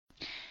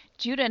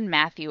Judah and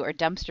Matthew are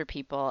dumpster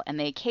people, and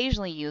they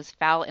occasionally use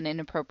foul and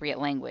inappropriate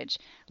language.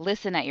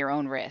 Listen at your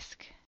own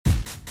risk.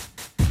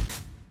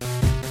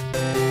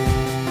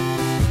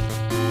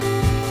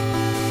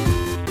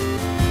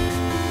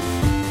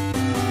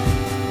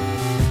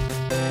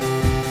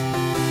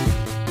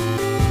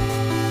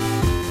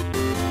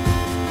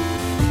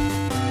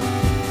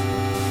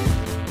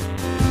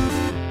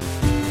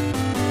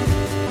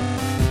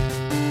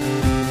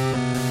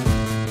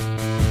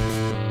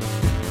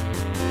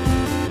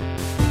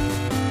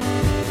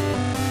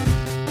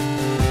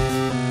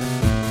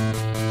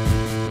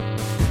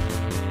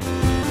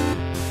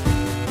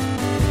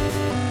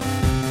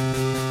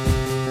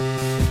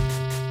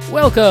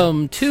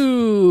 Welcome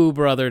to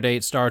Brother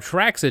Date Star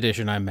Trek's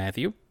edition. I'm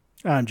Matthew.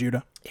 I'm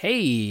Judah.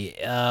 Hey,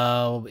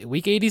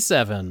 week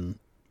 87.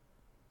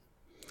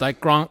 Like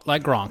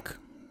Gronk.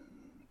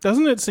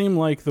 Doesn't it seem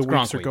like the weeks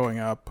Gronk are week. going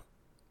up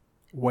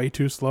way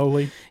too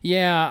slowly?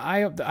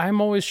 Yeah,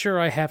 I'm always sure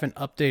I haven't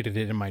updated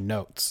it in my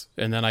notes,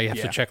 and then I have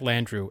to check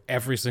Landrew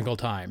every single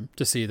time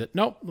to see that,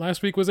 nope,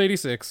 last week was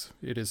 86.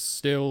 It is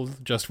still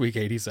just week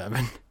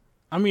 87.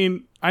 I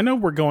mean, I know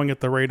we're going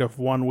at the rate of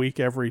 1 week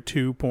every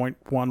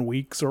 2.1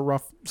 weeks or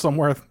rough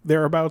somewhere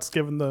thereabouts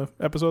given the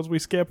episodes we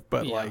skip,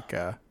 but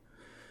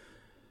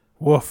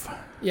woof.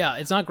 Yeah,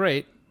 it's not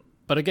great,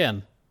 but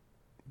again,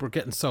 we're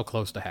getting so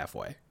close to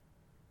halfway.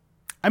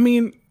 I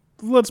mean,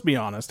 let's be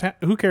honest.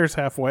 Who cares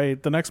halfway?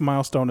 The next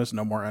milestone is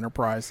No More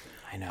Enterprise.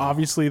 I know.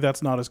 Obviously,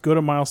 that's not as good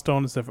a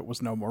milestone as if it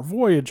was No More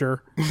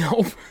Voyager.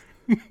 No.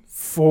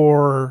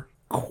 For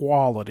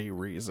quality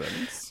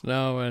reasons.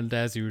 No, and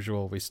as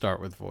usual, we start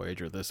with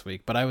Voyager this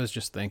week. But I was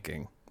just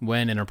thinking,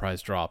 when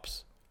Enterprise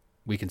drops,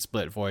 we can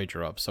split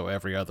Voyager up, so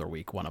every other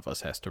week one of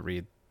us has to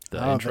read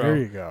the intro. There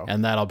you go.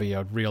 And that'll be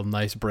a real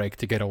nice break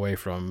to get away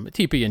from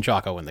TP and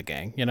Chaco and the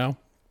gang, you know?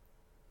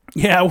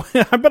 Yeah,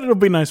 I bet it'll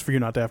be nice for you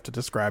not to have to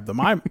describe them.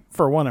 I'm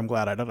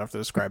glad I don't have to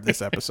describe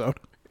this episode.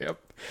 Yep.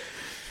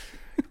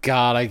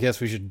 God, I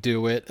guess we should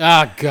do it.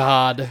 Ah,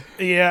 God.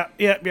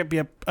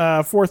 Yep.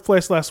 Fourth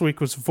place last week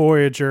was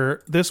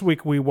Voyager. This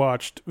week we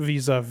watched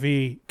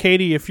Vis-a-Vis.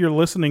 Katie, if you're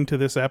listening to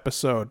this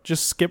episode,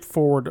 just skip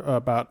forward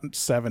about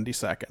 70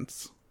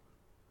 seconds.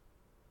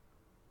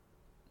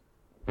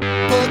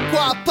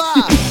 Pourquoi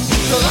pas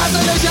se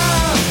raser les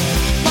jambes,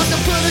 porte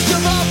un peu les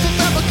chevaux pour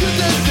faire beaucoup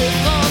de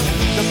différence.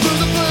 Le plus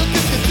un peu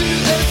qu'est-ce que tu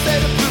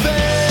essaies de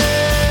prouver.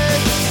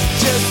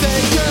 Je sais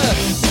que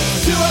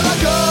tu as la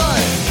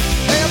gueule,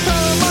 et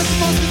apparemment tu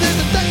penses que c'est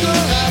une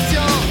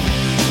décoration.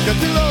 Que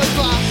tu l'aurais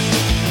pas,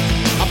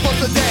 à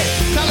posséder,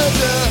 t'as le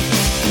deux.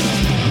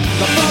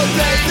 La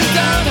beauté c'est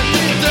un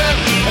leader,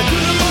 et tout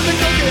le monde est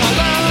coqué à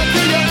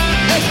l'intérieur.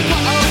 Et je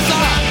crois en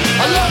ça,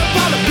 alors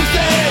pas le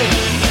pousser.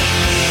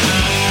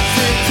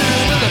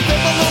 Fais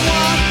pas pour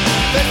moi,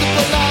 fais ça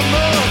pour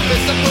l'amour,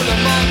 fais ça pour le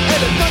monde et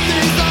les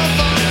petits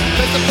enfants,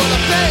 fais ça pour la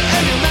paix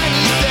et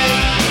l'humanité,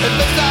 et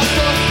fais ça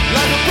pour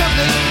la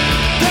République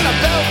de la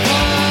belle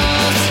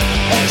France.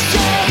 Et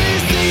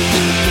chérie, si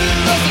tu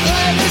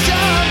resterais les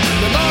gens,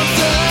 le monde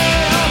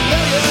serait un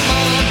meilleur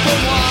monde pour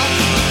moi,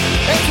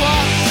 et toi,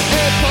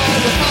 et pour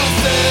les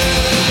Français,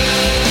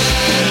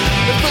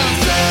 les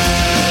Français,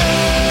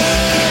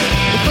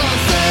 les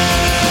Français.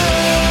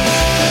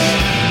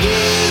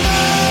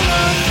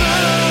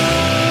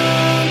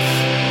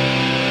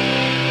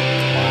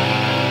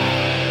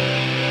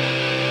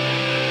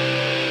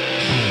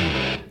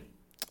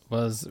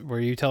 Were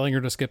you telling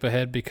her to skip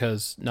ahead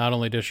because not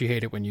only does she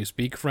hate it when you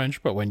speak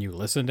French, but when you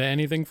listen to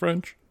anything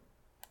French?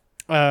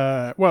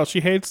 Well,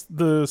 she hates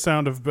the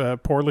sound of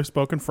poorly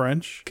spoken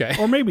French. Okay.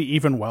 Or maybe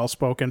even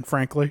well-spoken,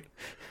 frankly.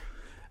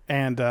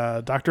 And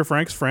Dr.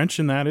 Frank's French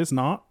in that is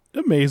not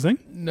amazing.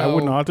 No. I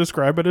would not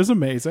describe it as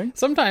amazing.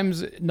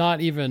 Sometimes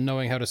not even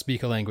knowing how to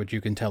speak a language,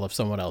 you can tell if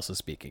someone else is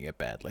speaking it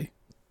badly.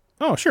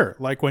 Oh, sure.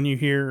 Like when you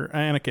hear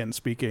Anakin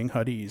speaking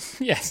Huttese.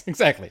 Yes,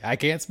 exactly. I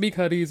can't speak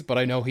Huttese, but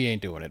I know he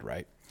ain't doing it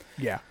right.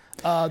 Yeah.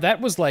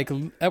 That was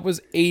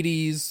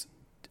 80s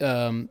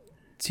TV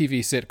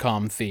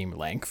sitcom theme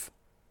length.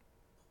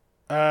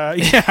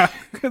 Yeah.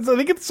 'Cause I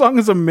think the song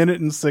is 1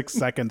 minute and 6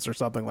 seconds or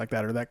something like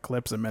that, or that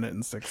clip's 1 minute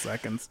and 6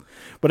 seconds.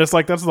 But it's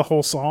like, that's the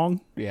whole song?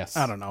 Yes.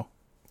 I don't know.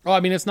 Oh, I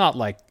mean, it's not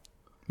like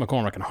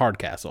McCormick and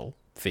Hardcastle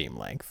theme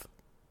length.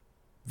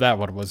 That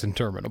one was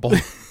interminable.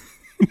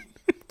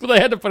 But they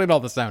had to put in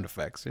all the sound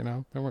effects, you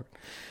know? They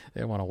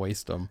didn't want to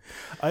waste them.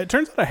 It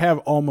turns out I have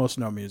almost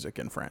no music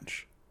in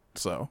French.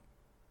 So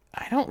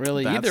I don't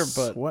really that's either,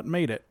 but what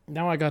made it.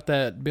 now I got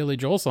that Billy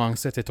Joel song,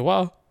 C'était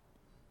toi.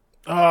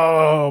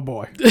 Oh,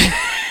 boy.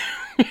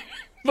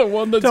 The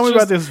one that's Tell me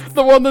just, about this.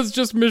 The one that's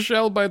just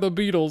Michelle by the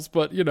Beatles,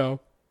 but, you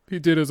know, he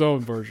did his own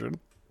version.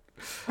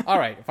 All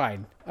right,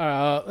 fine.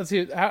 Let's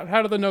see.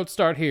 How do the notes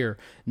start here?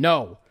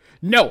 No.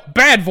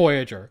 Bad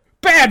Voyager.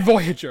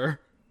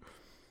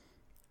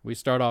 We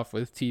start off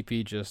with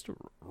TP just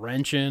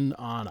wrenching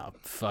on a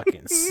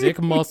fucking sick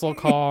muscle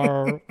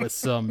car with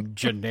some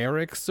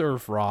generic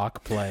surf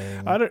rock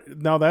playing.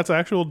 No, that's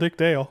actual Dick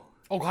Dale.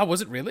 Oh, God,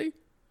 was it really?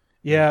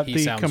 Yeah, He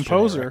the sounds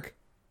composer. generic.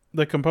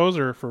 The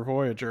composer for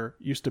Voyager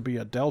used to be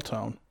a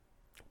Deltone.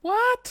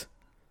 What?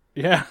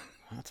 Yeah.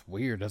 That's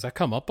weird. Has that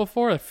come up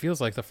before? It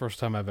feels like the first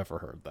time I've ever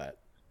heard that.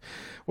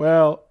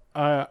 Well,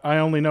 I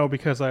only know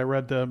because I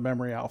read the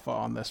memory alpha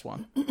on this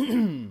one.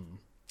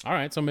 All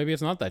right, so maybe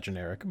it's not that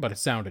generic, but it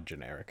sounded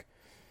generic.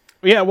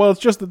 Yeah, well, it's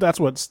just that's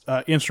what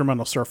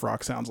instrumental surf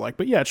rock sounds like.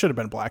 But yeah, it should have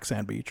been Black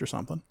Sand Beach or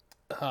something.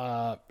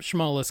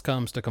 Schmollis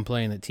comes to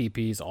complain that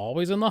TP's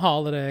always in the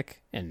holodeck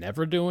and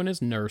never doing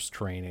his nurse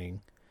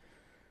training.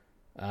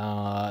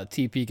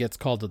 TP gets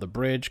called to the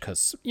bridge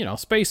because,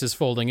 space is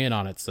folding in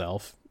on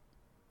itself.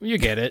 You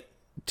get it.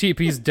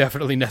 TP's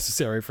definitely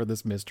necessary for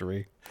this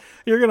mystery.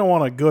 You're going to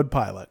want a good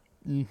pilot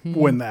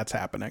when that's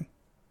happening.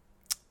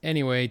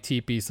 Anyway,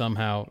 TP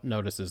somehow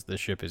notices the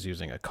ship is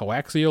using a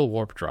coaxial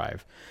warp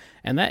drive,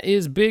 and that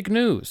is big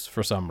news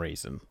for some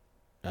reason.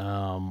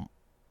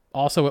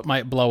 Also, it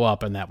might blow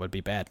up, and that would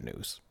be bad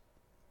news.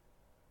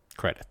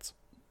 Credits.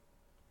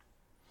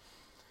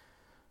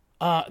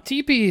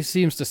 TP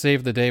seems to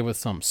save the day with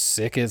some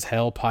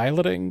sick-as-hell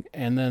piloting,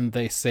 and then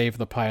they save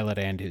the pilot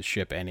and his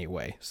ship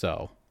anyway,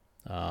 so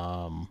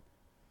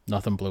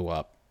nothing blew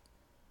up.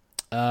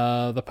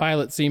 The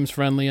pilot seems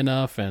friendly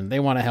enough, and they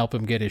want to help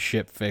him get his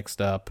ship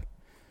fixed up.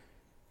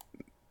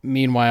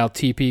 Meanwhile,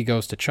 TP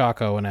goes to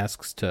Chaco and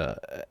asks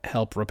to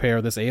help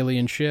repair this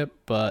alien ship,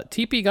 but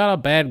TP got a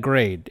bad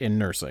grade in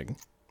nursing,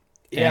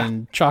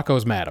 and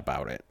Chaco's mad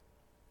about it.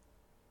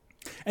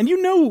 And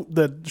you know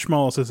that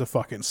Schmollis is a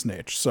fucking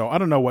snitch, so I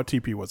don't know what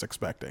TP was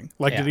expecting.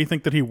 Did he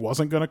think that he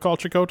wasn't going to call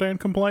Chakotay and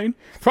complain?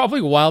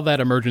 Probably while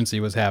that emergency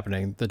was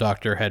happening, the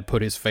doctor had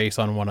put his face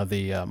on one of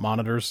the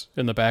monitors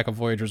in the back of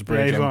Voyager's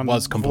bridge and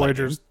was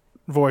complaining.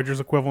 Voyager's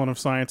equivalent of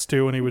Science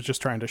 2, and he was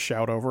just trying to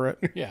shout over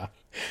it. Yeah.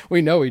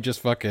 We know he just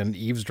fucking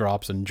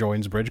eavesdrops and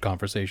joins bridge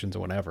conversations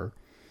whenever.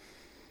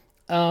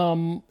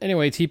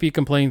 Anyway, TP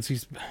complains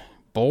he's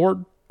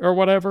bored or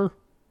whatever.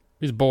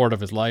 He's bored of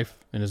his life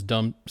and his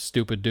dumb,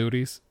 stupid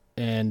duties.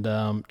 And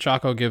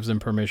Chaco gives him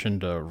permission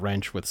to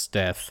wrench with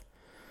Steth.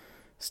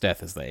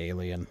 Steth is the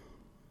alien.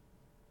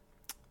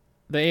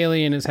 The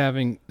alien is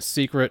having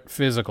secret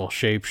physical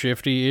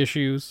shapeshifty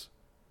issues.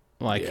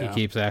 He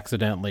keeps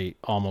accidentally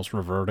almost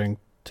reverting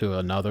to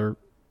another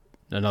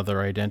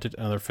identity,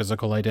 another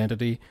physical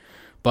identity.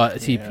 But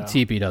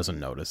TP doesn't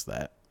notice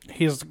that.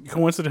 He's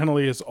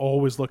coincidentally is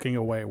always looking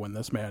away when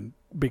this man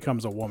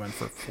becomes a woman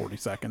for 40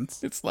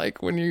 seconds. It's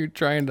like when you're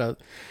trying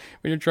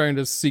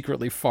to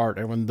secretly fart,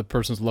 and when the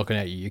person's looking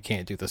at you, you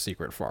can't do the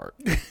secret fart,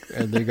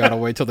 and they gotta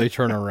wait till they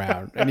turn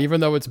around. And even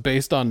though it's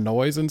based on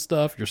noise and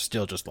stuff, you're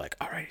still just like,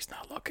 all right, he's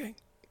not looking.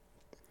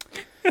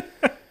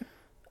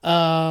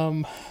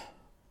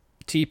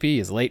 TP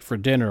is late for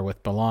dinner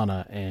with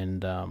B'Elanna,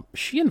 and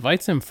she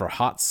invites him for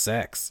hot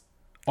sex,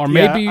 or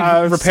maybe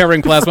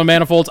repairing plasma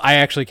manifolds. I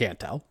actually can't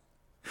tell.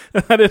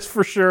 That is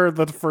for sure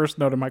the first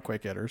note of my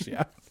quick hitters.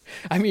 Yeah,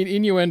 I mean,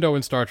 innuendo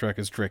in Star Trek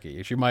is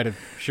tricky. She might have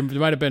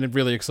been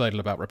really excited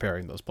about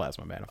repairing those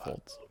plasma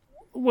manifolds.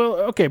 Well,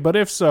 okay, but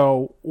if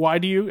so, why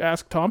do you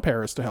ask Tom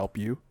Paris to help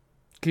you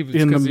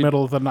in the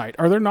middle of the night?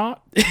 Are there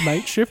not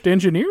night shift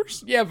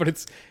engineers? Yeah, but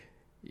it's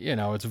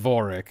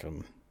Vorik,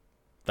 and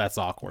that's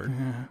awkward.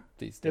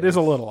 These days. It is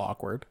a little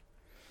awkward.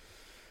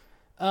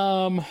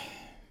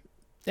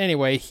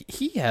 Anyway,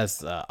 he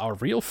has a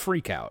real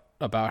freak out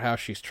about how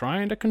she's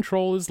trying to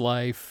control his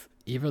life,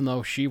 even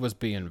though she was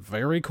being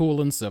very cool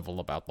and civil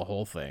about the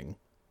whole thing.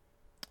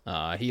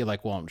 He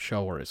won't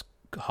show her his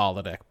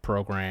holodeck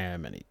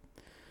program, and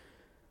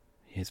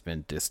he's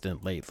been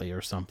distant lately or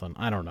something.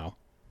 I don't know.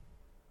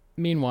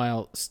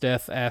 Meanwhile,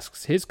 Steth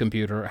asks his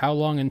computer how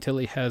long until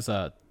he has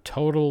a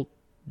total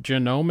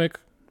genomic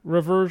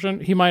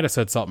reversion. He might have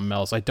said something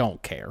else. I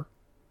don't care.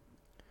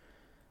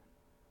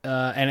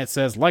 And it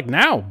says,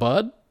 now,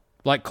 bud.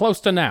 Close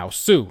to now.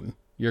 Soon.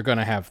 You're going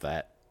to have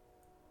that.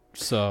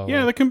 So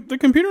yeah, the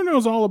computer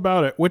knows all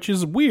about it, which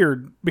is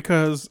weird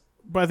because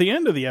by the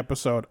end of the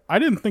episode, I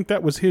didn't think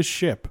that was his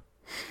ship.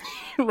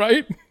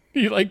 Right?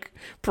 He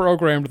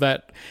programmed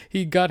that.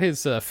 He got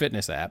his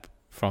fitness app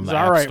from the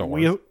App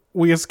Store.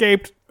 We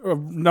escaped.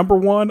 Number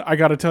one, I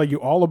got to tell you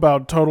all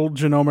about total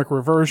genomic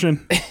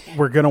reversion.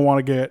 We're going to want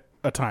to get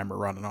a timer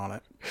running on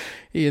it.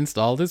 He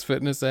installed his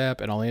fitness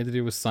app, and all he had to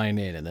do was sign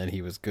in, and then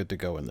he was good to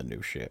go in the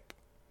new ship.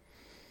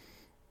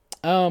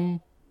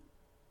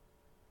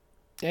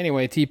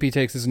 Anyway, TP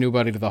takes his new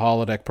buddy to the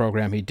holodeck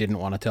program he didn't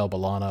want to tell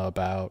B'Elanna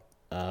about.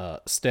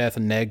 Steth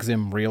negs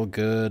him real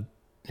good,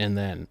 and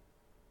then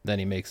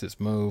he makes his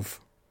move.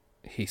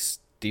 He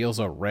steals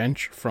a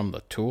wrench from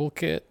the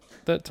toolkit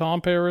that Tom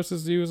Paris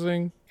is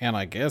using, and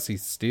I guess he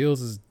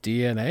steals his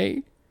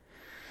DNA.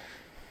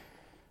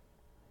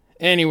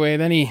 Anyway,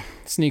 then he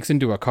sneaks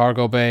into a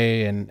cargo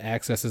bay and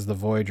accesses the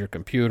Voyager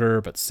computer,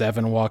 but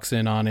Seven walks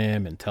in on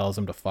him and tells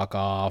him to fuck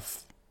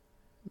off.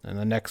 And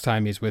the next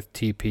time he's with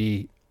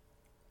TP,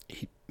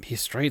 he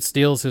straight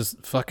steals his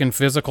fucking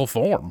physical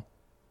form.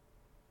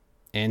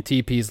 And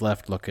TP's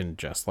left looking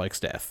just like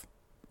Steth.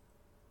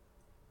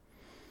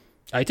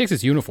 He takes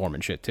his uniform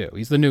and shit too.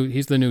 He's the new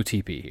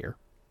TP here.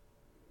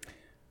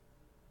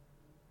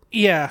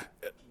 Yeah,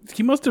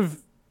 he must have.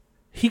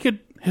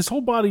 His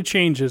whole body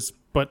changes,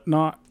 but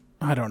not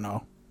I don't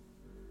know.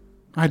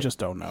 I just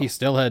don't know. He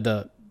still had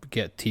to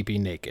get TP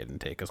naked and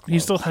take his clothes. He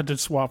still had to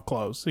swap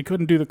clothes. He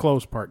couldn't do the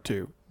clothes part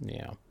too.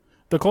 Yeah.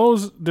 The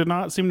clothes did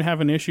not seem to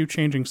have an issue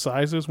changing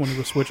sizes when he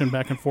was switching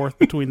back and forth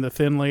between the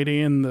thin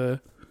lady and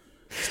the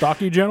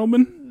stocky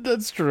gentleman.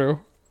 That's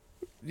true.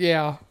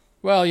 Yeah.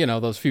 Well,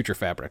 those future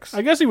fabrics.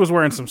 I guess he was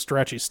wearing some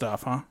stretchy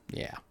stuff, huh?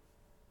 Yeah.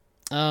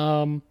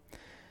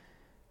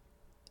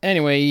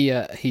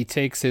 Anyway, he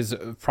takes his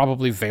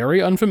probably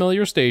very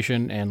unfamiliar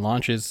station and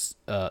launches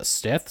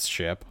Steth's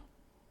ship,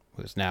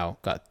 who's now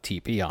got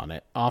TP on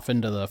it, off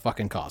into the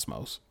fucking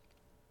cosmos.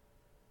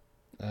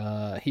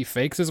 He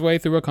fakes his way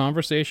through a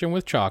conversation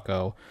with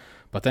Chaco,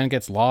 but then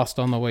gets lost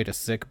on the way to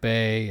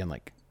sickbay, and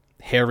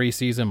Harry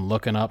sees him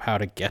looking up how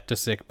to get to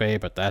sickbay,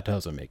 but that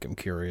doesn't make him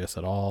curious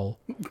at all.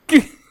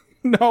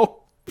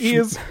 No, he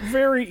is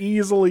very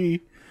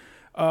easily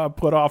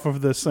put off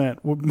of the scent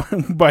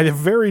by the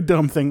very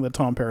dumb thing that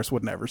Tom Paris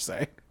would never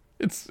say.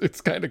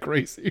 It's kind of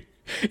crazy.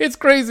 It's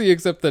crazy,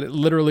 except that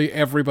literally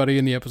everybody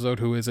in the episode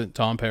who isn't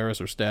Tom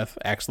Paris or Steph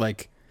acts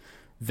like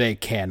they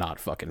cannot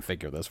fucking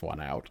figure this one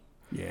out.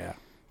 Yeah.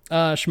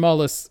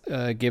 Schmollis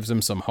gives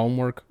him some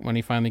homework when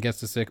he finally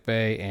gets to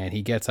sickbay, and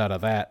he gets out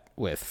of that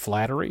with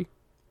flattery.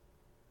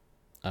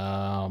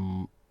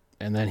 And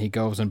then he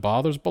goes and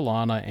bothers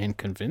B'Elanna and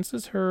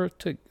convinces her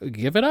to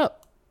give it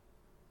up.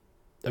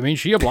 I mean,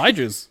 she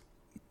obliges.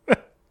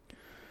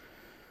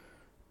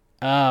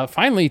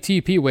 Finally,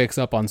 TP wakes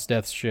up on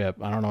Steth's ship.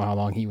 I don't know how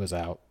long he was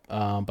out.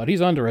 But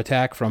he's under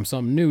attack from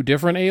some new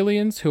different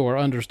aliens who are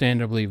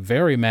understandably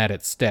very mad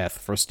at Steth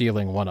for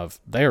stealing one of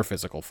their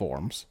physical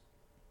forms.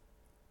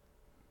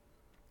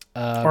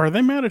 Or are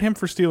they mad at him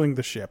for stealing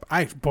the ship?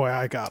 I'm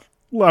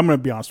going to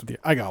be honest with you.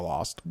 I got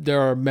lost.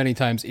 There are many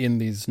times in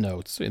these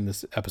notes, in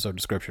this episode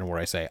description, where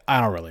I say, I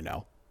don't really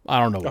know. I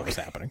don't know what was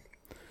happening.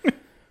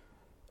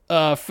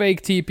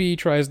 Fake TP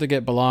tries to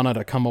get B'Elanna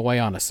to come away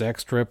on a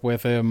sex trip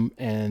with him,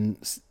 and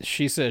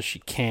she says she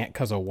can't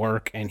because of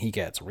work, and he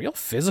gets real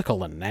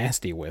physical and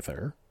nasty with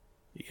her.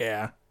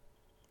 Yeah.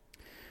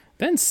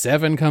 Then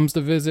Seven comes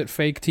to visit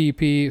Fake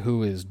TP,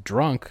 who is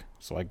drunk,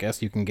 so I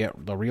guess you can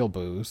get the real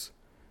booze.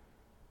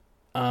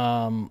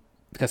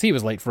 Because he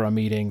was late for a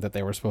meeting that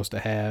they were supposed to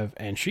have,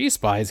 and she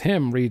spies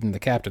him reading the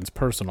captain's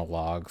personal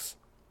logs.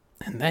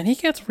 And then he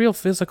gets real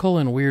physical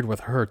and weird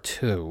with her,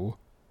 too.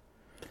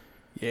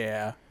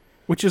 Yeah.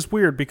 Which is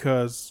weird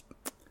because,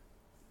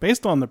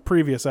 based on the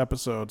previous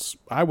episodes,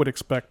 I would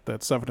expect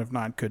that 7 of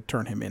 9 could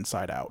turn him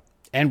inside out.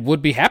 And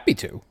would be happy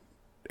to.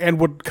 And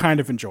would kind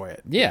of enjoy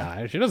it.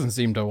 Yeah, she doesn't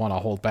seem to want to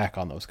hold back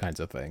on those kinds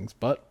of things,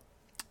 but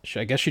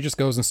I guess she just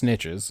goes and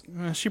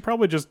snitches. She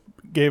probably just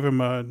gave him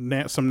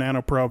some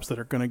nanoprobes that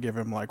are going to give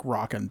him,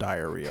 rockin'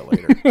 diarrhea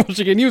later.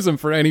 She can use them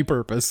for any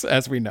purpose,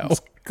 as we know.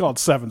 It's called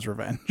Seven's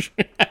Revenge.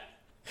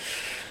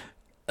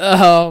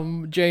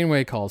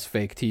 Janeway calls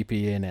Fake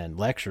TP in and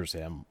lectures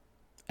him.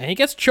 And he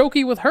gets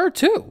choky with her,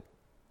 too.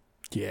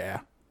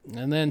 Yeah.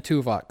 And then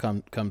Tuvok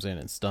comes in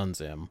and stuns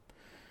him.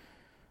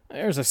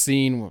 There's a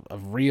scene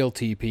of real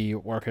TP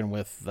working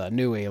with the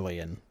new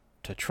alien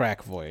to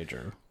track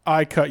Voyager.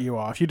 I cut you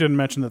off. You didn't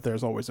mention that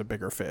there's always a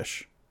bigger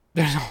fish.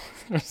 There's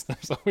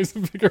always a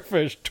bigger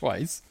fish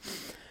twice.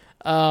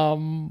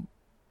 Yeah,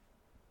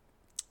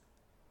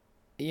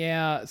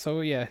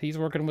 so he's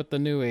working with the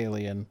new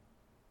alien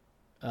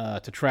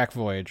to track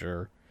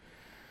Voyager.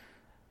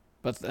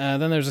 But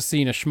then there's a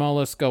scene of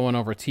Schmollis going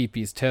over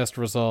TP's test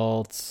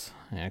results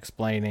and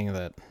explaining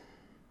that...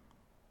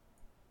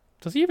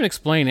 Does he even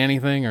explain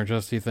anything, or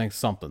just he thinks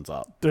something's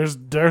up? There's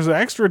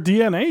extra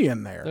DNA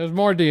in there. There's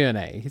more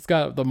DNA. He's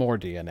got the more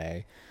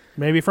DNA.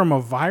 Maybe from a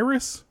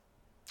virus?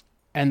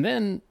 And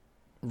then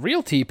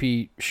real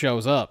TP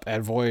shows up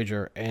at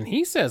Voyager, and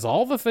he says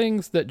all the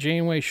things that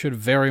Janeway should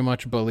very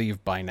much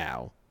believe by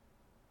now.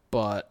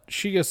 But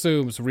she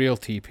assumes real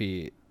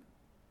TP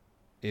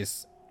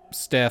is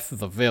Steth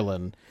the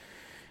villain,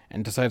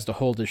 and decides to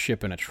hold his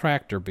ship in a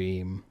tractor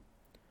beam.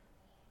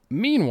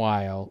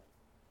 Meanwhile,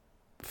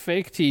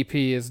 Fake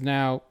TP is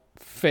now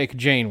Fake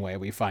Janeway,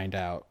 we find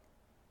out.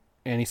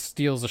 And he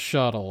steals a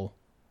shuttle.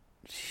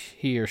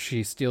 He or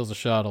she steals a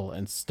shuttle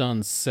and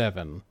stuns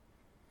Seven.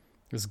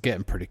 It's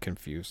getting pretty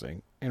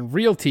confusing. And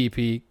real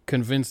TP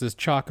convinces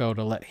Chaco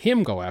to let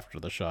him go after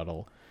the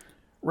shuttle.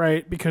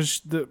 Right,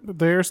 because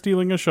they're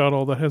stealing a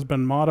shuttle that has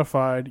been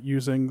modified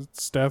using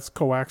Steth's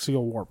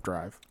coaxial warp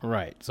drive.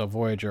 Right, so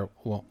Voyager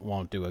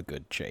won't do a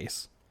good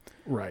chase.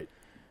 Right.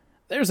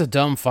 There's a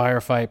dumb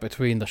firefight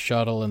between the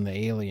shuttle and the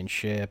alien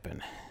ship,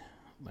 and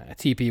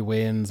TP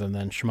wins, and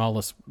then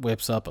Schmollis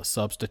whips up a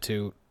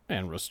substitute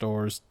and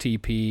restores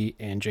TP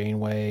and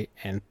Janeway,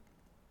 and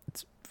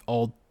it's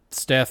old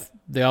Steth,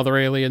 the other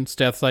alien,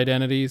 Steth's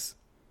identities.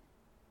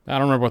 I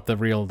don't remember what the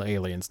real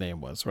alien's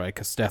name was, right?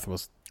 Because Steth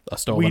was a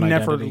stolen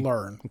identity. We never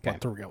learn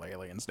what the real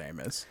alien's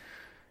name is.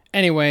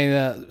 Anyway,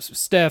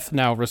 Steth,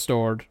 now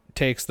restored,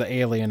 takes the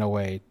alien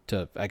away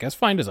to, I guess,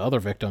 find his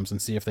other victims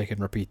and see if they can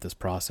repeat this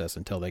process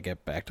until they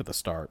get back to the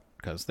start.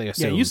 Because they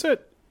assume... Yeah,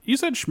 you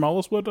said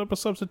Schmollis whipped up a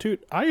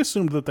substitute. I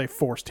assumed that they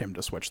forced him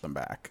to switch them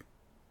back.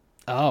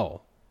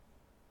 Oh.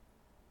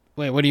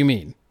 Wait, what do you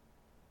mean?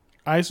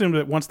 I assumed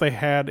that once they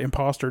had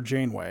imposter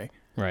Janeway,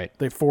 Right.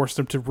 they forced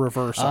him to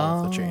reverse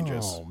all of the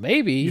changes Oh,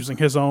 maybe. using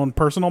his own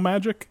personal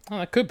magic. Well,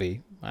 that could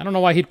be. I don't know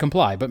why he'd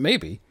comply, but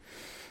maybe.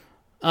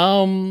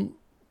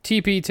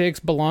 TP takes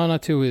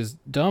B'Elanna to his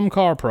dumb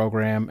car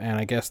program, and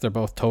I guess they're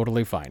both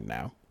totally fine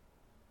now.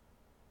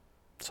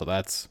 So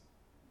that's...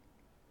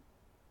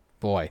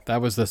 Boy,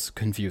 that was this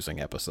confusing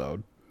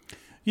episode.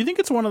 You think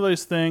it's one of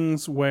those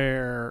things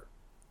where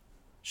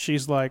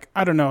she's like,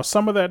 I don't know,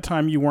 some of that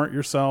time you weren't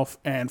yourself,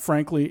 and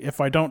frankly,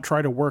 if I don't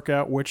try to work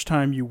out which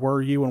time you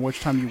were you and which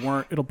time you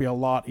weren't, it'll be a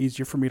lot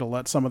easier for me to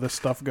let some of this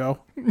stuff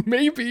go.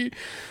 Maybe,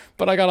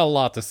 but I got a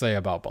lot to say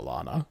about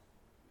B'Elanna.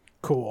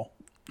 Cool.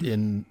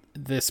 In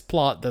this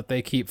plot that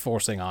they keep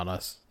forcing on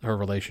us, her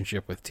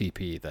relationship with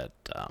TP that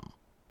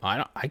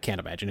I can't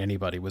imagine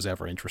anybody was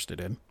ever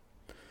interested in.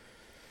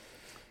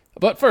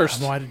 But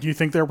first, Why did you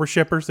think there were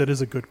shippers? It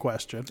is a good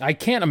question. I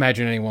can't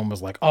imagine anyone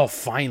was like, oh,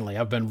 finally,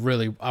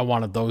 I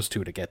wanted those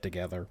two to get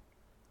together.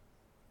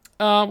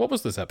 What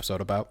was this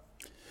episode about?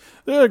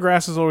 The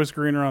grass is always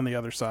greener on the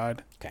other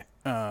side. Okay.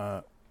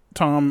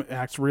 Tom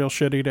acts real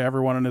shitty to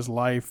everyone in his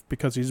life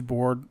because he's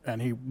bored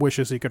and he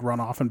wishes he could run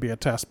off and be a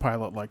test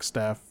pilot like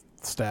Steph.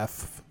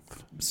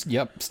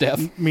 Yep,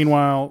 Steph.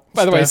 Meanwhile,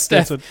 By the way, gets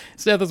Steph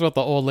a- is what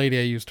the old lady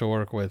I used to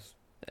work with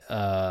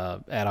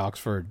at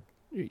Oxford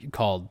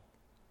called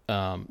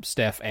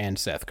Steph and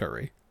Seth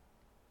Curry.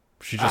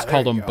 She just there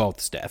called you them go.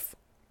 both Steph.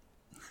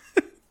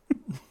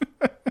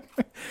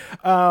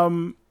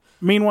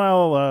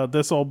 Meanwhile,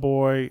 this old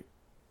boy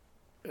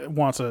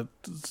wants a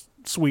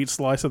sweet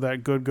slice of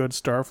that good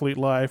Starfleet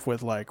life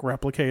with like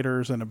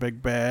replicators and a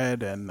big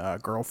bed and a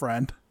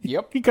girlfriend.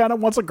 Yep. He kind of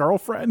wants a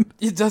girlfriend.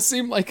 It does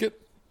seem like it.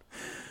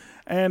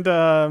 And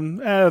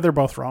they're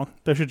both wrong.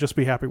 They should just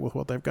be happy with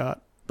what they've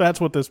got.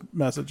 That's what the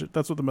message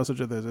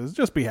of this is.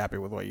 Just be happy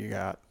with what you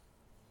got.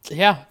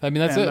 Yeah, I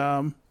mean, that's it.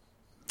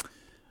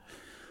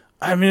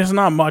 I mean, it's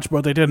not much,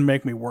 but they didn't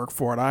make me work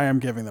for it. I am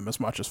giving them as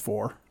much as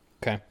 4.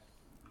 Okay.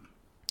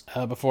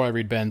 Before I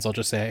read Ben's, I'll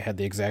just say I had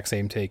the exact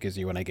same take as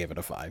you, and I gave it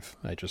a 5.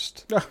 I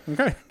just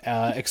Okay.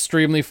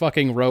 extremely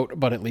fucking rote,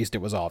 but at least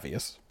it was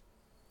obvious.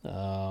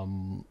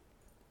 Ben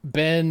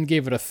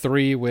gave it a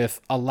 3 with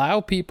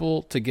allow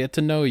people to get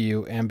to know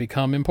you and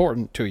become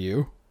important to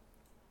you.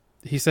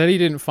 He said he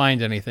didn't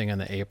find anything in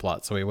the A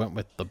plot, so he went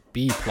with the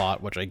B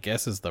plot, which I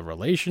guess is the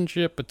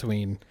relationship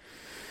between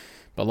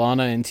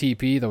B'Elanna and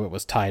TP, though it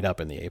was tied up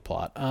in the A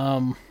plot.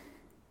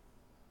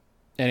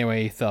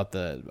 Anyway, he thought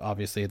that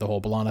obviously the whole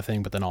B'Elanna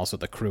thing, but then also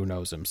the crew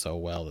knows him so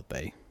well that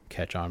they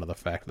catch on to the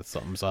fact that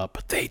something's up.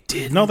 But they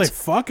didn't. No, they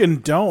fucking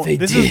don't. They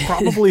This did. is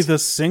probably the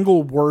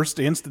single worst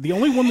instant. The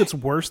only one that's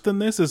worse than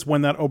this is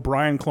when that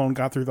O'Brien clone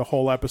got through the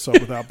whole episode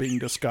without being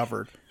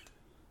discovered.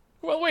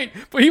 Well, wait,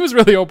 but he was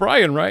really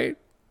O'Brien, right?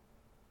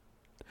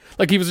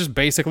 Like he was just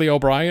basically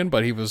O'Brien,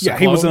 but he was Yeah,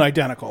 he was an clone?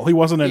 identical. He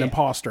wasn't an Yeah.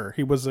 imposter.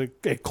 He was a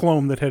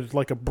clone that had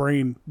like a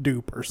brain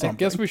dupe or I something.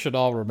 guess we should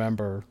all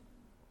remember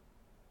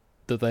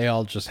that they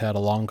all just had a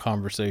long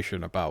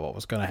conversation about what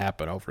was going to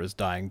happen over his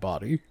dying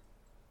body.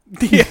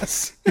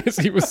 Yes. 'Cause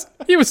he was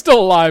still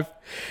alive,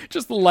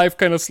 just the life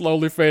kind of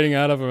slowly fading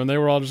out of him, and they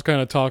were all just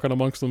kind of talking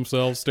amongst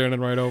themselves,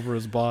 standing right over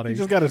his body. He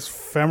just got his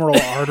femoral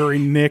artery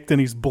nicked and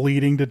he's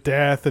bleeding to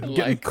death and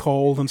getting Like-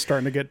 cold and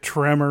starting to get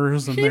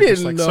tremors. And He they're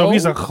just didn't like, so know.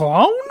 he's a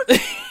clone?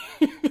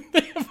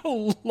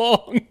 A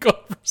long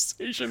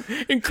conversation,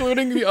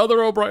 including the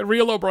other O'Brien,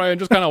 real O'Brien,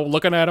 just kind of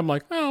looking at him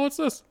like, "Oh, what's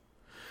this?"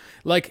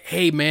 Like,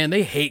 "Hey, man,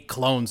 they hate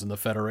clones in the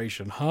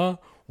Federation, huh?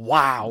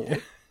 Wow."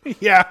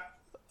 Yeah.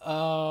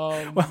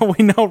 Well,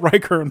 we know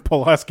Riker and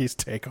Pulaski's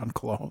take on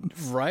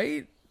clones.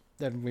 Right?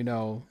 Then we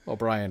know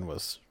O'Brien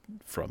was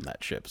from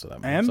that ship, so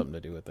that might have And- something to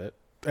do with it.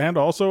 And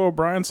also,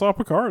 O'Brien saw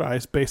Picard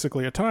as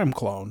basically a time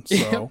clone.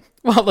 So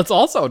Well, let's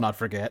also not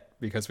forget,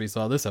 because we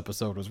saw this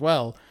episode as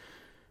well,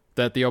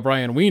 that the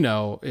O'Brien we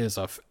know is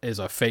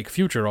a fake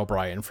future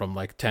O'Brien from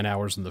like 10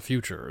 hours in the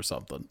future or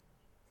something.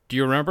 Do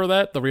you remember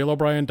that? The real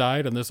O'Brien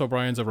died, and this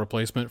O'Brien's a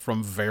replacement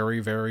from very,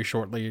 very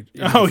shortly.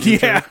 In the oh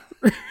future.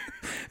 yeah,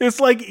 it's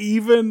like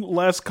even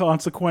less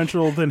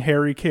consequential than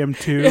Harry Kim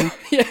 2,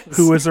 Yes.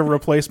 who is a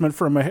replacement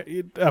from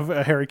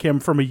a Harry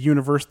Kim from a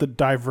universe that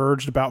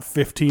diverged about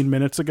 15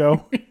 minutes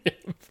ago.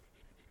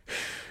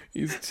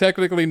 He's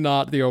technically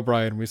not the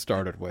O'Brien we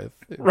started with.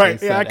 Right?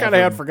 They Yeah, I said kind of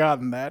had Evan-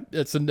 forgotten that.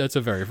 It's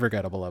a very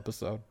forgettable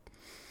episode.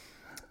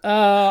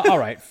 All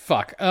right,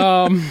 fuck.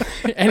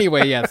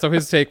 Anyway, yeah. So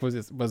his take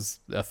was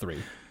a 3.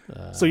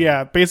 So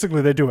yeah,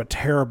 basically they do a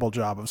terrible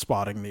job of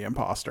spotting the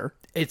imposter.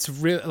 It's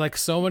really like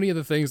so many of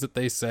the things that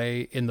they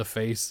say in the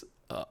face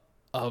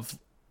of.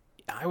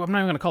 I'm not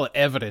even gonna call it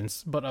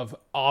evidence, but of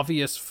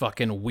obvious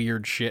fucking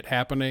weird shit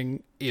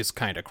happening is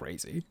kind of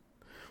crazy.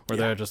 Where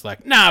they're just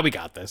like, "Nah, we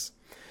got this."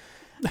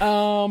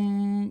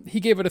 He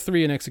gave it a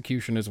 3 in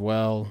execution as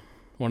well.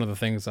 One of the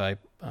things I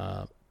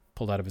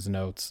pulled out of his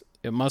notes.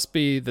 It must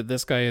be that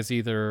this guy is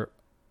either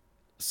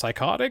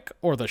psychotic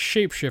or the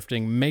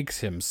shape-shifting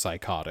makes him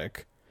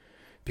psychotic.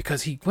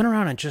 Because he went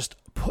around and just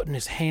putting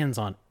his hands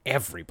on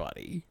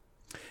everybody.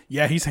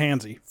 Yeah, he's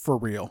handsy for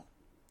real.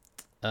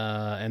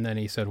 And then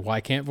he said,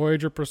 why can't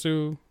Voyager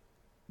pursue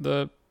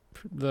the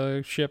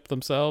ship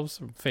themselves?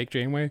 Fake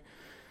Janeway?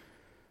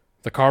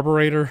 The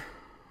carburetor?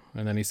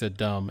 And then he said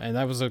dumb. And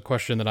that was a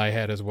question that I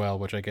had as well,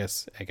 which I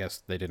guess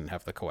they didn't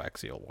have the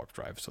coaxial warp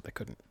drive, so they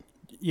couldn't.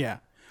 Yeah.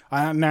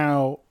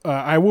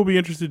 I will be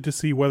interested to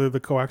see whether the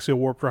coaxial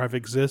warp drive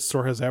exists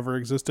or has ever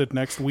existed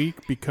next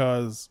week,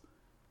 because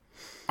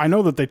I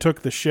know that they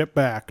took the ship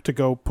back to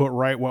go put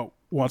right what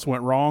once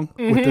went wrong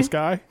with this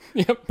guy.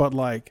 Yep. But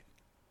like,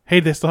 hey,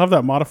 they still have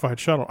that modified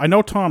shuttle. I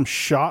know Tom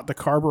shot the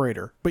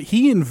carburetor, but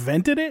he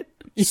invented it.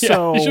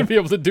 So he should be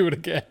able to do it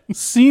again.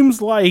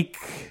 seems like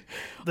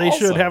they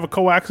Also- should have a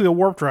coaxial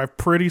warp drive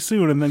pretty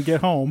soon and then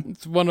get home.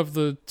 It's one of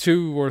the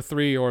 2 or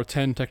 3 or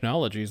 10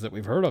 technologies that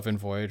we've heard of in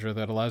Voyager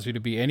that allows you to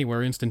be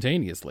anywhere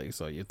instantaneously.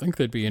 So you'd think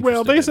they'd be interested.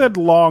 Well, they in said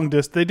long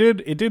distance.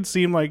 It did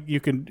seem like you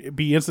can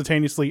be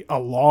instantaneously a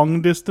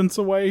long distance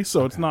away,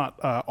 so it's not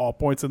all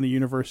points in the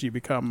universe you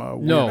become a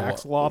weird no.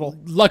 axolotl.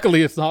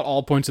 Luckily, it's not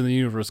all points in the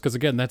universe, because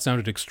again, that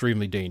sounded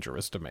extremely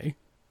dangerous to me.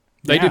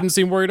 They Yeah. didn't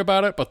seem worried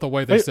about it, but the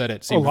way they said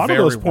it A seemed lot very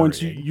of those points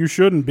worrying. you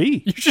shouldn't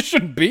be. You just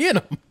shouldn't be in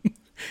them.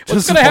 What's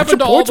There's going to a bunch happen of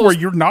to all points those? where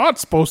you're not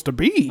supposed to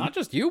be? Not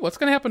just you. What's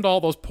going to happen to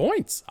all those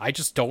points? I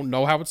just don't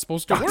know how it's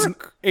supposed to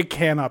work. It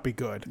cannot be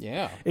good.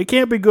 Yeah. It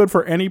can't be good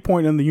for any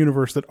point in the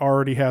universe that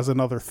already has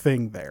another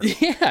thing there.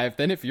 Yeah,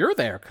 then if you're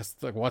there, because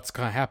what's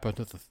going to happen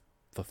to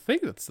the thing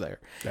that's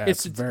there?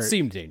 That's It very-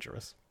 seemed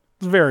dangerous.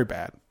 It's very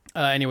bad.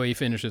 Anyway, he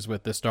finishes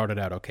with, this started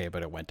out okay,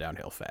 but it went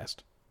downhill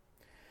fast.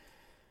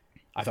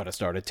 I thought it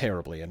started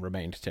terribly and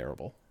remained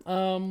terrible.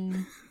 Well,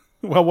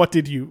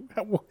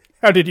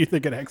 how did you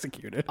think it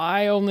executed?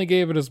 I only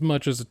gave it as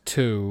much as a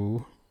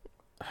 2.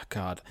 Oh,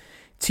 God.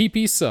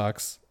 TP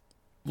sucks.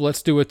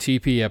 Let's do a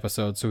TP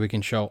episode so we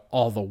can show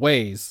all the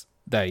ways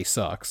that he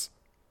sucks.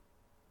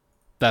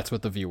 That's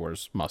what the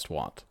viewers must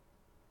want.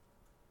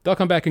 They'll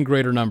come back in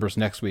greater numbers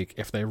next week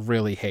if they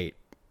really hate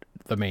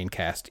the main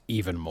cast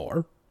even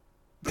more.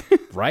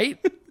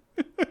 Right?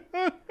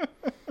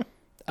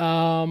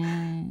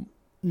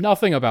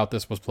 Nothing about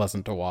this was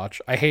pleasant to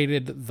watch. I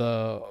hated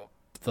the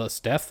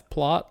Steph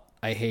plot.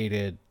 I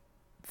hated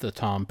the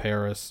Tom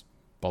Paris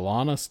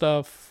B'Elanna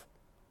stuff.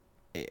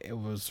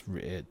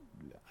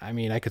 I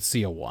mean, I could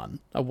see a 1.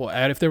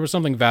 If there was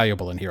something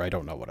valuable in here, I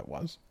don't know what it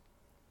was.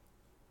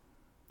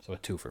 So a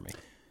 2 for me.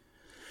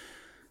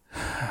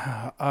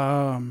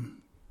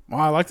 Well,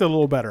 I liked it a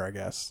little better, I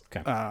guess.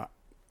 Okay.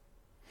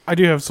 I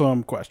do have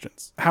some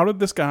questions. How did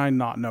this guy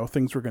not know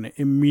things were going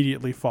to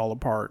immediately fall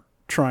apart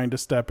trying to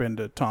step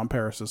into Tom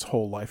Paris's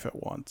whole life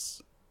at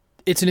once?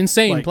 It's an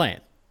insane Like-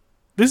 plan.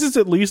 This is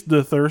at least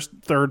the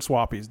third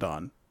swap he's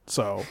done,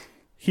 so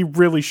he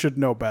really should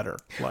know better.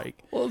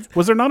 Like,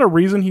 was there not a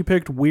reason he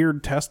picked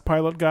weird test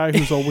pilot guy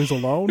who's always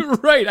alone?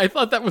 Right. I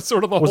thought that was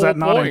sort of the Was whole that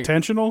not point.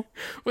 intentional?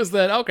 Was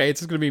that, okay, it's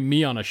just going to be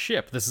me on a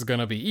ship. This is going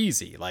to be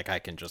easy. Like, I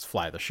can just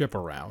fly the ship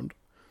around.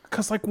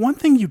 Because, like, one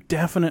thing you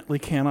definitely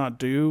cannot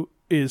do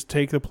is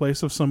take the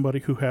place of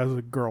somebody who has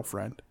a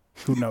girlfriend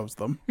who knows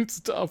them. It's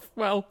tough.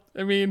 Well,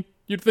 I mean,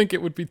 you'd think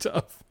it would be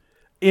tough.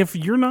 If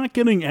you're not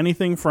getting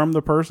anything from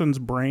the person's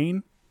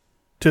brain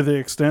to the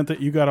extent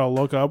that you got to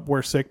look up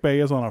where sickbay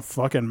is on a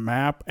fucking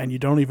map and you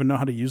don't even know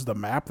how to use the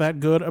map that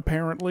good,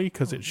 apparently,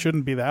 because it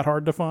shouldn't be that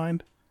hard to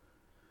find.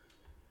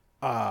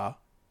 Yeah,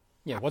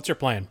 what's your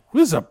plan?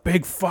 This is a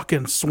big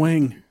fucking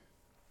swing.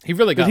 He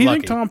really got Did he lucky.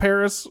 think Tom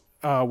Paris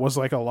was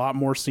like a lot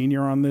more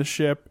senior on this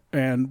ship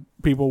and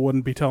people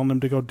wouldn't be telling him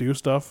to go do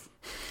stuff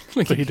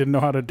that he didn't know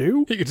how to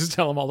do? You could just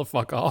tell him all to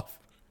fuck off.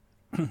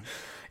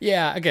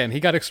 Yeah, again,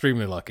 he got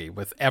extremely lucky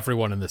with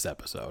everyone in this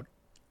episode.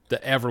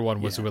 That everyone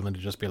was willing to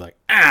just be like,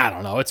 I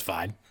don't know, it's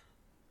fine.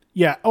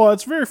 Yeah, well,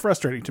 it's very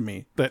frustrating to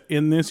me that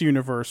in this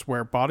universe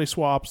where body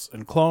swaps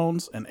and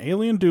clones and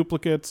alien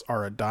duplicates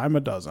are a dime a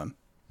dozen,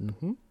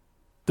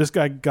 this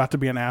guy got to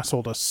be an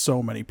asshole to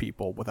so many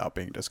people without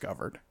being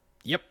discovered.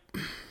 Yep.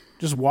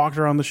 Just walked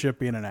around the ship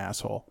being an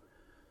asshole.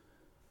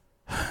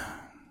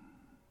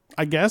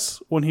 I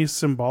guess when he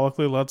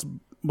symbolically lets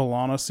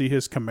B'Elanna see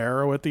his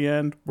Camaro at the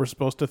end, we're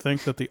supposed to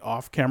think that the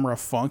off-camera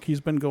funk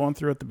he's been going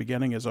through at the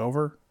beginning is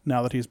over,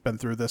 now that he's been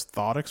through this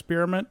thought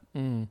experiment.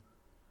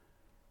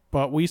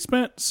 But we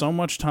spent so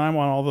much time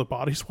on all the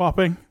body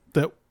swapping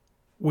that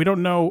we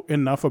don't know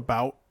enough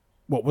about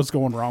what was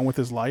going wrong with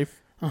his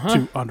life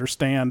to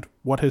understand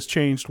what has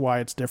changed, why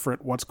it's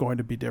different, what's going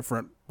to be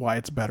different, why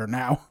it's better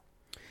now.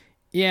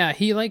 Yeah,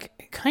 he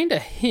like kind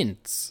of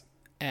hints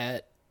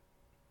at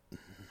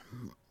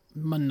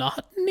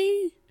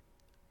monotony,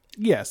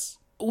 Yes.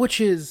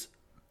 which is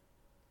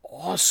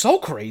so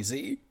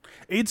crazy.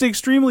 It's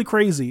extremely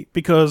crazy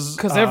because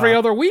Every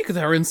other week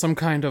they're in some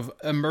kind of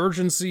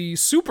emergency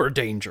super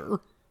danger.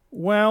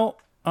 well,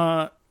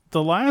 the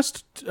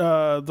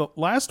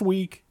last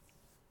week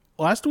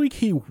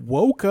he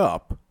woke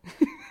up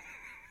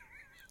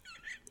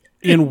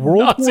in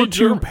World War II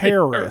Germany.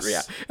 Paris,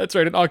 Yeah, that's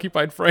right, in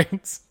occupied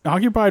France.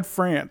 occupied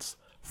France,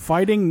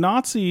 fighting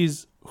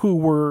Nazis who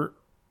were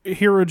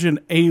Hirogen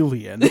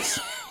aliens.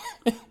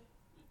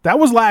 That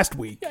was last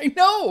week. I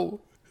know.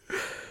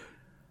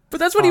 But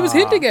that's what he was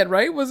hinting at,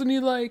 right? Wasn't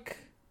he like,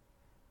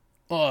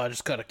 oh, I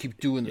just gotta keep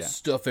doing this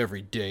stuff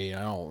every day.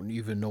 I don't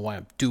even know why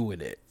I'm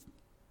doing it.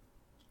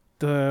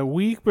 The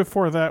week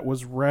before that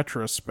was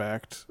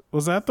Retrospect.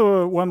 Was that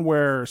the one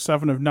where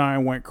 7 of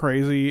 9 went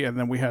crazy and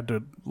then we had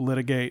to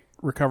litigate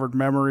recovered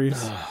memories?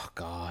 Oh,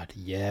 God,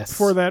 yes.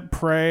 Before that,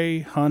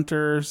 Prey,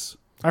 Hunters.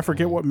 I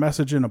forget what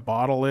Message in a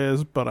Bottle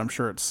is, but I'm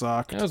sure it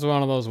sucked. It was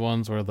one of those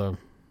ones where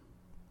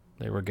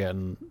they were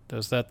getting...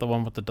 Was that the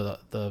one with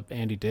the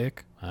Andy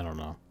Dick? I don't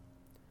know.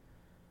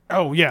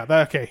 Oh, yeah.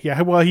 Okay.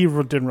 Yeah. Well, he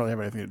didn't really have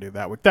anything to do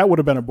that week. That would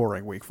have been a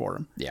boring week for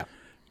him. Yeah.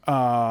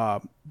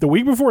 The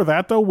week before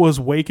that, though, was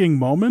Waking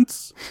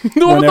Moments.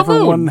 The one when with the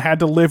everyone moon. had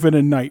to live in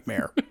a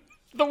nightmare.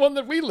 The one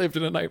that we lived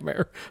in a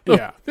nightmare.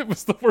 Yeah. It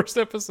was the worst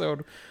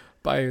episode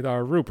by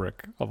our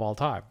rubric of all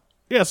time.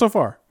 Yeah, so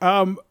far.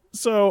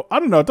 So, I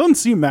don't know. It doesn't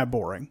seem that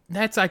boring.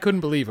 I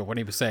couldn't believe it when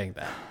he was saying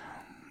that.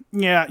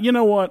 Yeah, you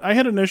know what? I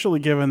had initially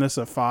given this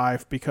a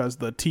 5 because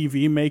the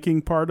TV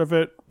making part of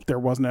it, there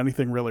wasn't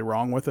anything really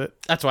wrong with it.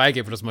 That's why I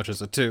gave it as much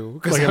as a 2.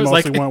 Because Like, I it was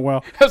mostly like, went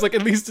well. I was like,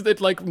 at least it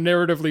like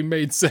narratively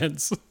made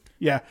sense.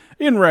 Yeah.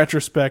 In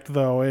retrospect,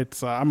 though,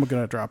 it's I'm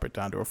going to drop it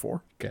down to a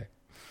 4. Okay.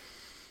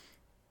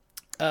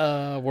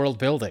 World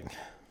building.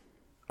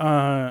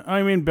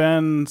 I mean,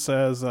 Ben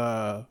says,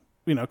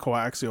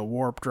 coaxial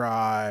warp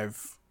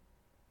drive.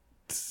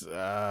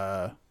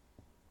 The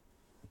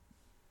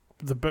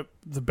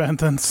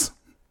Benthans.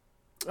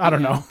 I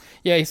don't know.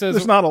 Yeah, he says,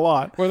 There's not a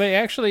lot. were they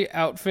actually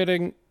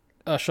outfitting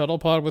a shuttle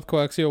pod with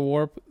coaxial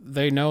warp?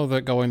 They know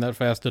that going that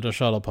fast in a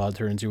shuttle pod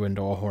turns you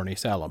into a horny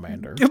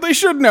salamander. They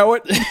should know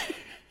it.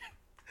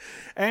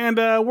 And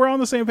we're on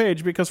the same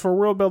page because for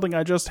world building,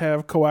 I just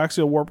have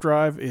coaxial warp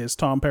drive is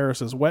Tom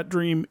Paris's wet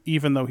dream,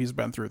 even though he's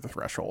been through the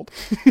threshold.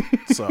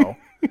 So,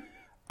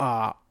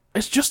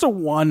 it's just a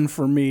 1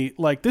 for me.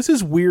 Like, this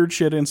is weird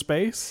shit in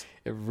space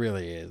It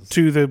really is.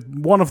 to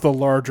one of the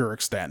larger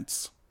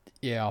extents.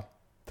 Yeah.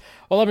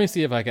 Well, let me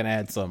see if I can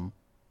add some.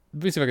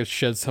 Let me see if I can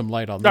shed some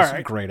light on this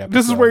great episode.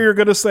 This is where you're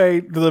going to say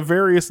the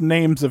various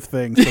names of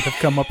things that have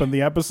come up in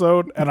the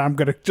episode, and I'm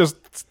going to just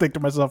think to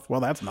myself,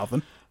 well, that's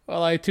nothing.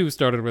 Well, I too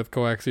started with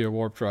coaxial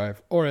warp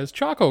drive, or as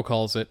Choco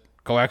calls it,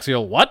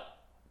 coaxial what?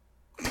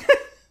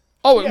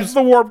 Oh, it was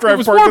the warp drive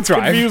was part warp that's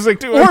drive. confusing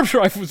to him. Warp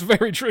drive was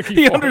very tricky.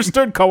 He for him.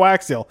 understood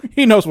coaxial.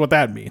 He knows what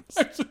that means.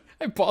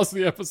 I paused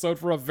the episode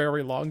for a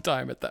very long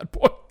time at that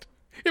point.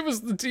 It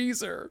was the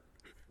teaser.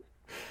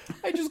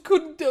 I just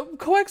couldn't.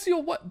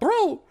 Coaxial what?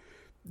 Bro,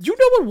 you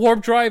know what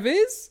warp drive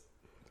is?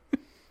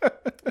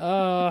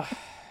 TP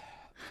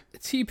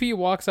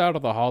walks out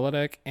of the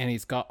holodeck and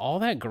he's got all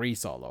that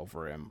grease all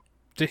over him.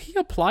 Did he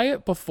apply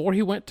it before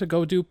he went to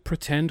go do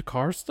pretend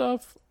car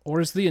stuff?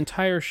 Or is the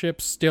entire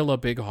ship still a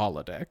big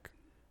holodeck?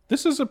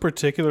 This is a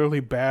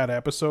particularly bad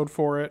episode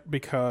for it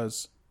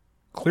because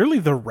clearly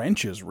the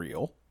wrench is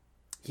real.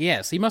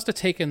 Yes, he must have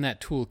taken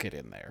that toolkit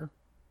in there.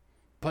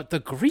 But the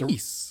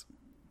grease...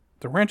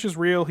 The wrench is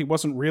real. He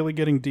wasn't really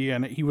getting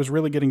DNA. He was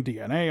really getting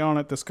DNA on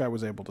it. This guy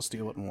was able to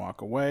steal it and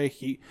walk away.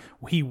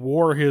 He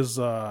wore his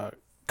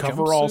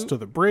coveralls Jumpsuit? to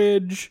the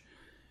bridge.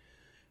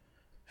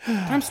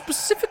 I'm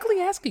specifically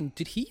asking,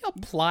 did he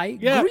apply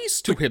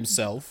grease to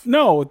himself?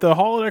 No, the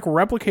holodeck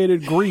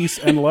replicated grease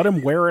and let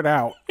him wear it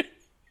out.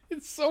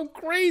 It's so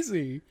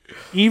crazy.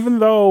 Even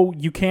though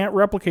you can't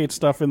replicate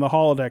stuff in the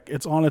holodeck,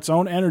 it's on its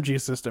own energy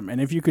system. And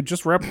if you could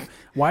just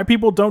why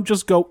people don't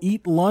just go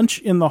eat lunch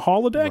in the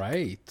holodeck,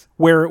 Right.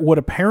 where it would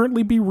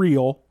apparently be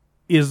real,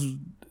 is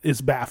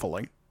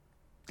baffling.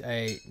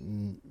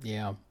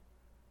 Yeah.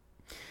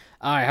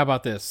 All right, how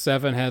about this?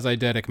 Seven has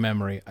eidetic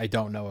memory. I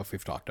don't know if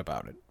we've talked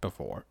about it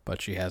before,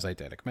 but she has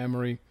eidetic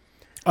memory.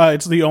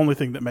 It's the only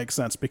thing that makes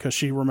sense because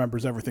she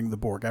remembers everything the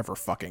Borg ever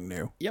fucking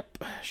knew.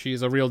 Yep,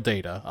 she's a real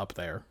Data up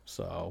there,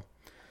 so...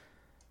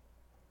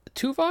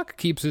 Tuvok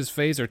keeps his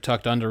phaser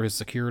tucked under his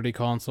security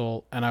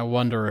console, and I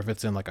wonder if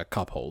it's in like a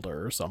cup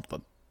holder or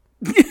something.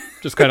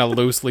 Just kind of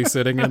loosely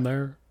sitting in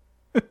there.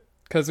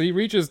 Because he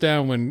reaches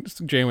down when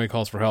Janeway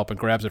calls for help and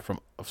grabs it from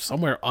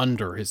somewhere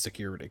under his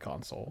security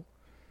console.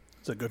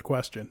 It's a good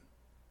question.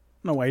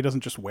 No way he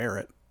doesn't just wear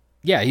it.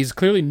 Yeah, he's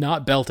clearly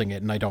not belting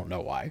it, and I don't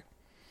know why.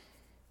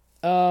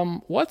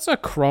 What's a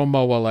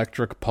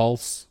chromoelectric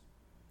pulse?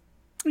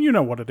 You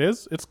know what it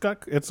is. It's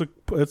an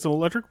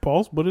electric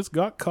pulse, but it's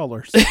got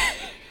colors.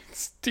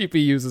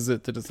 TP uses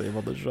it to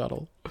disable the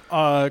shuttle.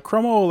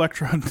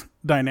 Chromoelectron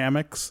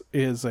dynamics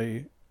is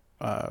and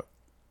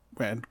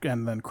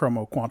then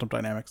chromo quantum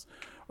dynamics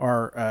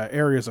are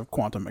areas of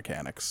quantum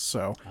mechanics.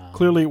 So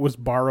clearly it was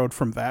borrowed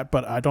from that,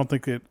 but I don't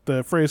think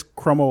the phrase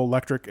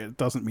chromoelectric, it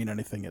doesn't mean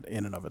anything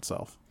in and of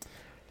itself.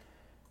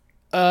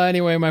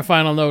 Anyway, my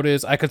final note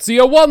is I could see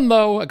a 1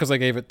 though, because I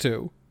gave it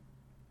 2.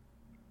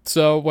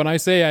 So when I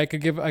say I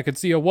could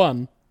see a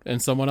 1, and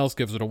someone else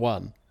gives it a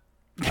 1,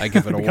 I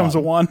give it a 1. It becomes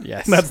a 1?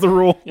 Yes. That's the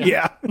rule?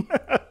 Yeah.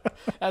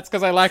 That's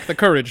because I lack the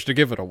courage to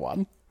give it a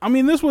 1. I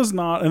mean, this was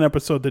not an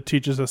episode that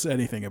teaches us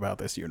anything about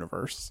this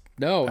universe.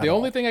 No, the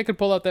only thing I could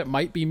pull out that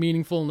might be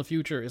meaningful in the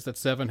future is that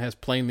Seven has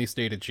plainly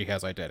stated she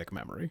has eidetic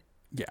memory.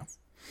 Yeah.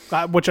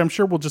 Which I'm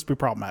sure will just be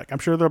problematic. I'm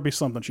sure there'll be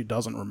something she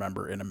doesn't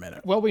remember in a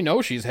minute. Well, we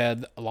know she's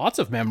had lots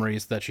of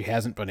memories that she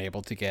hasn't been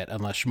able to get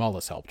unless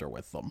Schmullis helped her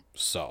with them.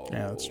 So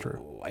Yeah, that's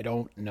true. I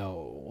don't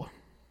know.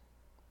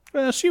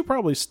 She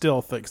probably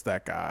still thinks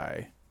that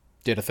guy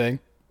Did a thing?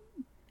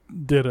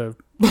 did a...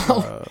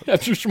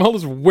 After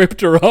Schmullis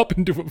whipped her up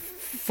into a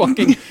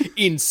fucking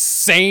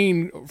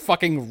insane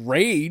fucking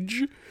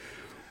rage.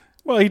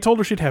 Well, he told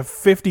her she'd have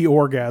 50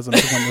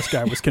 orgasms when this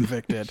guy was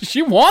convicted.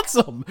 She wants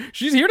them.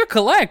 She's here to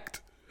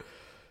collect.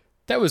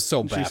 That was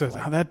so She bad. says,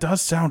 that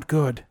does sound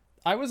good.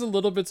 I was a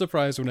little bit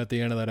surprised when at the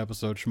end of that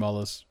episode,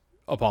 Schmullis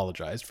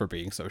apologized for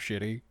being so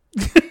shitty.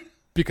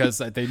 Because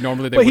they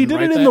normally But he wouldn't did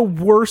write it in that.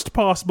 the worst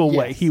possible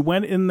way. Yes. He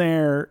went in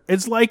there.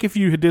 It's like if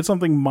you did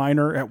something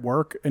minor at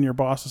work and your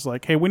boss is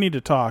like, hey, we need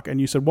to talk.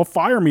 And you said, well,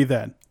 fire me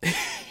then.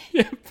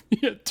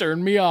 yeah,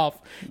 turn me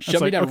off. Shut me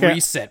like, down. okay.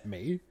 Reset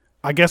me.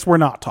 I guess we're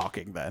not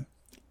talking then.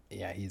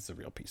 Yeah, he's a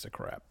real piece of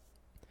crap.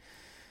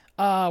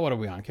 What are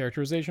we on?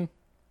 Characterization?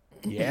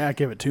 Yeah,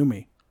 give it to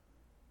me.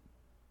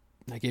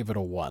 I gave it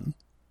a 1.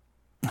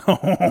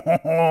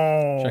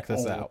 Oh. Check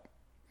this out.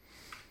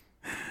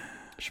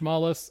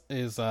 Schmullis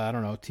is, I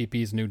don't know,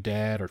 TP's new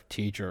dad or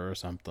teacher or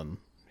something.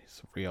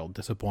 He's real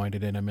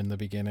disappointed in him in the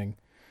beginning.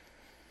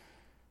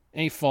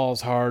 And he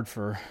falls hard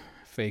for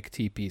fake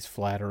TP's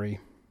flattery.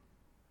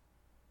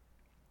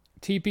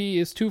 TP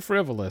is too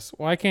frivolous.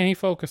 Why can't he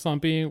focus on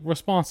being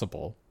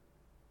responsible?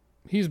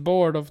 He's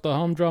bored of the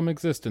humdrum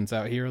existence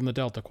out here in the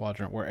Delta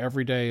Quadrant where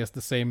every day is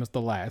the same as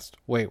the last.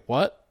 Wait,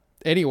 what?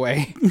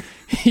 Anyway,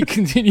 he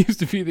continues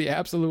to be the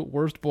absolute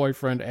worst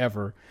boyfriend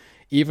ever,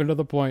 even to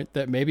the point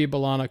that maybe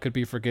B'Elanna could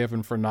be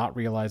forgiven for not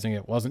realizing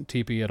it wasn't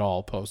TP at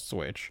all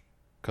post-switch,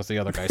 because the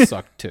other guy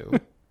sucked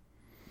too.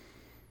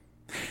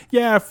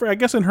 Yeah, I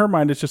guess in her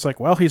mind, it's just like,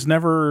 well, he's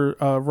never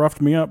roughed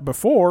me up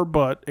before,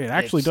 but it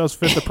actually does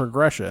fit the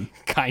progression.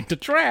 Kinda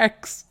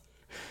tracks.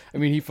 I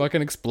mean, he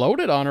fucking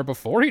exploded on her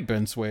before he'd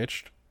been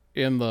switched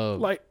in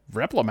the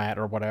Replimat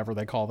or whatever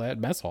they call that,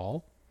 mess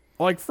hall.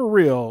 Like, for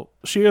real,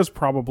 she has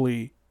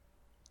probably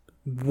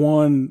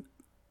one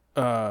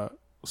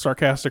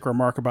sarcastic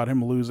remark about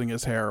him losing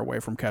his hair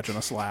away from catching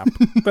a slap.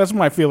 That's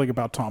my feeling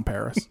about Tom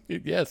Paris.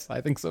 Yes,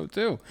 I think so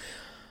too.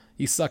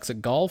 He sucks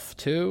at golf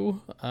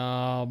too.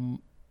 I'm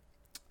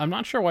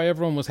not sure why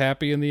everyone was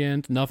happy in the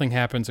end. Nothing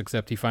happens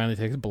except he finally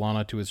takes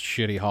B'Elanna to his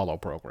shitty holo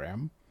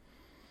program.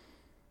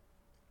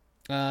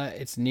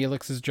 It's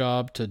Neelix's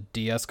job to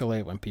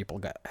de-escalate when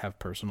people have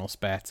personal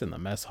spats in the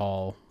mess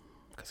hall,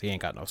 because he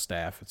ain't got no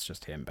staff. It's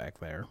just him back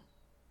there.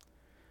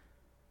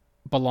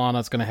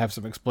 B'Elanna's gonna have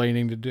some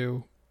explaining to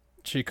do.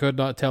 She could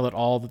not tell at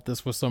all that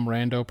this was some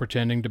rando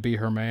pretending to be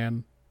her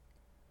man.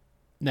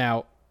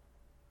 Now,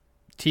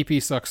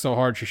 TP sucks so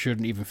hard she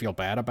shouldn't even feel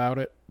bad about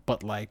it,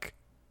 but, like,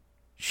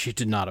 she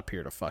did not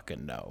appear to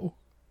fucking know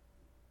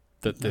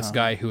that this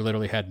guy who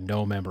literally had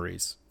no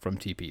memories from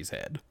TP's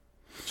head.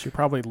 She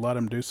probably let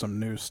him do some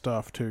new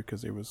stuff, too,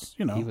 because he was,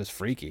 He was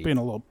freaky. being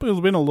a little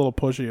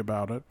pushy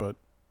about it, but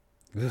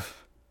Ugh.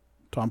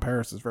 Tom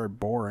Paris is very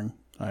boring,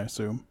 I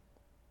assume.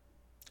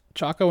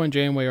 Chaco and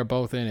Janeway are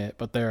both in it,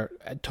 but they're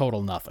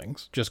total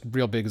nothings. Just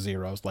real big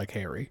zeros like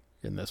Harry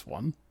in this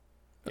one.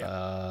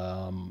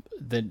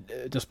 Then,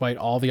 despite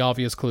all the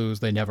obvious clues,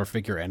 they never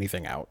figure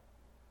anything out.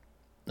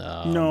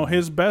 No,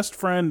 his best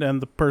friend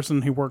and the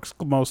person he works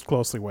most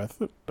closely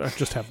with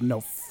just have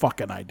no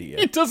fucking idea.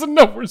 He doesn't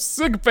know where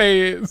sickbay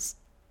is.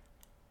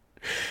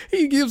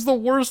 He gives the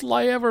worst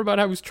lie ever about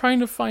how he's trying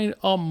to find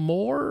a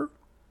more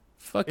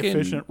fucking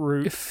Efficient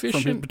route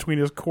from between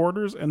his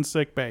quarters and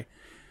sick bay.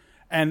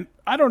 And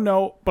I don't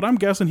know, but I'm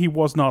guessing he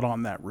was not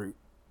on that route.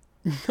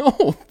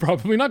 No,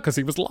 probably not, because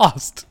he was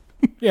lost.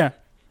 Yeah.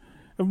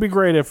 It would be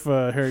great if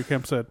Harry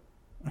Kemp said,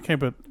 okay,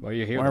 but Well,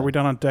 you hear why are we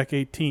down on deck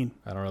 18?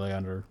 I don't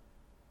really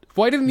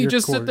Why didn't he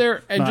just sit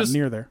there and not just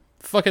near there.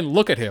 fucking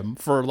look at him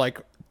for like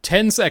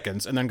 10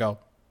 seconds and then go,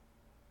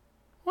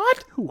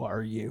 what? Who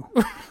are you?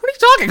 What are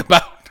you talking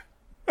about?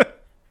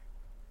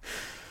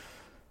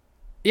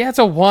 Yeah, it's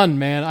a 1,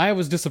 man. I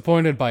was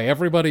disappointed by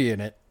everybody in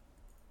it.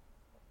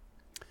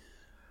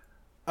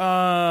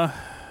 I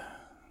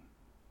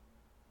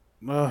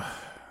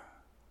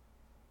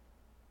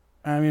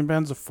mean,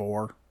 Ben's a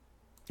 4.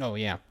 Oh,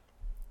 yeah.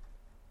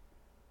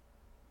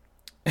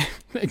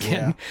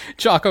 Again,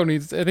 Chaco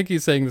needs... I think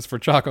he's saying this for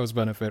Chaco's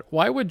benefit.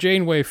 Why would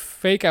Janeway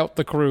fake out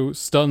the crew,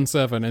 stun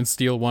 7, and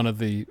steal one of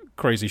the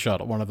crazy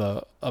shuttle, one of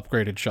the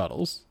upgraded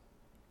shuttles?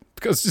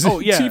 Because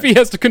TV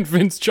has to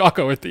convince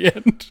Chaco at the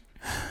end.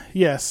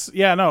 Yes.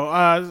 Yeah, no.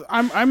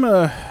 I'm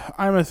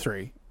a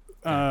 3.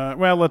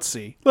 Well, let's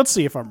see. Let's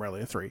see if I'm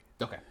really a 3.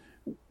 Okay.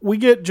 We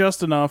get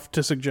just enough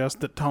to suggest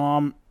that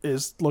Tom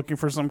is looking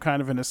for some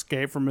kind of an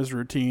escape from his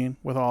routine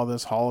with all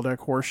this holodeck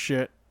horse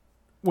shit,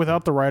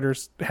 without the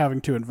writers having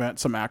to invent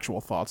some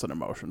actual thoughts and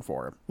emotion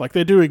for him. Like,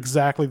 they do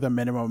exactly the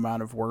minimum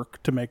amount of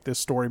work to make this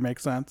story make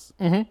sense.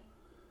 Mm-hmm.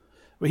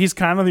 But he's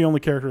kind of the only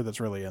character that's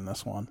really in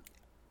this one.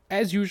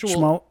 As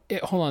usual...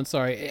 hold on,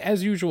 sorry.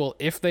 As usual,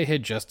 if they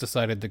had just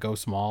decided to go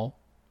small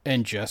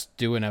and just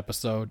do an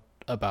episode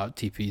about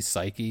TP's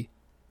psyche...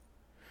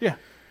 Yeah.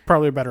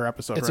 Probably a better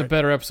episode, It's right? a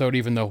better episode,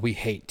 even though we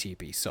hate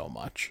TP so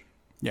much.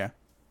 Yeah.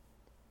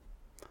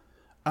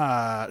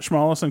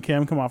 Schmalis and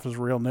Kim come off as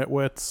real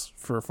nitwits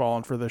for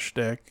falling for this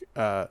shtick.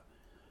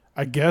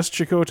 I guess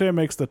Chakotay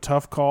makes the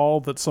tough call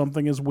that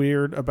something is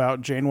weird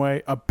about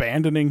Janeway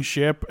abandoning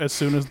ship as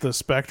soon as the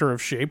specter of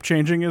shape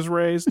changing is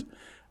raised.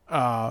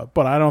 But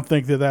I don't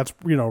think that that's,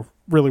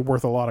 really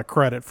worth a lot of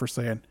credit for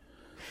saying,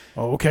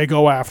 okay,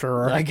 go after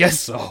her. I guess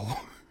so.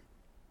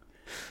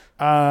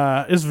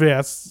 It's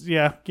Vets.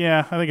 Yeah,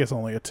 I think it's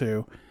only a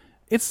 2.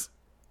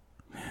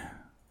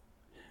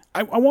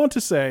 I want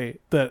to say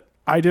that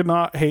I did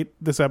not hate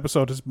this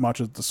episode as much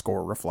as the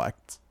score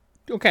reflects.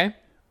 Okay.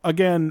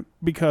 Again,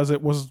 because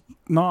it was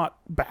not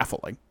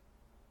baffling.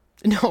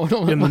 No.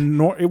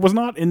 It was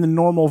not in the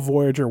normal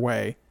Voyager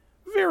way.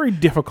 Very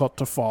difficult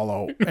to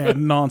follow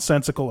and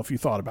nonsensical if you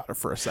thought about it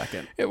for a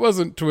second. It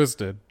wasn't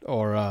twisted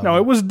or... No,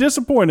 it was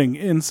disappointing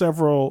in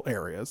several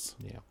areas.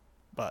 Yeah.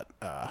 But,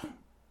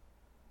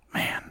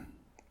 man.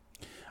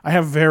 I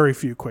have very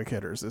few quick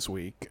hitters this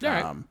week. All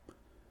right.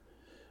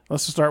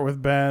 Let's just start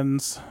with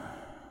Ben's.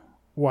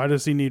 Why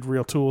does he need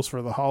real tools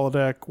for the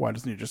holodeck? Why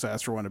doesn't he just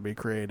ask for one to be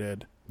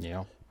created?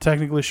 Yeah.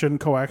 Technically,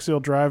 shouldn't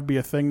coaxial drive be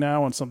a thing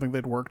now and something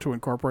they'd work to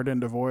incorporate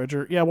into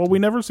Voyager? Yeah, well, we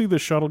never see the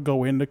shuttle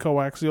go into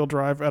coaxial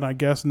drive, and I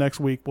guess next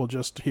week we'll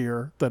just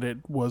hear that it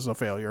was a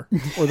failure,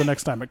 or the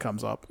next time it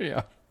comes up.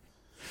 Yeah.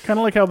 Kind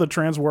of like how the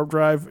transwarp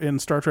drive in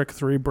Star Trek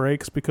 3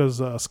 breaks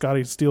because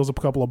Scotty steals a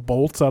couple of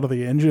bolts out of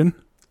the engine.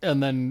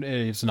 And then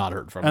it's not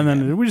heard from And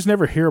again. then we just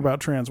never hear about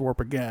transwarp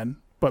again.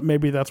 But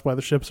maybe that's why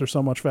the ships are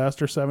so much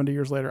faster 70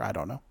 years later. I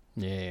don't know.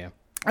 Yeah.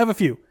 I have a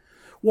few.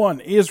 One,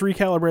 is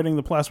recalibrating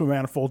the plasma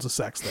manifolds a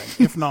sex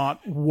thing? If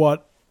not,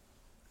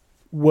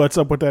 what's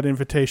up with that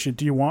invitation?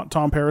 Do you want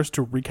Tom Paris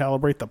to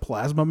recalibrate the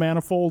plasma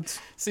manifolds?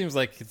 Seems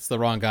like it's the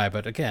wrong guy,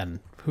 but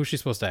again, who's she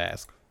supposed to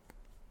ask?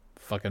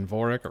 Fucking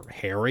Vorik or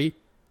Harry?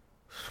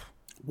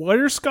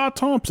 Where's Scott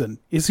Thompson?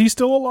 Is he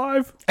still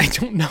alive? I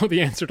don't know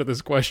the answer to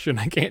this question.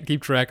 I can't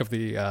keep track of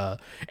the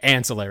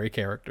ancillary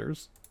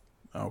characters.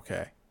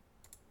 Okay.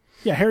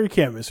 Yeah, Harry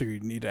Kim is who you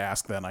need to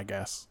ask then, I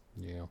guess.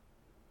 Yeah.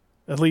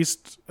 At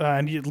least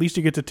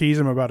you get to tease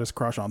him about his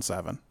crush on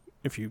Seven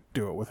if you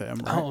do it with him.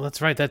 Right? Oh,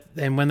 that's right.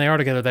 And when they are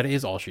together, that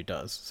is all she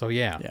does. So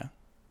yeah. Yeah.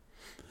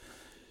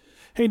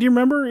 Hey, do you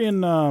remember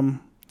in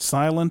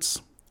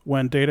Silence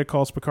when Data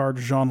calls Picard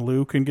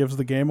Jean-Luc and gives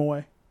the game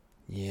away?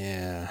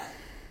 Yeah.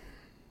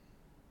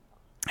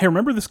 Hey,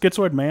 remember the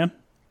schizoid man?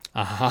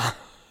 Uh-huh.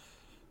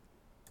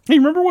 Hey,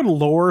 remember when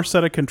Lore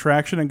said a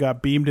contraction and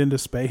got beamed into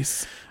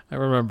space? I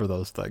remember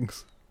those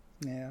things.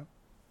 Yeah.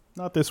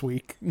 Not this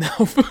week. No.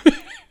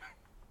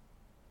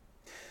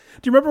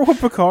 Do you remember when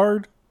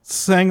Picard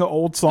sang an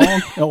old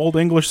song, an old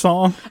English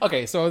song?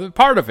 Okay, so the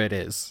part of it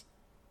is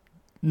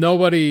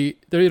they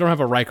don't have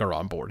a Riker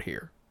on board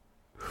here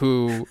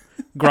who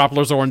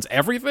Groppler Zorn's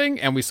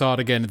everything, and we saw it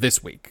again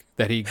this week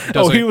that he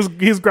doesn't.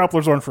 he's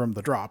Groppler Zorn from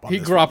the drop. He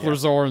Groppler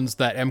Zorn's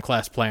that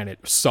M-class planet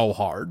so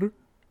hard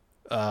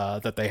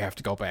that they have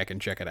to go back and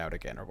check it out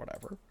again or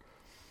whatever.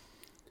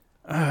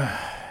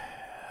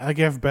 I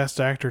give best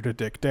actor to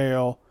Dick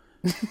Dale,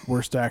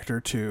 worst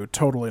actor to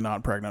totally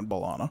not pregnant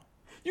B'Elanna.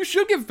 You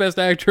should give best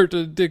actor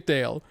to Dick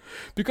Dale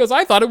because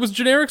I thought it was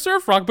generic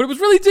Surf Rock, but it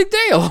was really Dick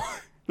Dale.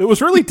 It was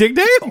really Dick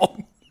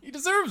Dale. He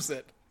deserves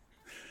it.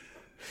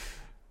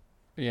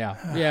 Yeah,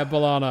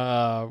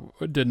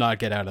 B'Elanna did not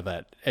get out of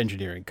that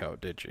engineering coat,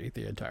 did she,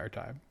 the entire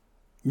time?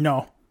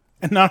 No.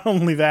 And not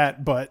only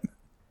that, but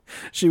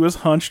she was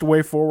hunched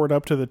way forward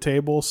up to the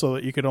table so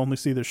that you could only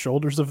see the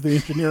shoulders of the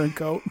engineering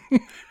coat.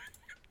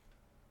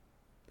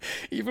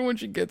 Even when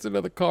she gets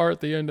into the car at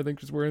the end, I think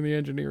she's wearing the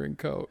engineering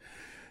coat.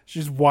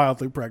 She's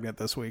wildly pregnant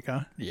this week,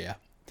 huh? Yeah.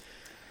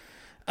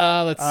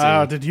 Let's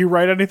see. Did you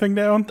write anything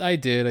down? I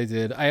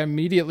did. I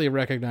immediately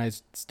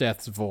recognized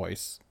Steth's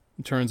voice.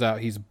 It turns out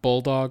he's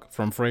Bulldog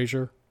from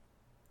Frasier.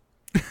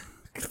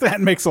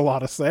 That makes a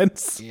lot of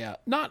sense. Yeah.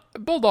 Not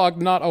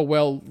Bulldog, not a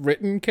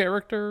well-written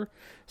character.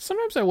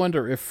 Sometimes I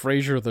wonder if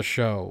Frasier the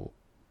show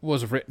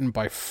was written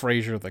by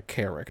Frasier the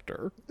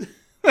character.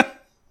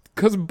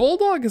 Because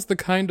Bulldog is the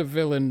kind of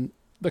villain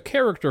the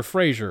character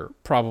Frasier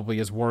probably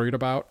is worried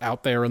about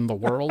out there in the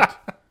world.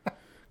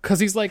 Because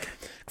he's like,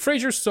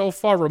 Frasier's so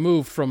far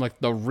removed from like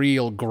the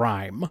real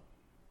grime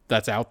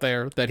that's out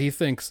there that he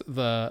thinks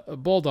the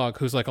Bulldog,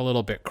 who's like a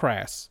little bit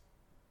crass,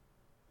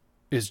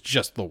 is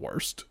just the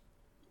worst.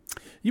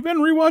 You been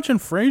rewatching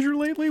Frasier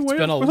lately?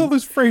 Where's all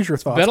this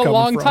Frasier thoughts Been a coming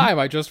long from? time.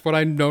 When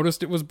I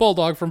noticed it was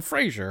Bulldog from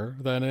Frasier,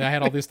 then I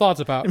had all these thoughts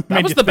about that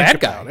made was you the think bad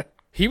about guy. it.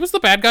 He was the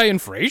bad guy in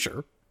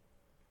Frasier.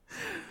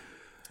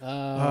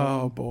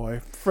 Oh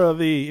boy. For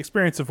the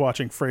experience of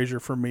watching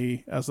Frasier for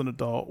me as an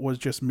adult was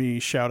just me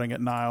shouting at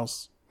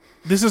Niles,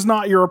 "This is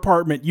not your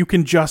apartment. You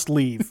can just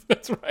leave."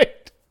 That's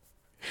right.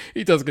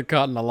 He does get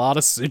caught in a lot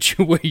of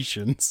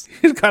situations.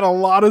 He's got a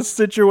lot of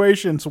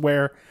situations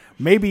where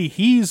maybe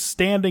he's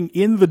standing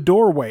in the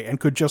doorway and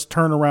could just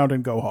turn around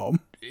and go home.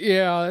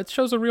 Yeah, it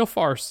shows a real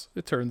farce,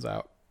 it turns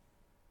out.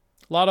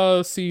 A lot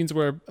of scenes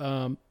where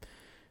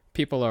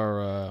people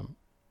are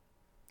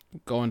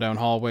going down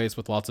hallways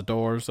with lots of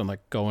doors and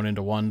like going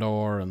into one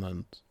door and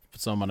then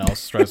someone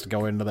else tries to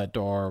go into that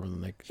door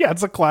and like Yeah,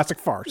 it's a classic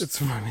farce.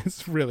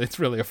 it's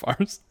really a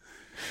farce.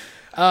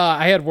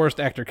 I had worst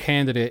actor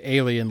candidate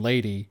Alien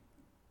Lady,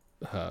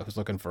 who's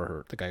looking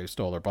for the guy who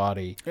stole her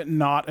body.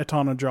 Not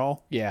Etana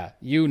Jal. Yeah,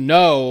 you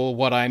know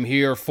what I'm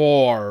here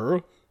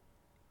for,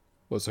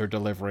 was her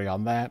delivery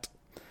on that.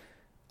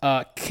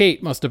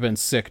 Kate must have been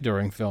sick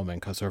during filming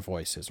because her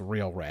voice is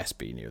real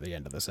raspy near the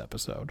end of this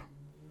episode.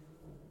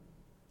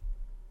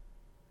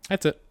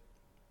 That's it.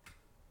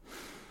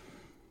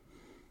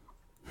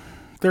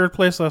 Third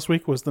place last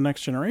week was The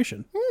Next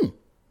Generation.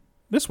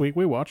 This week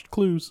we watched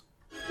Clues.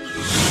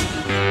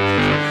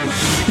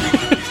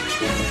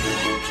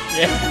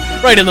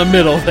 Yeah, right in the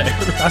middle there.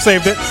 I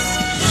saved it.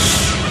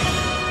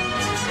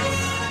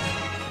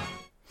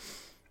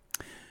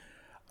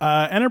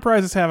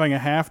 Enterprise is having a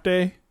half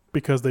day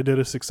because they did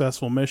a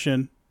successful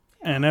mission,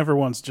 and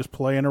everyone's just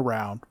playing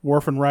around.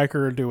 Worf and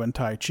Riker are doing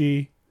Tai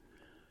Chi.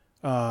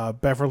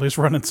 Beverly's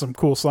running some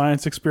cool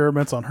science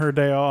experiments on her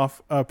day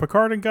off.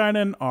 Picard and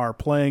Guinan are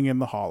playing in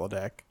the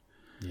holodeck.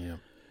 Yeah.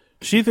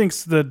 She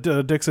thinks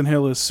that Dixon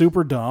Hill is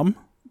super dumb,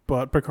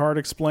 but Picard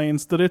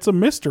explains that it's a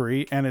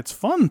mystery and it's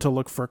fun to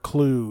look for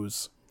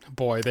clues.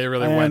 Boy, they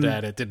really went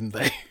at it, didn't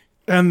they?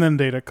 And then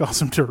Data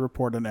calls him to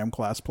report an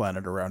M-class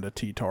planet around a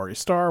T-Tauri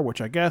star,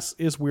 which I guess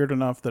is weird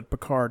enough that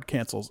Picard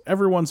cancels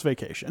everyone's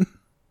vacation.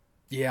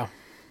 Yeah.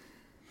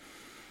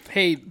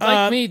 Hey,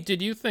 like me,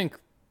 did you think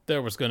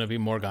there was going to be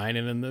more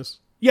Guinan in this?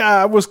 Yeah,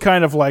 I was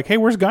kind of like, hey,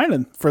 where's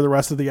Guinan for the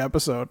rest of the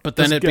episode? But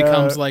then it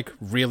becomes like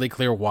really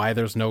clear why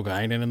there's no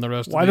Guinan in the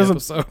rest of the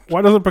episode.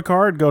 Why doesn't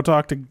Picard go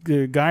talk to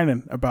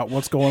Guinan about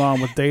what's going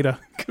on with Data?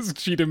 Because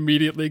she'd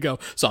immediately go,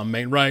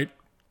 something ain't right.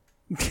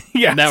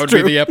 Yeah, And that would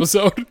true. be the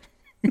episode.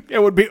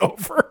 It would be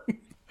over.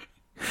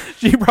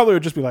 She probably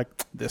would just be like,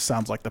 this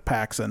sounds like the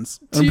Paxons.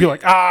 And be like,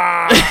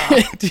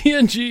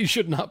 TNG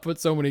should not put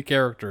so many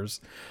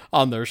characters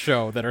on their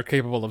show that are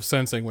capable of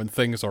sensing when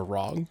things are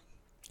wrong.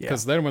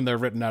 Because then when they're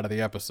written out of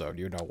the episode,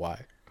 you know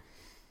why.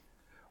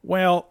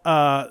 Well,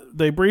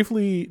 they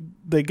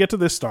get to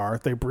this star.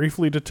 They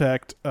briefly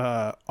detect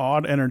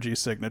odd energy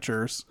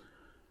signatures,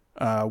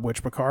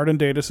 which Picard and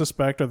Data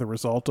suspect are the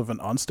result of an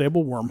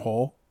unstable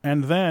wormhole.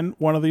 And then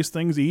one of these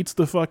things eats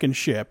the fucking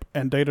ship,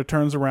 and Data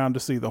turns around to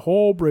see the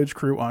whole bridge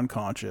crew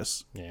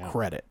unconscious. Yeah.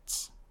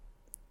 Credits.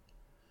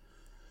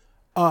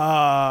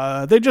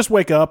 They just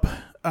wake up.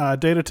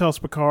 Data tells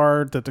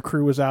Picard that the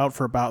crew was out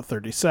for about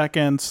 30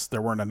 seconds.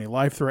 There weren't any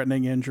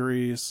life-threatening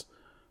injuries.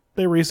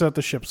 They reset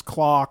the ship's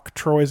clock.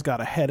 Troy's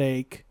got a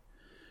headache.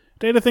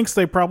 Data thinks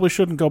they probably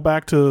shouldn't go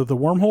back to the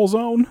wormhole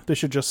zone. They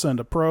should just send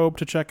a probe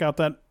to check out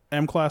that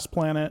M-class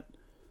planet.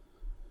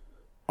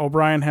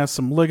 O'Brien has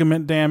some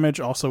ligament damage.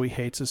 Also, he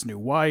hates his new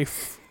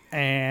wife.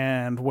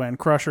 And when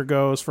Crusher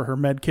goes for her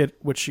med kit,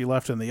 which she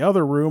left in the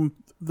other room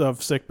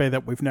of sickbay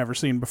that we've never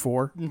seen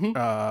before,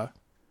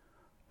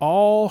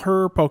 all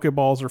her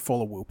Pokeballs are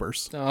full of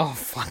whoopers. Oh,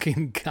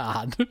 fucking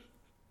God.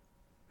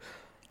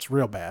 It's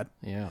real bad.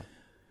 Yeah.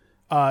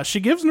 She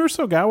gives Nurse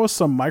Ogawa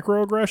some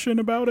microaggression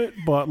about it,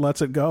 but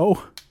lets it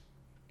go.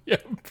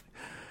 Yep.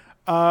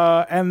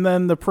 And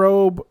then the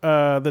probe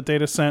that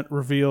Data sent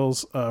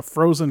reveals a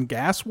frozen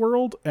gas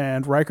world,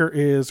 and Riker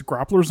is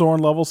Groppler Zorn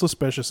level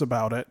suspicious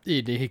about it.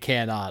 He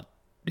cannot.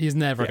 He's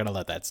never going to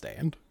let that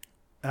stand.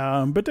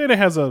 But Data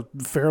has a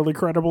fairly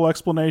credible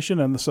explanation,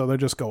 and so they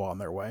just go on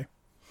their way.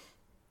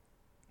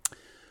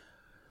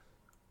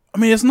 I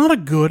mean, it's not a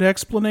good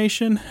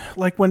explanation.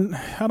 Like when,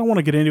 I don't want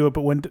to get into it,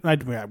 but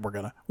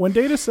when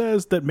Data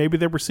says that maybe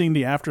they were seeing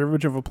the after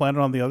image of a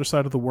planet on the other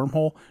side of the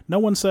wormhole, no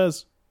one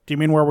says, do you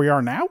mean where we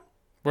are now?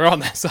 We're on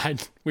that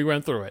side. We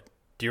went through it.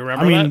 Do you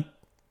remember that?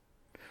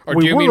 Or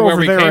we do you were mean where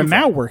over we there came and from?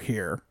 now we're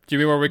here. Do you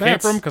mean where we came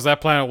That's- from? Because that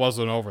planet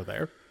wasn't over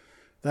there.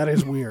 That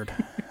is weird.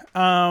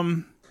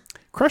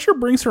 Crusher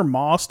brings her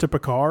moss to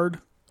Picard,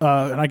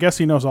 and I guess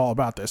he knows all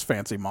about this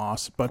fancy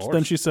moss. But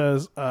then she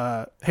says,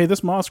 hey,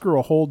 this moss grew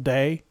a whole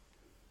day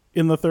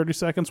in the 30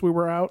 seconds we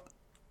were out.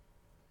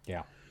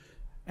 Yeah.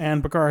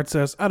 And Picard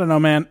says, I don't know,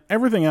 man.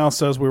 Everything else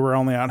says we were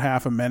only out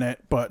half a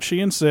minute, but she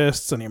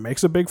insists, and he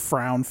makes a big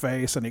frown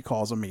face, and he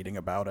calls a meeting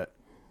about it.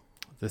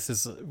 This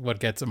is what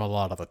gets him a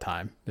lot of the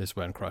time, is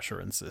when Crusher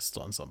insists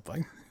on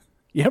something.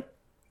 Yep.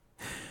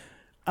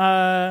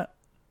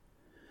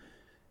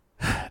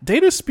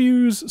 Data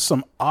spews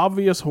some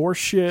obvious horse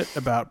shit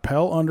about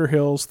Pell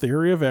Underhill's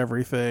theory of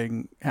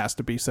everything has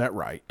to be set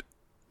right.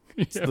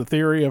 It's the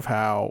theory of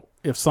how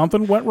if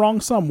something went wrong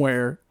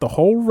somewhere, the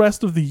whole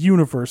rest of the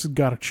universe has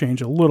got to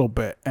change a little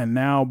bit, and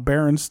now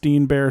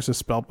Berenstein Bears is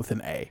spelled with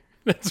an A.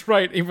 That's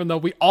right, even though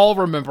we all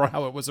remember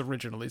how it was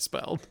originally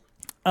spelled.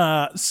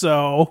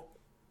 So,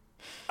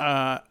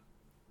 no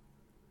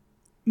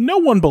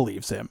one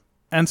believes him.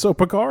 And so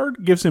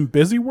Picard gives him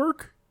busy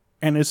work,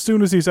 and as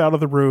soon as he's out of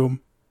the room,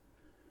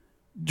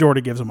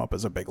 Geordi gives him up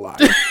as a big liar.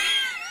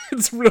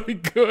 It's really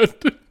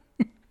good.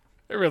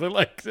 I really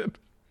liked it.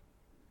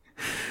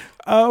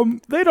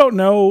 They don't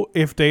know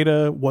if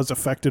Data was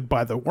affected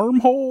by the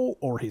wormhole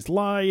or he's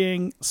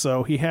lying,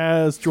 so he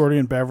has Geordi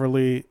and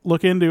Beverly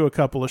look into a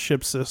couple of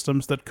ship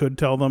systems that could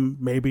tell them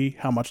maybe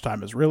how much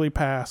time has really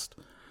passed.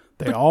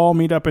 They all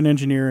meet up in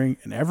engineering,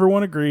 and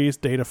everyone agrees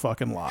Data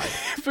fucking lied.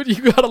 But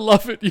you gotta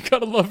love it. You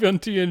gotta love on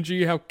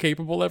TNG how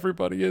capable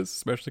everybody is,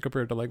 especially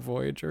compared to like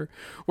Voyager,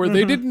 where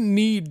they didn't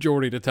need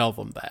Geordi to tell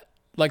them that.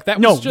 Like that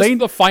was just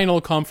the final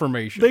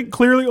confirmation. They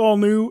clearly all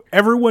knew.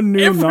 Everyone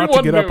knew not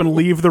to get up and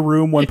leave the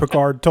room when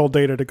Picard told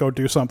Data to go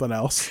do something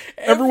else.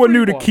 Everyone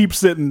knew to keep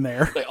sitting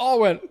there. They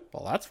all went,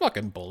 well, that's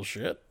fucking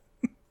bullshit.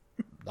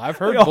 I've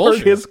heard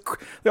bullshit.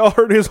 They all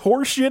heard his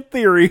horseshit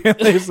theory, and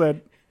they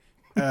said,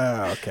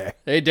 okay.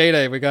 Hey,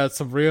 Data, we got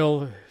some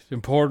real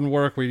important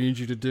work we need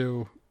you to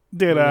do.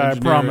 I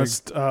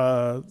promised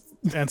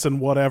Ensign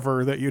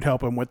whatever that you'd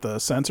help him with the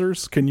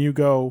sensors. Can you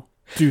go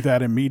do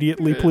that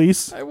immediately,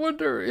 please? I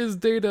wonder, is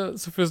Data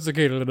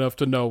sophisticated enough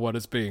to know what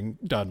is being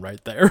done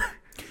right there?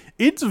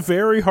 It's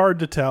very hard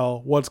to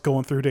tell what's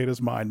going through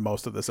Data's mind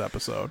most of this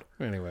episode.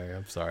 Anyway,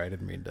 I'm sorry. I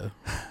didn't mean to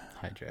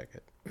hijack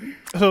it.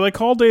 So they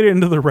call Data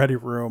into the ready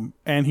room,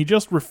 and he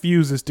just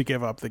refuses to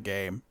give up the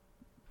game.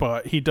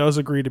 But he does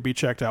agree to be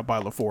checked out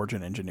by LaForge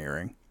in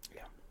engineering.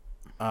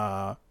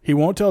 Yeah. He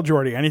won't tell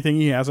Geordi anything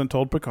he hasn't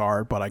told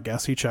Picard, but I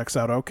guess he checks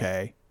out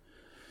okay.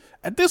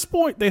 At this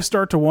point, they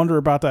start to wonder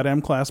about that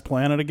M-class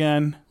planet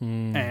again,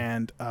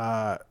 and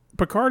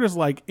Picard is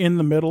like in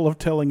the middle of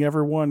telling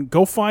everyone,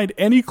 go find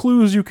any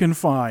clues you can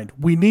find.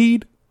 We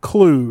need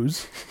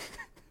clues.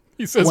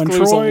 He says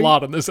clues a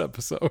lot in this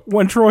episode.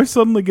 When Troy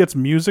suddenly gets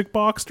music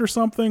boxed or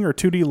something, or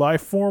 2D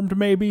life formed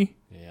maybe.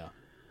 Yeah.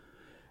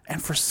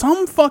 And for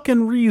some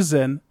fucking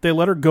reason, they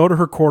let her go to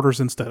her quarters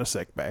instead of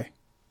sickbay.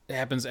 It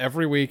happens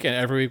every week, and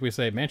every week we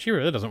say, man, she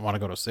really doesn't want to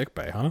go to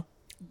sickbay, huh?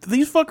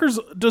 These fuckers,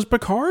 does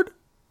Picard...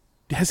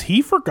 Has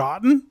he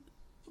forgotten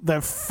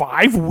that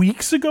 5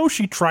 weeks ago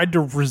she tried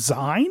to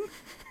resign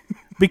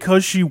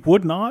because she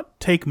would not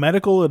take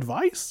medical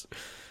advice?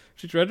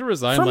 She tried to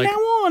resign From like now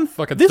on,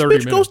 fucking this 30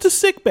 bitch minutes. goes to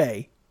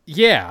sickbay.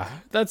 Yeah,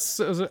 that's...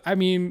 I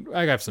mean,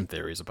 I have some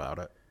theories about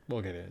it.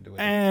 We'll get into it.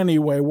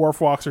 Anyway, Worf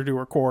walks her to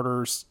her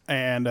quarters,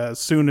 and as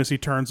soon as he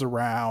turns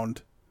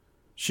around,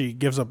 she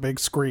gives a big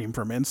scream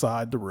from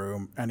inside the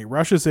room, and he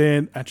rushes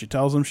in, and she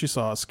tells him she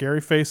saw a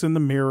scary face in the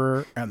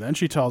mirror, and then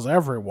she tells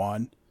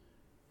everyone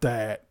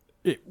that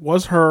it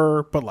was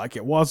her, but like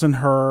it wasn't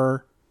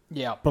her.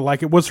 Yeah. But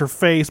like it was her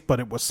face, but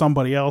it was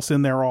somebody else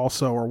in there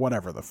also, or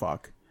whatever the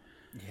fuck.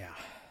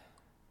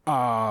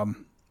 Yeah.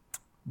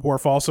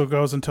 Worf also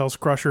goes and tells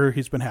Crusher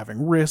he's been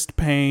having wrist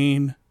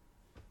pain.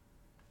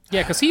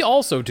 Yeah, because he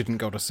also didn't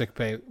go to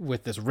sickbay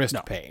with this wrist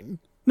pain.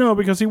 No,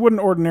 because he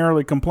wouldn't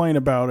ordinarily complain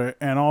about it,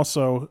 and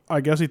also,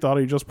 I guess he thought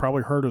he just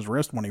probably hurt his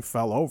wrist when he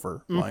fell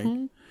over. Like,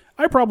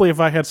 I probably, if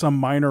I had some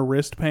minor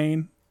wrist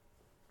pain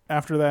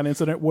after that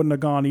incident, wouldn't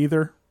have gone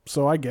either.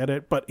 So I get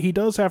it, but he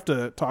does have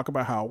to talk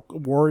about how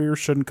warriors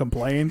shouldn't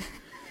complain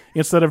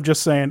instead of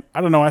just saying,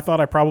 I don't know, I thought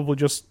I probably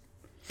just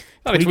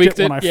tweaked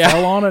it when I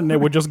fell on it and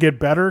it would just get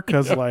better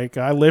because like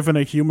I live in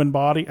a human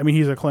body. I mean,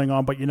 he's a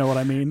Klingon, but you know what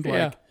I mean?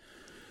 Like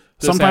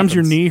sometimes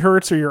your knee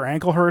hurts or your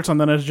ankle hurts and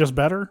then it's just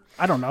better.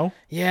 I don't know.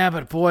 Yeah,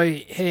 but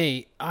boy,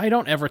 hey, I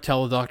don't ever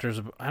tell the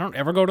doctors, I don't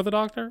ever go to the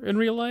doctor in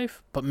real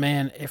life, but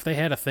man, if they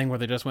had a thing where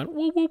they just went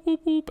whoop, whoop,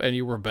 whoop, whoop, and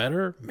you were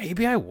better,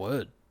 maybe I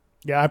would.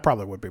 Yeah, I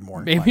probably would be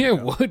more. Maybe I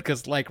would,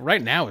 because like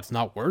right now it's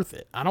not worth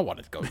it. I don't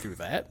want to go through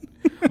that.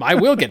 I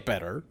will get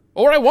better,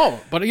 or I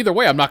won't. But either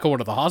way, I'm not going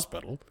to the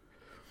hospital.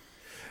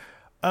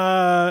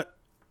 Geordi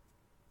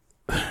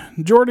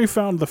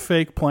found the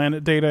fake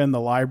planet Data in the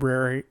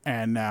library,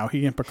 and now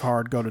he and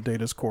Picard go to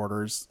Data's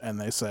quarters,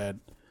 and they said,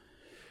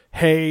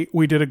 hey,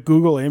 we did a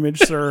Google image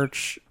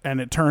search,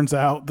 and it turns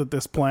out that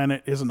this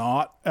planet is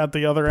not at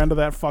the other end of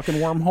that fucking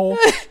wormhole.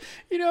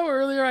 You know,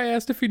 earlier I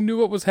asked if he knew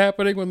what was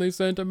happening when they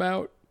sent him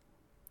out.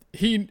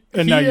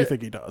 Now you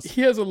think he does.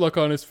 He has a look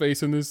on his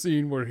face in this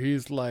scene where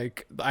he's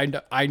like,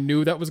 I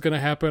knew that was going to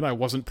happen. I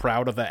wasn't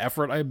proud of the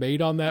effort I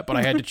made on that, but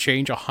I had to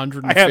change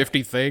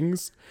 150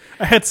 things.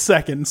 I had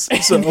seconds.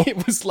 So and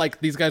it was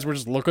like these guys were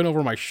just looking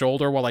over my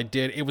shoulder while I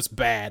did. It was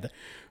bad.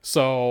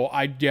 So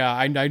I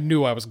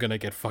knew I was going to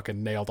get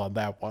fucking nailed on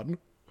that one.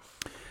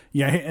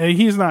 Yeah,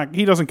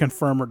 he doesn't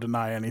confirm or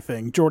deny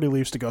anything. Geordi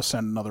leaves to go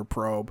send another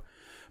probe.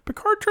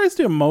 Picard tries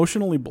to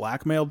emotionally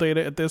blackmail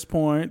Data at this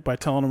point by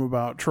telling him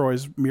about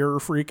Troy's mirror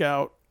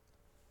freakout.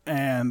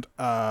 And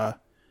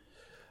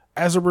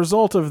as a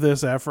result of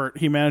this effort,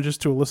 he manages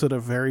to elicit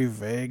a very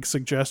vague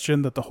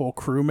suggestion that the whole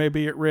crew may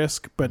be at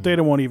risk, but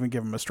Data won't even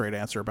give him a straight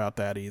answer about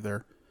that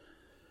either.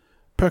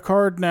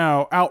 Picard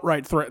now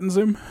outright threatens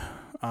him,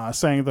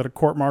 saying that a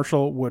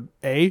court-martial would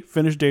A,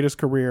 finish Data's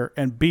career,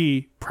 and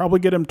B, probably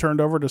get him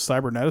turned over to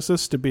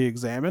cyberneticists to be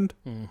examined,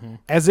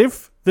 as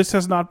if this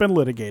has not been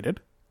litigated.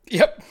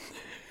 Yep.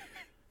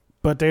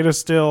 But Data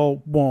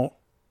still won't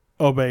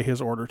obey his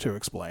order to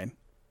explain.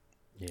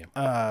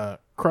 Yeah.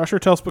 Crusher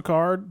tells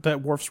Picard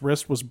that Worf's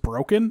wrist was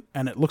broken,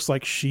 and it looks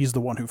like she's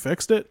the one who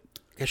fixed it.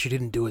 Guess she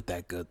didn't do it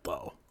that good,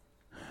 though.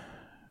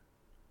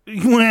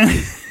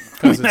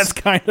 because That's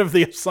it's kind of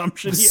the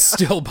assumption. Yeah.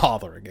 still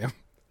bothering him.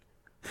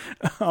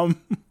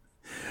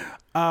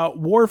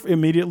 Worf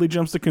immediately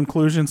jumps to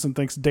conclusions and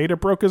thinks Data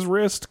broke his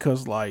wrist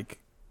because, like,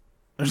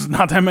 there's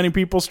not that many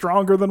people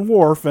stronger than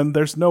Worf, and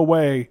there's no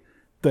way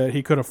that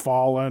he could have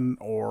fallen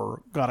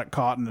or got it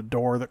caught in a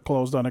door that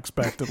closed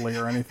unexpectedly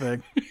or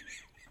anything.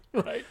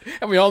 Right.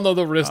 And we all know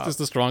the wrist is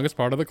the strongest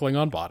part of the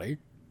Klingon body.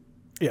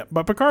 Yeah,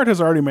 but Picard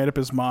has already made up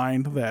his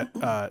mind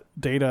that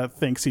Data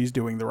thinks he's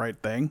doing the right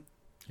thing,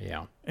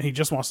 Yeah. and he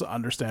just wants to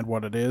understand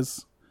what it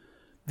is.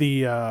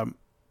 The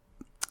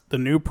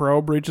new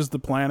probe reaches the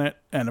planet,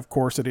 and of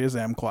course it is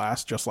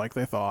M-class, just like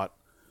they thought.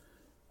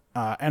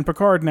 And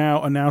Picard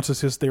now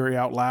announces his theory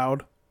out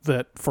loud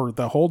that for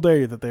the whole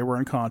day that they were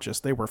unconscious,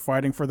 they were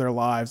fighting for their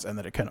lives, and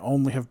that it can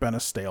only have been a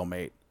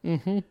stalemate.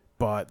 Mm-hmm.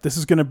 But this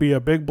is going to be a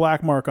big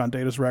black mark on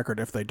Data's record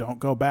if they don't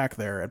go back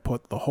there and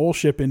put the whole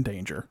ship in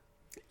danger.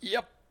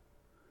 Yep.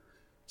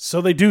 So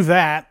they do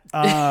that.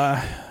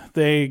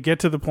 They get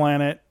to the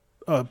planet.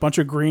 A bunch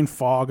of green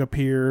fog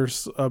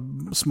appears. A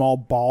small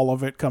ball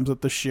of it comes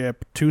at the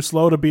ship. Too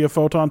slow to be a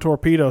photon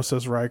torpedo,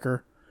 says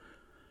Riker.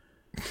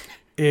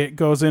 It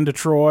goes into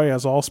Troy,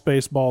 as all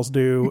space balls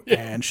do,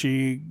 and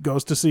she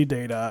goes to see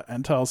Data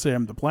and tells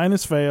him the plan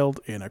has failed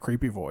in a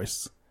creepy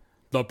voice.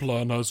 The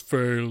plan has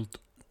failed.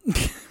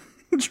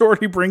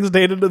 Geordi brings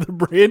Data to the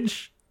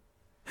bridge.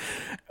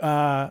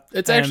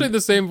 It's actually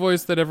the same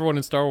voice that everyone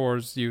in Star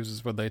Wars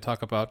uses when they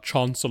talk about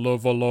Chancellor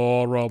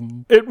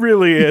Valorum. It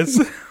really is.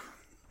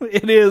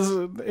 It is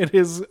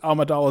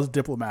Amidala's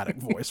diplomatic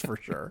voice for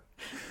sure.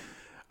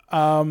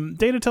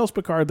 Data tells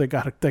Picard they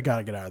gotta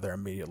get out of there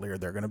immediately or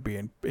they're gonna be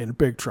in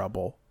big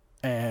trouble.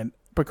 And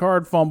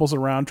Picard fumbles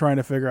around trying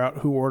to figure out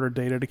who ordered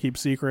Data to keep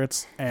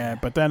secrets.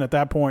 But then at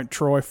that point,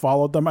 Troy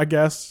followed them, I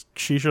guess.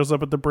 She shows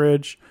up at the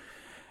bridge.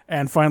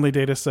 And finally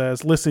Data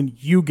says, listen,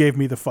 you gave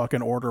me the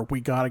fucking order.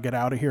 We gotta get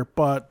out of here.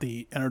 But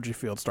the energy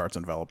field starts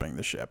enveloping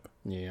the ship.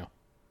 Yeah.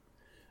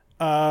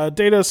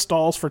 Data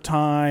stalls for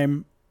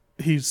time.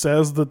 He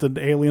says that the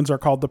aliens are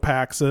called the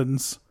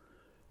Paxons.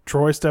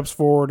 Troy steps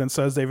forward and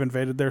says they've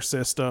invaded their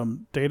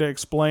system. Data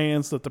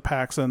explains that the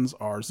Paxons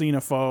are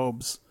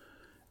xenophobes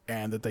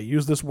and that they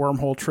use this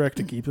wormhole trick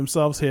to keep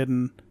themselves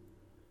hidden.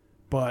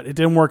 But it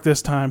didn't work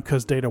this time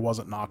because Data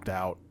wasn't knocked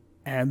out.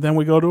 And then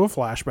we go to a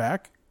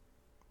flashback.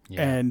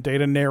 Yeah. And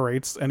Data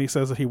narrates, and he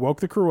says that he woke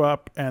the crew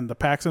up, and the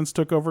Paxons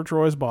took over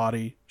Troy's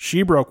body.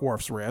 She broke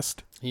Worf's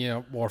wrist.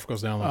 Yeah, Worf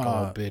goes down like a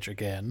little bitch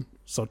again.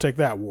 So take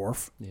that,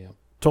 Worf. Yeah.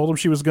 Told him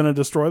she was going to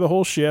destroy the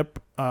whole ship,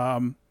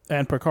 and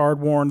Picard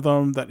warned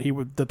them that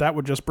that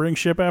would just bring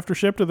ship after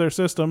ship to their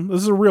system.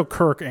 This is a real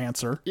Kirk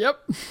answer.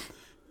 Yep.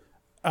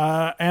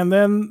 And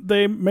then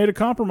they made a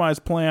compromise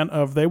plan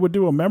of they would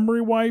do a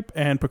memory wipe,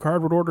 and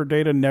Picard would order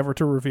Data never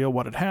to reveal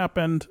what had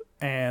happened.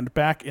 And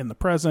back in the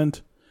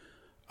present,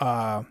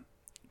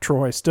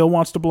 Troy still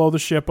wants to blow the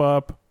ship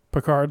up.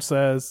 Picard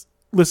says,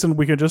 listen,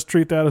 we can just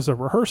treat that as a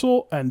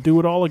rehearsal and do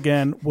it all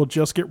again. We'll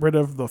just get rid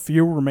of the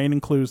few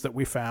remaining clues that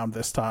we found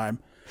this time.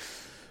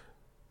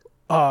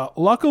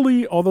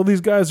 Luckily, although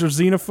these guys are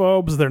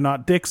xenophobes, they're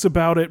not dicks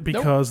about it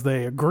because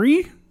they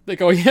agree. They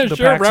go, yeah, The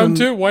sure, Paxton round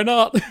two, why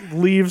not?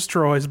 leaves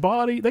Troy's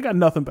body. They got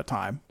nothing but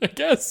time. I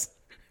guess.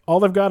 All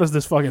they've got is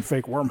this fucking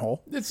fake wormhole.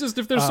 It's just,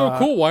 if they're so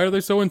cool, why are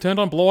they so intent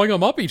on blowing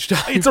them up each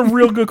time? It's a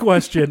real good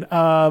question.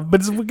 But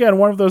it's, again,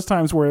 one of those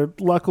times where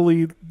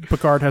luckily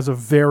Picard has a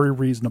very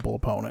reasonable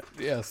opponent.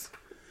 Yes.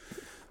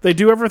 They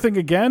do everything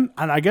again,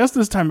 and I guess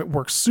this time it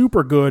works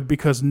super good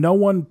because no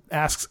one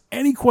asks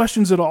any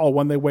questions at all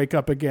when they wake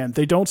up again.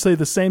 They don't say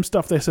the same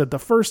stuff they said the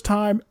first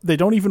time. They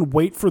don't even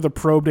wait for the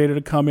probe data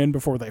to come in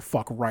before they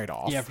fuck right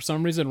off. Yeah, for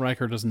some reason,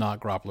 Riker does not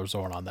Groppler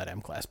Zorn on that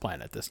M-class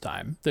planet this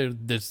time.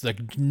 There's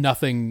like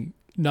nothing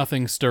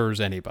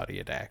stirs anybody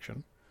into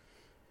action.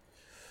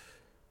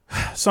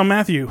 So,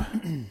 Matthew,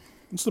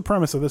 what's the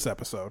premise of this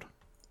episode?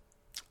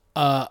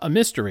 A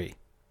mystery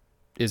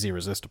is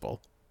irresistible.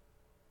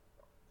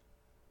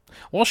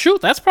 Well,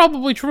 shoot, that's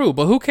probably true,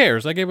 but who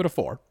cares? I gave it a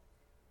 4.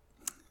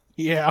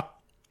 Yeah.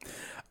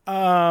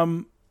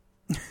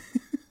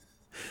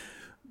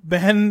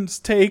 Ben's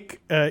take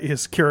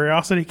is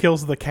curiosity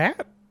kills the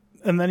cat,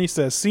 and then he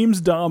says,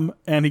 seems dumb,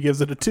 and he gives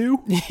it a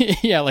 2.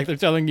 Yeah, like they're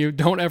telling you,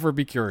 don't ever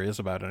be curious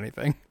about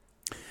anything.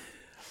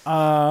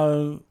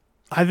 I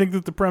think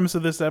that the premise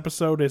of this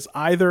episode is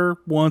either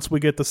once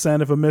we get the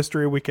scent of a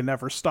mystery, we can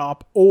never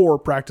stop, or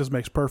practice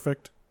makes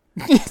perfect.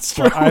 It's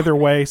true. But either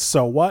way,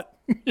 so what?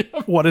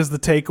 Yep. What is the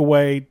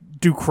takeaway?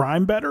 Do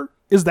crime better?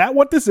 Is that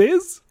what this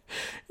is?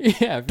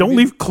 Yeah. Don't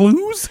leave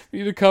clues? You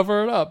need to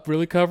cover it up.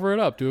 Really cover it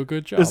up. Do a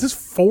good job. Is this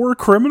for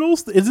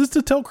criminals? Is this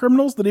to tell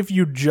criminals that if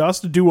you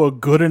just do a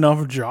good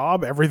enough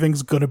job,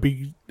 everything's going to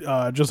be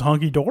just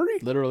hunky-dory?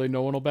 Literally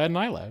no one will bat an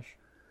eyelash.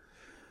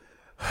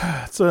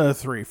 It's a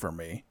 3 for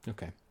me.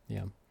 Okay.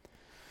 Yeah.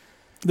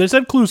 They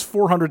said clues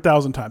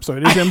 400,000 times, so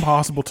it is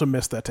impossible to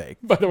miss that take.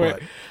 By the way,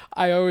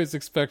 I always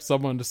expect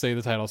someone to say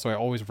the title, so I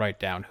always write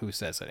down who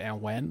says it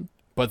and when.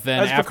 But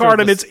then as Picard,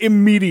 and it's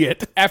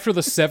immediate. After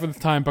the 7th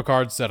time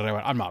Picard said it, I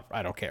went,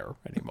 I don't care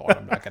anymore.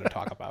 I'm not going to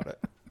talk about it.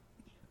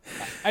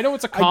 I know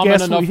it's a common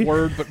guess enough we-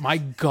 word, but my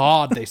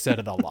God, they said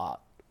it a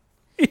lot.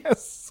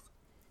 Yes.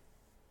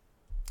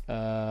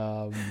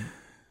 Um,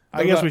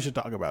 I guess we should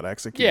talk about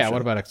execution. yeah,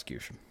 what about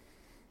execution?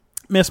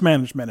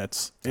 Mismanaged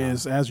minutes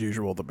is, as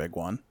usual, the big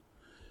one.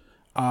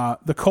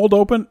 The cold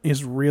open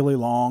is really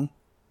long.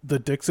 The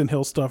Dixon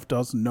Hill stuff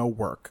does no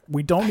work.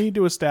 We don't need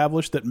to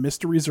establish that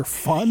mysteries are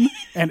fun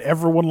and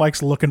everyone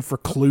likes looking for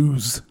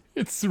clues.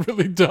 It's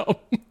really dumb.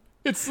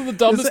 It's the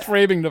dumbest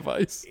framing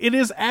device. It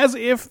is as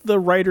if the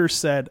writer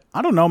said,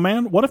 I don't know,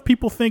 man, what if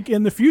people think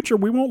in the future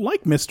we won't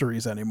like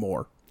mysteries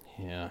anymore?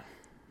 Yeah.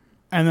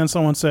 And then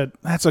someone said,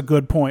 that's a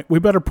good point. We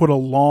better put a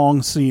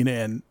long scene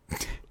in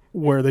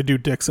where they do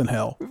Dixon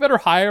Hill. We better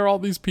hire all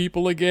these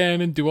people again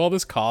and do all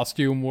this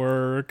costume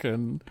work.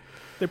 And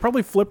They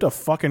probably flipped a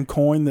fucking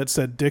coin that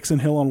said Dixon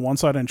Hill on one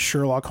side and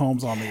Sherlock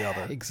Holmes on the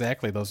other.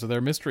 exactly, those are their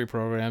mystery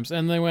programs.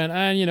 And they went,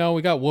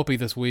 we got Whoopi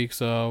this week,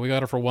 so we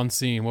got her for one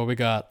scene. What we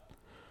got?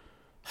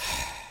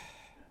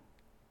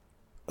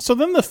 So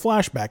then the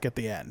flashback at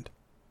the end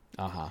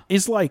Uh-huh.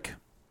 is like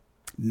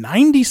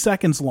 90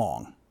 seconds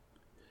long.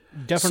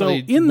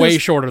 Definitely So in way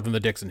this- shorter than the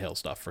Dixon Hill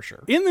stuff, for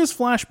sure. In this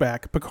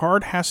flashback,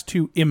 Picard has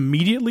to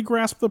immediately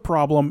grasp the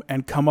problem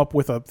and come up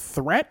with a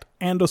threat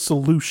and a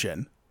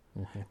solution.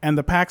 And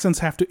the Paxons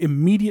have to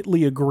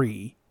immediately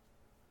agree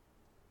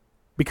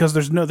because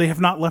they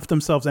have not left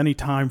themselves any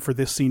time for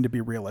this scene to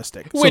be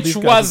realistic. So Which these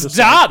guys was are just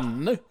like,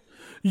 done!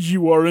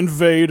 you are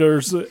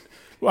invaders.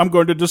 I'm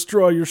going to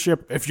destroy your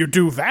ship. If you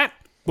do that,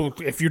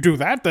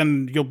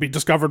 then you'll be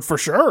discovered for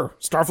sure.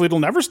 Starfleet will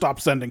never stop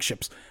sending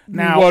ships.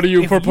 Now, What do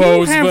you if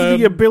propose, you have then?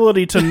 the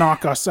ability to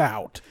knock us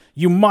out,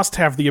 you must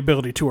have the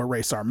ability to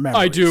erase our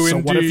memory. I do So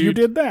what if you indeed.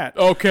 did that?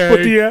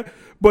 Okay.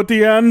 But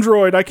the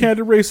android, I can't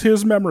erase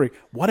his memory.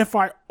 What if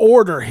I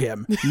order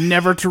him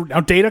never to... Now,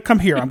 Data, come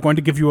here. I'm going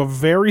to give you a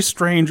very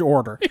strange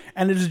order.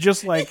 And it is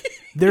just like,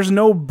 there's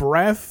no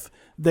breath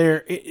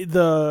there.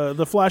 The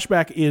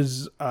flashback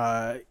is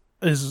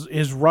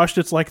rushed.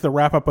 It's like the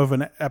wrap-up of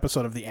an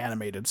episode of the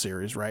animated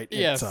series, right?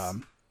 Yes.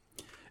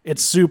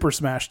 It's super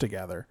smashed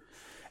together.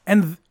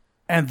 And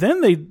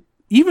then they...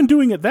 Even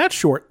doing it that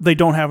short, they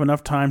don't have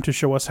enough time to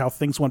show us how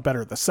things went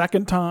better the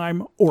second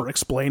time, or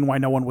explain why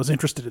no one was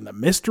interested in the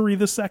mystery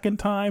the second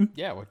time.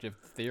 Yeah, which is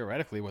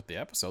theoretically what the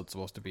episode's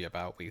supposed to be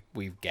about,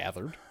 we've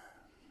gathered.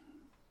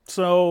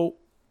 So,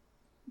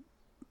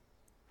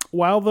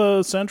 while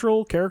the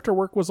central character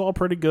work was all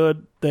pretty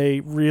good, they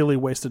really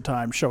wasted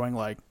time showing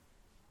like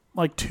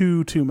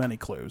two too many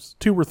clues.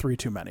 2 or 3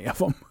 too many of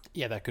them.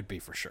 Yeah, that could be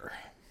for sure.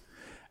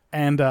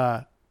 And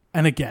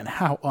again,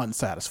 how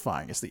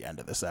unsatisfying is the end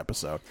of this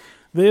episode?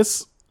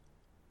 This,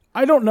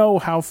 I don't know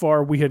how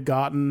far we had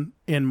gotten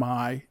in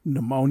my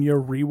pneumonia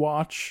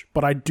rewatch,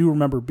 but I do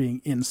remember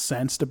being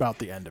incensed about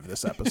the end of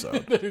this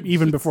episode,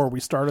 even before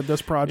we started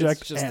this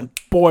project. just And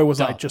boy,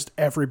 was I dumb. just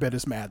every bit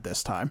as mad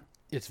this time.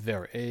 It's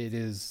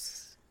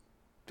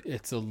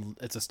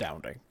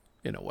astounding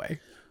in a way.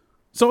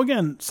 So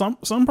again, some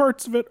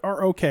parts of it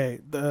are okay.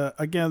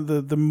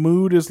 The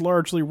mood is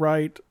largely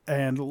right,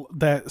 and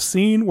that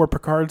scene where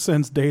Picard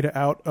sends Data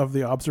out of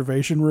the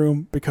observation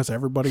room because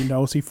everybody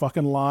knows he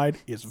fucking lied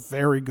is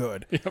very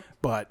good. Yep.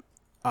 But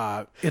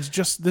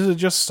this is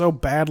just so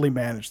badly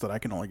managed that I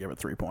can only give it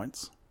 3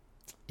 points.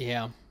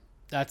 Yeah,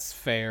 that's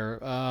fair.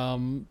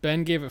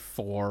 Ben gave it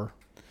 4.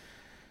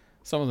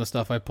 Some of the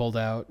stuff I pulled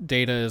out,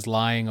 Data is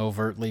lying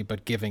overtly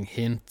but giving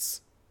hints.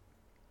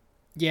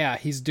 Yeah,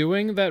 he's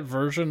doing that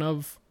version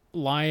of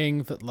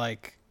lying that,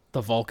 like,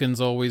 the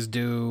Vulcans always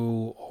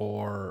do,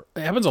 or...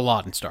 It happens a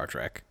lot in Star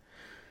Trek,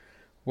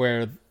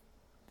 where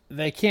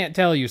they can't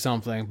tell you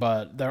something,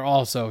 but they're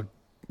also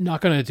not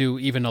going to do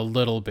even a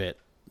little bit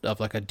of,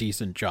 like, a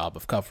decent job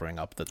of covering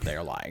up that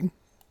they're lying.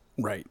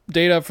 Right.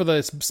 Data, for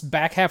this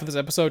back half of this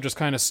episode, just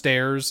kind of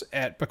stares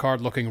at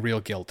Picard looking real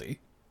guilty.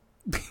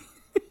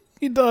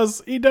 He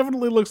does. He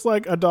definitely looks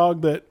like a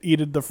dog that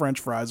eated the French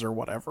fries or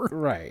whatever.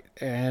 Right.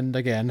 And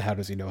again, how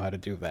does he know how to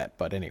do that?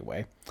 But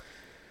anyway.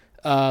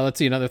 Let's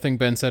see. Another thing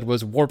Ben said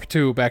was warp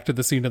 2 back to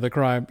the scene of the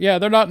crime. Yeah,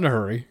 they're not in a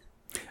hurry.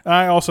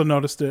 I also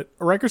noticed it.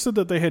 Riker said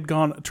that they had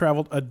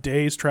traveled a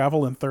day's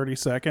travel in 30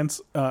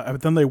 seconds,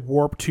 but then they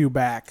warp 2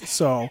 back.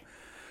 So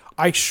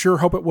I sure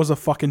hope it was a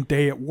fucking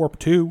day at warp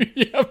 2.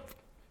 Yep.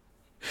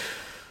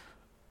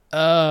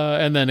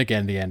 And then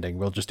again, the ending.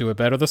 We'll just do it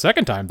better the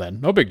second time then.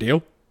 No big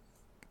deal.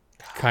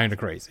 Kind of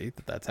crazy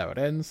that that's how it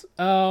ends.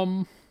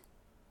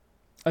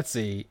 Let's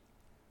see.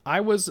 I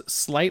was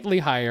slightly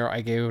higher.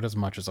 I gave it as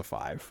much as a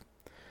 5.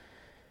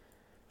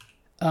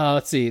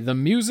 Let's see. The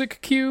music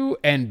cue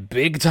and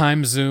big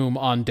time zoom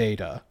on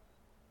Data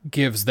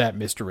gives that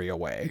mystery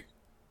away.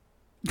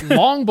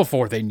 Long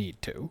before they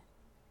need to.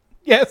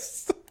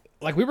 Yes.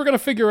 Like, we were going to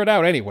figure it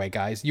out anyway,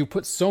 guys. You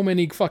put so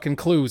many fucking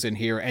clues in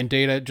here, and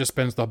Data just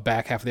spends the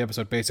back half of the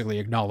episode basically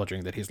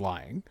acknowledging that he's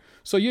lying.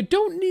 So you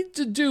don't need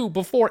to do,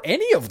 before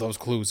any of those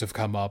clues have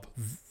come up,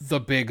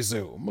 the big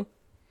zoom.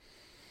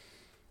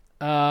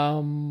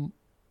 I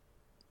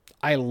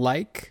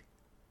like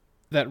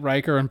that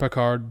Riker and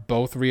Picard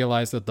both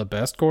realize that the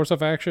best course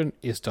of action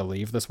is to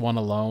leave this one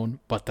alone,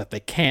 but that they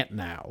can't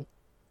now,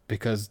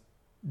 because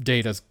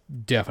Data's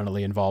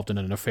definitely involved in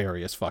a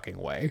nefarious fucking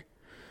way.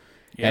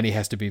 Yep. And he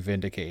has to be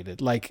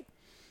vindicated. Like,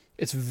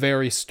 it's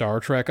very Star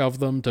Trek of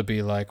them to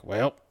be like,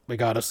 well, we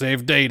gotta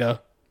save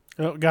Data.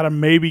 Gotta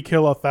maybe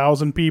kill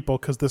 1,000 people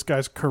because this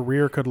guy's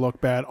career could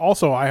look bad.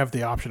 Also, I have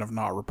the option of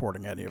not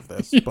reporting any of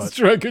this. But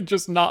I could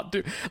just not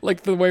do...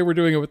 Like, the way we're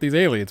doing it with these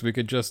aliens, we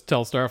could just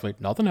tell Starfleet,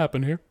 nothing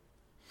happened here.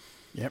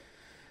 Yep.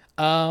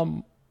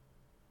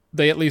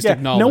 They at least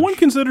acknowledge... No one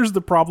considers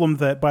the problem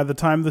that by the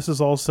time this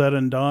is all said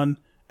and done,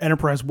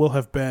 Enterprise will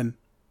have been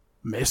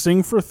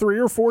missing for 3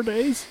 or 4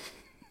 days.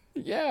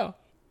 Yeah.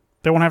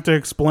 They won't have to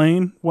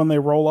explain when they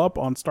roll up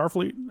on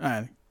Starfleet.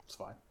 It's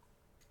fine.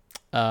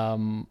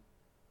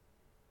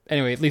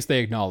 Anyway, at least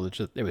they acknowledge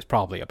that it was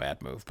probably a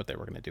bad move, but they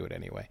were going to do it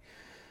anyway.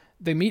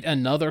 They meet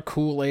another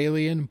cool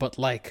alien, but,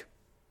 like,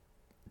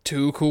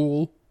 too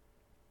cool.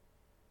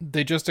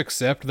 They just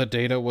accept that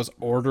Data was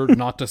ordered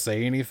not to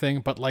say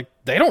anything, but, like,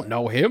 they don't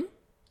know him.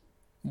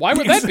 Why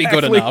would that be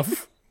good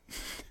enough?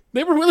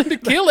 They were willing to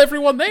kill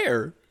everyone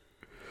there.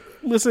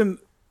 Listen,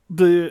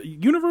 the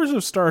universe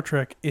of Star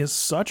Trek is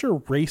such a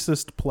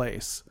racist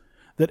place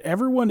that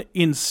everyone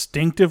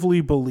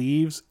instinctively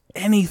believes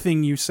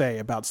anything you say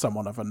about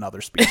someone of another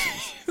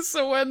species.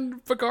 So when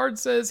Picard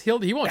says he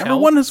won't tell...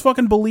 Everyone has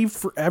fucking believed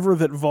forever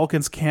that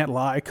Vulcans can't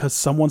lie because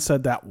someone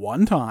said that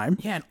one time.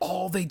 Yeah, and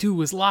all they do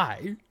is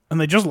lie.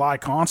 And they just lie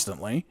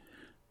constantly.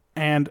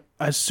 And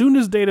as soon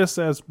as Data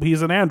says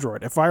he's an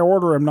android, if I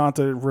order him not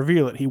to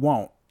reveal it, he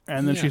won't.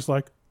 And then she's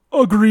like,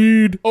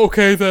 agreed.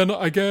 Okay, then,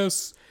 I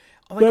guess.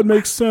 Like, that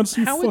makes sense,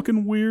 you how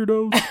fucking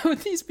weirdos. How would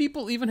these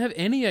people even have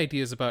any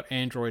ideas about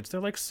androids? They're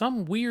like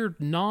some weird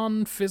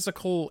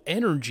non-physical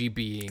energy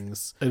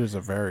beings. It is a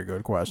very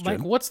good question.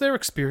 Like, what's their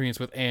experience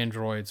with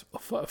androids?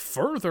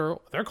 Further,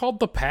 they're called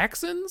the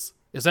Paxons?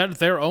 Is that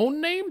their own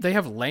name? They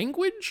have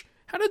language?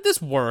 How did this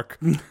work?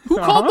 Who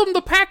called them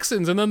the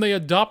Paxons? And then they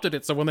adopted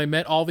it, so when they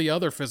met all the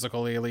other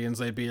physical aliens,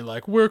 they'd be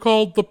like, we're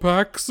called the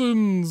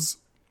Paxons.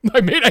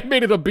 I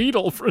made it a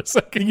beetle for a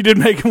second. You did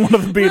make it one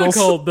of the Beatles. They're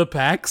called the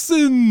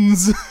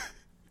Paxons.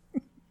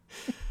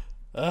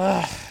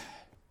 Well,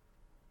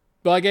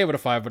 I gave it a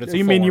 5, but it's a 4.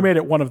 You mean you made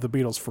it one of the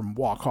Beatles from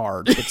Walk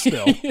Hard, but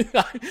still.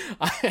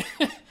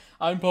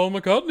 I'm Paul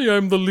McCartney.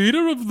 I'm the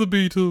leader of the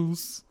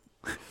Beatles.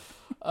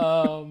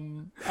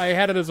 I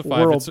had it as a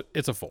 5.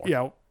 It's a 4.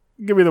 Yeah,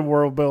 give me the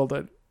world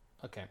building.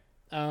 Okay.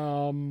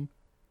 Ben's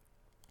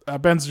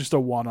just a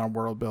 1 on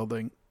world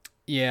building.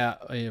 Yeah,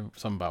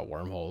 something about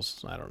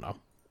wormholes. I don't know.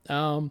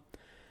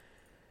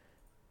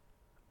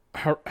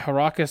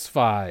 Harakas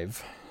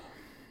 5.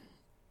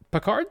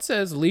 Picard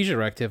says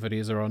leisure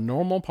activities are a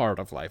normal part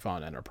of life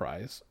on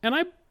Enterprise.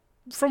 And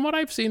from what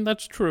I've seen,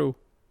 that's true.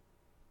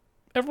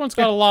 Everyone's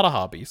got a lot of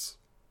hobbies.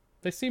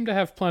 They seem to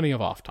have plenty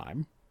of off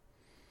time.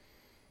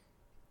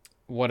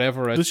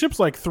 The ship's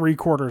like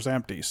 3/4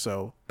 empty,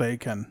 so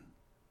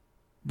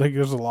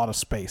there's a lot of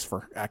space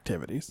for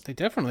activities. They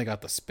definitely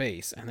got the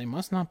space, and they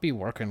must not be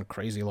working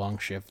crazy long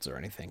shifts or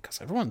anything,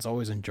 because everyone's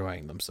always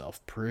enjoying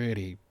themselves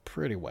pretty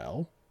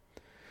well.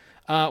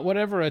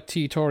 Whatever a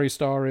T-Tauri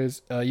star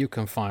is, you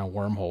can find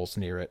wormholes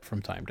near it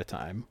from time to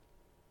time.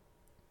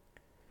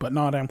 But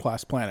not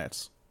M-class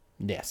planets.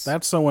 Yes.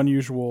 That's so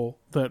unusual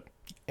that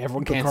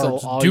everyone cancel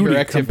all duty your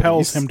activities.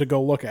 Compels him to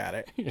go look at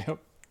it. Yep.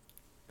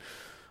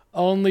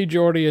 Only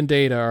Geordi and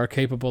Data are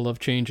capable of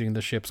changing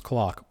the ship's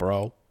clock,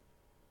 bro.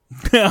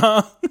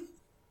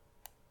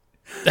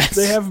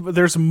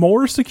 There's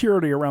more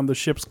security around the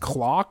ship's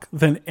clock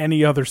than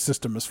any other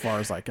system as far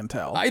as I can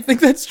tell. I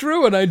think that's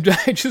true, and I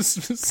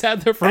just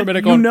sat there for a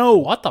minute going,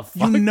 what the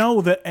fuck? You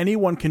know that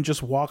anyone can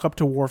just walk up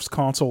to Worf's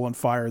console and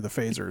fire the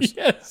phasers.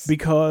 Yes.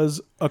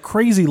 Because a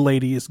crazy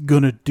lady is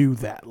gonna do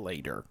that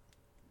later.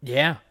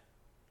 Yeah.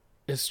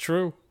 It's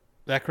true.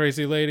 That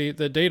crazy lady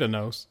that Data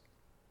knows.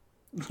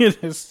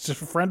 It's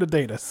just a friend of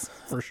Data's,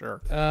 for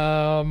sure.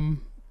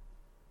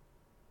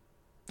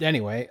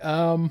 Anyway,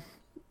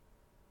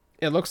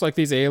 it looks like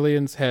these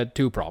aliens had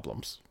 2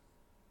 problems.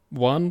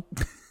 1,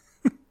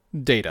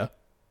 Data.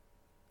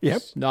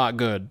 Yep. Not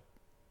good.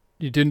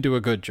 You didn't do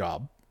a good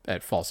job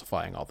at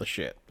falsifying all the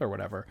shit, or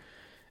whatever.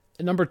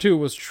 And number 2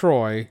 was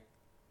Troi.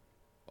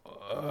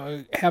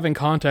 Having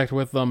contact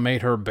with them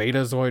made her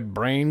Betazoid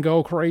brain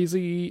go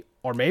crazy.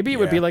 Or maybe it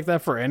would be like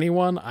that for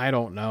anyone. I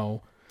don't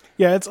know.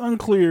 Yeah, it's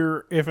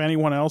unclear if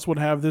anyone else would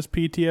have this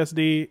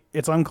PTSD.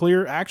 It's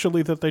unclear,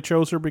 actually, that they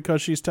chose her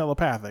because she's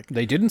telepathic.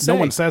 They didn't say. No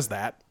one says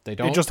that. They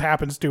don't. It just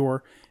happens to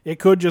her. It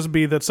could just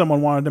be that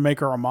someone wanted to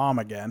make her a mom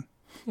again.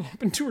 It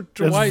happened to her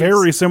twice. It's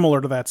very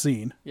similar to that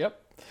scene. Yep.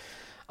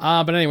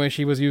 But anyway,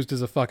 she was used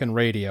as a fucking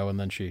radio, and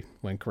then she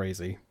went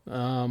crazy.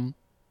 The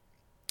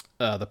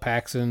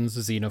Paxons,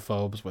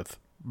 xenophobes with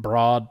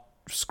broad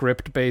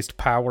script-based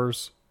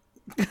powers,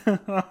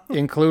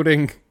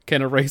 including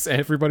can erase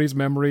everybody's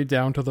memory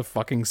down to the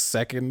fucking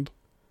second,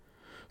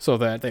 so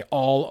that they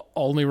all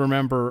only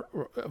remember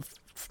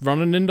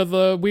running into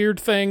the weird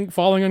thing,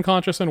 falling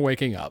unconscious, and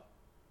waking up.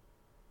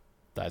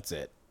 That's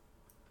it.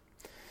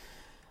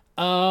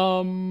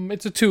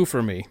 It's a 2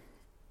 for me.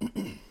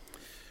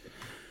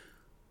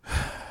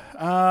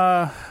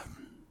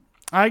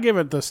 I give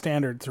it the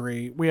standard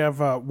 3. We have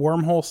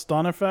wormhole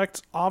stun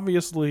effects.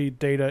 Obviously,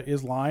 Data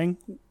is lying,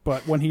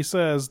 but when he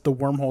says the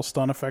wormhole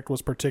stun effect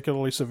was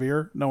particularly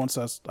severe, no one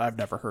says, I've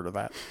never heard of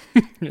that.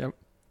 Yep.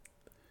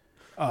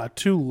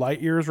 2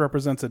 light years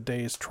represents a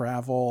day's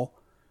travel.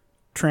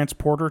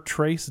 Transporter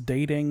trace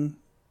dating.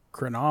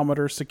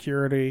 Chronometer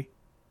security.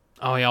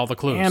 Oh, yeah, all the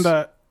clues.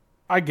 And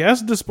I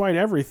guess despite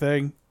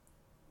everything,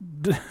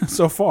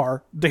 so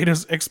far,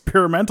 Data's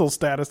experimental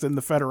status in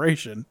the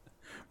Federation.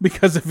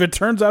 Because if it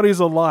turns out he's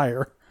a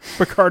liar,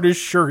 Picard is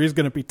sure he's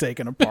going to be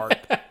taken apart.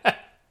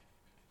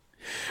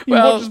 He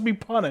won't just be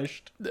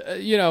punished.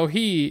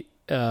 He,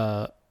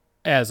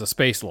 as a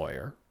space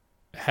lawyer,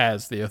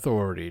 has the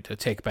authority to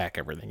take back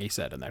everything he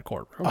said in that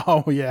courtroom.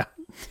 Oh, yeah.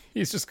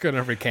 He's just going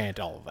to recant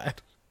all of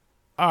that.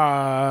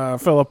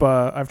 Philip,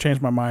 I've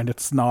changed my mind.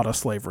 It's not a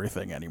slavery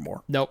thing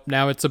anymore. Nope,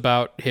 now it's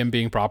about him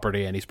being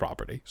property, and he's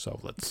property.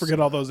 So let's... Forget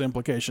all those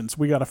implications.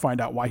 We got to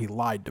find out why he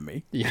lied to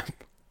me. Yeah.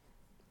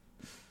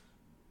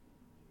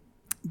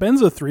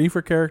 Ben's a 3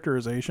 for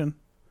characterization.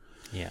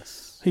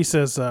 Yes. He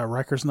says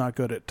Riker's not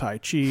good at Tai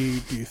Chi.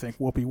 Do you think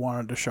Whoopi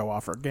wanted to show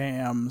off her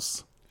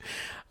gams?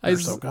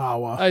 There's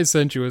Ogawa. I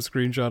sent you a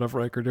screenshot of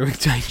Riker doing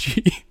Tai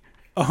Chi.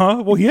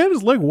 Uh-huh. Well, he had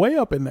his leg way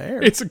up in the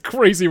air. It's a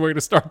crazy way to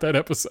start that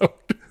episode.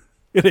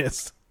 It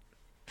is.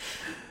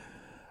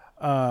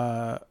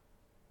 Picard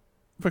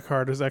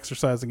is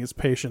exercising his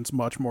patience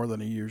much more than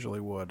he usually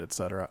would,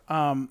 etc.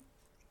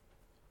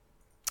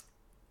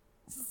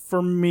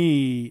 For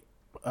me,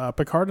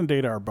 Picard and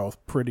Data are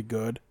both pretty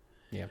good.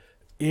 Yeah.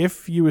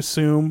 If you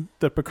assume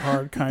that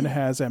Picard kind of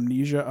has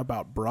amnesia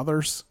about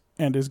brothers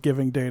and is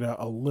giving Data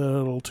a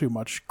little too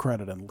much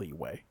credit and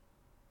leeway.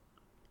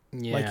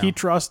 Yeah. Like, he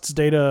trusts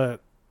Data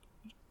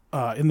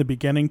in the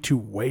beginning to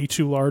way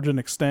too large an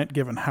extent,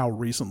 given how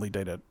recently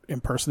Data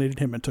impersonated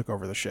him and took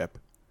over the ship.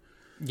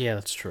 Yeah,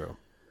 that's true.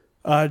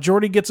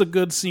 Geordi gets a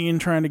good scene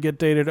trying to get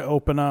Data to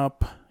open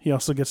up. He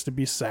also gets to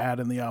be sad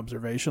in the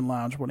observation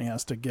lounge when he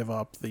has to give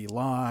up the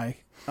lie.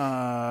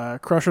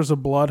 Crusher's a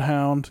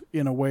bloodhound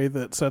in a way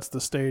that sets the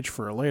stage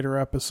for a later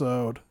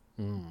episode.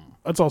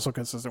 That's also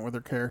consistent with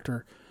her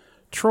character.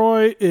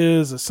 Troy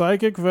is a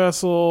psychic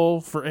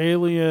vessel for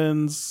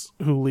aliens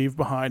who leave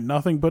behind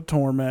nothing but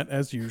torment,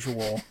 as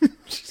usual.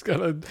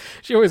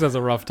 She always has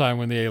a rough time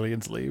when the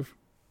aliens leave.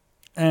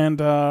 And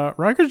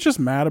Riker's just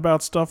mad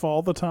about stuff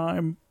all the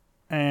time.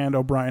 And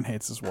O'Brien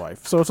hates his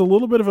wife. So it's a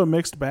little bit of a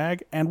mixed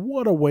bag. And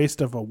what a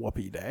waste of a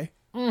Whoopi day.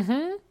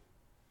 Mm-hmm.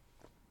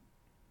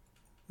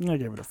 I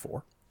gave it a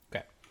 4.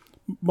 Okay.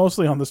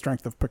 Mostly on the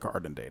strength of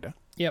Picard and Data.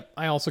 Yep,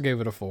 I also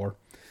gave it a 4.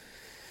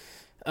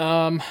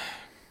 Guinan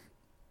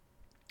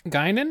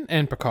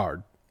and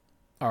Picard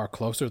are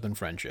closer than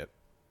friendship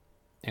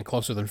and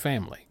closer than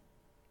family,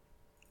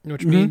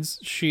 which means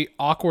she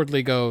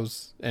awkwardly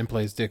goes and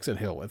plays Dixon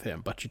Hill with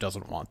him, but she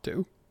doesn't want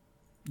to.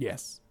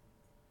 Yes.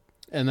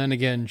 And then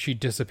again, she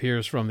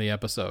disappears from the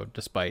episode,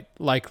 despite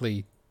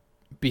likely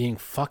being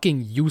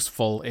fucking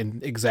useful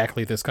in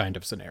exactly this kind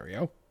of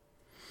scenario.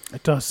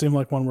 It does seem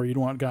like one where you'd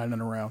want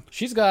Guinan around.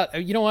 She's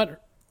got, you know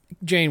what?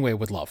 Janeway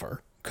would love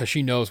her, because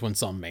she knows when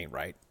something ain't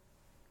right.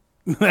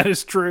 That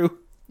is true.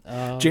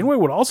 Janeway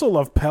would also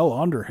love Pell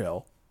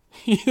Underhill.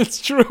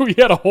 It's true.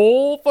 He had a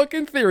whole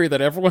fucking theory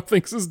that everyone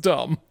thinks is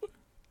dumb.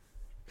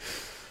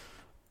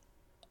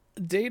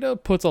 Data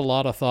puts a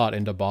lot of thought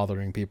into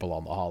bothering people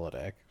on the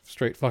holodeck.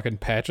 Straight fucking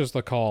patches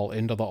the call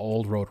into the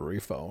old rotary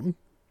phone.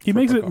 He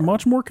makes it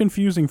much more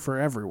confusing for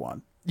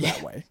everyone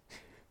that way.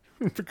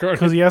 Picard,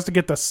 Because he has to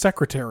get the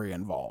secretary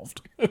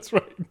involved. that's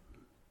right.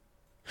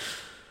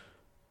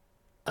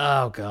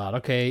 Oh, God.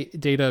 Okay.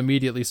 Data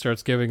immediately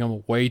starts giving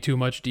him way too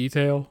much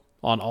detail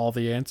on all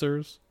the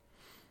answers.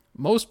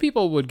 Most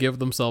people would give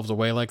themselves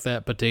away like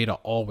that, but Data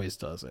always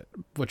does it.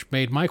 Which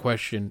made my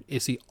question,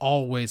 is he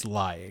always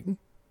lying?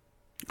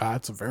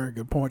 That's a very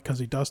good point, because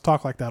he does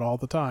talk like that all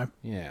the time.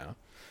 Yeah.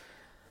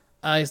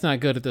 He's not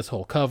good at this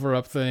whole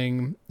cover-up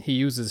thing. He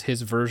uses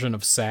his version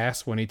of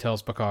sass when he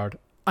tells Picard,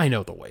 I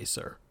know the way,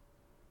 sir.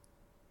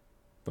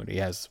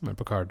 When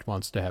Picard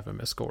wants to have him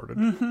escorted.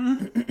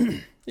 Mm-hmm.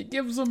 He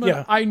gives him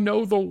I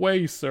know the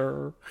way,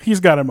 sir.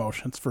 He's got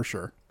emotions, for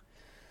sure.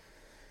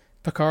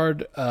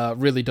 Picard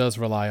really does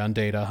rely on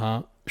Data,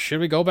 huh?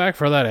 Should we go back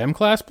for that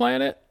M-class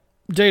planet?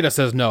 Data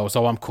says no,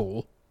 so I'm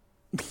cool.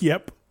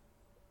 Yep.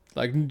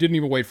 Like, didn't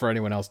even wait for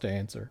anyone else to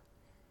answer.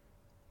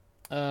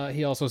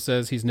 He also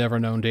says he's never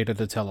known Data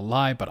to tell a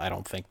lie, but I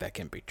don't think that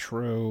can be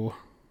true.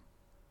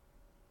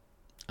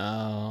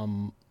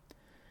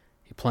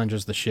 He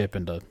plunges the ship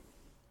into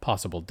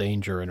possible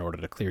danger in order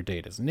to clear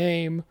Data's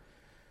name.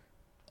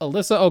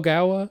 Alyssa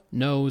Ogawa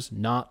knows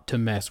not to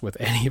mess with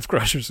any of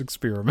Crusher's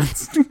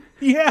experiments.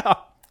 Yeah.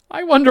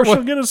 I wonder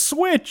She'll get a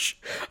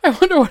switch. I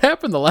wonder what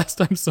happened the last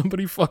time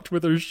somebody fucked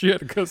with her shit,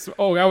 because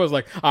Ogawa's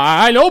like,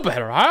 I know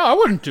better. I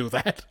wouldn't do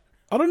that.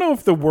 I don't know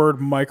if the word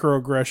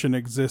microaggression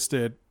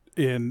existed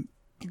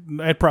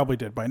it probably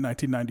did by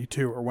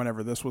 1992 or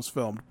whenever this was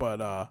filmed,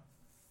 but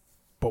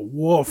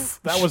woof,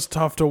 that was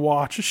tough to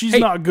watch. She's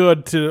not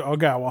good to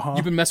Ogawa, huh?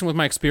 You've been messing with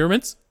my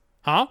experiments?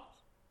 Huh?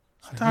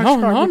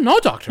 No,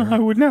 Doctor. I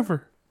would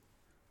never.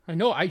 I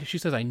know. She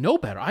says, I know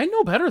better. I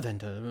know better than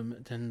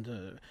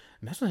to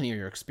mess with any of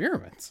your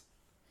experiments.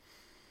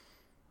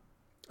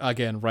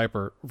 Again,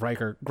 Riker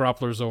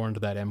Groppler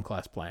Zorned that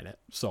M-class planet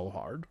so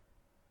hard.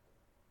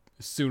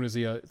 As soon as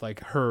he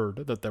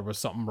heard that there was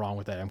something wrong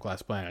with that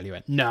M-class planet, he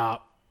went, "Nah,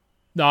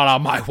 not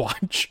on my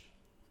watch."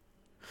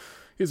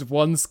 His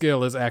one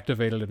skill is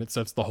activated and it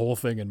sets the whole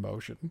thing in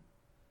motion.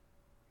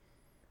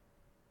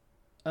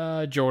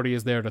 Geordi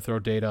is there to throw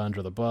Data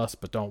under the bus,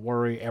 but don't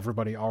worry,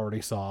 everybody already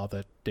saw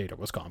that Data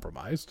was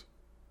compromised.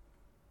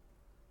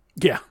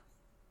 Yeah.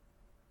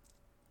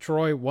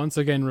 Troy once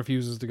again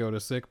refuses to go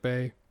to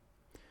sickbay.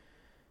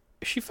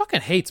 She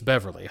fucking hates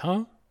Beverly,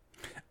 huh?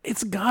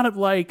 It's got it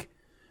like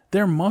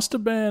there must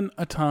have been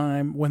a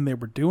time when they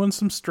were doing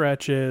some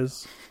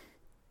stretches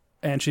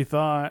and she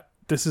thought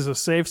this is a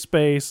safe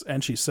space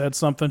and she said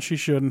something she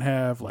shouldn't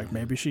have. Like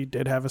maybe she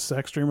did have a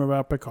sex dream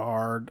about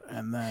Picard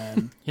and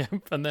then... Yeah,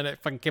 and then it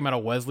fucking came out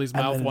of Wesley's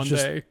mouth one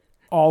day.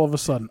 All of a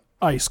sudden,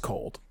 ice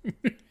cold.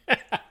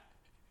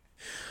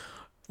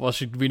 Well,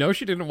 we know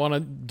she didn't want to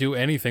do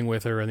anything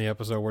with her in the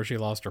episode where she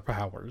lost her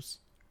powers.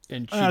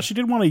 And she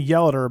did want to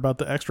yell at her about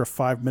the extra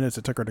 5 minutes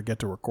it took her to get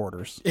to her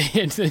quarters.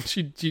 And then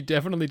she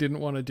definitely didn't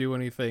want to do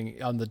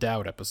anything on the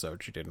Dowd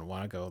episode. She didn't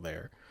want to go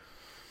there.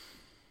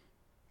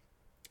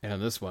 And in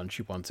this one,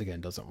 she once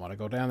again doesn't want to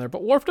go down there.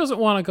 But Worf doesn't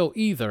want to go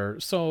either.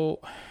 So,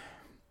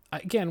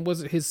 again,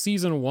 was it his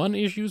season 1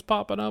 issues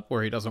popping up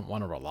where he doesn't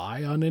want to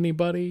rely on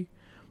anybody?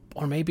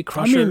 Or maybe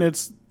Crusher... I mean,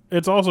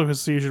 it's also his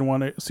season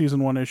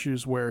one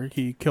issues where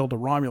he killed a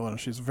Romulan and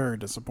she's very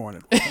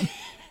disappointed with him.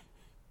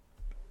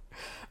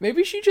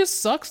 Maybe she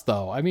just sucks,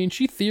 though. I mean,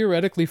 she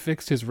theoretically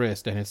fixed his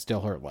wrist, and it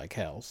still hurt like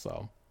hell,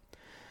 so...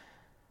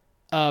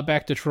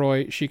 back to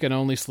Troy. She can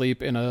only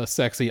sleep in a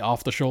sexy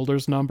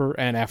off-the-shoulders number,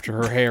 and after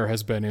her hair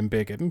has been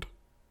embiggened.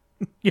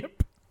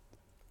 Yep.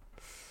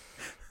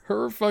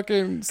 Her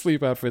fucking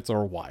sleep outfits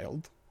are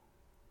wild.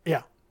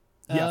 Yeah.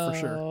 Yeah, for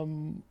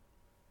sure.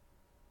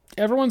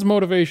 Everyone's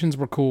motivations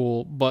were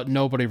cool, but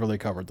nobody really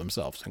covered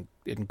themselves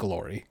in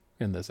glory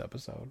in this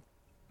episode.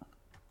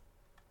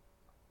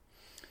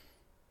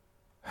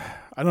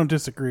 I don't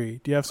disagree.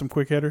 Do you have some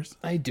quick hitters?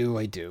 I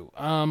do.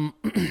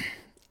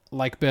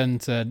 Like Ben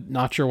said,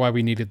 not sure why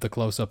we needed the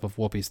close-up of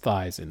Whoopi's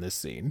thighs in this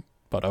scene,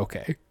 but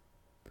okay.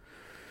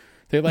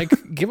 They,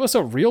 give us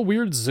a real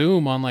weird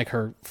zoom on,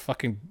 her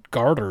fucking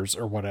garters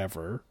or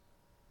whatever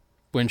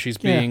when she's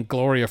being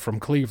Gloria from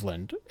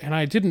Cleveland, and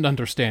I didn't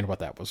understand what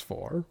that was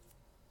for.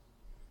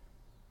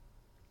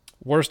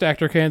 Worst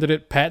actor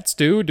candidate, Pat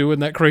Stew, doing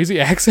that crazy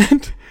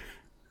accent.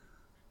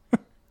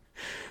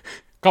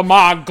 Come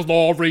on,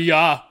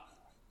 Gloria!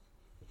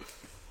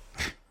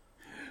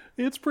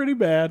 It's pretty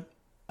bad.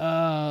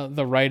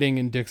 The writing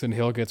in Dixon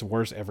Hill gets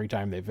worse every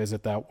time they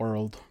visit that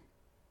world.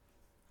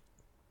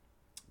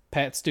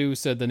 Pat Stew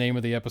said the name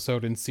of the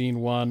episode in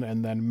scene 1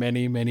 and then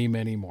many, many,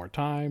 many more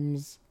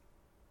times.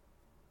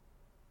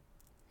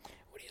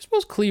 What do you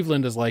suppose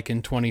Cleveland is like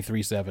in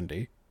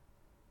 2370?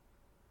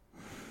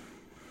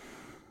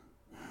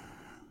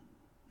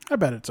 I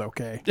bet it's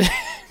okay.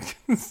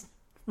 For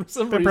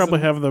some They reason,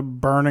 probably have the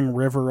burning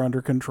river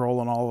under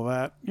control and all of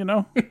that, you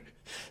know?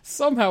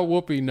 somehow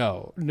Whoopi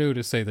knew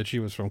to say that she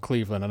was from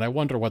Cleveland, and I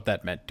wonder what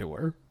that meant to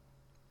her.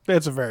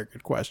 That's a very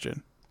good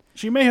question.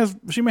 She may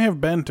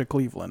have been to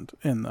Cleveland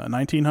in the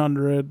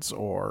 1900s,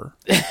 or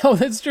Oh,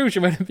 that's true. She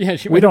might have. Yeah,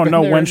 she. we might have don't been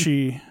know there when in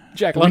she.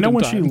 Jack We know London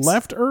when times. she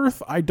left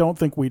Earth. I don't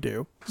think we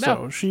do.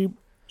 No. So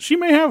she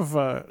may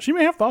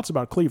have thoughts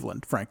about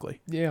Cleveland.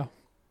 Frankly, Yeah.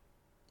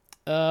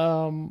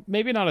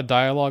 Maybe not a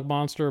dialogue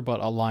monster, but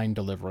a line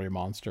delivery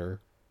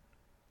monster.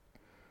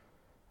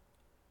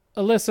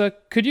 Alyssa,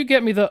 could you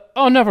get me the...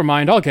 Oh, never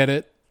mind, I'll get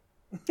it.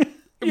 It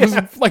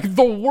was like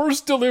the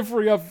worst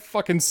delivery I've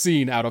fucking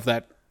seen out of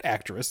that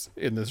actress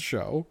in this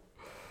show.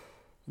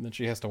 And then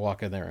she has to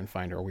walk in there and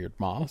find her weird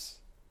moss.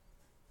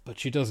 But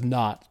she does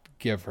not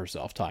give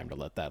herself time to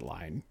let that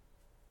line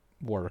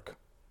work.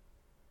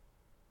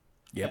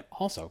 Yep.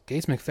 Also,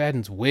 Gates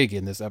McFadden's wig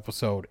in this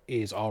episode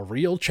is a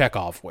real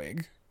Chekhov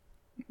wig.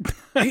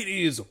 It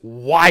is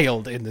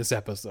wild in this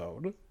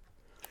episode.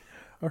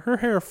 Her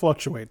hair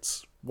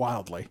fluctuates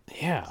wildly.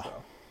 Yeah.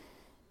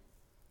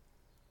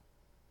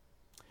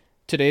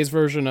 Today's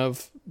version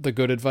of the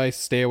good advice,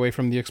 stay away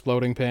from the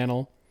exploding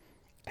panel.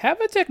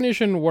 Have a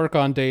technician work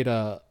on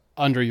Data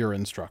under your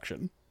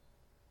instruction.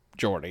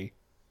 Geordi.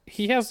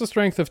 He has the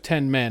strength of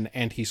 10 men,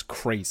 and he's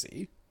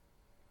crazy.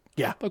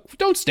 Yeah. Look,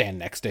 don't stand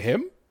next to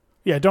him.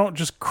 Yeah, don't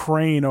just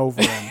crane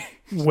over him,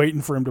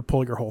 waiting for him to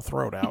pull your whole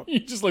throat out. You're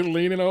just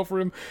leaning over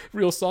him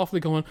real softly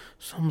going,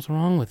 something's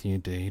wrong with you,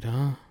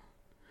 Data.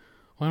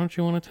 Why don't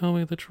you want to tell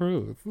me the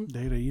truth?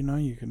 Data, you know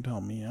you can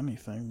tell me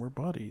anything. We're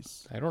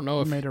buddies. I don't know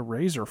You if made a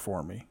razor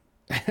for me.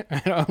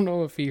 I don't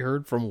know if he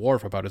heard from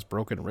Worf about his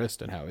broken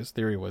wrist and how his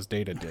theory was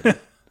Data did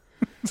it.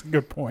 That's a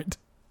good point.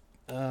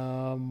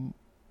 I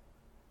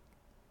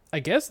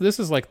guess this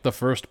is the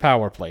first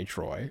power play,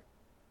 Troy.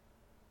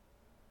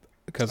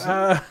 Because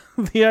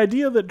The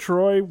idea that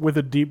Troy with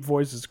a deep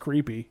voice is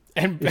creepy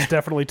And It's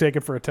definitely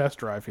taken for a test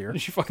drive here.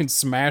 she fucking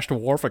smashed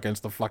Worf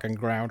against the fucking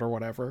ground or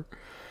whatever.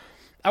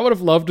 I would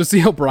have loved to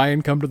see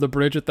O'Brien come to the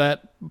bridge at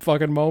that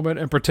fucking moment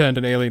and pretend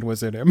an alien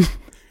was in him.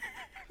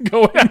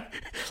 Going,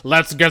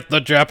 let's get the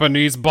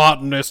Japanese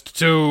botanist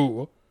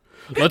too.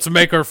 Let's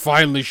make her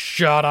finally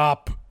shut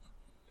up.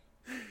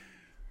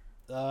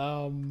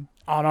 On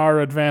our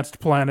advanced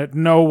planet,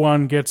 no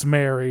one gets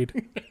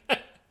married.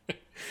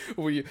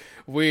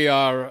 We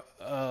are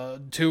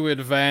too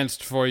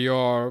advanced for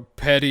your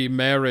petty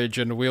marriage,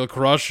 and we'll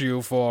crush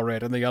you for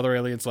it. And the other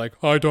alien's like,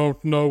 I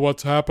don't know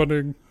what's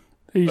happening.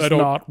 He's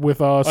not with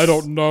us. I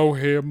don't know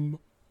him.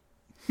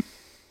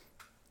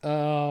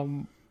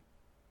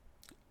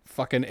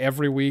 Fucking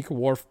every week,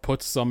 Worf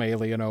puts some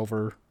alien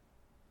over.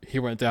 He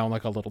went down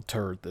like a little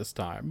turd this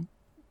time.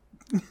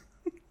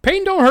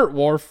 Pain don't hurt,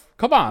 Worf.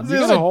 Come on.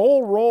 This is a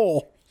whole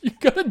roll. You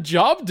got a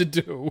job to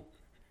do.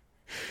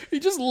 He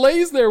just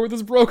lays there with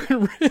his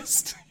broken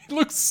wrist. He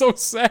looks so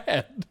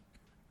sad.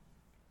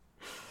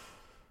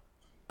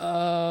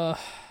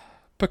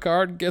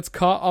 Picard gets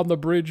caught on the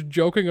bridge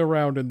joking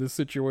around in this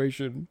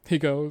situation. He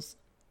goes,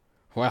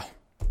 well,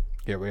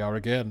 here we are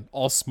again,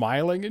 all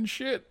smiling and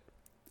shit.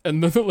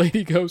 And then the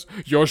lady goes,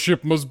 your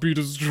ship must be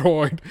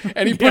destroyed.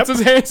 And he puts his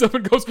hands up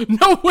and goes,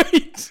 no,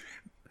 wait.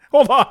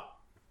 Hold on.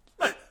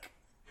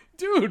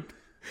 Dude,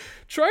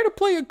 try to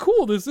play it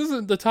cool. This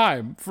isn't the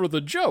time for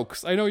the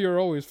jokes. I know you're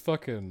always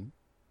fucking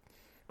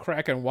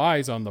cracking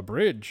wise on the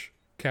bridge,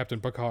 Captain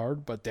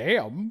Picard, but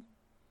damn.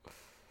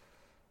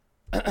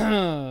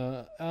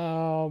 I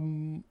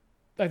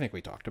think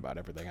we talked about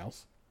everything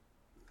else.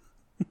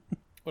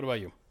 What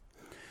about you?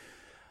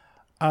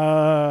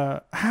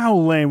 How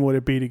lame would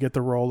it be to get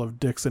the role of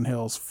Dixon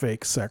Hill's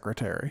fake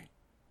secretary?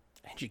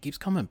 And she keeps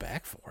coming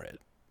back for it.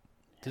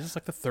 This is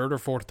like the third or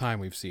fourth time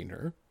we've seen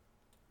her.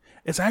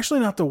 It's actually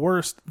not the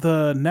worst.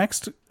 The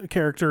next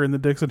character in the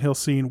Dixon Hill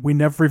scene, we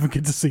never even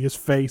get to see his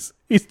face.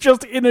 He's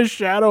just in his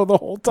shadow the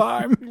whole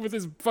time. With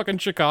his fucking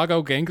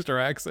Chicago gangster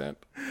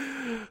accent.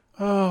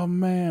 Oh,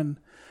 man.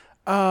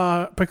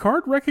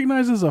 Picard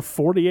recognizes a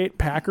 48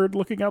 Packard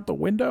looking out the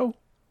window.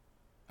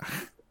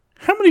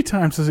 How many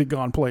times has he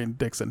gone playing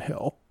Dixon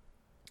Hill?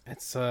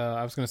 It's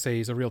I was going to say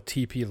he's a real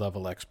TP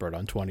level expert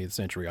on 20th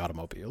century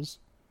automobiles.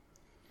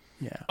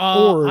 Yeah.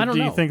 Or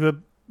do you think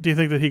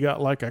that he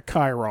got like a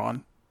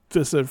Chiron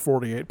that said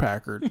 48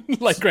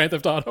 Packard? Like Grand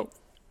Theft Auto.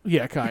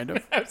 Yeah, kind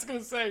of. I was going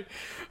to say,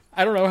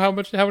 I don't know how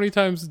many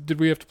times did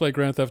we have to play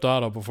Grand Theft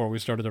Auto before we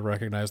started to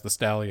recognize the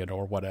Stallion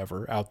or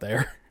whatever out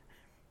there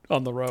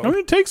on the road. I mean,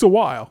 it takes a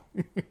while.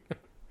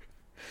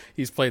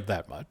 He's played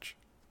that much.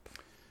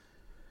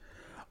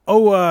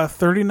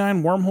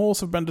 39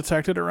 wormholes have been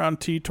detected around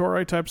T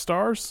Tauri type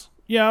stars.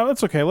 Yeah,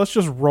 that's okay. Let's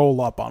just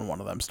roll up on one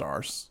of them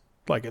stars.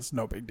 Like, it's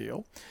no big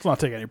deal. Let's not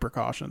take any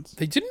precautions.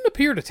 They didn't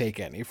appear to take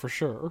any, for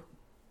sure.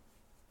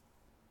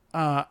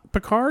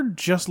 Picard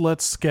just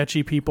lets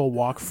sketchy people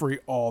walk free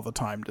all the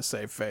time to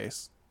save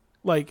face.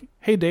 Like,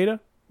 hey, Data,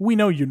 we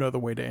know you know the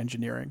way to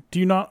engineering. Do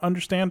you not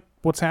understand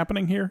what's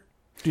happening here?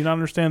 Do you not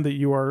understand that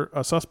you are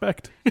a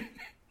suspect?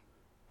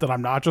 That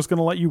I'm not just going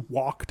to let you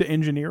walk to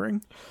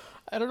engineering?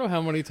 I don't know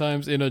how many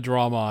times in a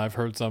drama I've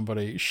heard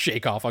somebody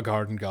shake off a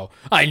card and go,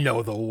 I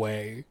know the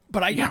way.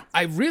 But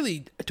I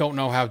really don't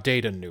know how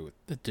Data knew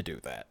to do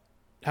that.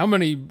 How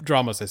many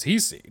dramas has he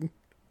seen?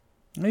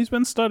 He's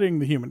been studying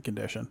the human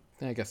condition.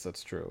 I guess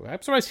that's true.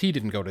 I'm surprised he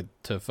didn't go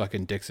to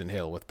fucking Dixon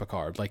Hill with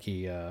Picard. Like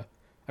he, I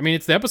mean,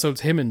 it's the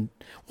episode's him and...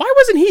 Why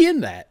wasn't he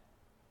in that?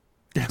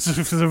 This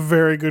is a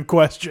very good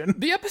question.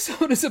 The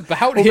episode is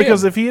about him.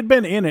 Because if he had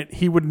been in it,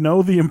 he would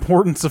know the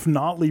importance of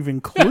not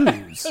leaving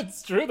clues.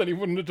 It's true that he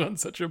wouldn't have done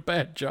such a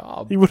bad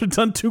job. He would have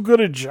done too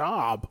good a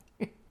job.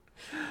 He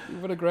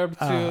would have grabbed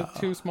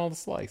too small to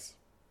slice.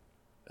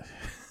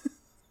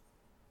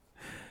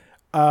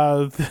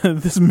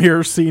 This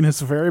mirror scene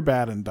is very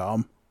bad and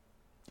dumb.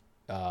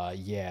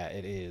 Yeah,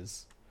 it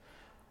is.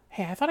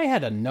 Hey, I thought I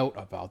had a note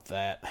about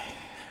that.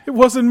 It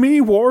wasn't me,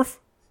 Worf.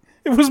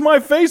 It was my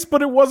face,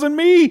 but it wasn't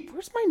me.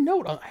 Where's my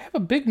note? I have a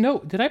big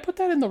note. Did I put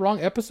that in the wrong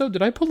episode?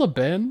 Did I pull a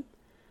Ben?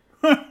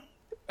 And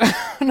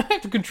I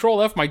have to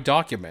Control F my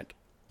document.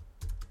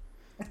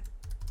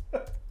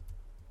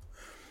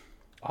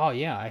 Oh,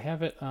 yeah, I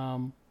have it.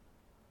 No,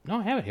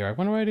 I have it here. I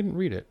wonder why I didn't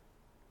read it.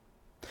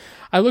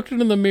 I looked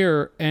in the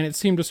mirror, and it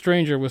seemed a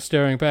stranger was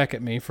staring back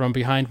at me from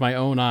behind my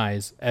own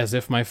eyes, as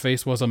if my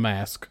face was a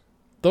mask.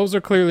 Those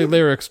are clearly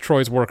lyrics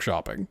Troy's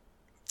workshopping.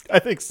 I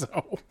think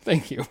so.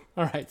 Thank you.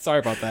 All right, sorry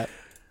about that.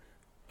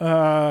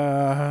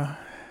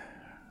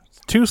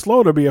 Too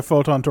slow to be a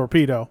photon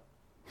torpedo.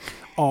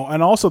 Oh,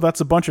 and also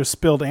that's a bunch of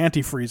spilled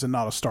antifreeze and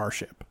not a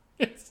starship.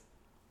 Yes.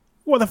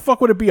 What the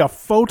fuck would it be, a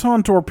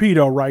photon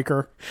torpedo,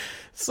 Riker?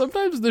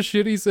 Sometimes the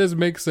shit he says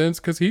makes sense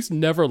because he's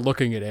never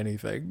looking at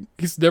anything.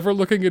 He's never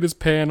looking at his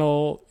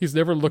panel. He's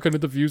never looking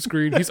at the view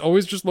screen. He's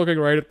always just looking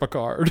right at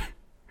Picard.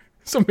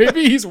 So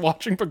maybe he's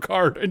watching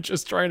Picard and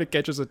just trying to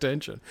catch his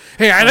attention.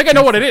 Hey, I think I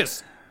know what it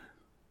is.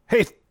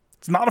 Hey,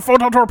 it's not a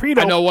photon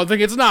torpedo. I know one thing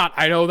it's not.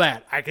 I know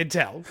that. I can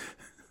tell.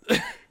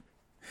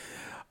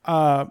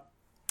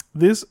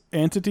 This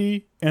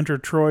entity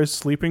entered Troy's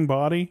sleeping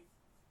body,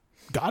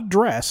 got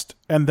dressed,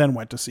 and then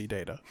went to see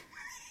Data.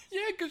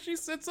 Yeah, because she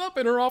sits up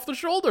in her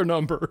off-the-shoulder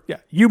number.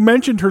 Yeah, you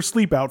mentioned her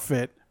sleep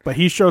outfit, but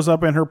he shows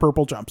up in her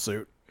purple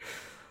jumpsuit.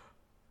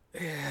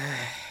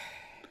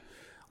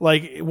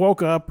 Like,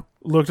 woke up,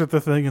 looked at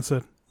the thing, and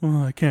said,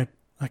 "Oh, I can't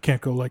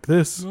go like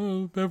this.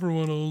 Oh,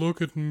 everyone will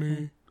look at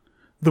me.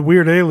 The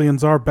weird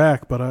aliens are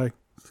back, but I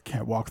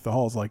can't walk the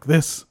halls like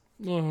this."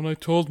 Oh, and I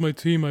told my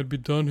team I'd be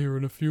done here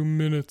in a few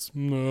minutes.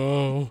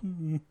 No.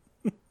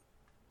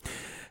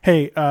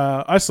 Hey,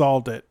 I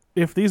solved it.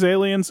 If these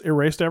aliens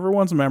erased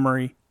everyone's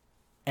memory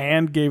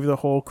and gave the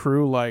whole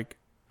crew,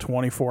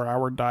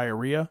 24-hour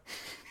diarrhea,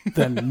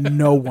 then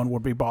no one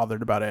would be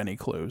bothered about any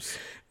clues.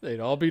 They'd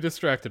all be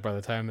distracted by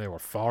the time they were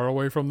far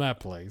away from that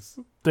place.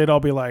 They'd all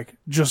be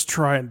just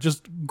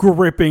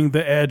gripping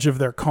the edge of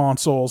their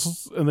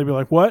consoles. And they'd be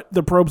like, what?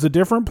 The probe's a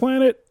different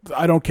planet?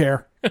 I don't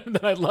care. And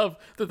then I love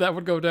that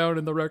would go down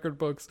in the record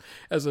books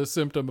as a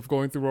symptom of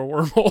going through a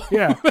wormhole.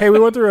 Yeah. Hey, we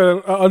went through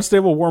an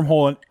unstable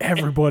wormhole and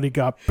everybody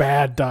got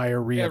bad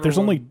diarrhea. There's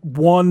only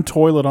one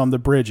toilet on the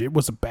bridge. It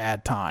was a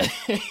bad time.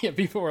 Yeah,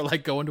 people were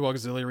going to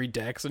auxiliary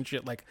decks and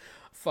shit,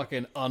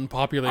 fucking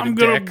unpopulated I'm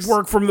going decks. to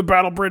work from the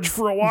battle bridge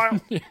for a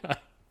while. Yeah.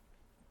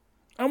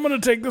 I'm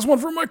going to take this one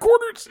from my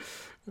quarters.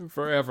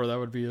 Forever, that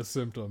would be a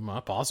symptom.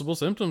 Possible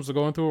symptoms of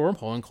going through a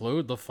wormhole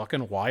include the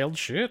fucking wild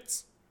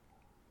shits.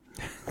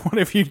 What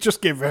if you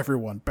just give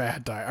everyone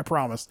bad diarrhea? I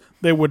promise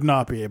they would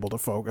not be able to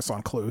focus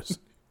on clues.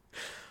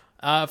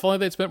 If only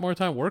they'd spent more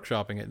time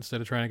workshopping it instead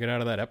of trying to get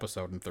out of that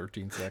episode in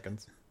 13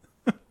 seconds.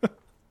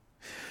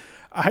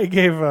 I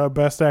gave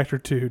Best Actor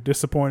to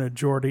Disappointed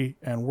Geordie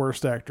and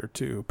Worst Actor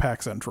to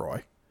Pax and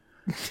Troy.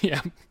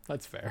 Yeah,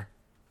 that's fair.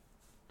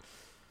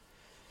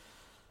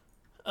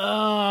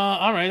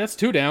 All right, that's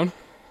 2 down.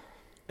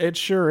 It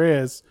sure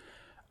is.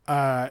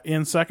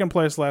 In second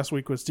place last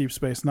week was Deep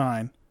Space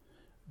Nine.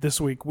 This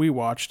week we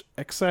watched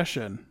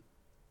Accession.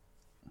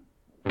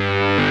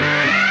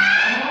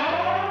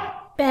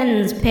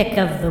 Ben's pick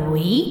of the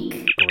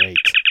week. Great.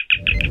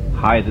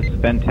 Hi, this is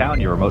Ben Town,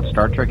 your remote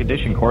Star Trek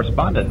Edition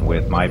correspondent,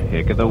 with my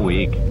pick of the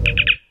week.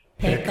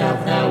 Pick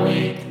of the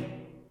week.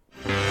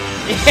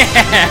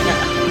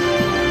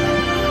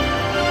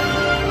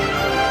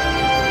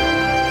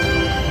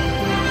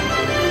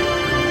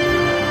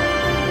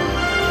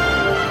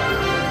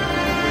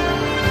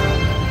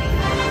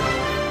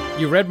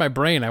 You read my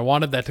brain. I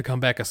wanted that to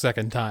come back a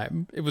second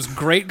time. It was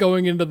great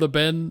going into the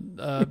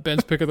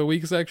Ben's pick of the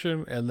week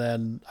section, and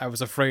then I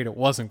was afraid it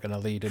wasn't going to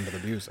lead into the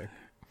music.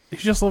 You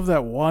just love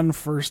that one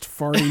first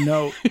farty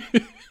note.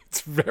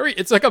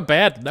 It's like a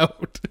bad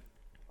note.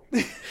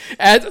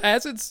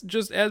 as it's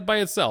just as by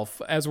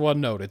itself, as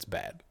one note, it's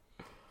bad.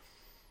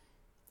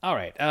 All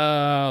right,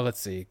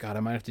 let's see. God, I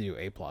might have to do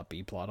A plot,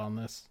 B plot on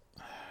this.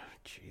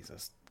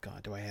 Jesus,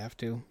 God, do I have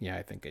to? Yeah,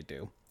 I think I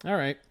do. All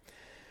right.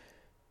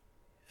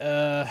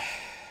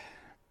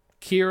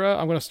 Kira,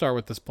 I'm going to start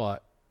with this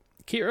plot.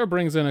 Kira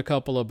brings in a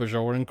couple of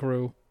Bajoran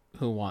crew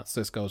who want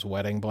Sisko's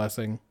wedding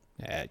blessing,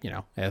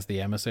 as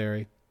the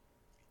emissary.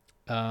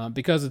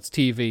 Because it's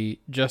TV,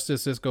 just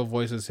as Sisko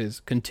voices his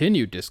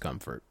continued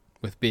discomfort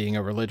with being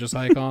a religious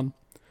icon,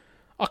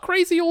 a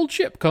crazy old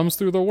ship comes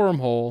through the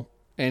wormhole,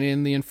 and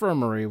in the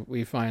infirmary,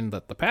 we find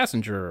that the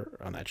passenger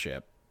on that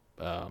ship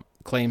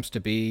claims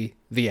to be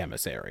the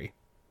emissary.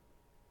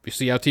 You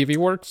see how TV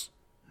works?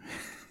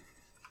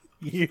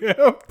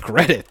 Yep.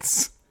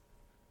 Credits.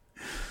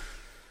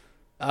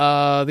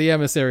 The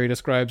emissary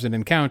describes an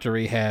encounter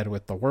he had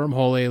with the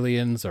wormhole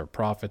aliens or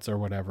prophets or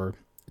whatever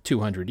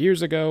 200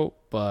 years ago,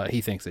 but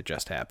he thinks it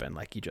just happened,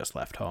 like he just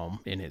left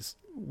home in his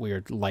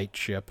weird light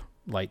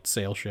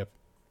sail ship.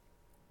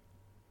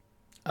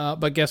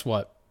 But guess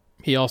what?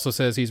 He also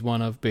says he's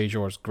one of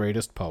Bajor's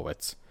greatest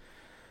poets.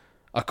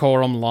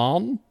 Akoram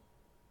Lon?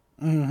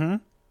 Mm-hmm.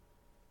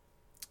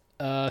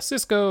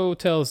 Sisko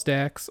tells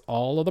Dax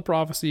all of the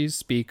prophecies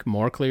speak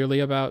more clearly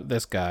about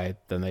this guy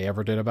than they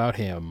ever did about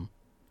him,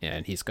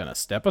 and he's going to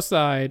step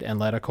aside and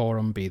let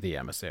Akoram be the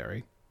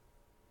emissary.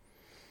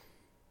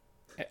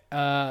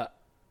 The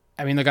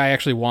guy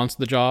actually wants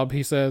the job,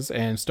 he says,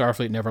 and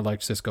Starfleet never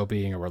liked Sisko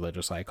being a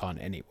religious icon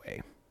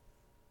anyway.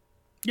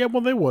 Yeah,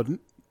 well, they wouldn't.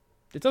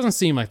 It doesn't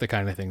seem like the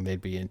kind of thing they'd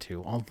be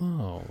into,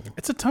 although...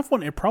 It's a tough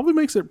one. It probably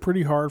makes it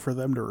pretty hard for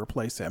them to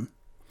replace him.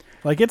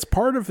 It's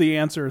part of the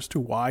answer as to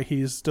why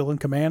he's still in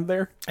command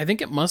there. I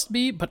think it must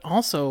be, but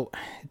also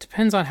it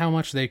depends on how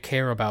much they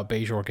care about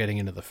Bajor getting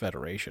into the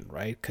Federation,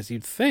 right? Because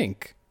you'd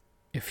think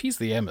if he's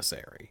the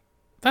emissary,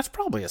 that's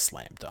probably a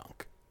slam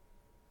dunk.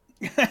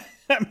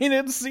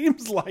 It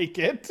seems like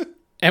it.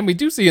 And we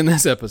do see in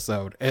this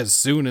episode, as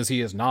soon as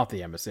he is not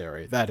the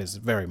emissary, that is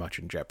very much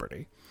in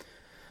jeopardy.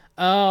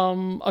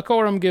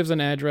 Akoram gives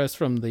an address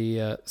from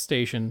the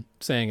station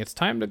saying it's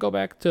time to go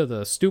back to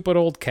the stupid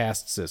old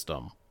caste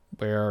system,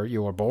 where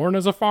you were born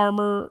as a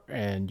farmer,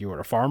 and you were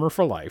a farmer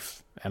for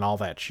life, and all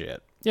that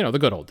shit. The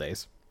good old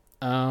days.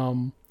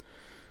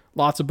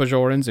 Lots of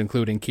Bajorans,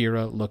 including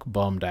Kira, look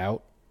bummed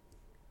out.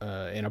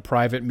 In a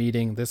private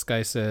meeting,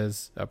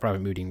 a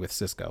private meeting with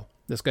Sisko,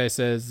 This guy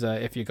says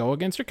if you go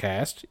against your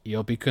caste,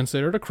 you'll be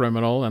considered a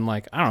criminal and,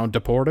 like, I don't know,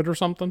 deported or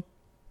something.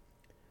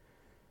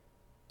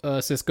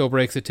 Sisko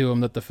breaks it to him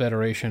that the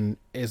Federation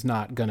is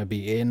not going to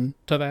be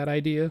into that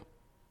idea.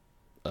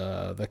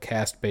 The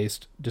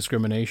caste-based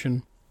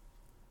discrimination.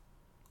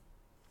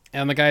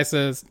 And the guy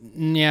says,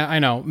 yeah, I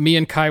know. Me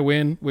and Kai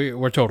Wynn,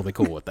 we're totally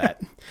cool with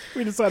that.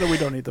 We decided we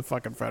don't need the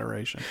fucking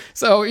Federation.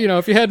 So,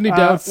 if you had any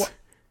doubts...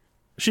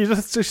 She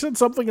said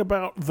something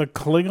about the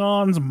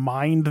Klingons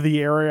mined the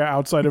area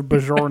outside of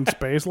Bajoran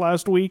space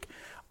last week.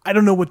 I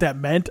don't know what that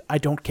meant. I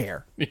don't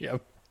care.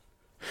 Yep.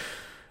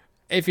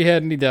 If you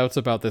had any doubts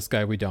about this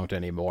guy, we don't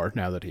anymore,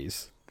 now that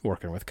he's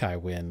working with Kai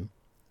Wynn.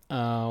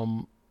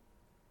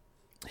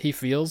 He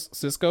feels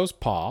Sisko's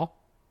paw.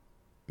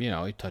 He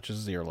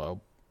touches his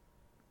earlobe.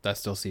 That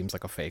still seems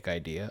like a fake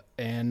idea.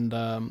 And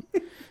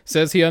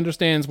says he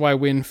understands why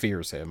Wynn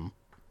fears him.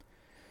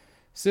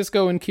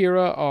 Sisko and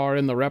Kira are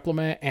in the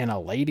Replomat, and a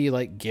lady,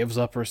 gives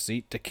up her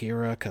seat to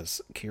Kira, because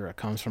Kira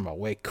comes from a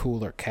way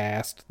cooler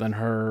caste than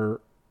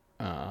her.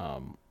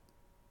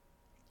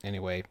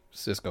 Anyway,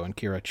 Sisko and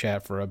Kira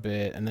chat for a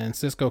bit, and then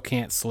Sisko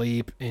can't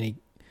sleep, and he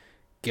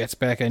gets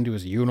back into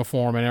his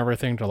uniform and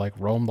everything to,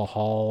 roam the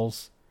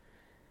halls.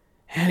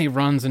 And he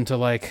runs into,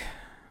 a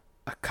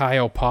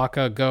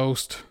Kaiopaka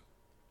ghost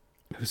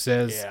who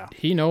says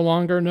he no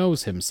longer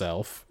knows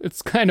himself.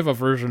 It's kind of a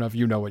version of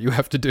you know what you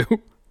have to do.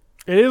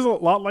 It is a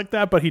lot like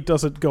that, but he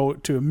doesn't go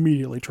to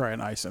immediately try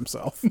and ice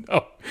himself.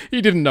 No, he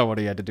didn't know what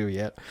he had to do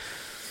yet.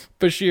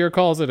 Bashir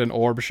calls it an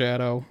orb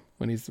shadow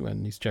when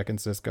he's checking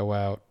Sisko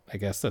out. I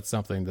guess that's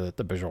something that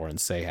the Bajorans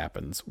say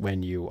happens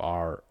when you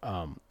are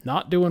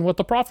not doing what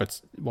the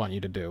prophets want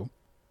you to do.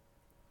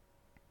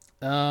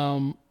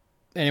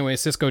 Anyway,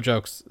 Sisko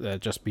jokes that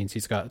just means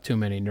he's got too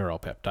many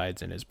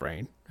neuropeptides in his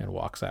brain and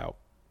walks out.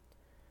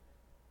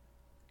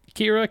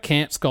 Kira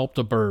can't sculpt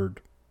a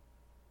bird.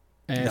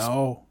 And it's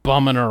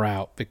bumming her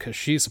out because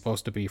she's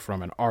supposed to be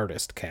from an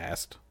artist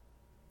caste.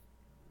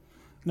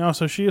 No,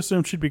 so she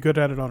assumed she'd be good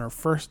at it on her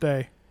first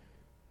day.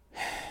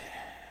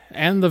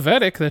 And the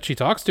Vedic that she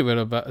talks to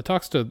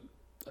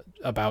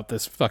about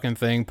this fucking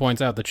thing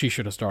points out that she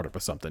should have started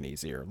with something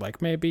easier,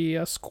 like maybe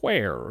a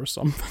square or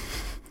something.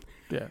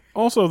 Yeah.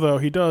 Also, though,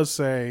 he does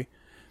say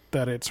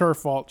that it's her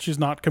fault. She's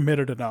not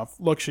committed enough.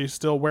 Look, she's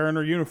still wearing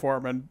her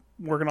uniform and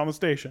working on the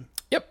station.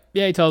 Yep.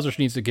 Yeah, he tells her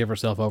she needs to give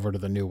herself over to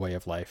the new way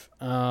of life.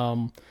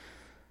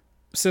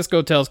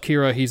 Sisko tells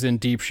Kira he's in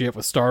deep shit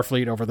with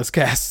Starfleet over this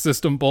caste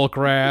system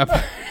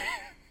bullcrap.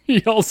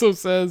 He also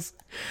says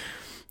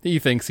he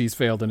thinks he's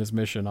failed in his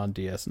mission on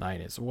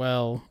DS9 as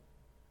well.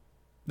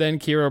 Then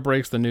Kira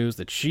breaks the news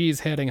that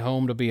she's heading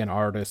home to be an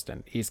artist,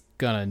 and he's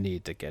gonna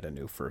need to get a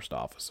new first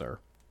officer.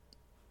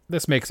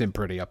 This makes him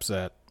pretty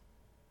upset.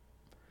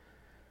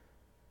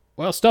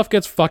 Well, stuff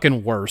gets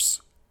fucking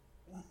worse.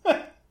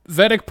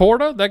 Vedic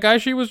Porta, that guy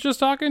she was just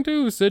talking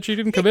to who said she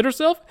didn't commit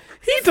herself,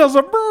 he does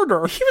a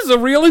murder. He was a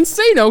real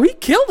insano. He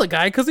killed a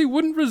guy because he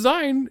wouldn't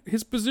resign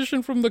his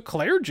position from the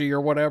clergy or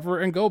whatever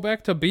and go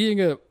back to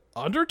being a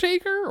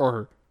undertaker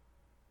or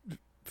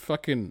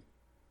fucking...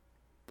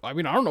 I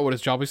mean, I don't know what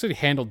his job was. He said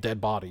he handled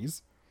dead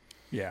bodies.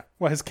 Yeah.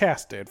 Well, his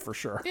cast did, for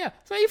sure. Yeah.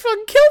 So he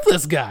fucking killed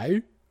this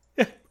guy.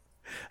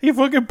 He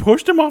fucking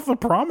pushed him off the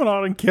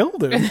promenade and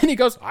killed him. And then he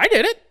goes, I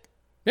did it.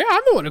 Yeah,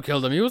 I'm the one who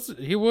killed him.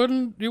 He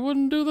wouldn't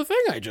do the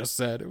thing I just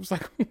said. It was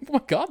like, oh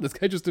my god, this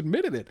guy just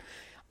admitted it.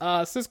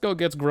 Sisko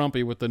gets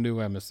grumpy with the new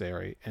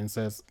emissary and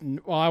says,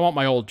 well, I want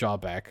my old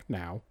job back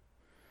now.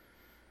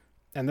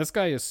 And this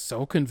guy is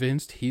so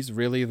convinced he's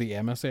really the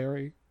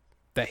emissary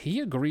that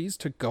he agrees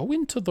to go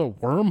into the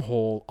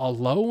wormhole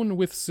alone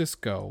with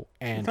Sisko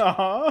and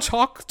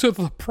talk to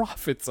the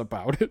prophets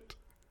about it.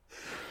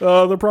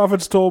 The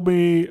prophets told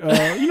me,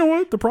 you know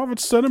what? The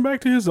prophets sent him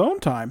back to his own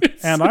time,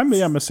 and I'm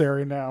the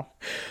emissary now.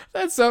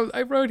 That sounds...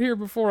 I wrote here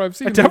before. I've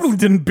seen. I definitely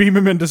didn't beam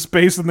him into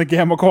space in the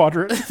Gamma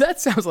Quadrant.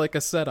 That sounds like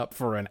a setup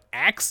for an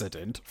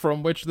accident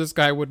from which this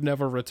guy would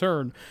never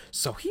return.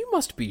 So he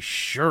must be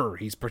sure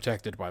he's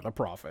protected by the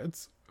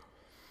prophets.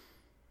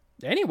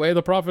 Anyway,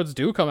 the prophets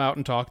do come out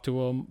and talk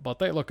to him, but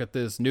they look at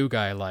this new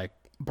guy like,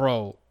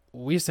 bro,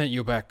 we sent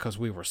you back because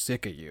we were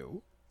sick of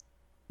you.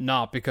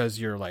 Not because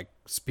you're, like,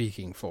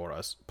 speaking for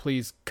us.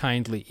 Please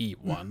kindly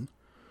eat one.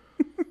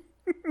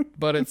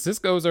 But at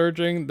Sisko's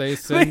urging, they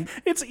send...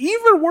 It's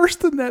even worse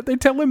than that. They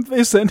tell him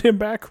they sent him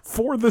back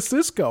for the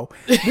Sisko.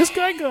 This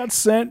guy got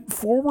sent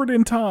forward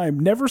in time,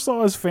 never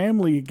saw his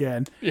family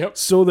again,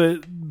 so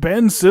that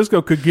Ben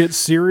Sisko could get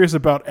serious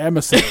about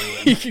emissary.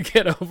 He could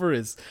get over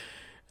his...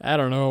 I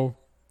don't know.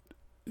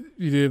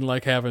 He didn't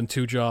like having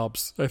two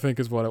jobs, I think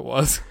is what it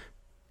was.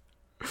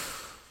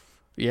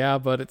 Yeah,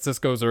 but at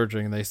Sisko's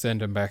urging, they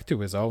send him back to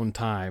his own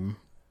time.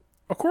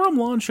 Akoram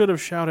Lon should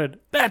have shouted,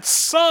 "That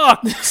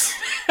sucks!"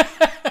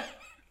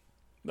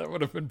 That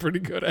would have been pretty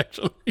good,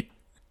 actually.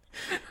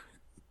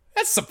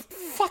 That's some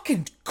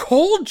fucking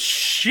cold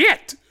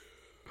shit!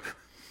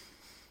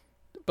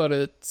 But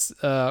it's...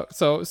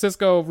 so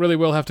Sisko really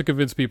will have to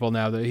convince people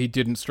now that he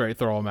didn't straight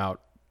throw him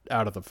out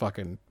of the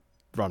fucking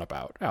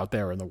runabout out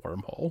there in the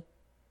wormhole.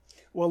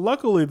 Well,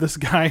 luckily, this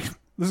guy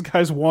This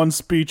guy's one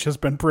speech has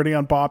been pretty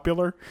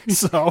unpopular,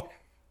 so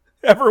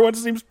everyone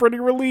seems pretty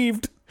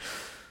relieved.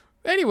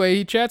 Anyway,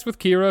 he chats with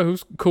Kira,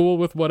 who's cool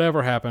with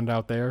whatever happened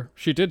out there.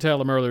 She did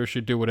tell him earlier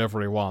she'd do whatever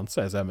he wants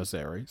as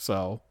emissary,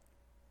 so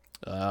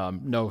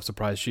no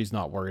surprise she's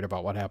not worried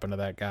about what happened to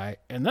that guy.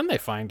 And then they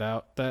find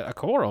out that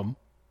Akorum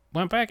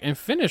went back and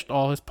finished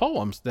all his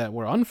poems that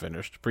were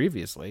unfinished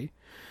previously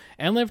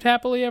and lived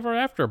happily ever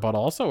after, but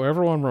also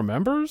everyone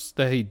remembers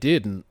that he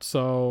didn't.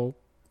 So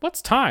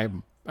what's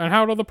time, and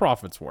how do the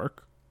prophets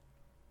work?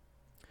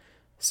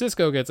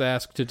 Sisko gets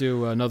asked to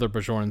do another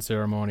Bajoran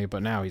ceremony,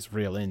 but now he's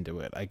real into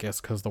it, I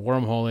guess because the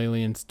wormhole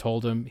aliens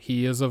told him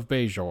he is of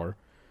Bajor,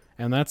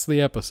 and that's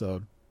the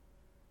episode.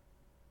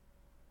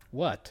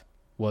 What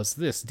was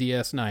this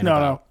DS9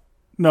 about?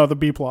 No, the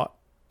B plot.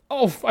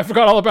 Oh, I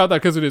forgot all about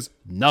that because it is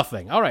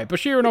nothing. All right,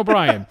 Bashir and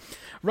O'Brien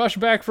rush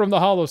back from the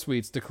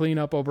Holosuites to clean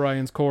up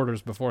O'Brien's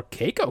quarters before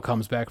Keiko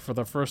comes back for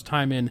the first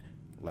time in,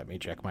 let me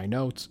check my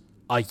notes,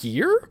 a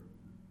year?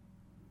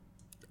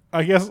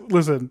 I guess,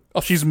 listen,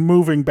 she's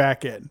moving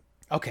back in.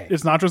 Okay.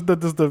 It's not just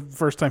that this is the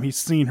first time he's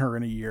seen her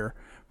in a year,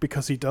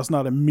 because he does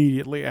not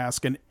immediately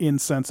ask an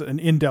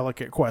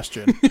indelicate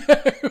question.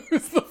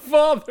 Who's the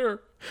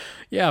father?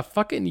 Yeah,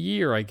 fucking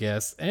year, I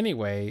guess.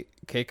 Anyway,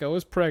 Keiko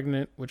is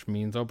pregnant, which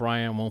means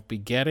O'Brien won't be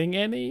getting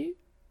any,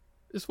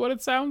 is what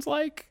it sounds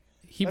like.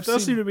 That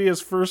does seem to be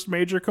his first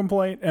major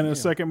complaint, and his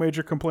second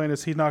major complaint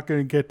is he's not going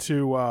to get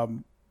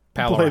to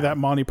play that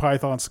Monty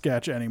Python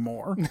sketch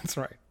anymore. That's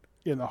right.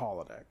 In the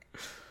holodeck.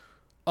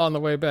 On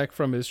the way back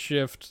from his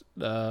shift,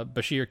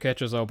 Bashir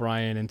catches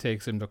O'Brien and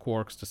takes him to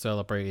Quark's to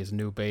celebrate his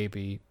new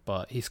baby,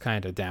 but he's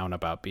kind of down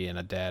about being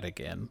a dad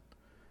again.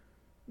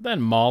 Then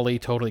Molly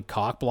totally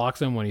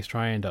cockblocks him when he's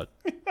trying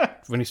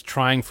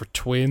for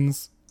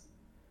twins.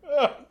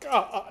 Oh,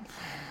 God.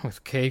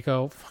 With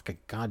Keiko. Fucking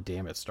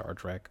goddamn it, Star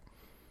Trek.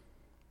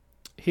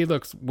 He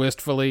looks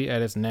wistfully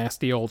at his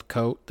nasty old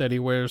coat that he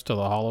wears to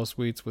the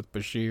Holosuites with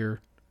Bashir.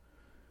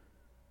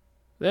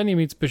 Then he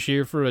meets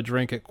Bashir for a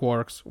drink at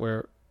Quark's,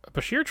 where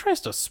Bashir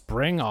tries to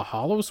spring a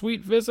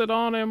Holosuite visit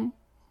on him.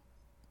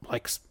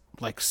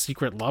 Like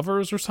secret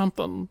lovers or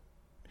something.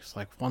 He's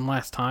like, one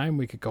last time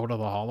we could go to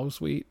the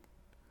Holosuite.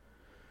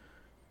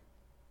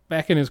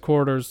 Back in his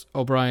quarters,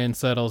 O'Brien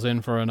settles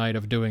in for a night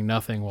of doing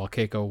nothing while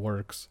Keiko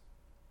works.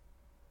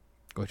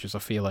 Which is a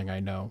feeling I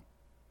know.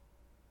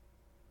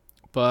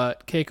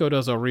 But Keiko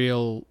does a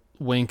real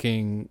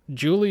winking,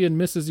 Julian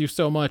misses you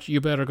so much,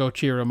 you better go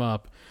cheer him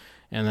up.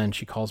 And then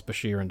she calls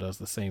Bashir and does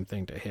the same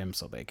thing to him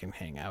so they can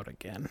hang out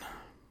again.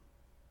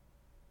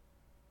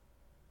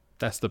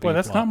 That's the B plot. Boy,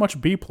 that's not much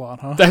B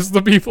plot, huh? That's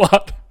the B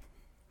plot.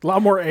 A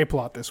lot more A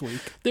plot this week.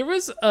 There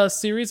was a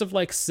series of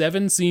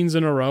 7 scenes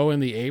in a row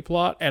in the A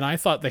plot, and I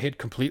thought they had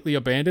completely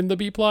abandoned the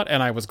B plot,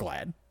 and I was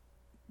glad.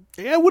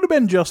 Yeah, it would have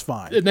been just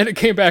fine. And then it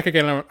came back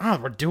again, and I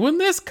went, we're doing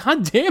this?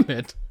 God damn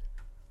it.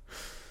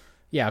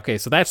 Yeah, okay,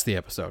 so that's the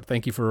episode.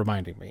 Thank you for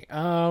reminding me.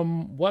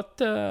 What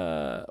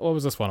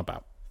was this one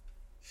about?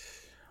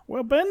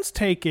 Well, Ben's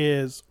take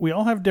is we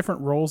all have different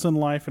roles in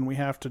life and we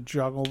have to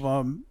juggle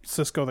them.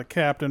 Sisko the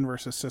captain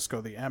versus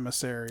Sisko the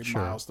emissary,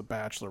 sure. Miles the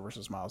bachelor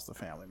versus Miles the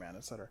family man,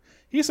 etc.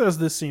 He says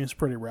this seems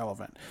pretty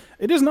relevant.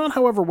 It is not,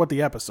 however, what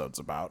the episode's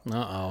about.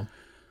 Uh-oh.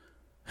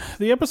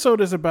 The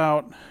episode is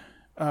about,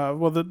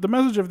 the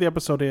message of the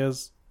episode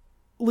is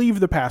leave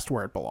the past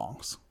where it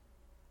belongs.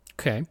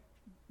 Okay.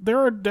 There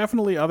are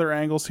definitely other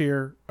angles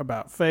here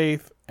about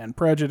faith and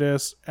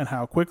prejudice and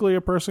how quickly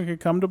a person can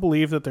come to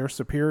believe that they're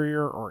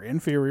superior or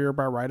inferior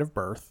by right of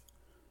birth.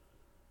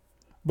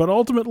 But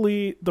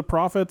ultimately, the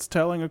prophets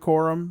telling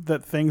Akorum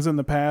that things in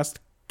the past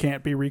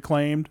can't be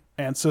reclaimed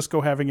and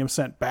Sisko having him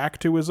sent back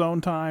to his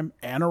own time,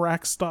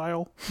 Anorak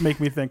style, make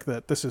me think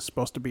that this is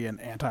supposed to be an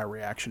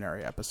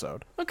anti-reactionary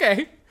episode.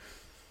 Okay.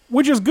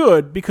 Which is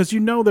good, because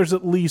you know there's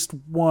at least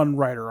one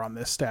writer on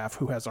this staff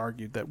who has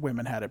argued that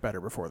women had it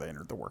better before they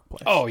entered the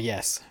workplace. Oh,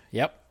 yes.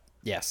 Yep.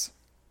 Yes.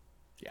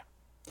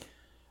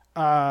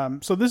 Yeah.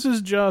 So this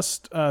is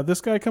just, this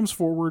guy comes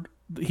forward.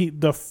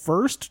 The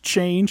first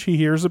change he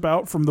hears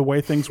about from the way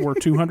things were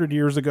 200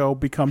 years ago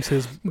becomes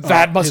his...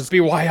 that must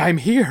be why I'm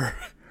here.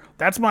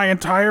 That's my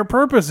entire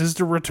purpose, is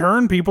to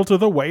return people to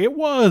the way it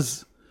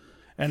was.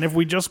 And if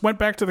we just went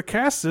back to the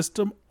caste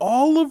system,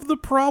 all of the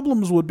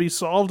problems would be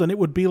solved, and it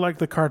would be like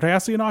the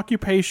Cardassian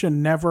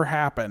occupation never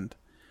happened.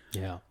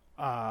 Yeah.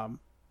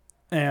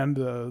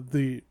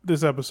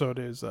 This episode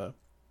is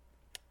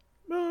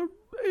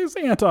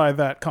anti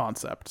that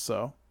concept.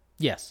 So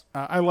yes,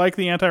 I like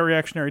the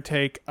anti-reactionary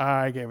take.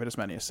 I gave it as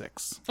many as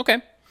 6.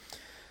 Okay.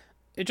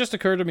 It just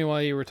occurred to me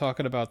while you were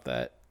talking about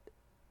that.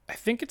 I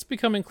think it's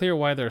becoming clear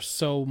why they're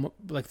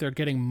they're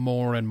getting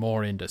more and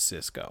more into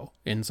Sisko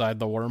inside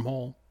the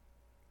wormhole.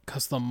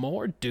 Because the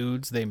more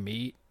dudes they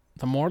meet,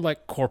 the more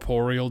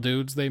corporeal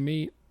dudes they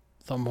meet,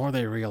 the more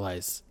they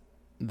realize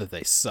that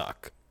they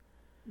suck.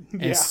 Yeah.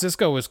 And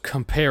Sisko is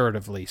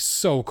comparatively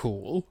so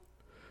cool.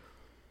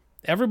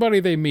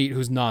 Everybody they meet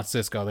who's not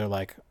Sisko, they're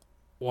like,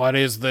 what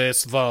is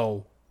this,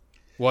 though?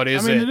 What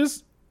is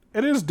it?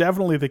 It is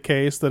definitely the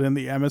case that in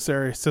the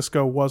emissary,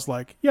 Cisco was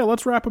like, "Yeah,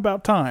 let's rap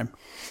about time."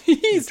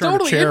 He's Turn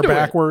totally a chair into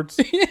backwards.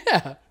 it.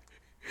 Yeah.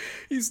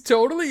 He's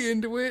totally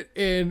into it,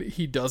 and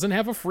he doesn't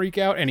have a freak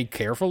out, and he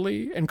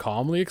carefully and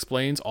calmly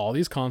explains all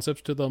these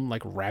concepts to them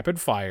like rapid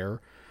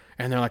fire.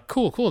 And they're like,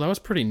 cool, that was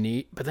pretty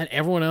neat. But then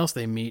everyone else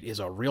they meet is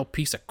a real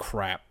piece of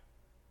crap.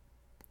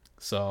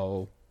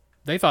 So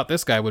they thought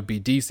this guy would be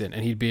decent,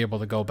 and he'd be able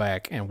to go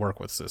back and work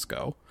with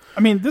Cisco. I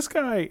mean, this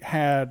guy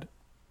had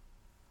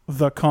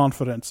the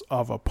confidence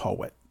of a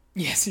poet.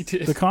 Yes, he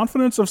did. The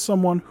confidence of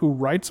someone who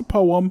writes a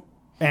poem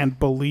and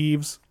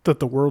believes that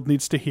the world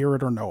needs to hear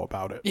it or know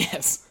about it.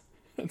 Yes,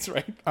 that's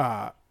right.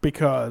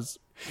 Because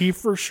he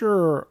for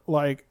sure,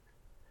 like,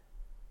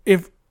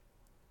 if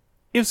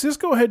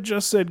Cisco had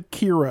just said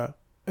Kira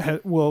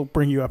will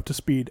bring you up to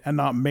speed and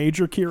not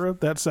Major Kira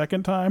that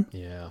second time,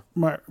 Yeah.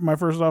 my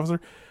first officer,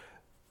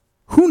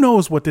 who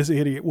knows what this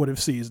idiot would have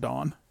seized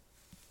on?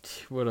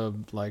 Would have,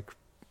 like,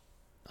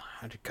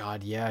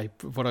 God, yeah, he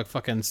would have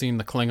fucking seen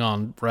the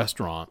Klingon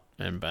restaurant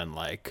and been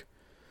like,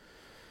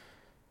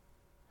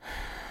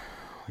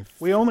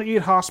 We only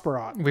eat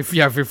Hosperat.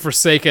 we've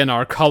forsaken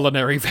our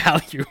culinary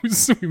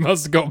values. We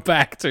must go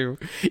back to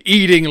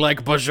eating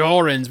like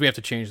Bajorans. We have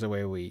to change the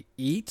way we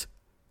eat.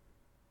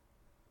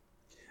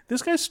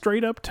 This guy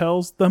straight up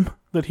tells them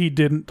that he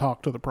didn't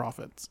talk to the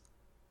prophets.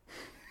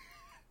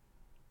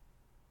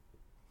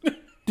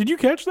 Did you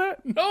catch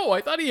that? No,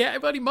 I thought he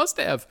had, but he must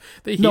have.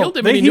 They No, healed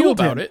him they and he knew healed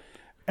about him. it.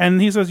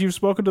 And he says, "You've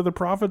spoken to the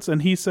prophets,"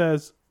 and he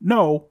says,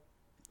 "No."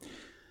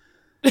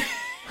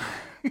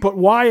 But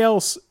why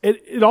else?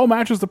 It all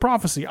matches the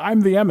prophecy.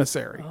 I'm the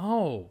emissary.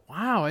 Oh,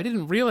 wow. I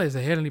didn't realize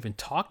they hadn't even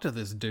talked to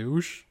this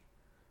douche.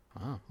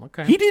 Oh,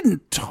 okay. He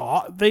didn't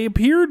talk. They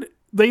appeared.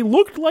 They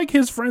looked like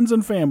his friends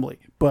and family,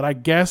 but I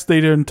guess they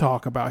didn't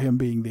talk about him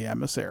being the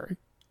emissary.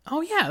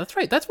 Oh, yeah, that's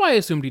right. That's why I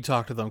assumed he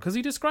talked to them, because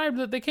he described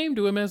that they came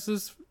to him as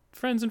his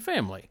friends and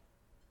family.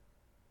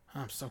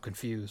 I'm so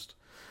confused.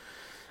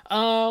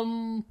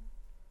 Well,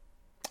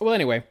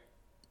 anyway,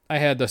 I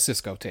had the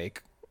Cisco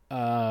take.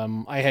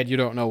 I had "You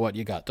don't know what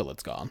you got till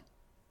it's gone."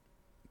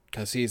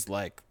 Because he's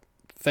like,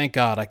 thank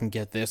God I can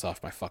get this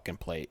off my fucking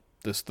plate.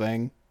 This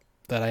thing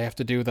that I have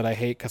to do that I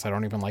hate because I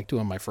don't even like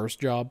doing my first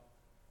job.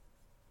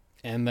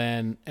 And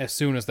then as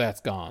soon as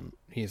that's gone,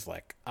 he's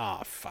like,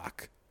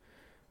 fuck.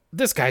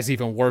 This guy's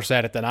even worse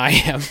at it than I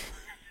am.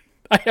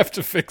 I have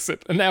to fix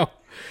it. And now,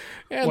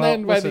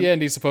 then by the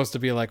end, he's supposed to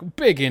be like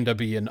big into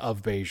being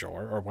of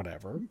Bajor or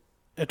whatever.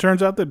 It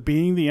turns out that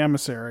being the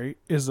emissary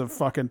is a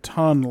fucking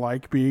ton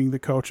like being the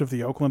coach of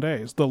the Oakland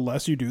A's. The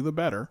less you do, the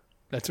better.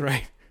 That's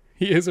right.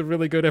 He is a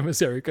really good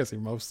emissary because he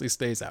mostly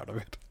stays out of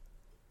it.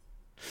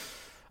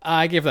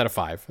 I gave that a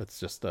 5. It's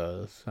just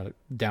a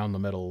down the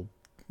middle,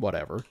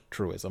 whatever,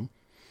 truism.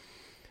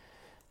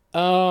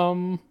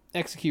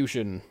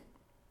 Execution.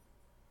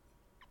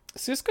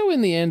 Cisco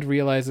in the end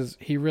realizes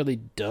he really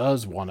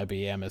does want to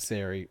be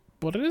emissary,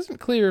 but it isn't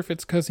clear if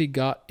it's because he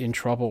got in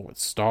trouble with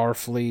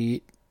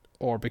Starfleet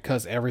or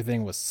because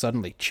everything was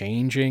suddenly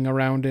changing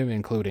around him,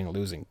 including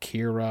losing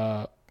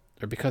Kira,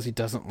 or because he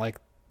doesn't like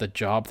the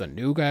job the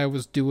new guy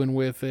was doing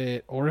with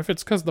it, or if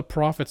it's because the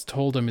prophets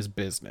told him his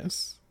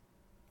business.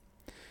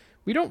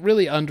 We don't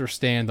really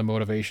understand the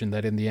motivation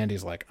that in the end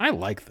he's like, I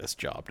like this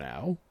job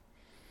now.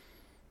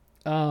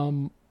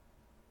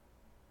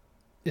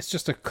 It's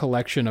just a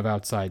collection of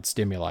outside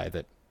stimuli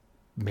that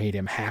made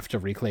him have to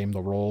reclaim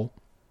the role.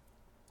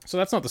 So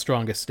that's not the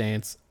strongest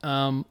stance.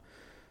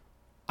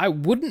 I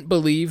wouldn't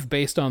believe,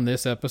 based on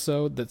this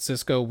episode, that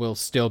Cisco will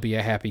still be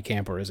a happy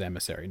camper as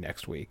emissary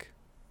next week.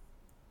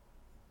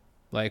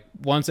 Like,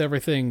 once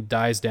everything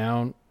dies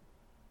down,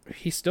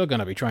 he's still going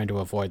to be trying to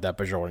avoid that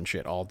Bajoran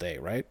shit all day,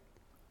 right?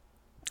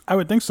 I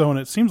would think so, and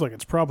it seems like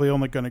it's probably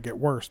only going to get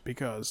worse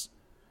because,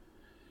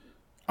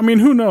 I mean,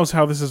 who knows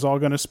how this is all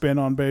going to spin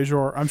on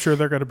Bajor. I'm sure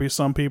there are going to be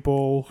some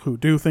people who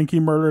do think he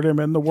murdered him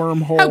in the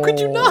wormhole. How could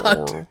you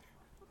not?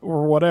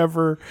 Or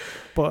whatever.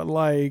 But,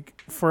 like,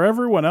 for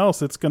everyone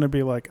else, it's going to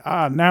be like,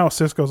 now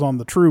Cisco's on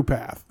the true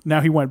path.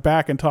 Now he went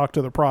back and talked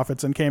to the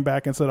prophets and came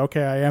back and said,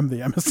 okay, I am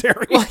the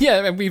emissary. Well,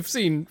 yeah, and we've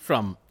seen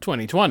from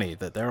 2020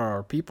 that there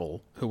are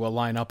people who will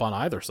line up on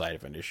either side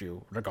of an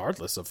issue,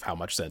 regardless of how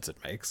much sense it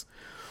makes.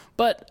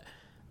 But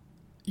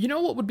you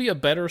know what would be a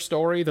better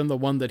story than the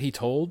one that he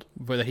told,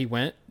 where that he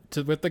went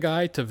to with the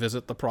guy to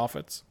visit the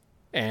prophets,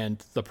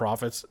 and the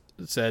prophets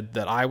said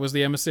that I was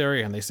the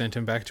emissary, and they sent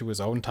him back to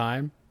his own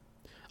time?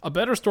 A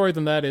better story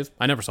than that is,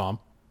 I never saw him.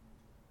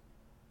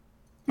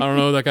 I don't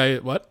know that guy.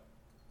 What?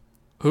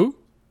 Who?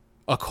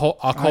 I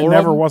Korum?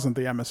 never wasn't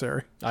the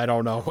emissary. I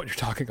don't know what you're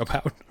talking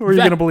about. Who are you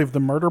going to believe,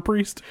 the murder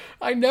priest?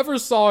 I never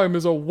saw him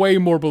as a way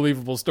more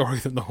believable story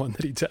than the one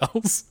that he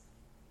tells.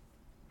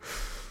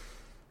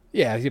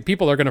 Yeah,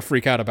 people are going to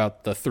freak out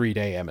about the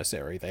 3-day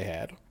emissary they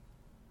had.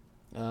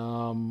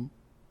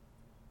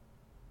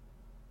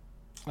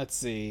 Let's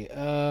see.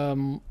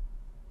 The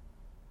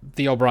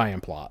O'Brien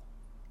plot.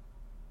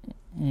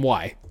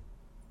 Why?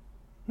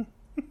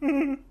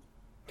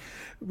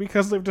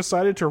 because they've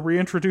decided to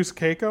reintroduce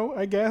Keiko,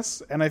 I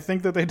guess. And I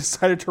think that they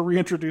decided to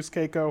reintroduce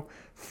Keiko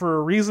for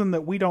a reason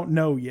that we don't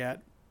know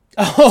yet.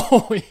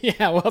 Oh,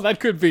 yeah, well, that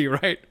could be,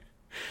 right?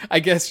 I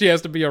guess she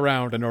has to be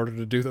around in order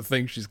to do the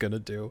thing she's going to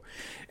do.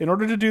 In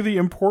order to do the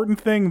important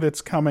thing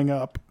that's coming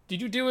up.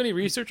 Did you do any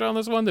research on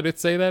this one? Did it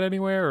say that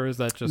anywhere, or is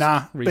that just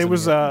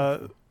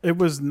it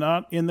was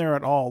not in there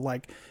at all.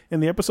 Like, in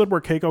the episode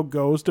where Keiko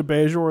goes to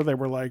Bajor, they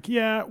were like,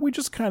 yeah, we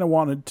just kind of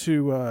wanted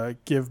to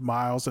give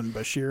Miles and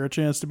Bashir a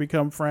chance to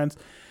become friends.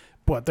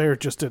 But they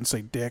just didn't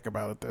say dick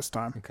about it this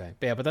time. Okay.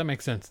 Yeah, but that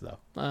makes sense, though.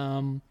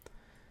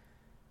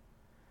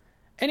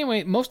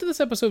 Anyway, most of this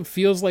episode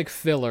feels like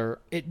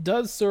filler. It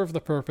does serve the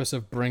purpose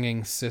of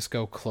bringing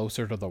Sisko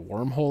closer to the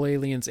wormhole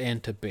aliens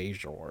and to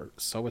Bajor,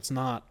 so it's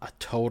not a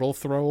total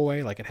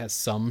throwaway. Like, it has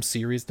some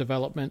series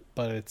development,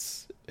 but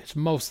it's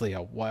mostly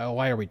a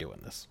why are we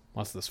doing this?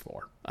 What's this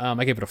for?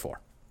 I gave it a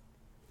 4.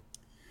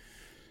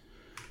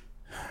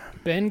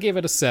 Ben gave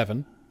it a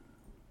 7.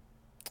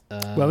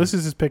 Well, this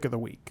is his pick of the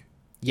week.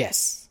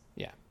 Yes.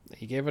 Yeah.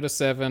 He gave it a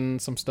 7.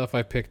 Some stuff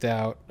I picked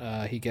out.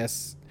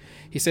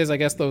 He says, I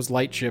guess those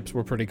light ships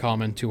were pretty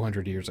common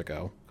 200 years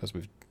ago, because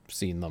we've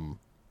seen them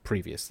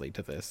previously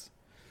to this.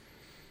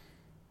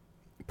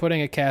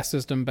 Putting a caste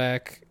system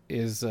back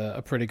is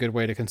a pretty good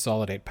way to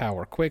consolidate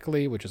power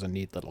quickly, which is a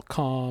neat little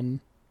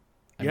con.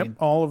 I mean,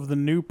 all of the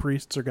new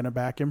priests are going to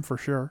back him for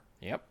sure.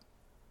 Yep.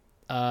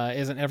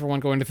 Isn't everyone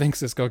going to think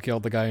Sisko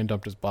killed the guy and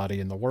dumped his body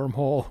in the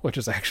wormhole, which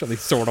is actually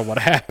sort of what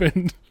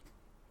happened?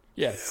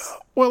 Yes.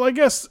 Well, I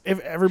guess if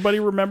everybody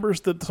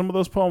remembers that some of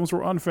those poems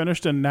were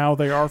unfinished and now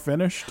they are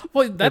finished,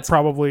 well, that's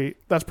probably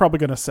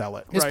going to sell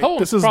it. His right? poems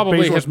this is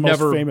probably Bajor's have most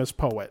never famous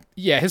poet.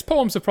 Yeah, his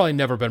poems have probably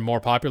never been more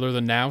popular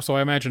than now, so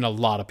I imagine a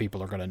lot of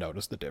people are going to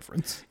notice the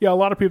difference. Yeah, a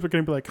lot of people are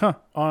going to be like,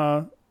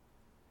 huh,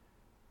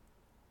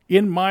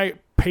 in my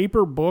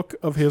paper book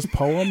of his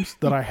poems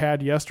that I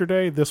had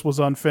yesterday, this was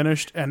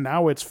unfinished, and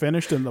now it's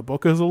finished and the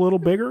book is a little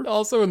bigger.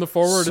 Also in the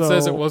forward, it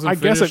says it wasn't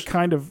finished.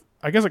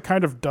 I guess it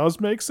kind of does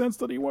make sense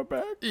that he went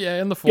back.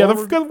 Yeah, in the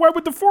forward. Yeah, why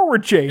would the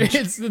forward change?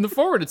 In the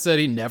forward, it said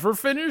he never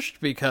finished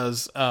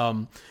because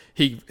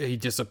he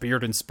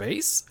disappeared in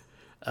space.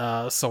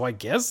 So I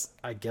guess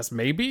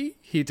maybe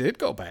he did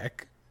go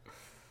back.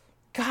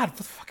 God,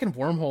 the fucking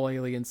wormhole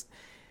aliens.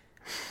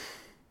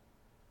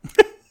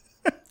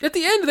 At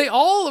the end, they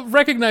all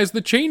recognize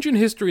the change in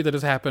history that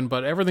has happened,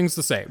 but everything's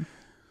the same.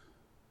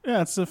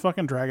 Yeah, it's a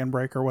fucking Dragon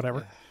Break or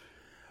whatever.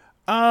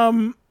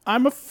 I'm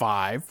a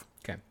 5.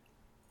 Okay.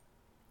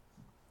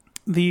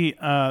 The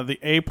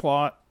A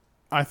plot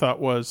I thought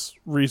was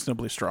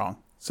reasonably strong.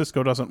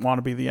 Sisko doesn't want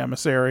to be the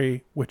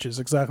emissary, which is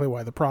exactly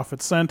why the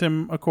Prophet sent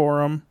him a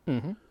quorum.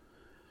 Mm-hmm.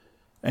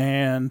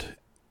 And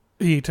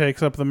he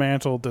takes up the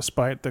mantle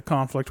despite the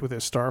conflict with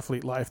his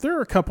Starfleet life. There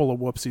are a couple of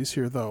whoopsies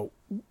here, though.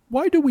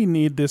 Why do we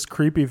need this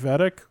creepy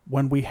Vedic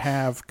when we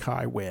have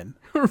Kai Wynn?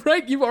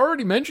 Right, you've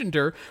already mentioned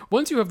her.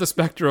 Once you have the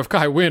specter of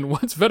Kai Wynn,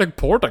 what's Vedic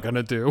Porta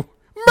gonna do?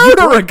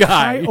 Murder a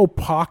guy! Kai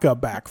Opaka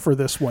back for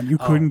this one. You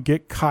couldn't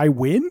get Kai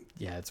Wynn?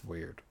 Yeah, it's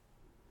weird.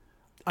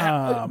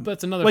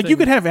 That's another like thing. You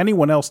could have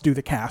anyone else do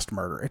the cast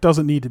murder. It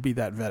doesn't need to be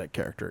that Vedic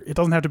character. It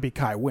doesn't have to be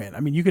Kai Wynn. I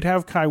mean, you could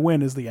have Kai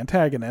Wynn as the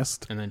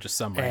antagonist, and then just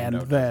some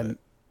rando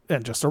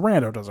and just a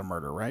rando does a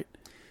murder, right?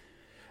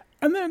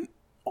 And then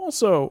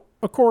also,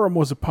 Akorum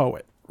was a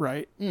poet,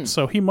 right?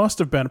 So he must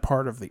have been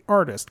part of the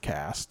artist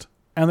cast,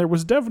 and there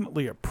was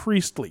definitely a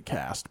priestly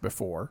cast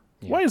before.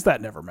 Yeah. Why is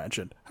that never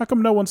mentioned? How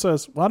come no one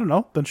says, well, I don't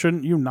know, then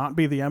shouldn't you not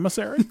be the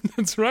emissary?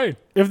 That's right.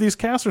 If these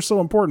casts are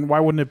so important, why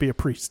wouldn't it be a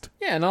priest?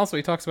 Yeah, and also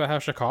he talks about how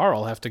Shakar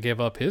will have to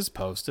give up his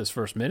post as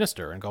first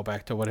minister and go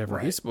back to whatever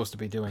he's supposed to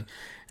be doing.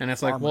 And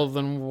it's like, well,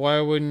 then why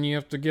wouldn't you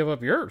have to give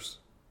up yours?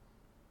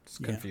 It's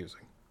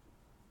confusing.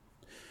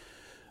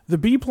 The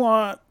B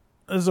plot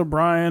is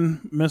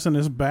O'Brien missing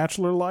his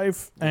bachelor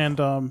life, and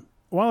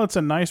while it's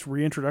a nice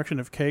reintroduction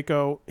of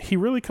Keiko, he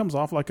really comes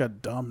off like a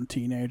dumb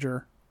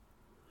teenager.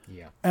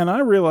 Yeah. And I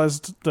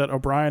realized that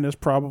O'Brien is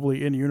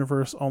probably in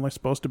universe only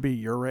supposed to be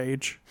your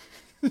age.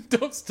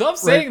 Don't stop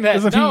saying that.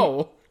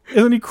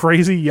 Isn't he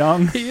crazy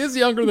young? He is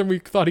younger than we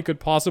thought he could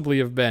possibly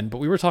have been, but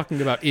we were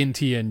talking about in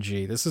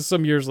TNG. This is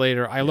some years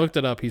later. I looked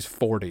it up. He's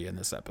 40 in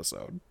this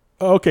episode.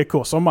 Okay,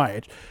 cool. So my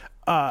age.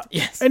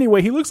 Yes.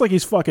 Anyway, he looks like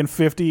he's fucking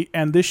 50,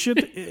 and this shit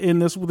in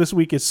this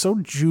week is so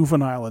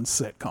juvenile and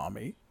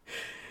sitcom-y.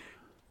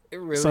 It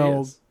really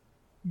is.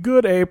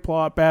 Good A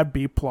plot, bad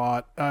B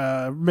plot,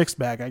 mixed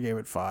bag. I gave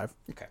it 5.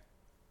 Okay.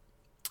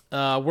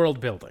 World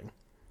building.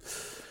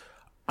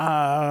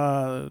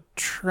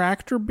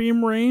 Tractor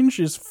beam range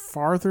is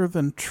farther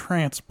than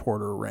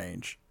transporter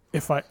range.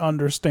 If I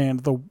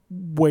understand the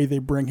way they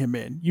bring him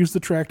in, use the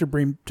tractor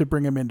beam to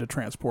bring him into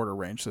transporter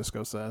range.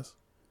 Sisko says.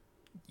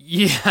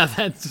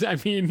 Yeah,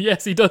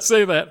 yes, he does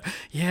say that.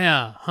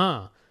 Yeah,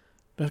 huh.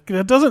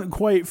 That doesn't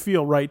quite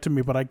feel right to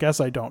me, but I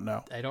guess I don't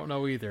know. I don't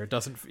know either.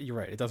 You're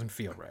right. It doesn't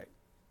feel right.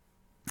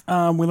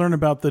 We learn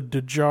about the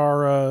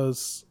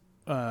Dajaras,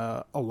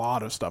 a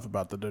lot of stuff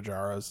about the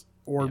Dajaras,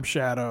 orb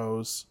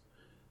shadows.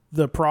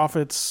 The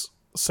Prophets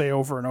say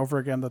over and over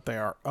again that they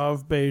are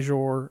of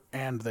Bajor,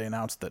 and they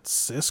announced that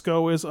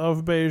Sisko is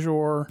of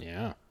Bajor.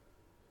 Yeah.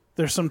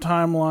 There's some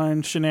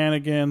timeline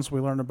shenanigans. We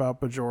learn about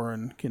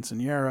Bajoran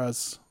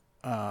quinceañeras.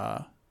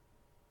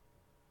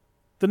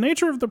 The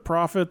nature of the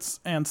prophets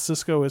and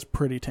Sisko is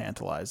pretty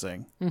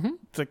tantalizing. Mm-hmm.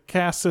 The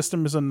caste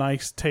system is a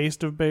nice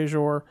taste of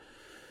Bajor.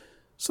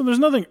 So there's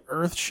nothing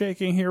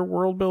earth-shaking here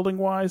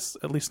world-building-wise,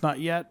 at least not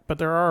yet, but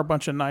there are a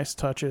bunch of nice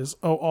touches.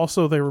 Oh,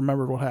 also they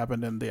remembered what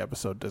happened in the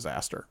episode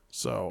Disaster.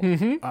 So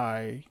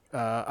I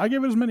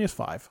gave it as many as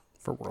 5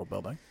 for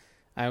world-building.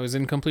 I was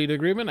in complete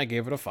agreement. I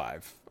gave it a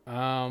 5.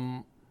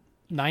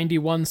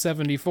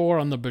 9174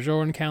 on the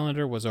Bajoran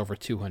calendar was over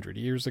 200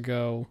 years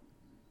ago.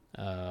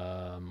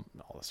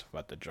 All this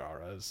about the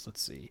Jaras. Let's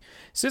see.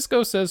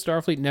 Sisko says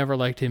Starfleet never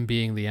liked him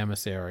being the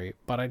emissary,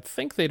 but I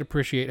think they'd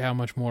appreciate how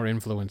much more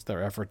influence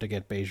their effort to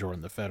get Bajor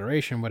and the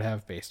Federation would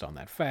have based on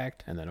that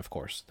fact. And then, of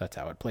course, that's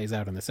how it plays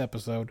out in this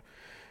episode.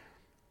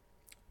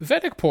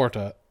 Vedic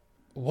Porta,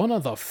 one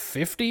of the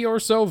 50 or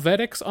so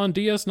Vedics on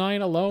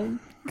DS9 alone.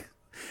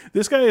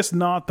 This guy is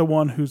not the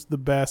one who's the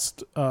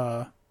best.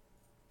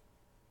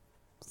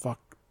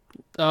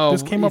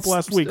 This came up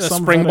last week.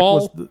 Some spring Vedic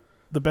ball. was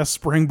the best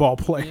spring ball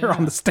player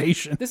on the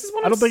station. This is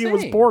what I don't think it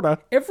was Porta.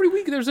 Every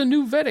week there's a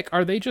new Vedic.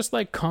 Are they just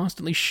like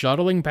constantly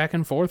shuttling back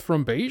and forth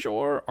from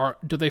Bajor? Or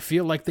do they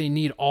feel like they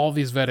need all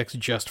these Vedics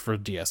just for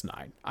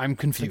DS9? I'm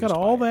confused. They got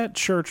all that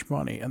church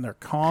money, and they're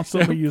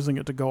constantly using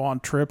it to go on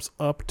trips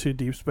up to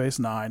Deep Space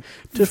Nine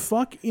to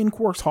fuck in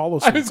Quark's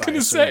holosuites. I was going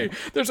to say,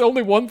 there's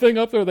only one thing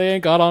up there they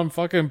ain't got on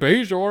fucking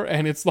Bajor,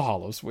 and it's the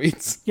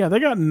holosuites. Yeah, they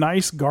got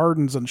nice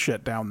gardens and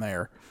shit down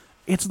there.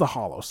 It's the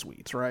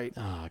holosuites, right?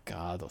 Oh,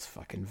 God, those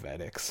fucking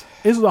Vedics.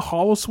 It's the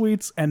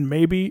holosuites and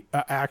maybe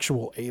an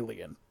actual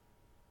alien.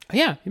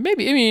 Yeah,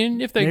 maybe. I mean,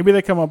 if they... Maybe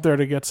they come up there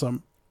to get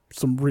some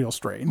real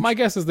strange. My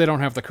guess is they don't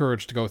have the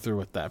courage to go through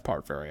with that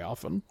part very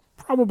often.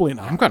 Probably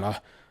not. I'm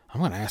gonna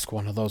ask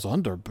one of those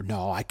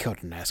No, I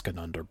couldn't ask an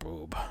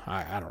underboob.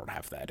 I don't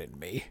have that in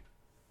me.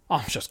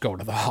 I'll just go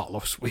to the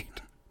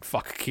holosuite.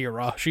 Fuck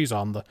Kira. She's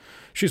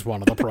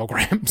one of the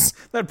programs.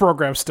 That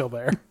program's still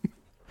there.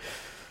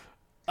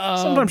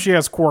 Sometimes she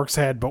has Quark's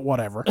head, but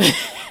whatever.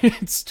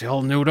 It's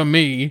still new to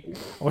me.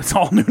 Oh, it's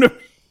all new to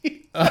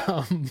me.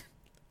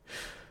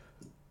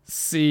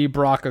 See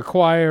Brock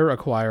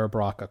acquire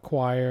Brock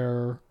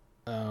acquire.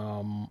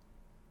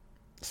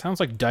 Sounds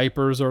like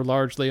diapers are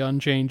largely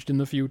unchanged in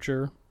the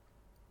future.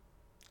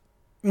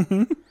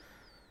 Mm-hmm.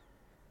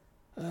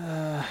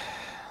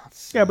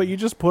 Yeah, but you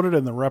just put it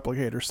in the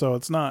replicator, so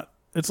it's not.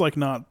 It's like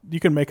not.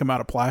 You can make them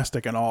out of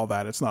plastic and all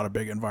that. It's not a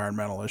big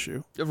environmental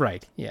issue.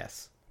 Right.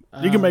 Yes.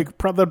 You can make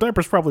the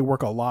diapers probably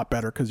work a lot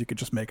better because you could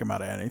just make them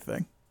out of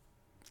anything.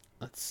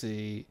 Let's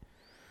see.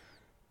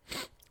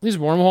 These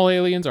wormhole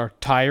aliens are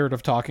tired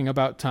of talking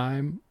about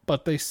time,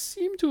 but they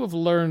seem to have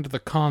learned the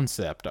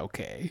concept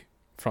okay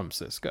from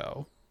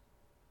Sisko.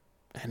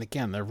 And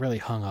again, they're really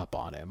hung up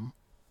on him.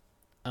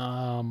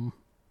 Again,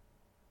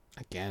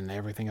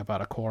 everything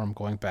about Akorum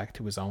going back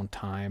to his own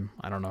time.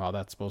 I don't know how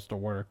that's supposed to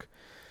work.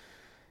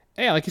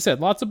 Yeah, like you said,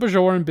 lots of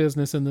Bajoran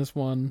business in this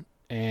one,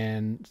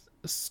 and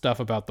stuff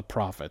about the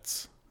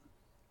prophets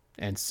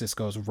and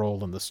Sisko's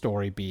role in the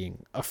story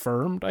being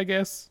affirmed, I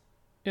guess,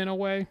 in a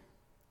way.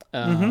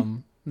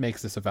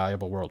 Makes this a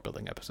valuable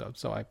world-building episode,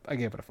 so I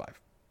gave it a 5.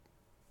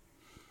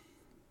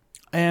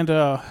 And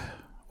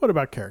what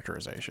about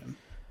characterization?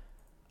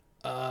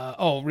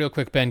 Real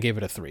quick, Ben gave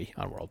it a 3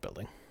 on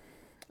world-building.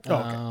 Oh,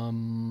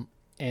 okay.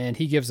 And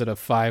he gives it a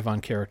 5 on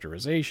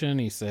characterization.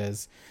 He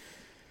says,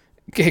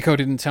 Keiko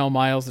didn't tell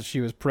Miles that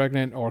she was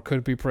pregnant or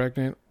could be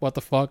pregnant. What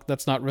the fuck?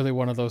 That's not really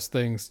one of those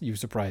things you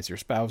surprise your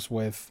spouse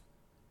with.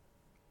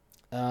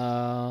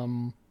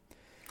 Well,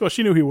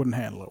 she knew he wouldn't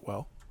handle it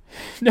well.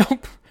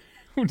 Nope.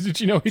 Did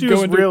you know he'd She go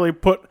was into... really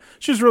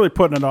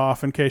putting it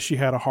off in case she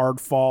had a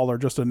hard fall or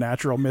just a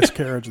natural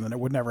miscarriage, and then it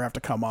would never have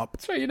to come up.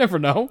 That's right, you never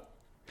know.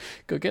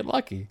 Go get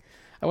lucky.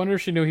 I wonder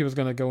if she knew he was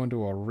going to go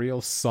into a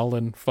real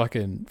sullen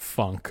fucking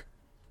funk.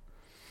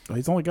 Well,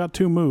 he's only got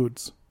 2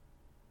 moods.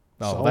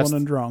 Sullen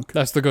and drunk.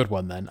 That's the good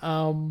one, then.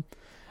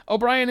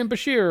 O'Brien and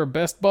Bashir are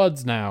best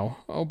buds now.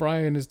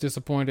 O'Brien is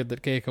disappointed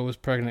that Keiko is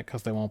pregnant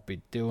because they won't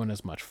be doing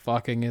as much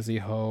fucking as he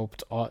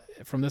hoped.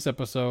 From this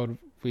episode,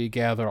 we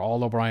gather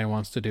all O'Brien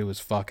wants to do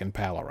is fuck and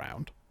pal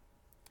around.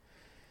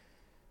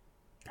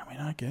 I mean,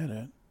 I get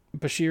it.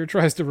 Bashir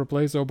tries to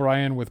replace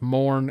O'Brien with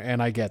Morn,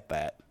 and I get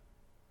that.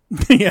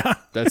 Yeah.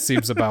 That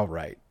seems about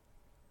right.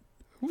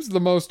 Who's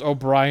the most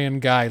O'Brien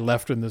guy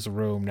left in this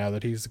room now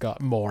that he's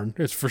got Morn?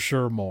 It's for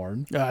sure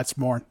Morn. It's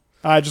Morn.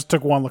 I just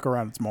took one look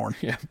around. It's Morn.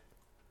 Yeah.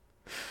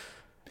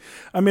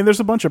 I mean, there's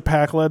a bunch of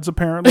Pac-Leds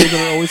apparently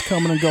that are always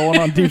coming and going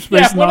on Deep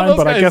Space Nine,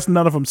 but guys. I guess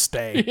none of them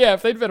stay. Yeah,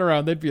 if they'd been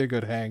around, they'd be a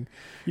good hang.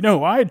 You know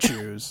who I'd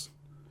choose?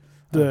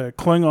 The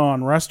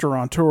Klingon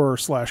restaurateur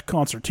 /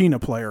 concertina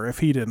player if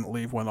he didn't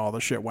leave when all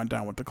the shit went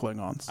down with the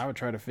Klingons. I would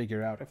try to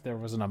figure out if there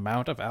was an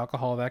amount of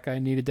alcohol that guy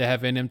needed to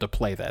have in him to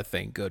play that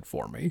thing good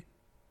for me.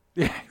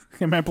 Yeah,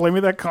 hey man, play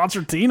me that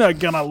concertina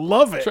again. I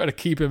love it. Try to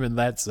keep him in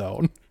that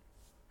zone.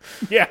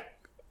 Yeah.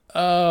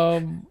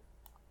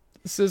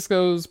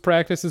 Cisco's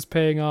practice is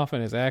paying off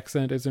and his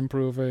accent is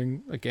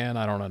improving. Again,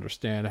 I don't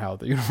understand how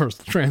the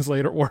universal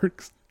translator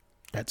works.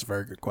 That's a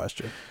very good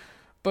question.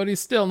 But he's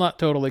still not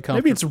totally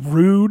comfortable. Maybe it's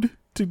rude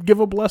to give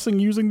a blessing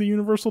using the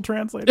universal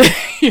translator.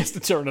 He has to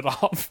turn it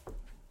off.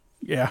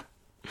 Yeah.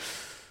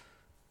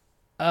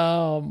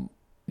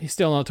 He's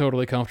still not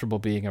totally comfortable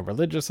being a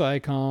religious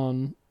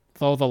icon.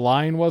 Though the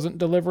line wasn't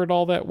delivered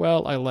all that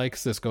well, I like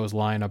Cisco's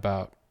line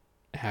about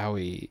how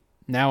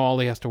now all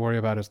he has to worry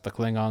about is the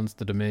Klingons,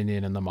 the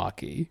Dominion, and the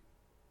Maquis.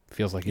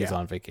 Feels like he's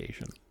on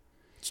vacation.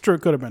 It's true.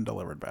 It could have been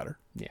delivered better.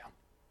 Yeah.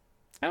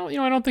 I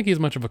don't think he's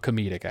much of a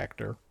comedic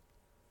actor.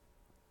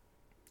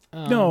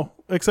 No,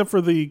 except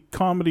for the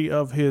comedy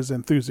of his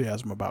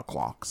enthusiasm about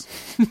clocks.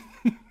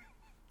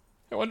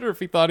 I wonder if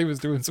he thought he was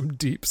doing some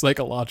deep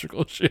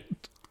psychological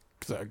shit.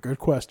 It's a good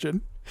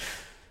question.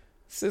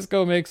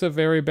 Cisco makes a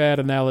very bad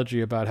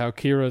analogy about how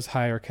Kira's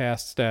higher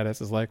caste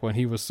status is like when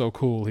he was so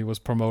cool he was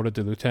promoted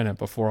to lieutenant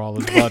before all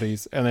his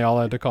buddies, and they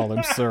all had to call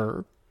him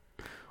sir.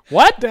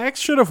 What? Dax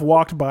should have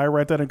walked by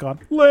right then and gone,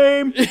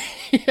 lame.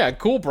 Yeah,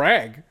 cool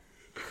brag.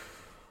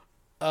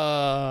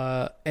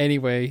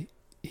 Anyway,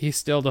 he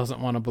still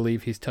doesn't want to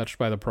believe he's touched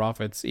by the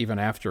prophets even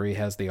after he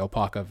has the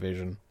Opaka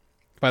vision.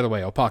 By the way,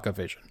 Opaka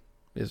vision.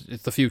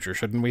 It's the future.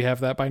 Shouldn't we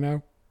have that by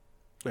now?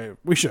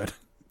 We should.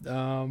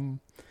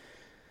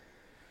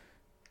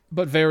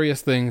 But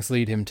various things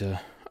lead him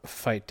to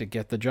fight to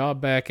get the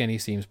job back, and he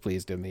seems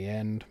pleased in the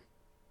end.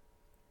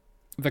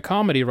 The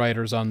comedy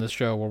writers on this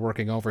show were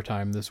working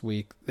overtime this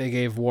week. They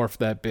gave Worf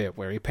that bit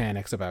where he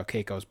panics about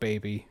Keiko's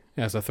baby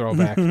as a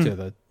throwback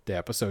to the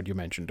episode you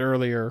mentioned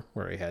earlier,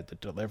 where he had to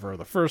deliver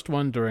the first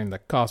one during the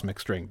cosmic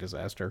string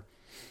disaster.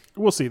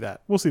 We'll see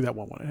that. We'll see that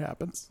one when it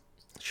happens.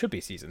 Should be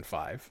season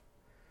 5.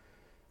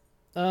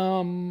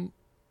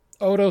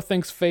 Odo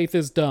thinks Faith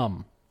is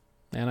dumb,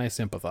 and I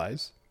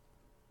sympathize.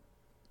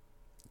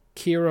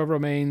 Kira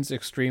remains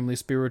extremely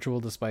spiritual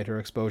despite her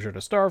exposure to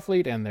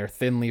Starfleet and their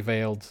thinly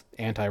veiled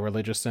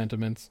anti-religious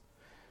sentiments.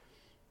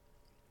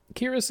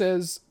 Kira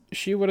says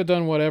she would have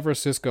done whatever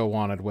Cisco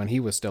wanted when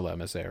he was still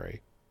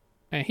emissary,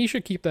 and he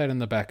should keep that in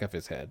the back of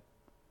his head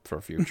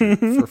for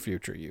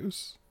future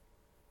use.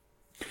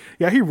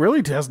 Yeah, he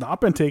really has not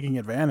been taking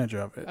advantage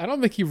of it. I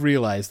don't think he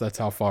realized that's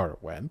how far it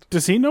went.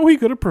 Does he know he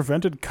could have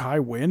prevented Kai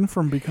Wynn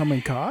from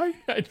becoming Kai?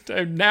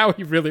 Now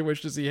he really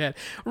wishes he had.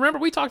 Remember,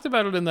 we talked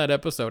about it in that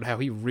episode, how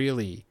he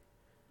really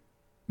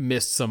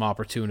missed some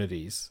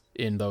opportunities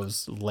in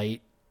those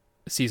late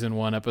season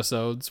 1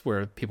 episodes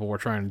where people were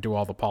trying to do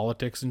all the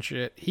politics and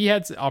shit. He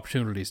had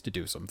opportunities to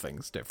do some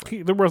things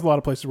different. There was a lot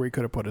of places where he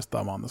could have put his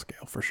thumb on the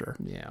scale, for sure.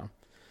 Yeah.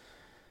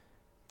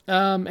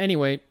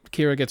 Anyway,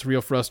 Kira gets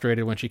real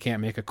frustrated when she can't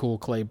make a cool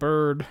clay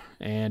bird,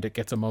 and it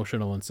gets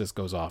emotional in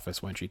Cisco's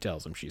office when she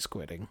tells him she's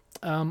quitting.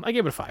 I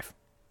gave it a 5.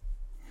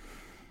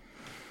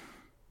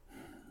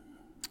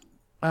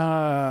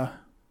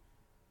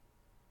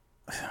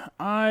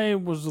 I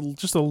was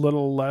just a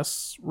little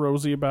less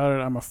rosy about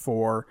it. I'm a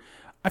 4.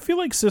 I feel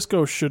like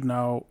Cisco should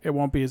know it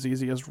won't be as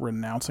easy as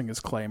renouncing his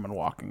claim and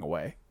walking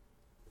away.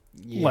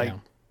 Yeah. Like,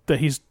 that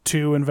he's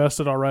too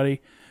invested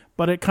already.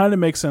 But it kind of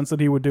makes sense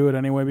that he would do it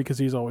anyway because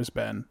he's always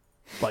been,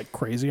 like,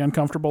 crazy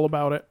uncomfortable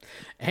about it.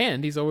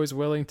 And he's always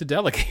willing to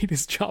delegate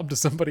his job to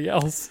somebody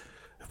else.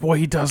 Boy,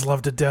 he does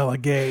love to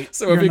delegate.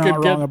 So You're if he not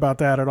could wrong about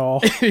that at all.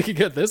 If he could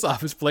get this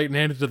off his plate and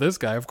hand it to this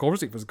guy, of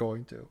course he was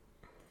going to.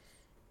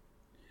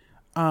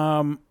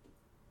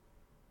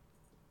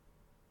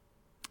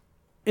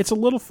 It's a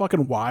little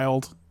fucking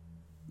wild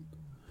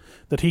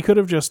that he could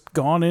have just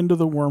gone into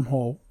the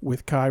wormhole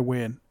with Kai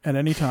Wynn at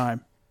any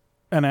time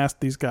and asked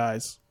these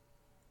guys,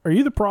 are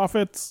you the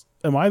prophets?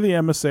 Am I the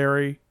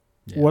emissary?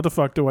 Yeah. What the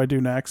fuck do I do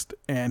next?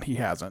 And he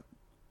hasn't.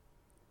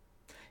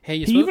 Hey,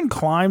 He even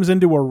climbs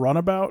into a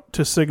runabout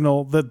to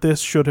signal that this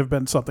should have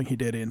been something he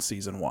did in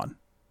season 1.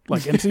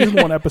 Like in season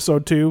 1,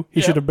 episode 2,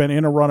 he should have been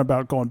in a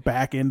runabout going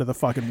back into the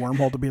fucking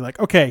wormhole to be like,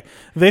 okay,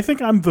 they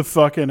think I'm the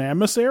fucking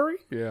emissary?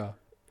 Yeah.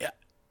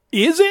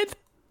 Is it?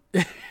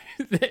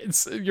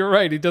 You're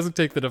right. He doesn't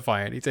take the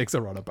Defiant. He takes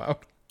a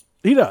runabout.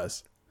 He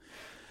does.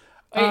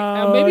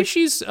 Hey, maybe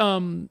she's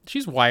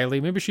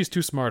wily. Maybe she's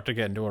too smart to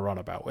get into a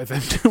runabout with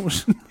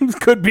him.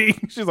 Could be.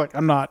 She's like,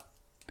 I'm not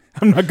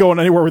going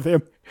anywhere with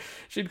him.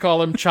 She'd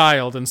call him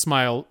child and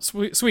smile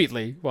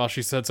sweetly while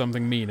she said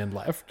something mean and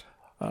left.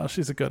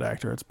 She's a good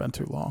actor. It's been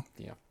too long.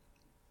 Yeah.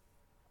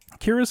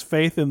 Kira's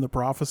faith in the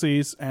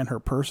prophecies and her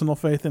personal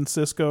faith in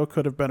Cisco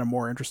could have been a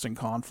more interesting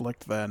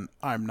conflict than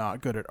I'm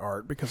not good at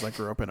art because I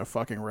grew up in a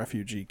fucking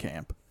refugee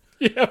camp.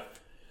 Yeah.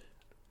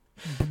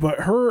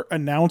 But her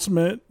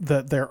announcement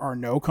that there are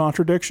no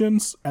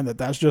contradictions and that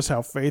that's just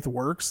how faith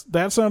works,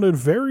 that sounded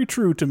very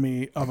true to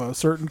me of a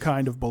certain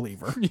kind of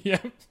believer.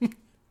 Yeah.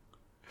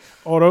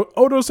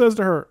 Odo says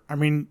to her, I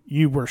mean,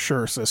 you were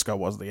sure Cisco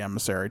was the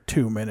emissary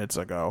 2 minutes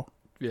ago.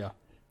 Yeah.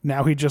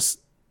 Now he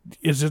just...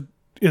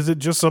 Is it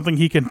just something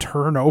he can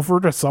turn over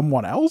to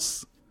someone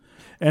else?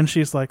 And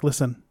she's like,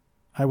 listen,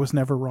 I was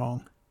never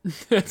wrong.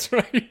 That's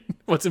right.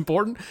 What's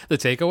important? The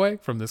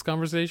takeaway from this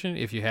conversation,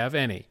 if you have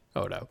any,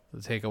 Odo, the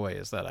takeaway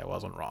is that I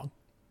wasn't wrong.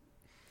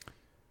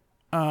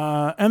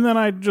 And then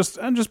I'm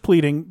just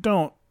pleading,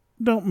 don't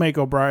make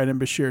O'Brien and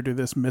Bashir do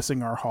this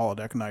missing our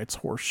holodeck nights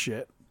horse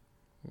shit.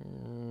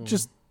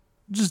 Just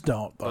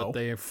don't, though. But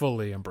they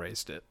fully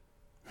embraced it.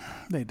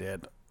 They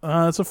did.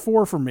 It's a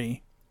 4 for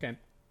me. Okay.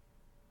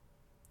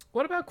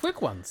 What about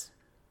quick ones?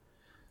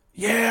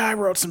 Yeah, I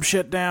wrote some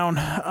shit down.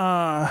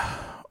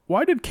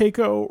 Why did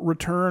Keiko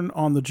return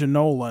on the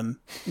Janolan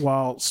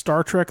while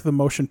Star Trek the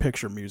Motion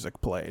Picture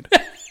music played?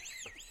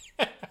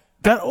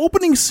 That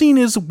opening scene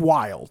is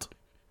wild.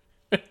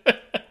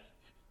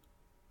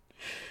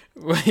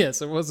 Well,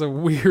 yes, it was a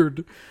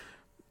weird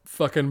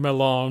fucking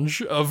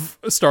melange of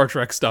Star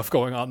Trek stuff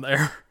going on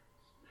there.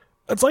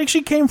 It's like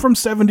she came from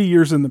 70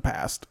 years in the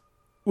past,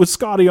 with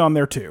Scotty on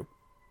there too.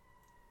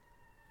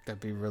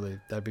 That'd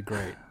be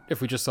great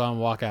if we just saw him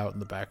walk out in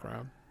the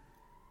background.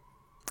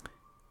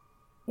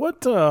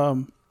 What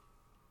do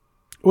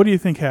you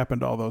think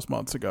happened all those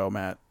months ago,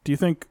 Matt? Do you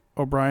think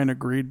O'Brien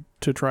agreed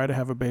to try to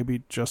have a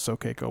baby just so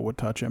Keiko would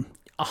touch him?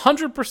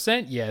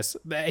 100% yes.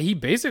 He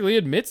basically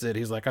admits it.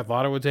 He's like, I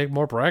thought it would take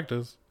more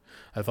practice.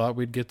 I thought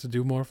we'd get to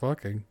do more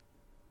fucking.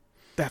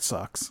 That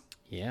sucks.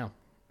 Yeah.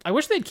 I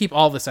wish they'd keep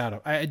all this out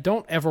of. I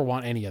don't ever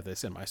want any of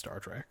this in my Star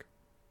Trek.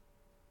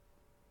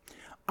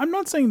 I'm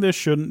not saying this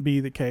shouldn't be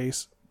the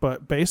case,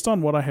 but based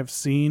on what I have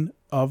seen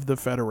of the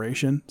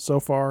Federation so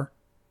far,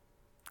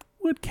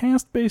 would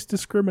caste-based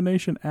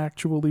discrimination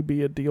actually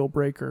be a deal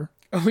breaker?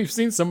 Oh, we've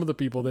seen some of the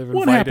people they've invited.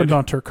 What happened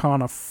on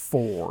Turkana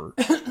 4?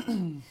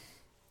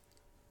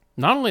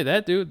 Not only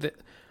that, dude.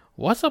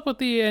 What's up with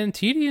the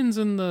Antedians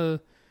and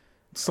the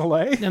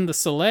Soleil? and the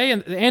Soleil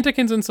and the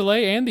Antikins and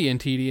Soleil and the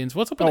Antedians?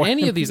 What's up with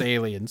any of these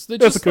aliens? They're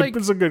That's just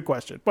it's a good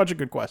question. Bunch of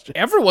good questions.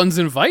 everyone's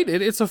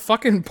invited. It's a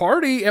fucking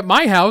party at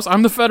my house.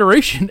 I'm the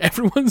Federation.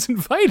 Everyone's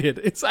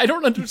invited. I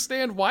don't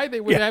understand why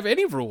they would have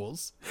any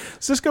rules.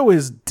 Cisco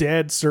is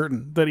dead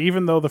certain that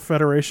even though the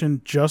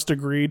Federation just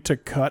agreed to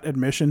cut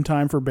admission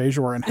time for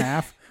Bajor in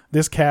half,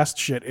 this caste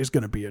shit is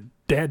going to be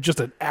just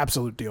an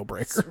absolute deal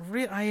breaker.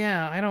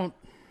 I don't.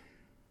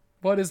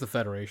 What is the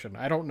Federation?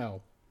 I don't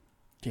know.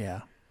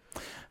 Yeah.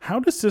 How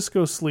does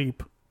Cisco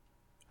sleep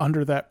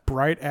under that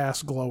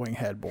bright-ass glowing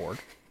headboard?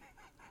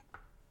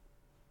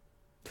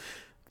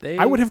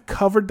 I would have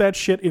covered that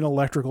shit in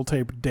electrical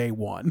tape day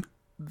one.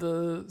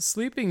 The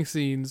sleeping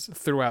scenes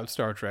throughout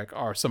Star Trek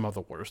are some of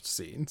the worst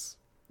scenes.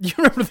 You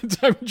remember the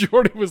time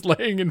Geordi was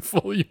laying in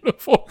full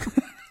uniform?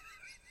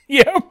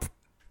 Yep.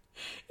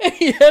 And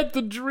he had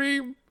the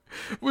dream,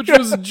 which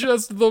was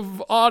just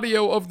the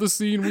audio of the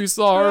scene we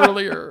saw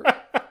earlier.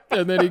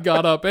 And then he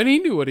got up and he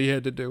knew what he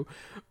had to do.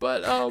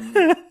 But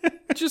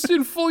just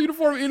in full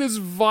uniform in his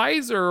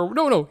visor.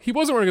 No, he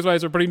wasn't wearing his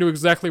visor, but he knew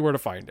exactly where to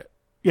find it.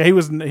 Yeah,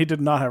 he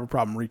did not have a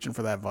problem reaching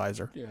for that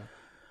visor.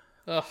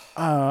 Yeah.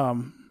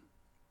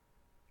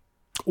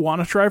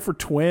 Want to try for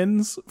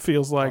twins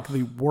feels like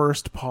the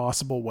worst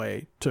possible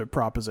way to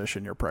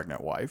proposition your pregnant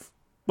wife.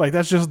 Like,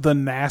 that's just the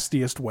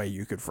nastiest way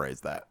you could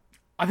phrase that.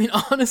 I mean,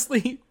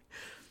 honestly,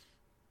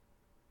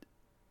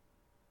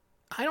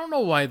 I don't know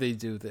why they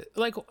do that.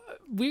 Like,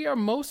 we are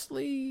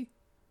mostly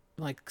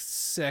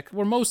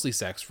we're mostly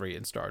sex free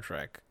in Star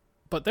Trek.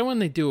 But then when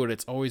they do it,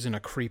 it's always in a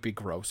creepy,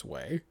 gross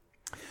way.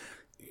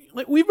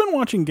 Like, we've been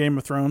watching Game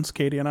of Thrones,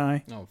 Katie and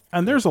I,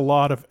 and there's a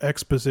lot of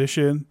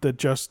exposition that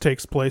just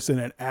takes place in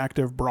an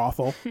active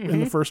brothel in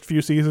the first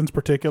few seasons,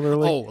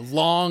 particularly. Oh,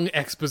 long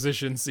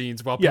exposition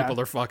scenes while people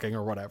are fucking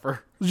or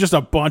whatever. There's just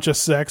a bunch of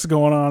sex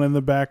going on in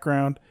the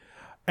background.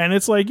 And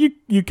it's like,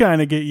 you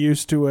kind of get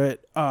used to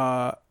it.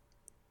 Star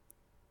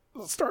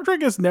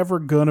Trek is never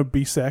gonna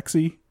be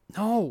sexy.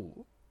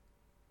 No.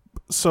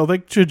 So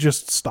they should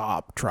just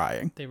stop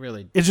trying. They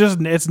really...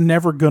 It's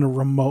never gonna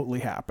remotely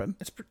happen.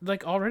 It's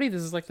like already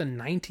this is like the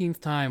 19th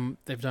time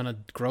they've done a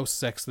gross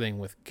sex thing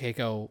with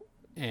Keiko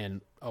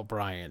and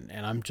O'Brien,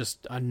 and I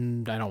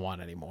don't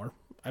want any more.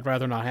 I'd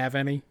rather not have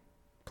any,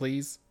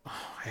 please.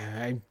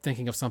 I'm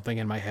thinking of something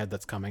in my head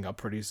that's coming up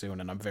pretty soon,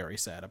 and I'm very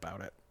sad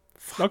about it.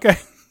 Okay.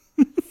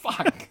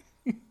 Fuck.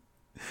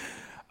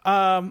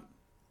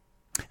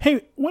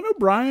 Hey, when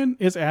O'Brien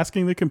is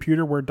asking the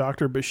computer where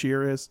Dr.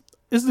 Bashir is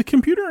the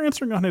computer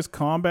answering on his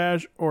comm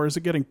badge, or is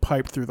it getting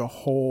piped through the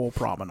whole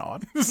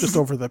promenade, just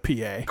over the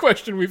PA?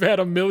 Question we've had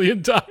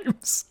 1,000,000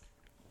 times.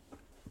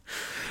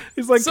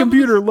 He's like,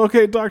 computer,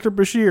 locate Dr.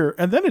 Bashir.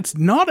 And then it's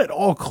not at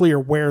all clear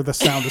where the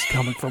sound is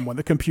coming from when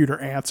the computer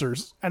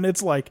answers. And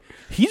it's like,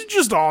 he's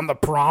just on the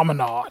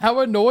promenade. How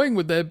annoying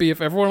would that be if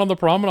everyone on the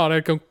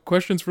promenade had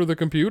questions for the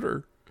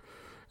computer?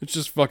 It's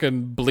just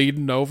fucking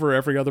bleeding over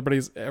everybody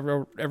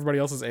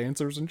else's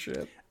answers and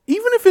shit.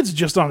 Even if it's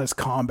just on his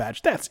comm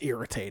badge, that's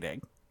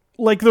irritating.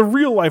 Like, the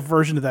real life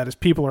version of that is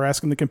people are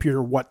asking the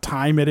computer what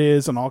time it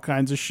is and all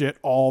kinds of shit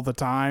all the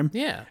time.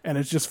 Yeah. And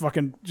it's just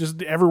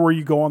just everywhere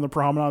you go on the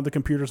promenade, the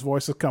computer's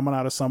voice is coming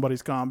out of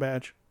somebody's comm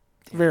badge.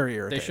 Very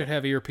irritating. They should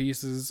have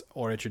earpieces,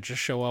 or it should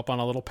just show up on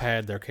a little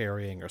pad they're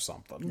carrying or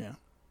something.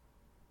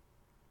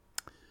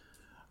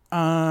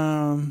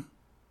 Yeah.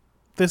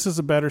 This is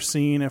a better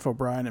scene if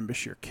O'Brien and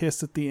Bashir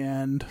kiss at the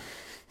end.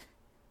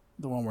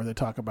 The one where they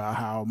talk about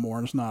how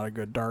Morn's not a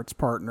good darts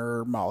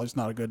partner, Molly's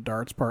not a good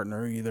darts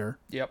partner either.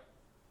 Yep.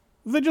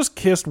 If they just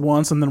kissed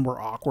once and then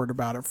were awkward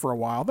about it for a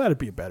while, that'd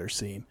be a better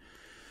scene.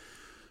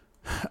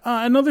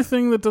 Another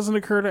thing that doesn't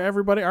occur to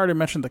everybody, I already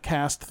mentioned the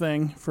cast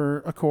thing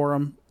for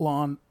Ikorum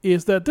Lon,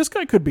 is that this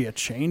guy could be a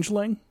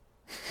changeling.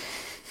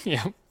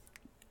 Yeah.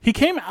 He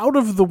came out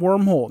of the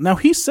wormhole. Now,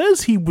 he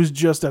says he was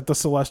just at the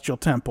Celestial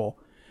Temple,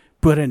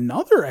 but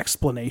another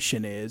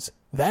explanation is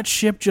that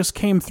ship just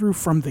came through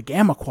from the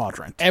Gamma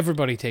Quadrant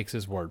Everybody takes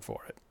his word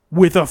for it.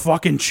 with a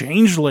fucking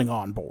changeling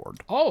on board.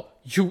 Oh,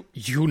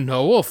 you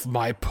know of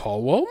my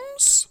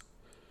poems?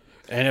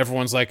 And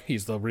everyone's like,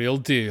 he's the real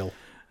deal.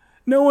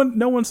 No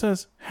one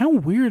says, how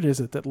weird is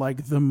it that,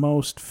 like, the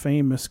most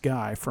famous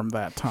guy from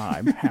that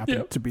time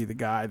happened to be the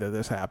guy that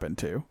this happened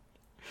to?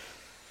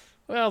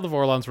 Well, the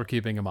Vorlons were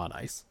keeping him on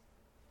ice.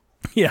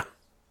 Yeah.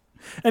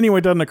 Anyway,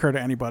 it doesn't occur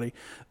to anybody.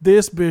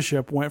 This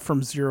bishop went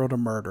from 0 to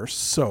murder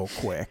so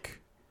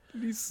quick.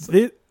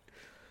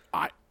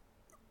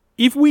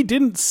 If we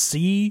didn't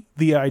see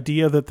the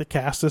idea that the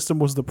caste system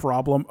was the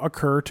problem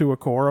occur to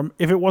Ikorum,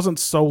 if it wasn't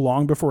so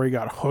long before he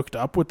got hooked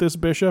up with this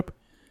bishop,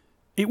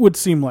 it would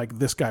seem like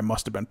this guy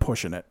must have been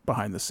pushing it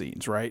behind the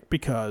scenes, right?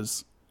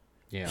 Because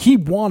he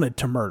wanted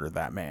to murder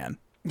that man.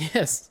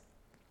 Yes.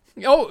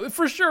 Oh,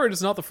 for sure, it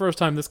is not the first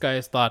time this guy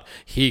has thought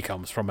he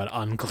comes from an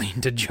unclean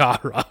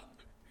Dajara.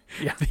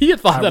 Yeah, He had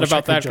thought that wish I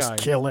about could that just guy.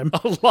 kill him.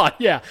 A lot,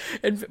 yeah.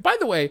 And by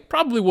the way,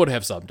 probably would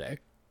have someday.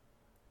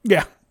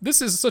 Yeah. This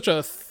is such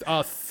a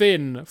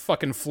thin,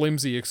 fucking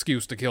flimsy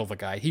excuse to kill the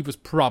guy. He was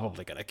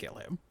probably going to kill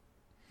him.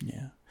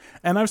 Yeah.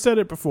 And I've said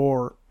it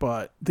before,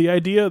 but the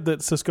idea that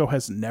Sisko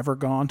has never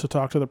gone to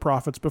talk to the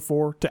prophets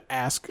before to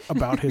ask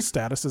about his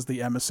status as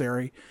the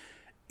emissary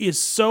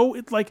is so,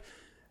 it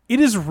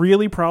is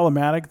really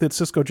problematic that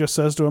Sisko just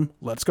says to him,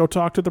 let's go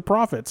talk to the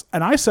prophets.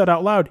 And I said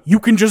out loud, you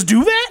can just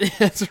do that?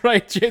 That's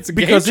right. It's a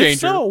Because game if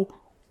changer. so,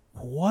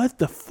 what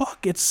the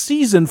fuck? It's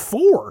season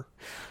 4.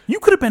 You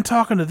could have been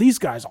talking to these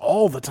guys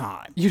all the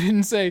time. You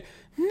didn't say,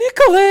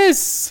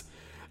 Nicholas,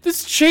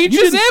 this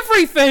changes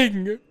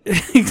everything.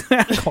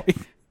 Exactly.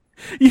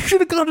 You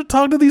should have gone to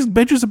talk to these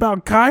bitches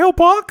about Kyle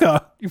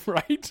Paka.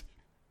 Right?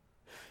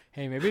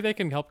 Hey, maybe they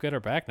can help get her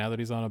back now that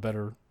he's on a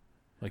better,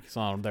 he's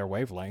on their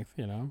wavelength,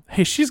 you know?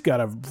 Hey, she's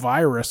got a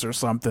virus or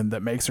something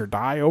that makes her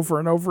die over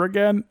and over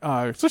again.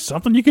 Is there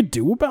something you could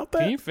do about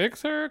that? Can you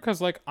fix her?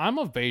 Because, I'm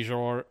of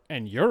Bajor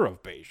and you're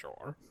of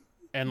Bajor.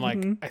 And,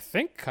 I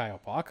think Kyle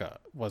Paka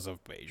was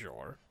of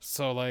Bajor.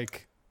 So, I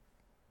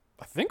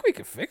think we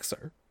could fix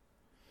her.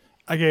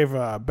 I gave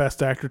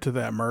best actor to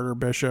that murder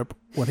bishop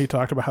when he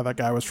talked about how that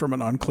guy was from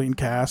an unclean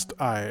caste.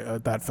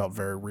 That felt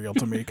very real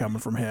to me coming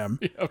from him.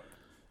 Yep.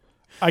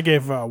 I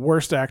gave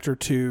worst actor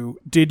to,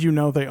 did you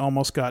know they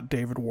almost got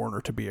David Warner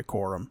to be a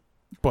Ikorum?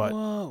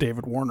 But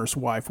David Warner's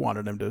wife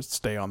wanted him to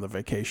stay on the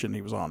vacation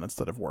he was on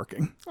instead of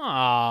working.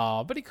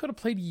 Aw, but he could have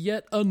played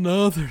yet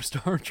another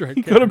Star Trek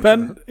He could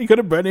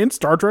have been in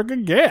Star Trek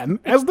again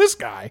as this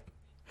guy.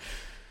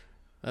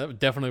 That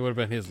definitely would have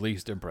been his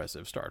least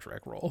impressive Star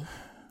Trek role.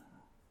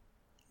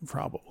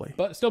 Probably.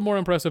 But still more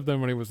impressive than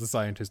when he was the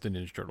scientist in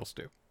Ninja Turtles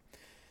 2.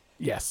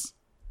 Yes.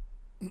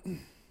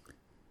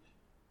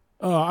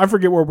 I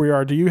forget where we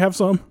are. Do you have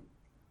some?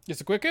 Just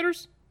the quick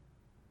hitters?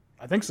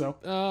 I think so.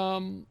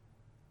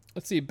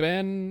 Let's see.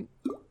 Ben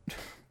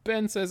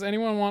says,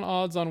 anyone want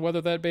odds on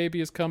whether that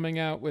baby is coming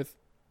out with,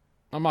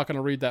 I'm not going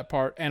to read that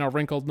part, and a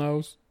wrinkled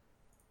nose?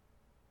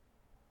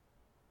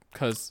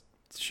 Because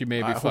she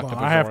may be fucked hold up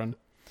on. as Zoran.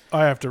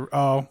 I have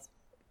to.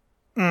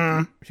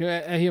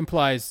 He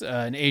implies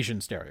an Asian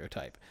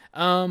stereotype.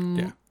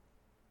 Yeah,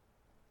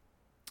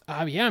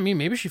 I mean,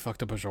 maybe she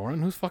fucked up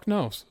Bajoran. Who's fuck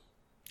knows?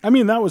 I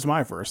mean, that was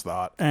my first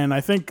thought. And I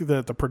think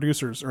that the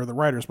producers or the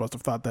writers must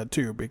have thought that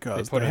too,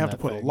 because they have to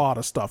put a lot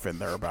of stuff in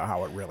there about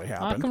how it really I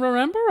happened. can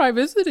remember I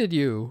visited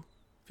you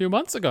a few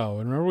months ago.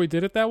 And remember we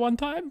did it that one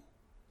time?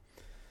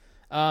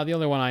 The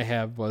only one I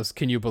have was,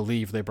 can you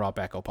believe they brought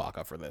back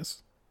Opaka for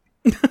this?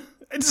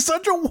 It's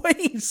such a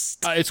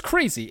waste. It's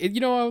crazy.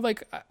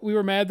 We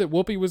were mad that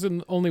Whoopi was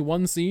in only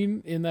one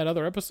scene in that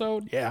other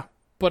episode. Yeah.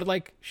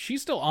 But,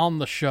 she's still on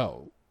the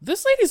show.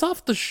 This lady's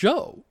off the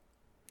show.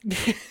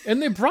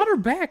 And they brought her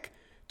back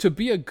to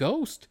be a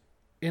ghost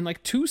in,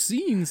 2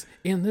 scenes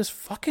in this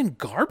fucking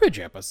garbage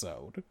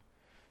episode.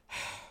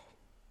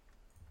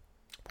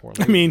 Poor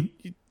lady. I mean,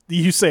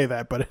 you say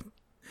that, but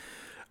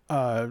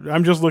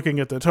I'm just looking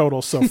at the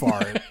totals so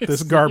far.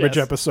 This garbage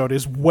episode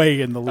is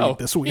way in the lead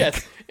this week.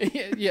 Yes.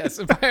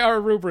 Yes, by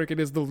our rubric, it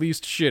is the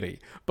least shitty,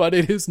 but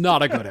it is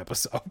not a good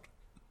episode.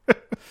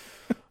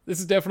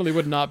 This definitely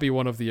would not be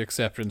one of the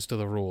exceptions to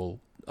the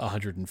rule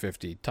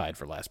 150 tied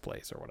for last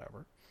place or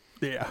whatever.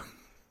 Yeah.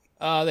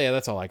 Yeah,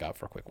 that's all I got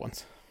for quick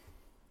ones.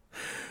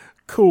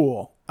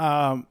 Cool.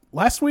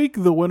 Last week,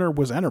 the winner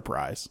was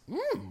Enterprise.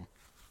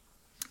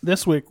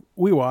 This week,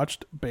 we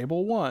watched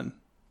Babel 1.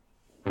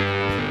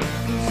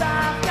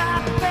 I've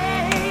got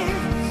faith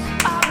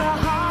of the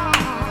heart.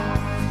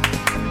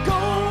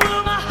 Go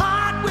where my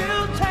heart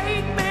will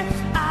take me.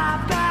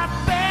 I've got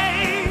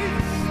faith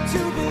to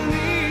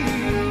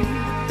believe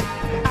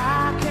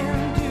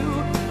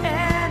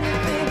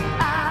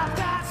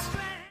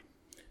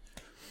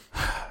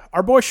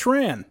Our boy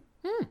Shran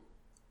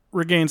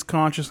regains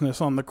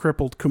consciousness on the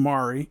crippled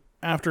Kumari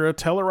after a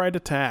Tellarite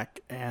attack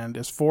and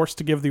is forced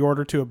to give the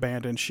order to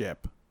abandon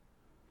ship.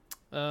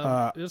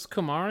 Is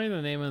Kumari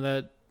the name of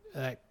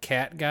that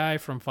cat guy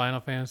from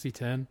Final Fantasy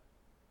X?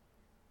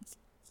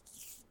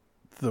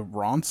 The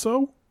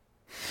Ronso?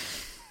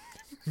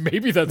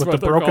 Maybe that's With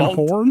what the they're broken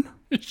called. horn?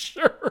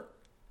 Sure.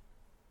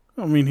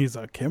 I mean, he's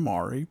a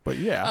Kimari, but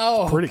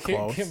yeah, pretty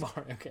close.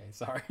 Kimari. Okay,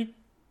 sorry.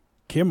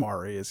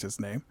 Kimari is his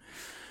name.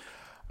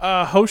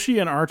 Hoshi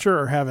and Archer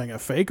are having a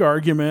fake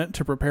argument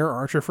to prepare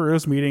Archer for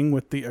his meeting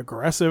with the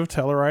aggressive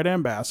Tellarite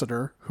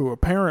ambassador, who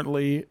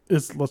apparently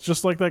is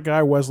just like that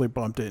guy Wesley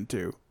bumped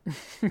into.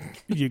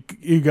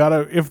 you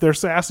gotta, if they're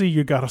sassy,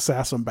 you gotta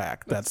sass them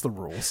back. That's the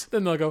rules.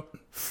 Then they'll go,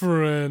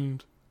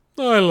 friend,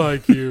 I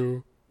like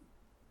you.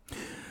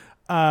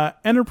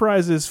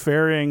 Enterprise is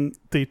ferrying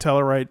the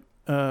Tellarite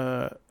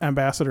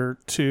ambassador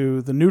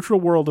to the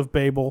neutral world of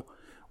Babel,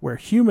 where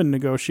human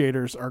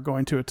negotiators are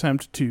going to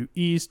attempt to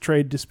ease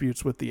trade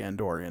disputes with the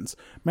Andorians.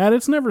 Matt,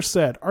 it's never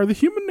said, are the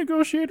human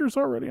negotiators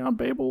already on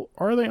Babel?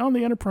 Or are they on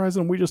the Enterprise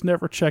and we just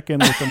never check in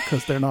with them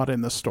because they're not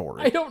in the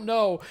story? I don't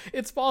know.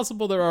 It's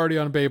possible they're already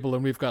on Babel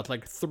and we've got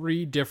like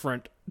 3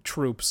 different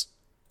troops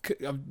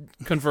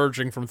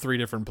converging from 3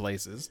 different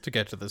places to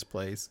get to this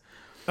place.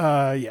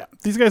 Yeah.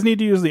 These guys need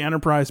to use the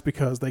Enterprise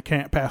because they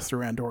can't pass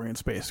through Andorian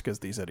space because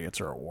these idiots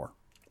are at war.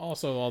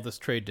 Also, all this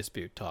trade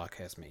dispute talk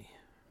has me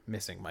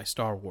missing my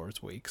Star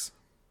Wars weeks.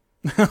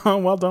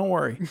 Well, don't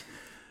worry.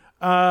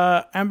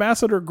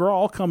 Ambassador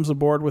Grawl comes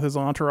aboard with his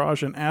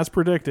entourage, and as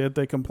predicted,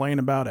 they complain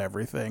about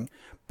everything.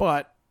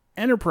 But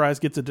Enterprise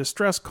gets a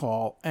distress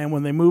call, and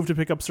when they move to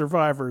pick up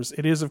survivors,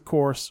 it is, of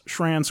course,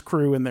 Shran's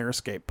crew in their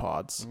escape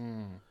pods.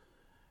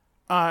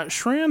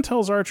 Shran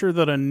tells Archer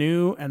that a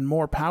new and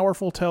more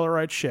powerful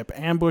Tellarite ship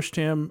ambushed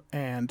him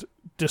and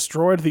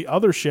destroyed the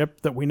other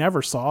ship that we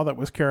never saw that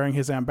was carrying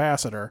his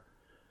ambassador.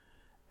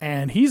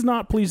 And he's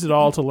not pleased at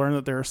all to learn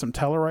that there are some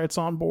Tellarites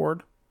on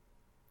board.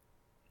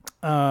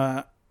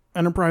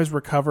 Enterprise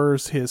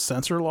recovers his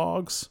sensor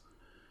logs,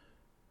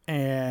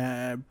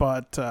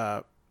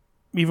 but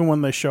even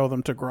when they show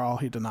them to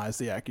Grawl, he denies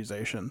the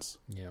accusations.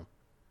 Yeah.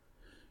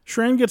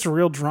 Shran gets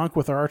real drunk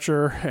with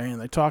Archer, and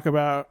they talk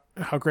about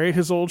how great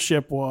his old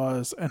ship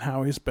was and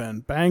how he's been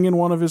banging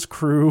one of his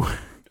crew.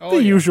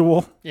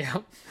 Usual. Yeah.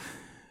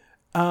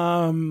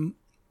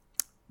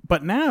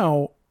 But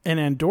now an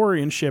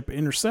Andorian ship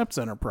intercepts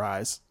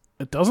Enterprise.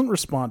 It doesn't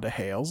respond to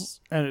hails,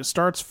 and it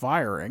starts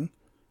firing.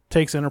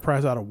 Takes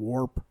Enterprise out of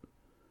warp.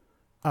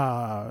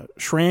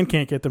 Shran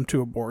can't get them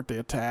to abort the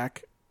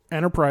attack.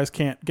 Enterprise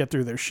can't get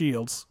through their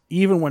shields,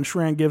 even when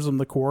Shran gives them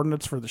the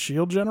coordinates for the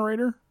shield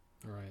generator.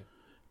 Right.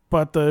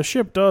 But the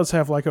ship does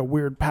have like a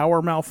weird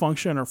power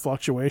malfunction or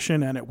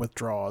fluctuation, and it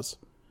withdraws.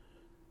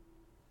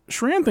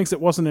 Shran thinks it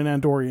wasn't an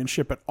Andorian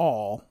ship at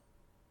all,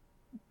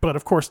 but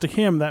of course to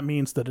him that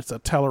means that it's a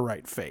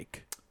Tellarite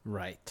fake.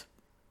 Right.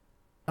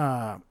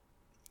 Grawl's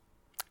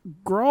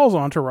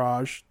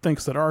entourage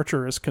thinks that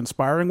Archer is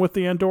conspiring with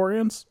the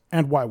Andorians,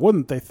 and why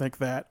wouldn't they think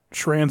that?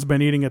 Shran's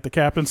been eating at the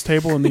captain's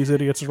table and these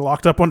idiots are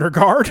locked up under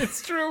guard.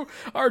 It's true.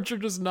 Archer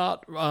does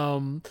not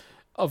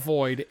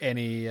avoid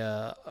any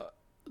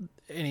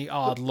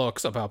odd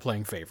looks about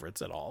playing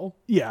favorites at all.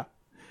 Yeah.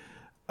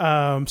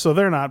 So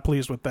they're not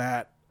pleased with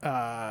that.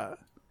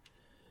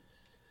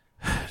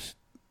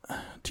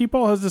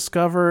 T'Pol has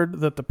discovered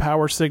that the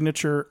power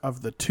signature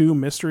of the 2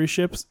 mystery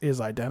ships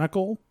is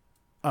identical,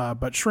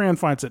 but Shran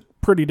finds it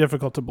pretty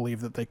difficult to believe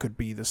that they could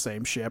be the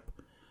same ship.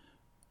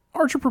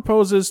 Archer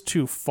proposes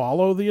to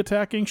follow the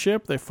attacking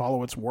ship. They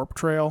follow its warp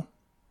trail.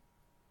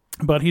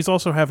 But he's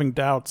also having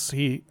doubts.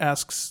 He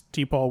asks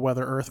T'Pol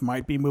whether Earth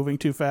might be moving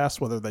too fast,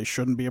 whether they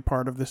shouldn't be a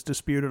part of this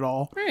dispute at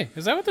all. Hey,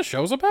 is that what the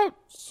show's about?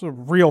 It's a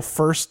real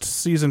first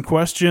season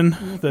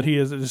question that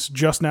has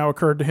just now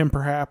occurred to him,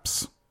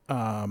 perhaps.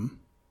 And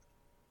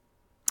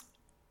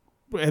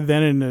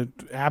then in an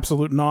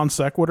absolute non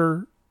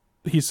sequitur,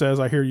 he says,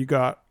 I hear you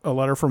got a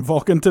letter from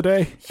Vulcan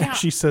today. Yeah. And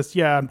she says,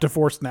 yeah, I'm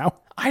divorced now.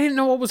 I didn't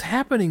know what was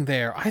happening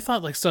there. I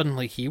thought like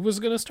suddenly he was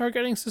going to start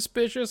getting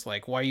suspicious.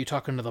 Like, why are you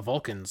talking to the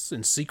Vulcans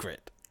in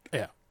secret?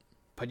 Yeah.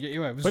 But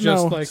yeah, it was But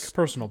just no, like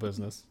personal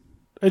business.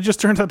 It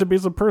just turns out to be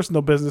some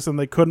personal business, and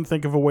they couldn't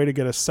think of a way to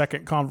get a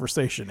second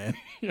conversation in.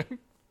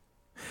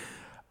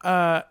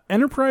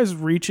 Enterprise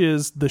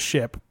reaches the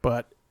ship,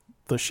 but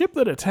the ship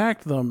that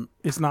attacked them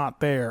is not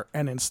there,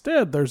 and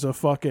instead there's a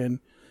fucking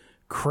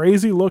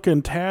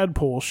crazy-looking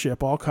tadpole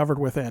ship all covered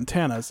with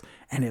antennas,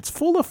 and it's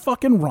full of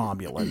fucking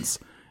Romulans.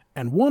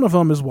 And one of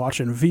them is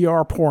watching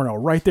VR porno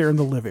right there in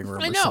the living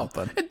room I or know.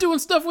 something. And doing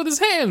stuff with his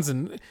hands,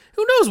 and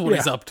who knows what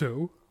he's up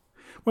to.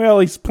 Well,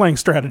 he's playing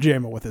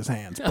Stratagema with his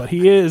hands, but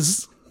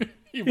he's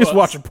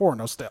watching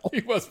porno still.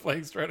 He was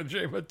playing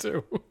Stratagema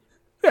too.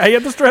 Yeah, he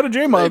had the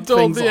Stratagema They told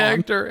things the on.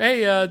 actor,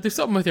 hey, do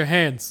something with your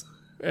hands.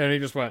 And he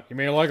just went, you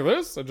mean like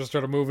this? And just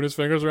started moving his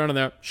fingers around in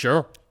there.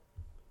 Sure.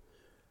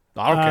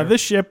 I don't care.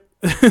 This ship,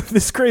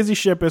 this crazy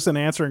ship isn't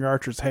answering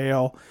Archer's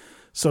hail,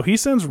 so he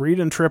sends Reed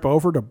and Trip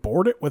over to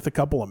board it with a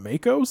couple of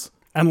Makos,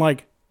 and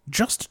like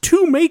just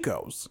 2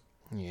 Makos.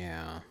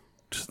 Yeah.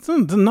 It's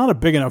not a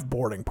big enough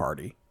boarding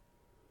party.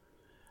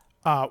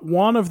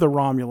 One of the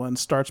Romulans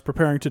starts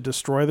preparing to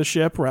destroy the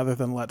ship rather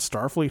than let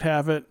Starfleet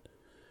have it,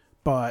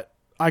 but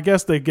I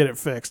guess they get it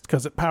fixed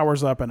because it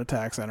powers up and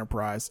attacks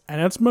Enterprise, and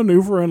it's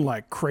maneuvering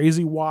like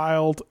crazy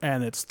wild,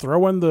 and it's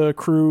throwing the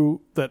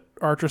crew that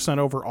Archer sent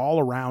over all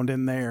around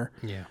in there.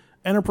 Yeah.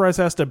 Enterprise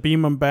has to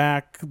beam them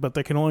back, but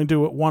they can only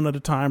do it one at a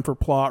time for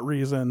plot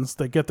reasons.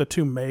 They get the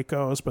 2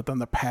 Makos, but then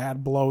the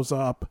pad blows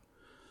up.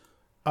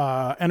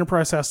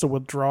 Enterprise has to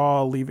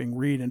withdraw, leaving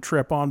Reed and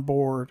Trip on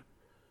board.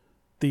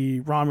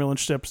 The Romulan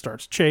ship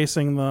starts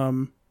chasing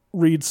them.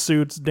 Reed's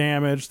suit's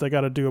damaged. They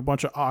got to do a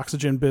bunch of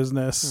oxygen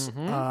business.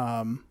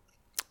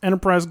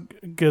 Enterprise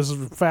gets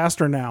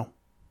faster now.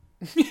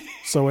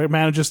 So it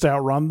manages to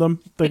outrun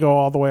them. They go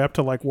all the way up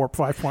to like warp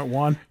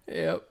 5.1.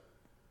 Yep.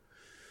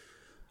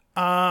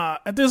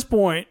 At this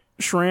point,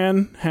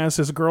 Shran has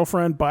his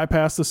girlfriend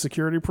bypass the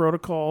security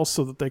protocols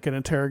so that they can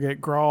interrogate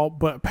Grawl,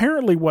 but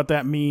apparently what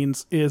that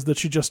means is that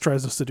she just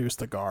tries to seduce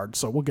the guard,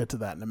 so we'll get to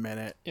that in a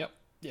minute. Yep.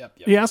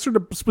 He asked her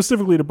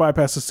specifically to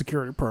bypass the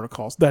security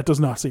protocols. That does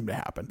not seem to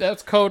happen.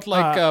 That's code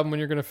like when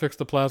you're going to fix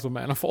the plasma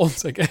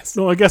manifolds, I guess.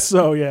 No, I guess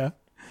so, yeah.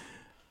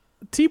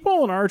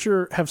 T'Pol and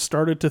Archer have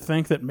started to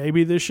think that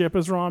maybe this ship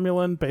is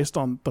Romulan based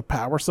on the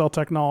power cell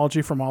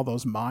technology from all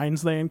those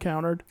mines they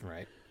encountered.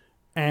 Right.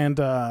 And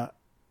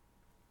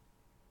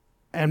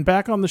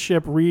back on the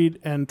ship, Reed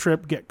and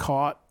Trip get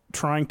caught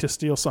trying to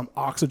steal some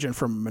oxygen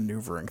from a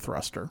maneuvering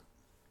thruster.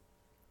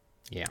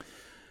 Yeah.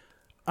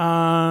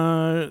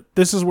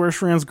 This is where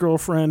Shran's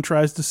girlfriend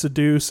tries to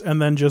seduce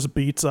and then just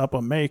beats up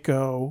a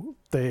Mako.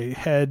 They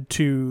head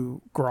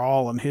to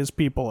Grawl and his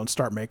people and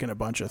start making a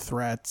bunch of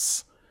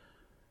threats.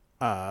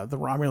 The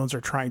Romulans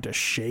are trying to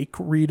shake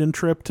Reed and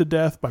Trip to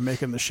death by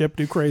making the ship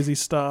do crazy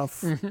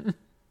stuff.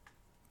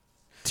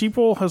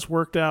 T'Pol has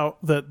worked out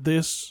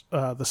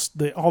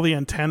that all the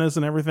antennas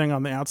and everything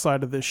on the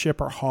outside of this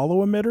ship are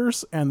hollow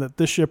emitters, and that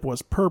this ship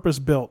was purpose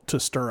built to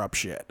stir up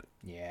shit.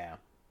 Yeah.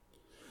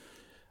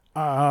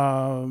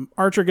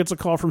 Archer gets a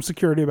call from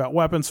security about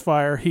weapons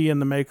fire. He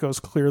and the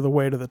Makos clear the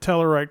way to the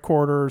Tellarite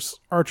quarters.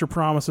 Archer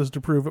promises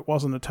to prove it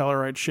wasn't a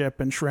Tellarite ship,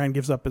 and Shran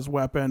gives up his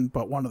weapon,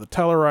 but one of the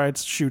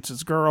Tellarites shoots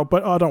his girl.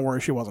 But don't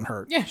worry, she wasn't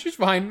hurt. Yeah, she's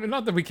fine.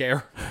 Not that we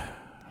care.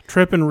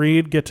 Trip and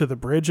Reed get to the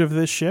bridge of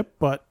this ship,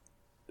 but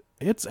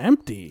it's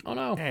empty. Oh,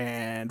 no.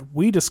 And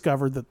we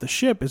discovered that the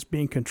ship is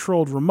being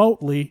controlled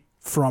remotely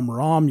from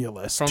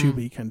Romulus, to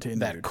be continued.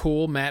 That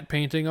cool matte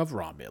painting of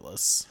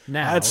Romulus.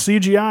 Now That's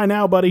CGI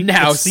now, buddy.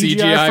 Now It's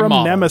CGI from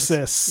models.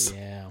 Nemesis.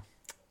 Yeah.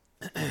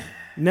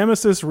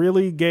 Nemesis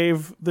really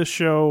gave the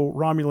show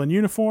Romulan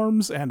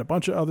uniforms and a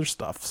bunch of other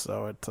stuff,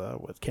 so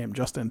it came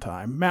just in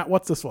time. Matt,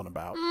 what's this one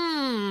about?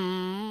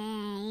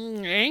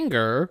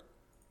 Anger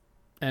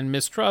and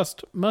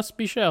mistrust must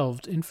be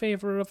shelved in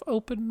favor of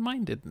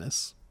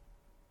open-mindedness.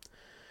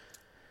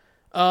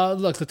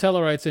 Look, the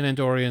Tellarites and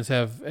Andorians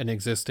have an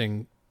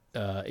existing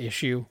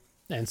issue,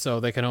 and so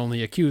they can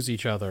only accuse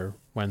each other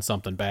when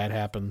something bad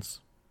happens.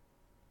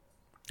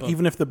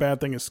 Even if the bad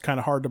thing is kind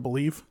of hard to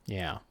believe.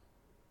 Yeah.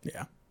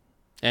 Yeah.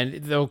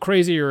 And the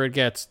crazier it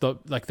gets,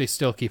 they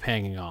still keep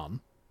hanging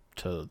on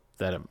to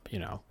that,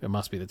 it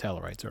must be the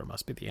Tellarites or it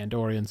must be the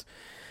Andorians.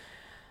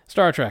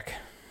 Star Trek.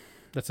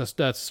 That's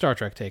a Star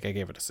Trek take. I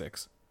gave it a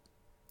 6.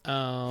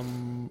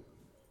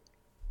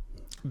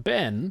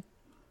 Ben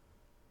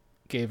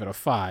gave it a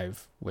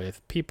 5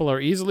 with people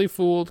are easily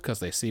fooled because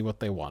they see what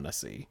they want to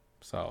see.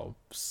 So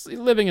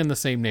living in the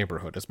same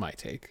neighborhood is my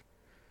take.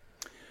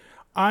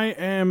 I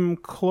am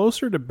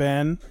closer to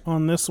Ben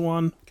on this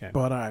one,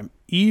 but I'm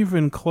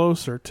even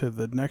closer to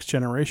the Next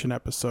Generation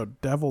episode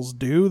Devil's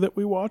Due that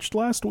we watched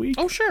last week.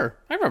 Oh, sure.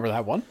 I remember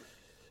that one.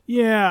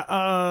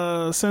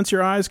 Yeah, since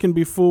your eyes can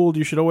be fooled,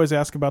 you should always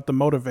ask about the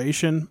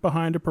motivation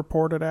behind a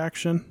purported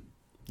action.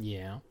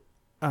 Yeah.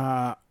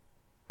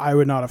 I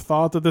would not have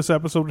thought that this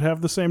episode would have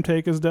the same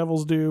take as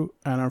Devil's Due,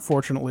 and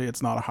unfortunately,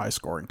 it's not a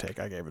high-scoring take.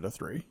 I gave it a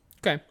 3.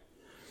 Okay.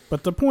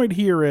 But the point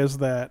here is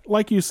that,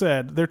 like you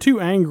said, they're too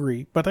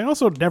angry, but they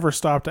also never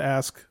stop to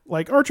ask.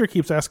 Like, Archer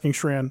keeps asking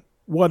Shran,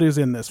 what is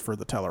in this for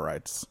the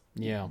Tellarites?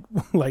 Yeah.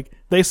 Like,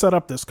 they set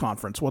up this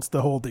conference. What's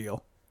the whole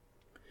deal?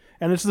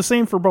 And it's the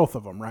same for both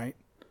of them, right?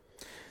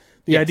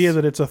 The idea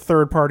that it's a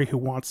third party who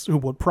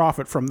would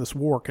profit from this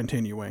war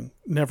continuing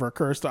never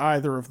occurs to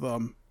either of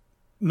them.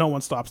 No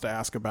one stops to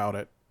ask about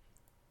it.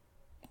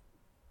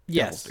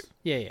 Yes.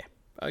 Yeah.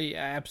 Oh, yeah,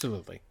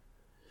 absolutely.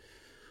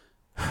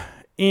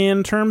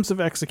 In terms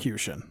of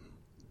execution,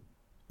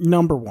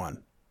 number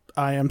 1,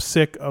 I am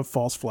sick of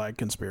false flag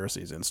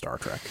conspiracies in Star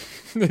Trek.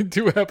 They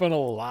do happen a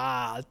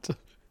lot.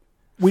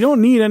 We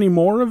don't need any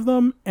more of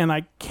them, and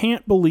I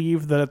can't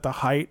believe that at the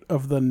height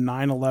of the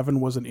 9/11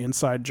 was an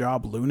inside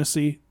job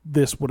lunacy,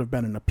 this would have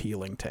been an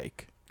appealing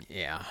take.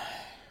 Yeah.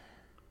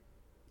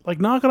 Like,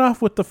 knock it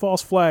off with the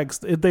false flags.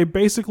 They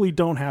basically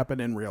don't happen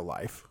in real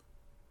life.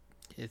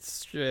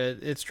 It's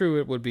true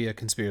it would be a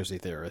conspiracy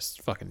theorist's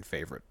fucking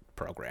favorite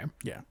program.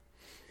 Yeah.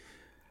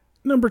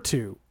 Number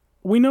 2,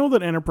 we know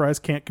that Enterprise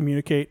can't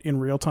communicate in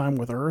real time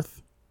with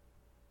Earth.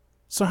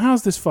 So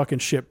how's this fucking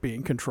ship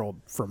being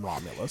controlled from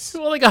Romulus?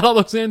 Well, they got all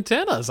those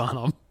antennas on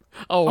them.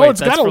 Oh, Oh, wait,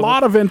 it's got a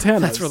lot of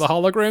antennas. That's for the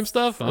hologram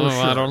stuff? Oh,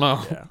 I sure. don't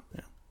know.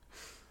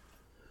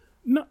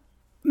 Yeah.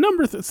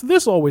 No, so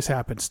this always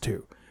happens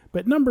too.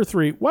 But number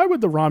 3, why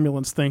would the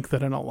Romulans think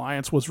that an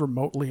alliance was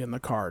remotely in the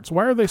cards?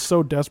 Why are they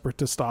so desperate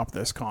to stop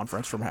this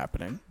conference from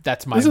happening?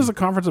 That's my... This is a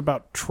conference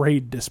about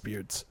trade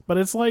disputes. But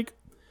it's like,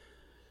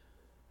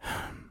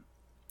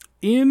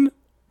 in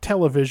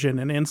television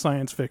and in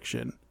science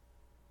fiction,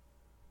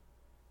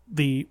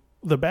 the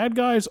bad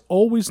guys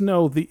always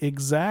know the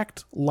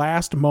exact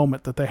last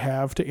moment that they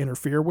have to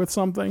interfere with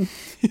something.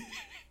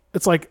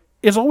 It's like,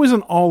 it's always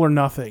an all or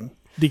nothing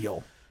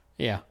deal.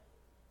 Yeah.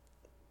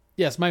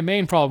 Yes, my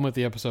main problem with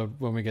the episode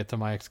when we get to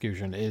my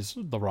execution is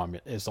all the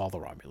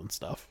Romulan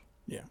stuff.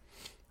 Yeah.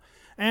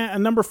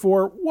 And number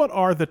 4, what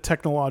are the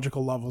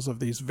technological levels of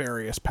these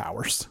various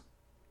powers?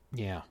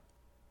 Yeah.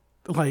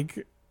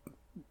 Like,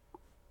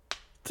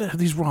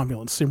 these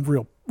Romulans seem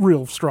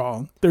real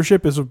strong. Their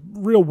ship is a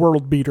real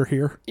world beater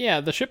here.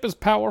 Yeah, the ship is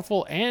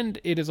powerful, and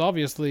it is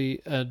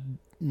obviously a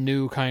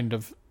new kind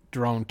of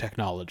drone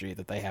technology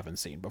that they haven't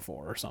seen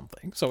before or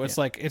something. So it's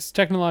like, it's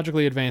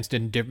technologically advanced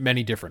in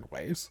many different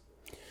ways.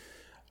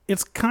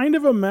 It's kind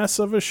of a mess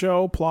of a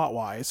show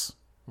plot-wise,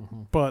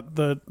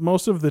 but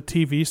most of the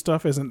TV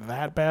stuff isn't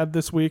that bad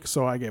this week,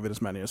 so I gave it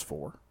as many as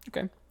 4.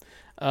 Okay.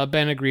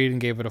 Ben agreed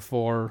and gave it a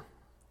 4.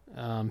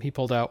 He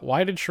pulled out,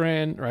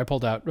 I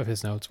pulled out of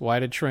his notes, why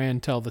did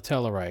Shran tell the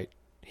Tellarite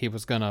he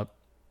was going to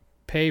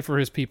pay for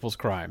his people's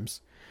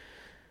crimes?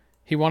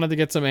 He wanted to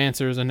get some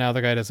answers, and now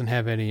the guy doesn't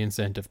have any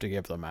incentive to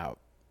give them out.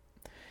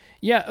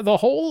 Yeah, the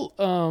whole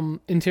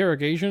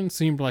interrogation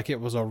seemed like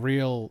it was a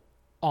real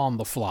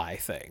on-the-fly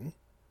thing.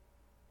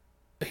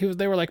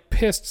 They were like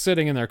pissed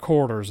sitting in their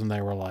quarters, and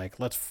they were like,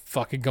 let's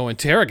fucking go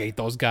interrogate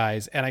those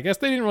guys. And I guess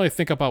they didn't really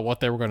think about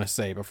what they were going to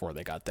say before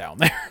they got down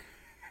there.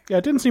 Yeah,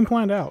 it didn't seem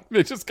planned out.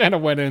 They just kind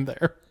of went in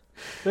there.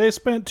 They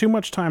spent too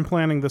much time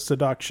planning the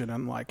seduction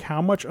and like,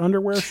 how much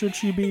underwear should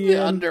she be The in?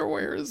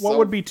 underwear is What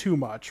would be too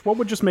much? What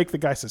would just make the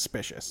guy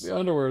suspicious? The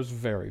underwear is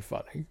very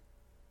funny.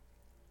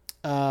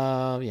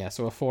 Yeah,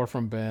 so a 4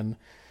 from Ben.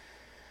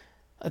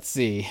 Let's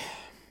see.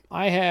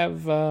 I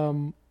have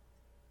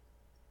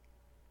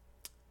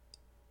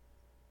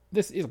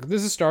This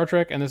is Star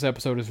Trek, and this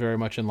episode is very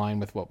much in line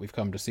with what we've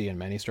come to see in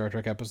many Star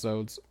Trek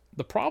episodes.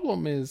 The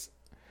problem is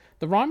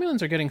the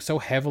Romulans are getting so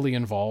heavily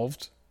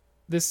involved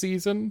this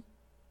season.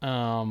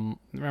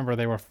 Remember,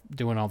 they were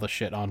doing all the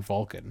shit on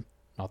Vulcan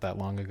not that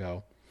long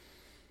ago.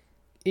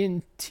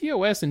 In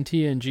TOS and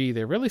TNG,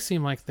 they really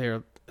seem like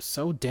they're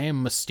so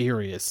damn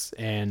mysterious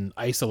and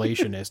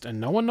isolationist, and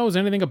no one knows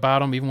anything about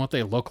them, even what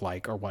they look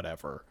like or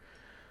whatever.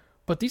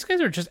 But these guys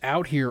are just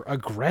out here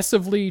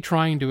aggressively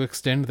trying to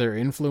extend their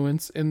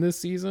influence in this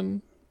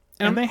season.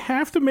 And they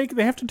have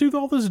to do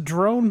all this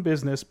drone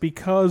business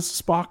because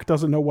Spock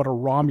doesn't know what a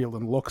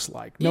Romulan looks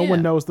like. No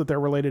one knows that they're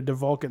related to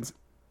Vulcans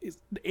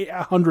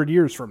 100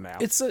 years from now.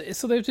 So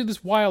they have to do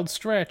this wild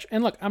stretch.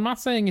 And look, I'm not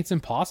saying it's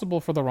impossible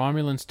for the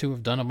Romulans to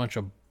have done a bunch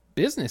of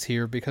business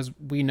here, because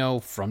we know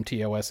from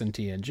TOS and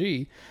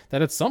TNG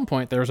that at some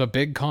point there's a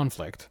big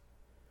conflict.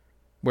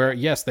 Where,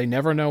 yes, they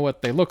never know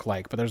what they look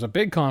like, but there's a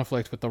big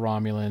conflict with the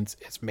Romulans.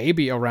 It's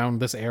maybe around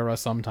this era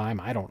sometime,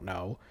 I don't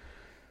know.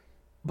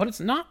 But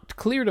it's not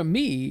clear to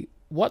me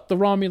what the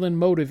Romulan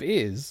motive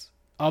is,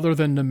 other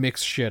than to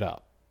mix shit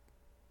up.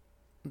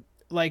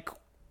 Like,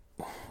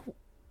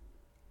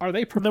 are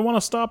they... They want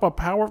to stop a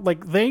power...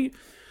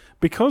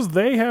 Because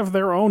they have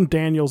their own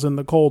Daniels in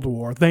the Cold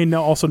War, they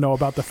also know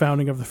about the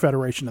founding of the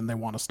Federation, and they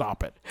want to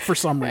stop it, for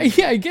some reason.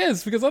 Yeah, I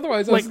guess, because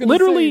otherwise...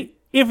 literally...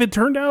 If it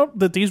turned out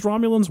that these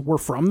Romulans were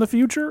from the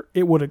future,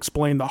 it would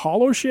explain the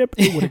holo ship.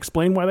 It would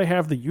explain why they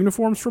have the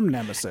uniforms from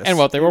Nemesis. And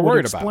what they were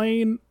worried about.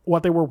 Explain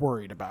what they were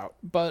worried about.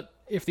 But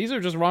if these are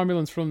just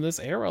Romulans from this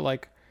era,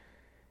 like,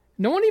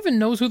 no one even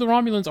knows who the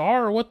Romulans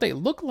are or what they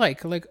look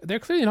like. Like, they're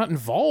clearly not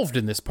involved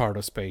in this part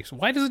of space.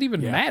 Why does it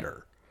even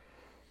matter?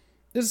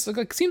 This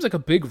seems like a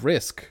big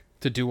risk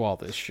to do all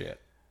this shit.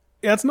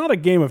 Yeah, it's not a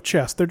game of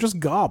chess. They're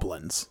just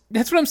goblins.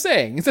 That's what I'm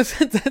saying.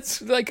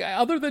 That's like,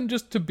 other than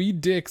just to be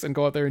dicks and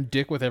go out there and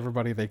dick with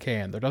everybody they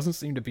can, there doesn't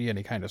seem to be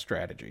any kind of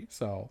strategy.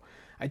 So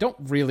I don't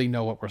really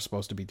know what we're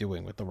supposed to be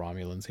doing with the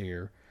Romulans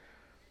here.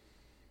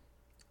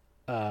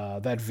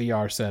 That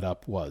VR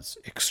setup was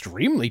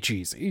extremely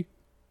cheesy.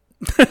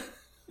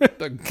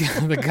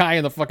 the guy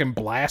in the fucking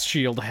blast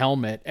shield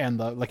helmet and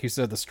the, like you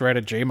said, the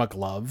stratagema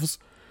gloves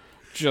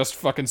just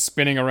fucking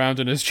spinning around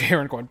in his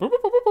chair and going boop,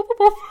 boop, boop, boop, boop,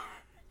 boop.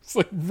 It's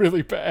like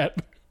really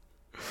bad.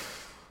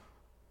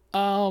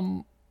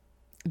 Do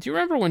you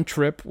remember when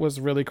Trip was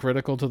really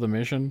critical to the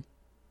mission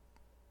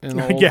in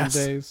the olden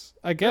days?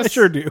 I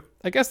sure do.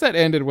 I guess that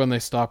ended when they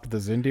stopped the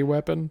Xindi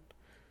weapon,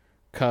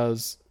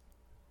 because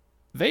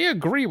they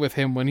agree with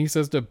him when he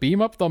says to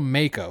beam up the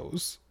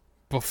Makos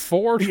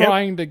before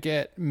trying to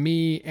get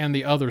me and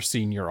the other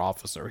senior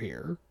officer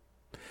here.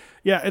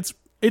 Yeah,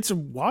 it's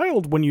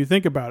wild when you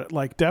think about it.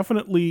 Like,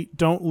 definitely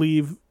don't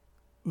leave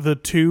the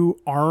two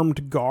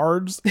armed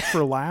guards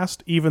for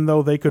last, even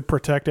though they could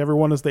protect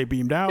everyone as they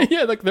beamed out.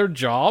 Yeah, like their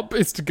job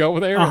is to go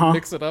there and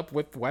mix it up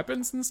with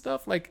weapons and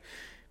stuff. Like,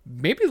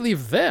 maybe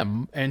leave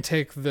them and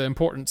take the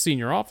important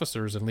senior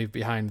officers and leave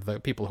behind the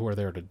people who are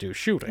there to do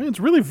shooting. It's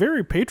really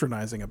very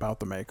patronizing about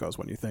the Makos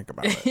when you think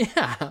about it.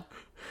 Yeah.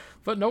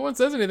 But no one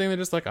says anything. They're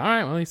just like, all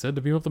right, well, he said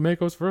to beam up the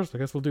Makos first. I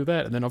guess we'll do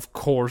that. And then, of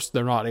course,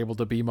 they're not able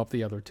to beam up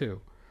the other two.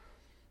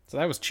 So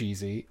that was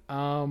cheesy.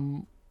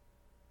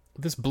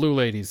 This blue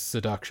lady's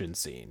seduction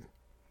scene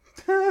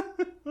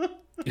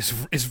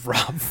is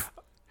rough.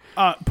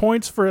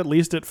 Points for at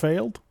least it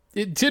failed.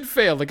 It did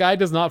fail. The guy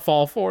does not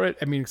fall for it.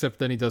 I mean, except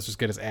then he does just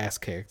get his ass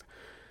kicked.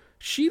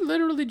 She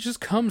literally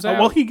just comes out.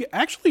 Well, he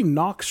actually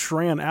knocks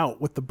Shran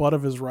out with the butt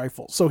of his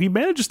rifle. So he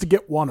manages to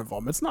get one of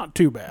them. It's not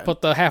too bad.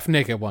 But the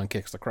half-naked one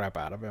kicks the crap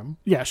out of him.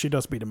 Yeah, she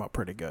does beat him up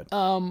pretty good.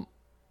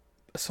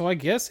 So I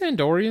guess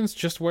Andorians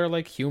just wear,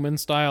 like,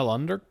 human-style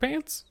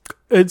underpants?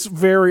 It's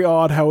very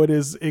odd how it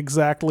is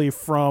exactly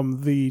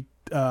from the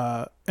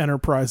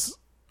Enterprise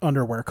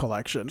underwear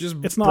collection.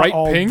 It's not bright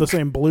all pink? the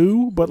same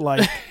blue, but,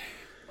 like,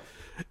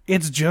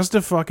 it's just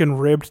a fucking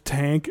ribbed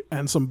tank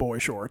and some boy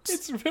shorts.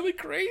 It's really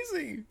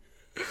crazy.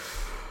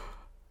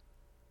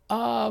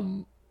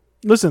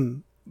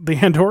 Listen, the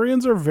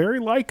Andorians are very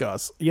like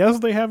us. Yes,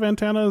 they have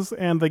antennas,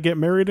 and they get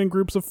married in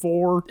groups of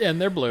 4. And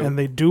they're blue. And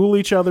they duel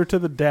each other to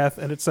the death,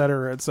 and et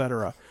cetera, et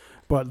cetera.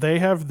 But they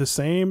have the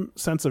same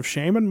sense of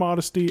shame and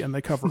modesty, and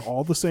they cover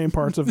all the same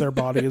parts of their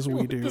body as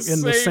we do,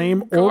 in the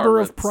same order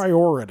of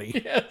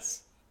priority.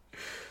 Yes.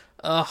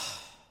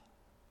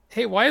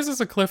 Hey, why is this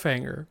a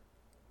cliffhanger?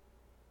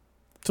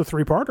 It's a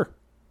 3-parter.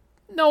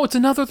 No, it's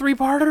another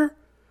 3-parter?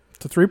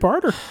 It's a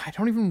 3-parter. I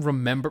don't even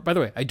remember. By the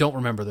way, I don't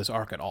remember this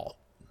arc at all.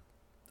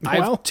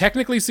 Well, I've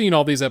technically seen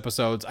all these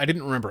episodes. I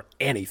didn't remember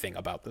anything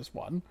about this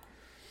one.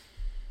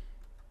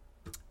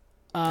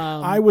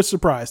 I was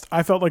surprised.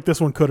 I felt like this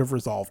one could have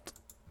resolved.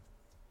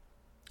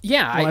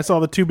 Yeah. When I saw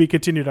the to be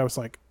continued, I was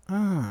like,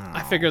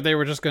 I figured they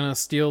were just going to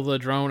steal the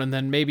drone, and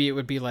then maybe it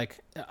would be like,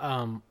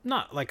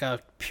 not like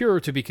a pure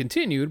to be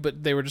continued,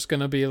 but they were just going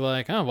to be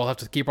like, oh, we'll have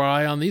to keep our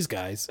eye on these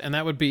guys, and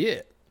that would be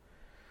it.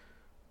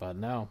 But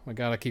no, we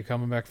got to keep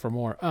coming back for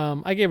more.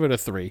 I gave it a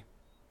 3.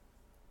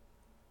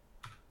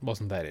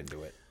 Wasn't that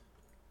into it.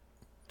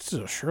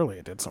 so surely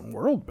it did some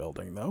world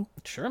building, though.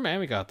 Sure, man.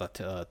 We got the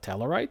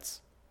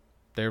Tellarites.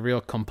 They're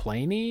real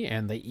complainy,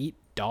 and they eat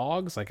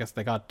dogs. I guess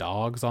they got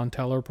dogs on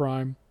Teller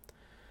Prime.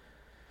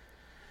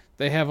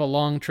 They have a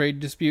long trade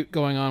dispute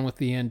going on with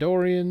the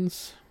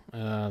Andorians.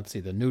 Let's see,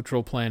 the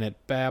neutral planet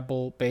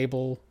Babel.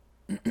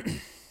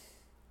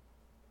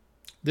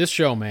 This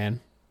show,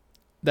 man,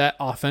 that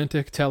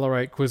authentic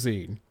Tellarite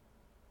cuisine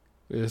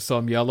is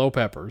some yellow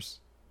peppers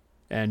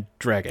and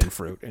dragon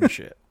fruit and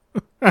shit.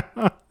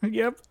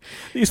 Yep.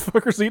 These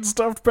fuckers eat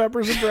stuffed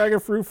peppers and dragon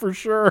fruit for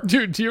sure.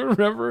 Dude, do you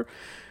remember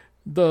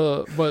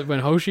when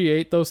Hoshi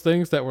ate those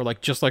things that were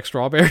like just like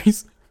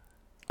strawberries?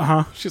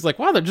 Uh-huh. She's like,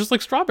 wow, they're just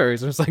like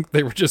strawberries. And it's like,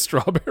 they were just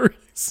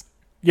strawberries.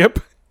 Yep.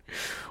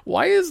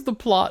 Why is the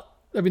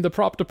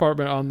prop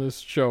department on this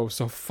show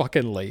so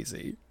fucking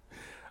lazy?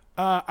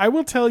 I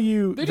will tell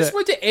you They just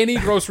went to any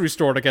grocery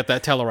store to get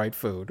that Tellarite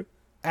food.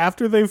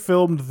 after they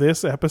filmed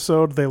this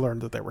episode, they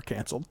learned that they were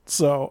canceled.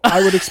 So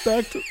I would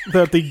expect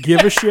that the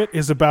give a shit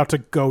is about to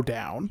go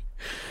down.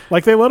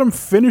 Like, they let them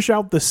finish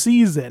out the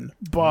season,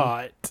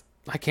 but...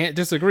 I can't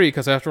disagree,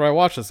 because after I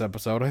watched this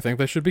episode, I think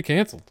they should be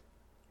canceled.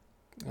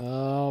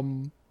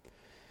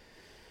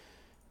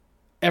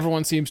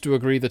 Everyone seems to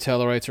agree the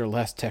Tellarites are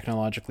less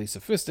technologically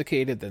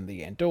sophisticated than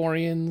the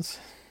Andorians.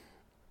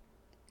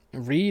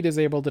 Reed is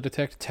able to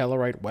detect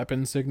Tellarite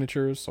weapon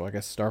signatures, so I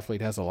guess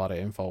Starfleet has a lot of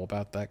info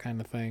about that kind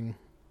of thing.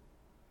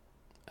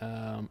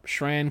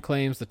 Shran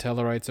claims the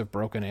Tellarites have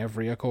broken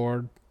every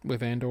accord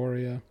with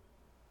Andoria.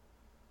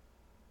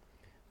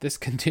 This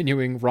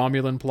continuing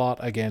Romulan plot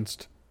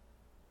against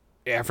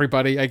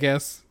everybody, I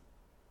guess.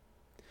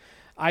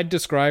 I'd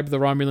describe the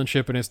Romulan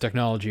ship and its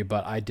technology,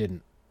 but I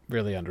didn't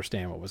really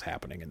understand what was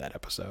happening in that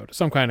episode.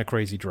 Some kind of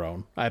crazy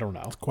drone. I don't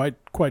know.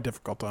 Quite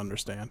difficult to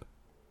understand.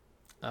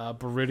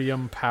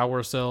 Baridium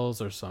power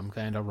cells or some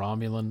kind of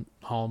Romulan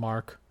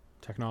hallmark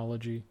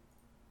technology.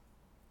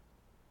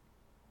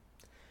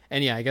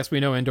 And yeah, I guess we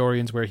know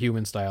Andorians wear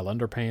human-style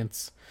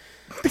underpants.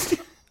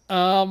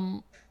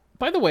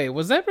 By the way,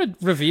 was that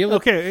revealed?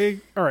 Okay,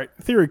 all right.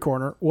 Theory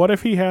corner. What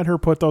if he had her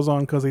put those on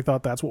because he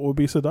thought that's what would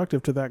be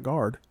seductive to that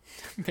guard?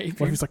 Maybe.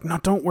 What if he's like, no,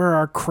 don't wear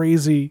our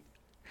crazy,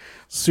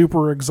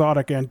 super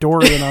exotic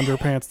Andorian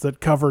underpants that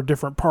cover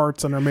different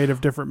parts and are made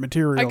of different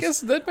materials. I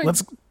guess that might...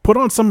 Let's put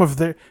on some of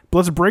their...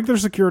 Let's break their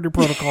security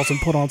protocols and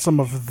put on some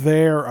of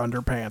their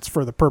underpants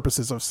for the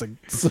purposes of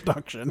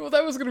seduction. Well,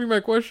 that was going to be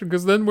my question,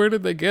 because then where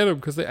did they get them?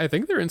 Because I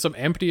think they're in some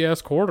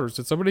empty-ass quarters.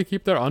 Did somebody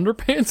keep their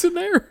underpants in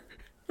there?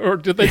 Or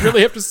did they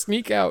really have to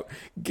sneak out,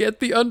 get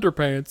the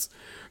underpants,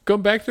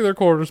 come back to their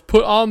quarters,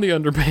 put on the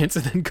underpants,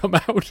 and then come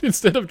out?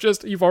 Instead of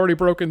just, you've already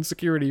broken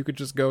security, you could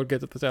just go and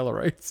get to the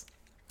Tellarites.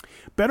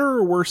 Better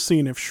or worse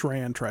scene if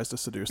Shran tries to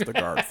seduce the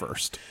guard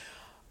first?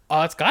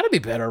 It's got to be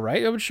better,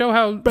 right? It would show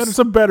how But it's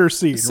a better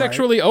scene,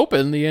 sexually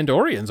open the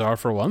Andorians are,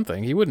 for one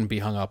thing. He wouldn't be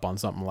hung up on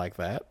something like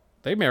that.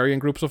 They marry in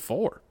groups of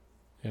 4,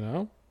 you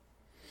know?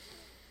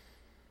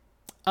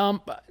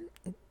 But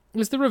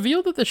is the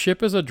reveal that the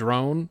ship is a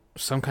drone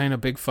some kind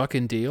of big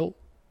fucking deal?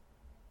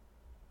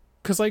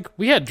 Because, like,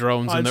 we had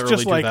drones in the It's early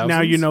just like 2000s.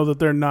 now you know that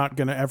they're not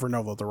going to ever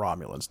know that the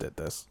Romulans did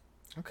this.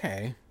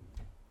 Okay.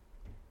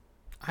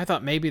 I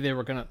thought maybe they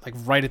were gonna, like,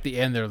 right at the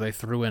end there, they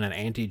threw in an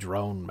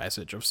anti-drone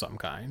message of some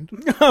kind.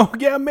 Oh,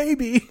 yeah,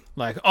 maybe.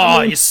 Like,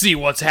 oh, you see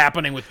what's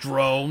happening with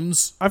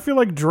drones? I feel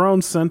like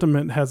drone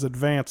sentiment has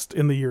advanced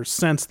in the years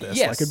since this.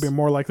 Yes. Like, it'd be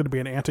more likely to be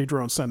an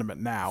anti-drone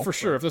sentiment now. For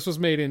sure. If this was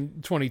made in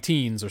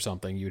 2010s or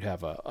something, you'd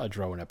have a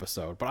drone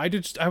episode. But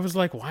I was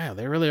like, wow,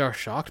 they really are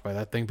shocked by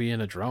that thing being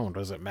a drone.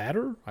 Does it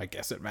matter? I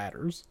guess it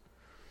matters.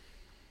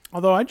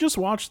 Although I just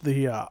watched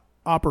the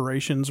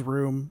operations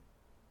room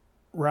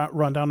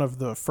rundown of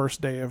the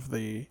first day of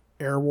the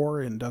air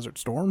war in Desert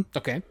Storm,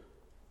 Okay.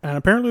 and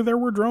apparently there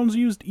were drones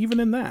used even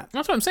in that.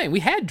 That's what I'm saying.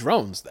 We had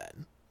drones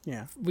then.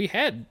 Yeah. We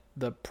had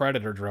the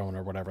Predator drone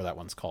or whatever that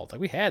one's called.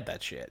 Like, we had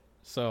that shit.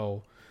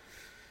 So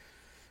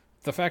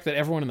the fact that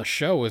everyone in the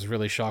show is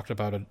really shocked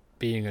about it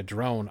being a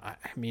drone, I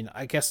mean,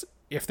 I guess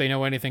if they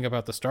know anything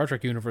about the Star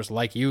Trek universe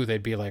like you,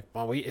 they'd be like,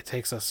 well, it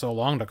takes us so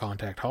long to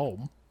contact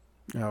home.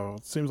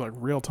 It seems like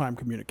real-time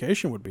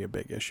communication would be a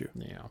big issue.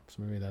 Yeah,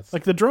 so maybe that's...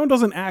 Like, the drone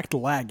doesn't act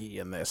laggy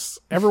in this.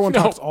 Everyone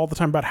No. talks all the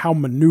time about how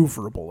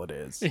maneuverable it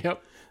is.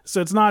 Yep.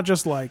 So it's not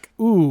just like,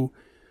 ooh,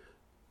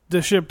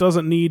 the ship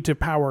doesn't need to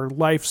power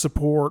life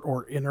support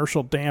or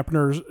inertial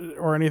dampeners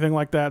or anything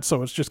like that,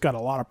 so it's just got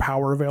a lot of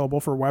power available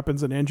for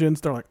weapons and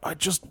engines. They're like, how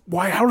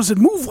does it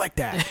move like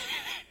that?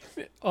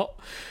 Oh,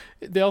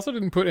 they also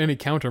didn't put any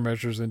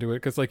countermeasures into it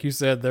because, like you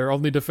said, their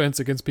only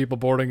defense against people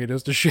boarding it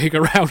is to shake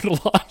around a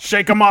lot.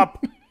 Shake them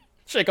up.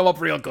 Shake them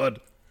up real good.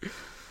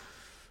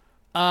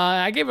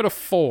 I gave it a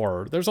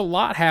 4. There's a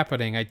lot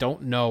happening. I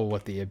don't know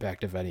what the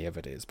impact of any of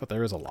it is, but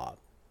there is a lot.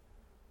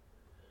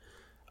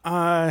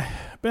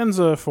 Ben's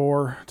a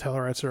 4.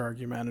 Tellarites are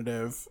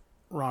argumentative.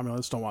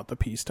 Romulans don't want the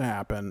peace to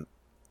happen.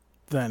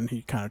 Then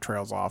he kind of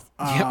trails off.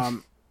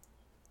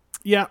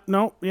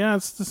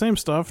 It's the same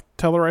stuff.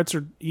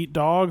 Tellarites eat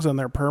dogs, and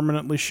they're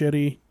permanently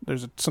shitty.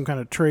 There's some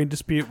kind of trade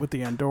dispute with the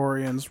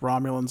Andorians.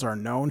 Romulans are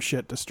known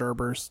shit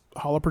disturbers.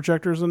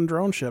 Holoprojectors and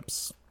drone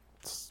ships.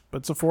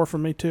 It's a 4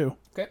 from me, too.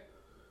 Okay.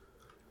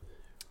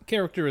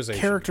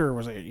 Characterization. Character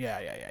was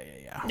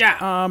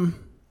yeah.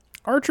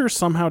 Archer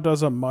somehow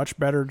does a much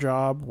better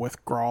job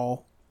with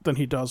Grawl than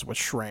he does with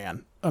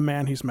Shran, a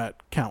man he's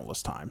met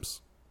countless times.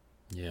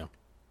 Yeah.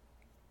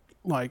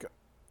 Like,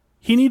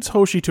 he needs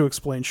Hoshi to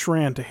explain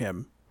Shran to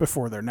him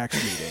before their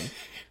next meeting.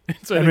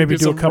 So And maybe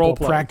do a couple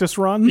practice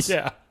runs.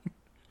 Yeah.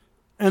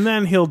 And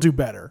then he'll do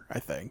better, I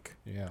think.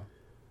 Yeah.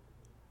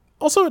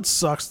 Also, it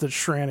sucks that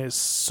Shran is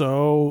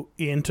so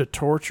into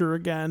torture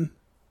again.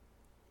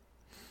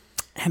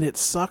 And it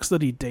sucks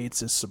that he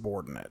dates his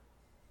subordinate.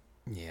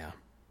 Yeah.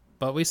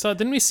 But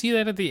didn't we see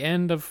that at the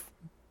end of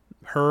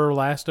her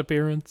last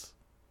appearance?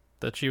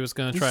 That she was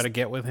going to try to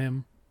get with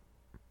him?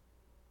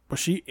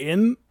 Was she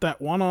in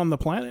that one on the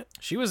planet?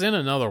 She was in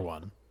another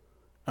one.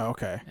 Oh,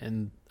 okay.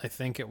 And I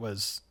think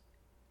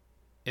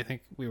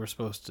we were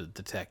supposed to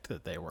detect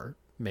that they were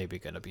maybe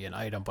going to be an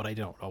item, but I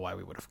don't know why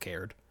we would have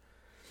cared.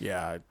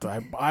 Yeah,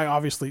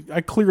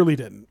 I clearly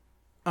didn't.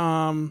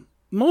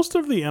 Most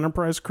of the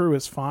Enterprise crew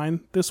is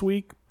fine this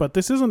week, but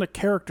this isn't a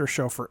character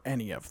show for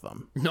any of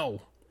them.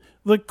 No.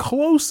 The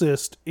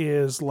closest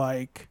is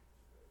like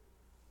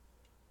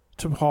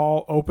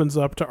T'Pol opens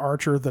up to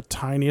Archer the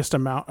tiniest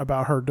amount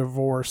about her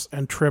divorce,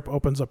 and Trip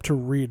opens up to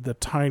Reed the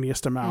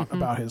tiniest amount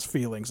about his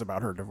feelings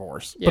about her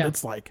divorce. Yeah. But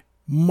it's like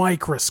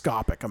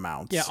microscopic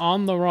amounts. Yeah,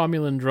 on the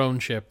Romulan drone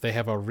ship, they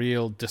have a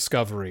real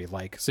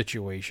Discovery-like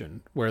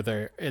situation where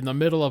they're in the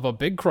middle of a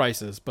big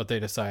crisis, but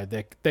they decide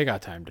they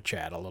got time to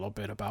chat a little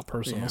bit about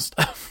personal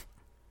stuff.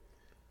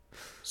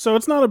 So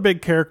it's not a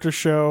big character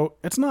show.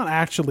 It's not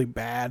actually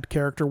bad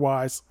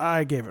character-wise.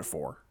 I gave it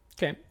 4.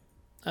 Okay.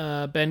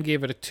 Ben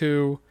gave it a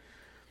 2.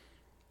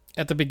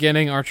 At the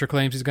beginning, Archer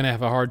claims he's going to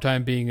have a hard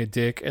time being a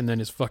dick, and then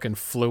is fucking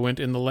fluent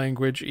in the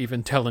language,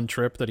 even telling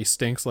Trip that he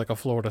stinks like a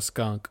Florida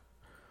skunk.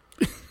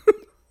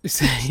 He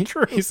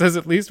says,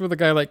 at least with a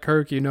guy like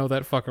Kirk, you know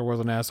that fucker was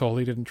an asshole.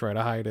 He didn't try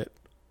to hide it.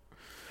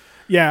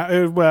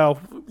 Yeah,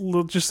 well,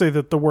 let's just say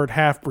that the word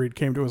half-breed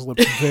came to his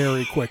lips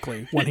very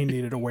quickly when he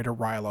needed a way to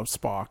rile up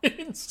Spock.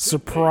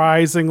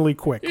 Surprisingly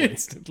quickly.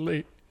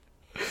 Instantly.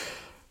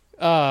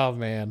 Oh,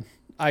 man.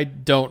 I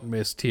don't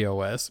miss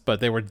TOS, but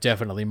they were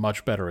definitely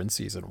much better in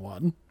Season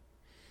 1.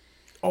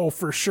 Oh,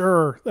 for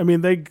sure. I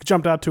mean, they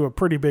jumped out to a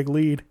pretty big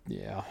lead.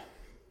 Yeah.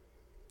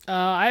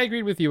 I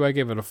agreed with you. I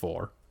gave it a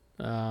 4.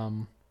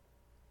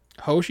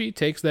 Hoshi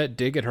takes that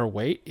dig at her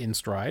weight in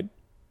stride.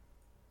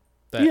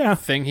 That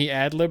thing he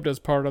ad-libbed as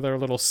part of their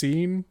little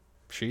scene,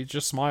 she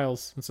just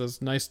smiles and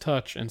says, nice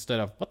touch, instead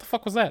of, what the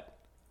fuck was that?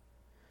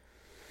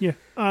 Yeah.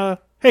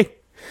 Hey.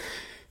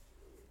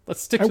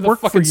 Let's stick to the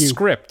fucking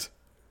script.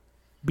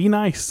 Be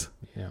nice.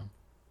 Yeah.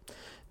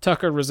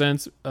 Tucker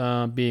resents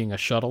being a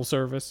shuttle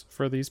service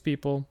for these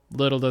people.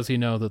 Little does he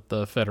know that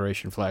the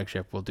Federation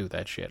flagship will do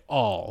that shit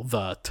all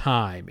the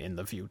time in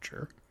the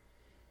future.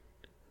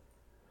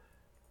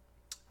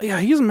 Yeah,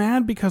 he's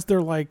mad because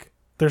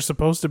they're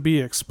supposed to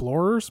be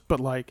explorers, but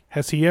like,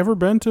 has he ever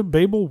been to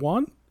Babel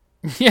 1?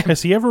 Yeah.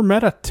 Has he ever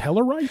met a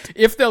Tellarite?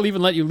 If they'll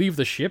even let you leave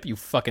the ship, you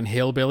fucking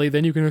hillbilly,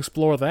 then you can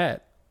explore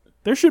that.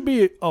 There should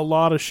be a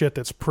lot of shit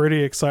that's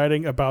pretty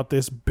exciting about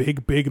this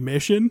big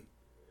mission.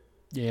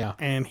 Yeah.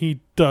 And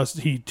he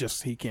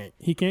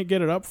can't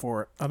get it up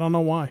for it. I don't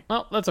know why.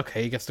 Well, that's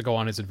okay. He gets to go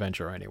on his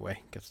adventure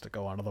anyway. Gets to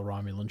go onto the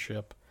Romulan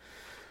ship.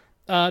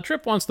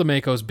 Trip wants the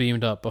Makos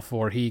beamed up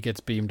before he gets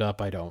beamed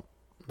up. I don't.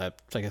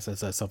 That, I guess that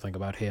says something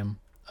about him.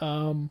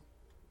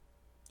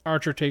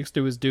 Archer takes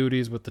to his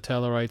duties with the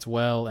Tellarites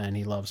well, and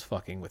he loves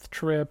fucking with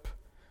Trip.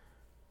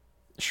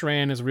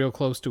 Shran is real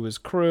close to his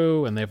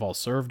crew, and they've all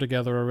served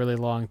together a really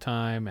long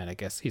time, and I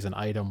guess he's an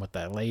item with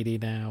that lady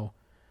now.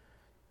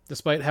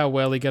 Despite how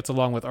well he gets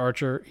along with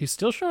Archer, he's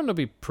still shown to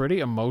be pretty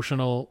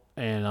emotional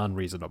and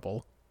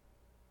unreasonable.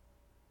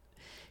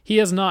 He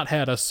has not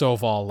had a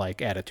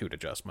Soval-like attitude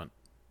adjustment.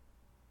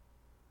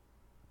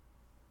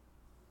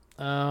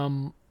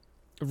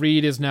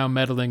 Reed is now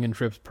meddling in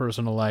Trip's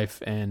personal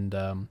life, and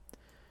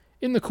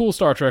in the cool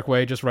Star Trek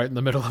way, just right in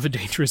the middle of a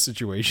dangerous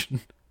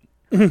situation.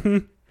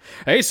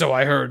 Hey, so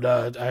I heard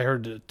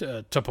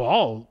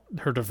T'Pol,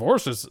 her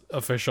divorce is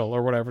official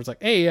or whatever. It's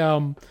like, hey,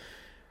 aren't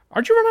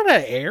you running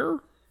out of air?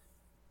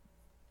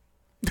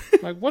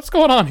 Like, what's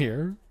going on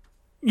here?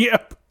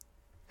 Yep.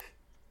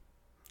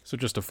 So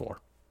just a 4.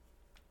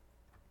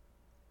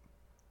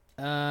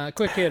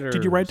 Quick hitters.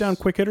 Did you write down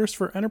quick hitters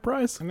for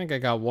Enterprise? I think I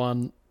got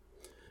one.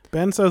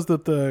 Ben says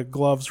that the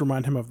gloves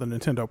remind him of the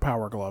Nintendo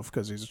Power Glove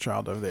because he's a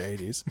child of the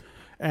 80s.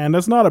 And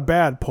that's not a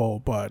bad pull,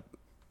 but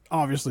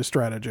obviously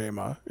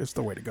Stratagema is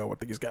the way to go with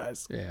these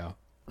guys. Yeah.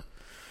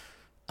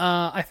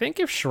 I think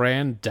if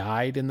Shran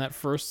died in that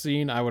first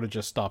scene, I would have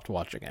just stopped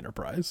watching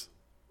Enterprise.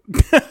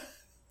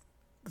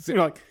 You're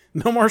like,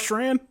 no more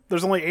Shran?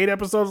 There's only 8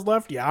 episodes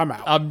left? Yeah, I'm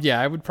out. Yeah,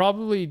 I would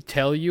probably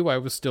tell you I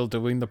was still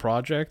doing the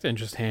project and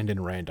just hand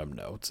in random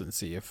notes and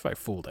see if I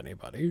fooled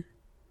anybody.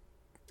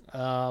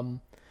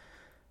 I'm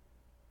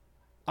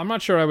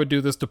not sure I would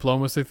do this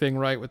diplomacy thing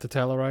right with the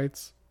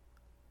Tellarites.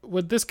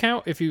 Would this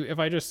count if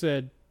I just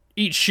said,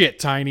 eat shit,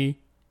 Tiny,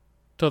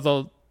 to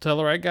the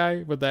Tellarite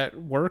guy? Would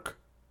that work?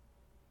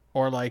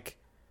 Or like,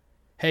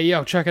 hey,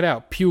 yo, check it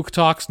out. Puke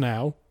talks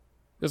now.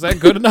 Is that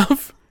good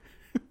enough?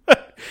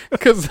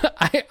 Because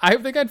I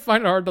think I'd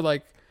find it hard to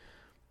like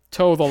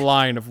toe the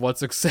line of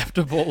what's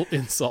acceptable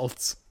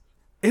insults.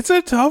 It's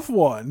a tough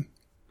one.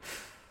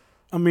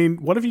 I mean,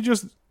 what if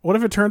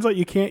it turns out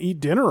you can't eat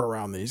dinner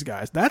around these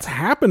guys? That's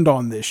happened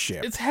on this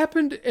ship. It's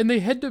happened, and they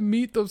had to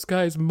meet those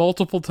guys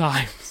multiple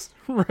times.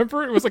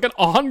 Remember? It was like an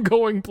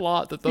ongoing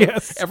plot that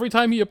Yes. every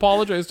time he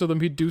apologized to them,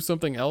 he'd do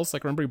something else.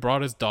 Like, remember he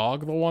brought his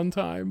dog the one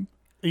time?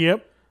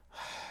 Yep.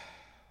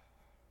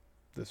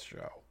 This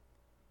show.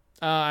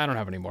 I don't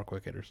have any more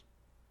quick hitters.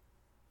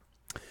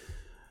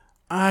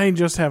 I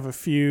just have a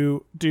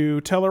few.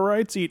 Do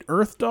Tellarites eat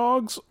earth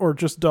dogs or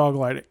just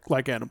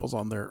dog-like animals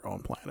on their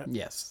own planet?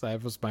 Yes,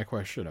 that was my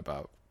question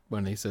about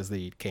when he says they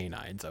eat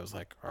canines. I was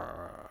like,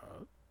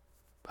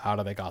 how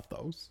do they got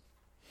those?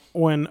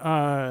 When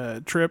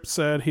Trip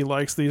said he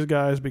likes these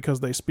guys because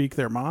they speak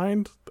their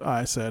mind,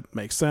 I said,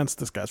 makes sense.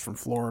 This guy's from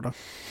Florida.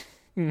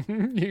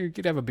 You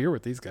could have a beer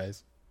with these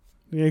guys.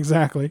 Yeah,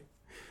 exactly.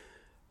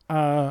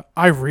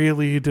 I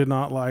really did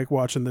not like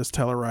watching this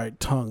Tellarite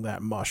tongue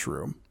that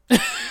mushroom.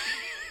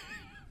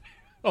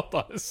 Hold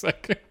on a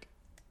second.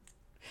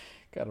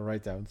 Gotta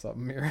write down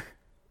something here.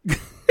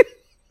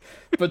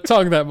 But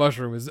Tongue That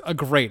Mushroom is a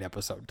great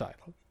episode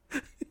title.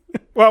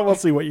 Well, we'll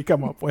see what you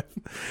come up with.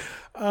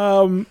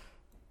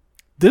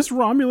 This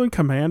Romulan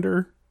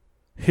commander,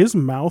 his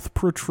mouth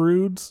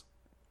protrudes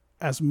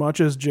as much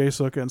as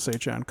Jae-Suk and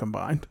Se-chan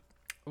combined.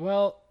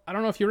 Well, I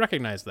don't know if you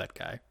recognize that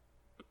guy.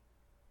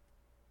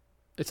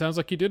 It sounds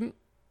like you didn't.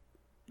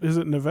 Is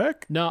it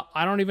Nivek? No,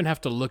 I don't even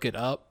have to look it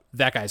up.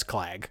 That guy's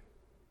Clag.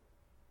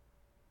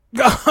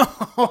 Like,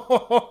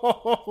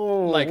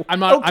 I'm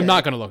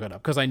not going to look it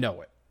up because I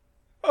know it.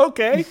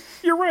 Okay,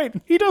 you're right.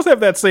 He does have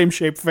that same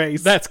shaped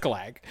face. That's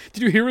Clag.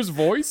 Did you hear his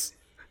voice?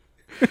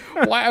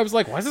 Why? I was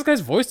like, why is this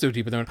guy's voice so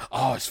deep? And then,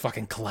 oh, it's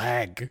fucking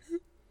Clag.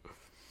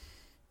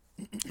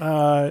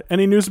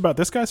 Any news about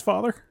this guy's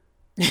father?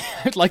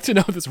 I'd like to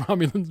know this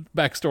Romulan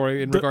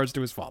backstory in regards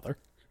to his father.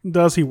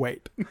 Does he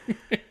wait?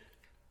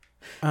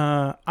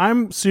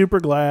 I'm super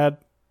glad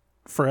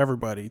for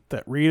everybody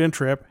that Reed and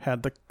Trip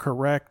had the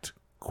correct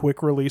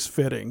quick release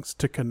fittings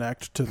to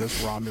connect to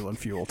this Romulan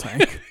fuel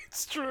tank.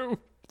 It's true.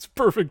 It's a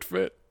perfect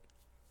fit.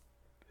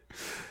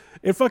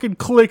 It fucking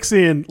clicks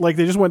in like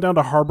they just went down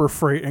to Harbor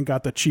Freight and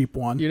got the cheap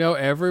one. You know,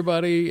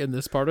 everybody in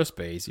this part of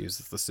space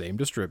uses the same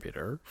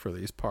distributor for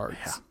these parts.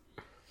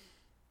 Yeah.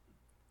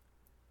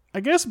 I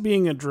guess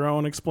being a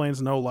drone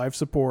explains no life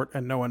support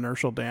and no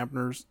inertial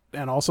dampeners,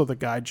 and also the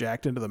guy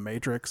jacked into the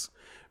Matrix.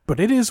 But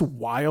it is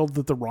wild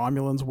that the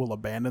Romulans will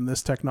abandon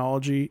this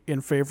technology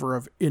in favor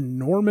of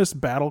enormous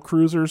battle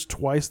cruisers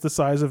twice the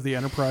size of the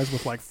Enterprise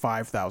with like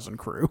 5,000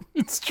 crew.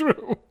 It's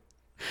true.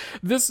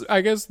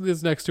 I guess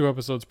this next 2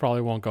 episodes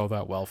probably won't go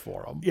that well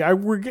for them. Yeah,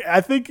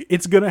 I think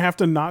it's going to have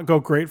to not go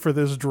great for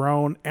this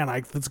drone, and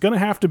it's going to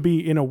have to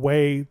be in a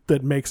way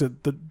that makes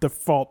it the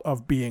default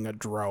of being a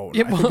drone.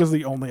 I think is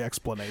the only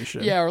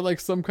explanation. Yeah, or like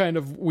some kind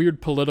of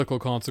weird political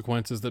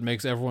consequences that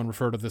makes everyone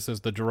refer to this as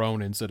the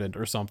drone incident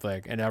or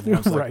something, and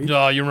everyone's like, Right.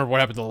 no, you remember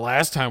what happened the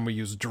last time we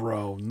used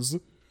drones.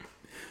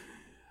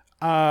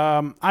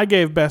 I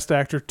gave Best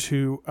Actor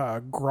to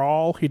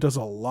Grawl. He does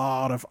a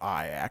lot of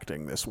eye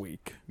acting this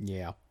week.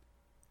 Yeah.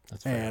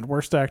 That's fair. And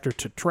Worst Actor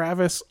to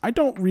Travis. I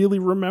don't really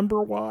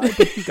remember why,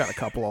 but he got a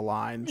couple of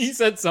lines. He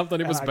said something,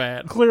 it was I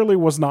bad. Clearly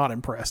was not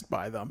impressed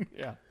by them.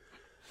 Yeah.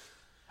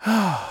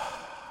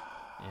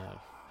 Yeah.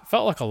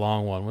 Felt like a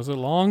long one. Was it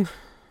long?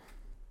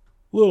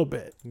 Little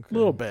bit.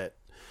 Little bit.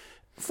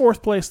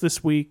 4th place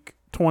this week,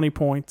 20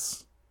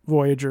 points.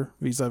 Voyager,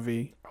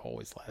 vis-a-vis.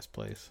 Always last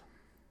place.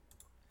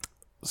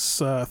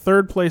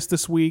 3rd place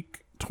this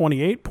week,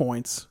 28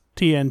 points.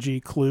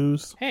 TNG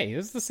Clues. Hey,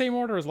 this is the same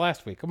order as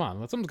last week. Come on,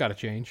 something's got to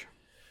change.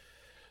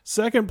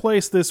 2nd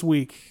place this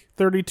week,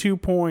 32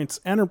 points.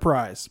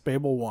 Enterprise,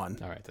 Babel 1.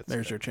 All right,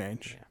 There's good. your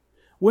change. Yeah.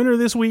 Winner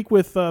this week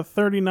with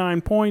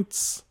 39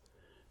 points.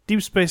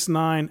 Deep Space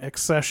Nine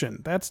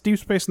Accession. That's Deep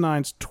Space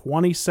Nine's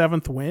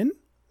 27th win.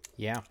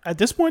 Yeah. At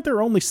this point,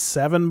 they're only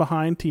 7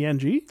 behind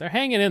TNG. They're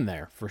hanging in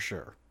there for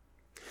sure.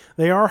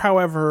 They are,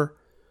 however,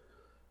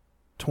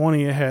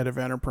 20 ahead of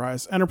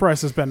Enterprise.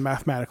 Enterprise has been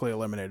mathematically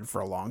eliminated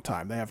for a long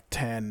time. They have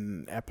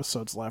 10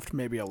 episodes left,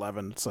 maybe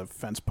 11. It's a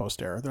fence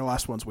post error. Their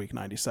last one's week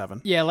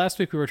 97. Yeah, last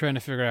week we were trying to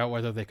figure out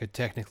whether they could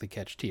technically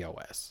catch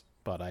TOS,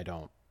 but I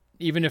don't.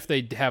 Even if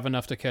they have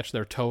enough to catch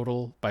their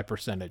total, by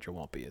percentage, it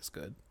won't be as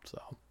good.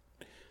 So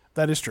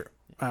That is true.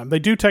 They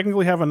do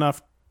technically have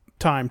enough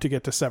time to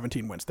get to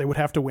 17 wins. They would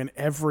have to win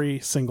every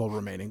single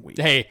remaining week.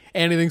 hey,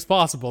 anything's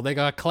possible. They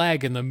got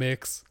Clag in the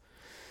mix.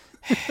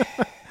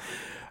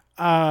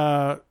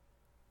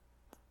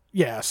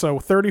 Yeah, so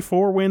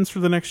 34 wins for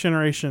the Next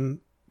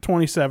Generation,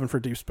 27 for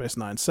Deep Space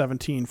Nine,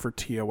 17 for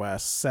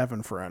TOS,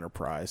 7 for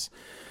Enterprise.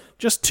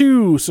 Just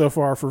 2 so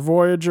far for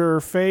Voyager,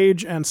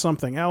 Phage, and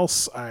something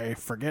else. I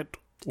forget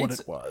what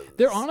it was.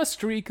 They're on a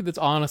streak that's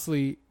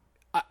honestly,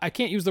 I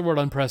can't use the word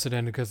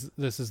unprecedented because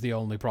this is the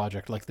only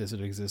project like this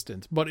in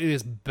existence, but it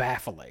is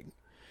baffling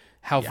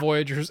how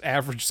Voyager's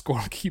average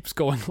score keeps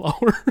going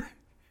lower.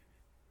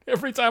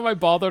 Every time I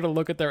bother to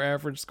look at their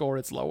average score,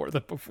 it's lower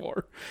than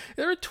before.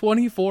 They're at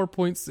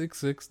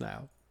 24.66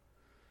 now.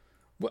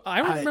 I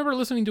remember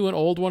listening to an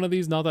old one of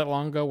these not that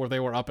long ago where they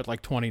were up at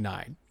like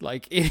 29.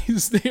 Like, they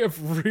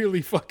have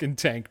really fucking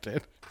tanked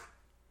it.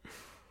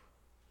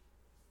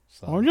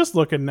 So. I'm just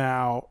looking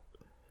now.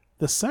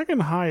 The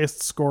second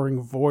highest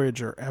scoring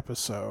Voyager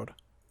episode.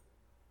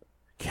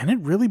 Can it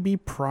really be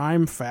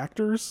Prime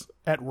Factors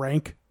at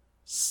rank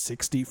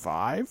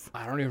 65?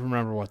 I don't even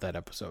remember what that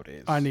episode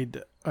is. We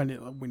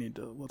need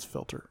to, let's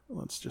filter.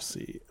 Let's just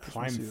see.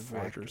 Prime Let's see the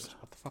Factors. Voyagers.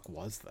 What the fuck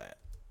was that?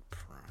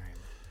 Prime.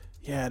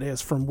 Yeah, it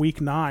is from week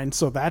 9,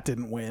 so that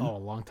didn't win. Oh, a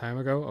long time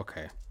ago?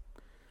 Okay.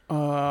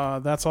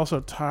 That's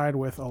also tied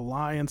with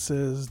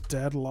Alliances,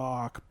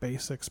 Deadlock,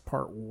 Basics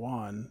Part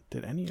 1.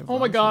 Did any of Oh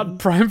my those god, win?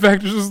 Prime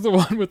Factors is the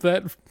one with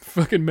that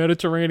fucking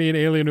Mediterranean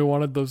alien who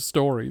wanted those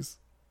stories.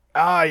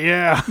 Ah,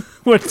 yeah.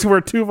 where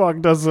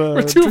Tuvok does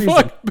Where treason.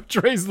 Tuvok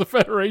betrays the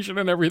Federation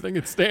and everything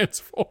it stands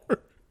for.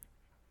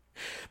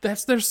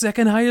 That's their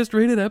second highest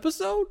rated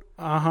episode?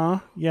 Uh-huh.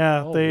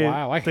 Yeah, Oh, they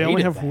wow, I they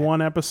only hated have that.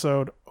 one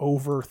episode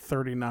over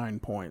 39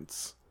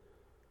 points.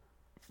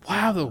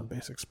 Wow,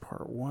 Basics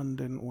Part 1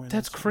 didn't win.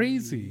 that's its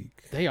crazy.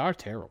 They are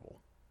terrible.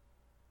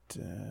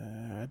 week.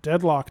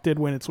 Deadlock did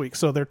win its week.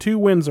 So their 2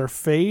 wins are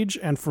Phage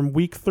and from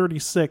week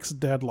 36,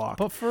 Deadlock.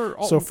 But for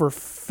So for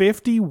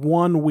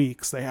 51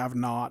 weeks, they have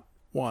not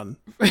won.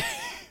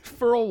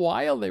 for a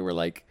while they were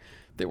like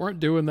they weren't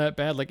doing that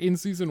bad. Like in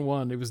season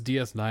 1, it was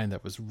DS9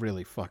 that was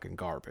really fucking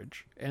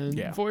garbage. And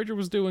Yeah. Voyager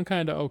was doing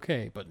kind of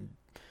okay, but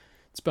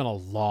it's been a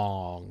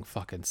long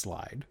fucking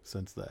slide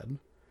since then.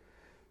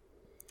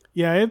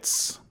 Yeah,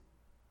 it's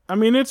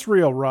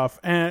real rough.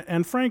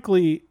 And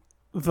frankly,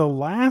 the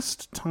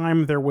last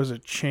time there was a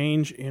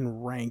change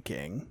in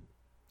ranking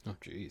Oh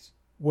jeez.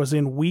 was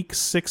in week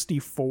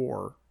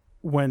 64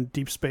 when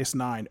Deep Space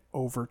Nine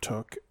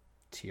overtook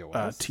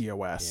TOS.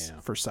 TOS Yeah.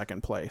 for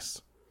second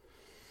place.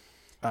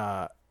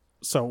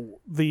 So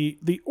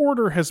the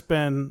order has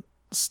been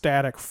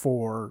static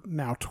for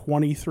now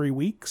 23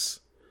 weeks.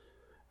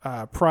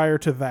 Prior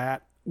to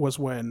that was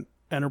when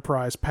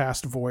Enterprise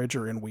passed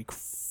Voyager in week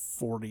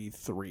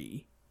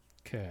 43.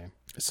 Okay.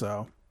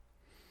 So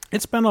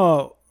it's been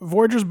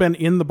Voyager's been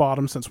in the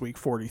bottom since week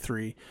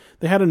 43.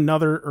 They had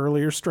another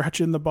earlier stretch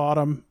in the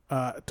bottom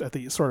at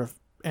the sort of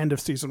end of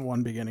season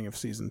 1, beginning of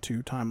season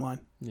 2 timeline.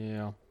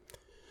 Yeah.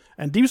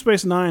 And Deep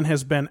Space Nine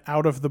has been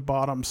out of the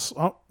bottom.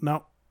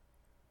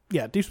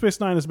 Deep Space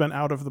Nine has been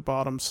out of the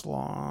bottom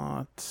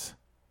slot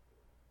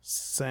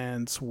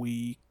since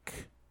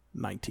week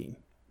 19.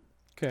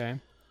 Okay.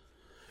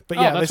 But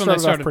yeah, that's they when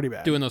started off pretty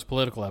bad. doing those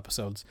political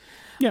episodes.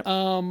 Yeah.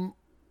 Oh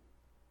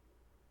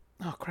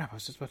crap! I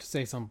was just about to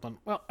say something.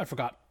 Well, I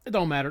forgot. It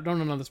don't matter. Don't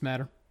none of this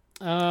matter.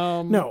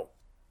 No.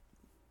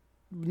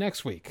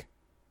 Next week.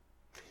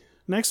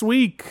 Next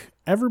week,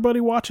 everybody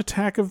watch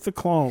Attack of the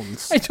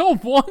Clones. I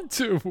don't want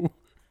to.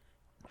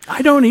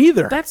 I don't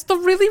either. That's the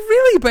really,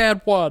 really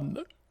bad one.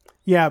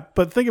 Yeah,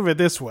 but think of it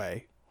this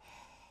way.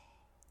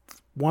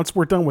 Once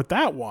we're done with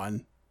that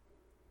one,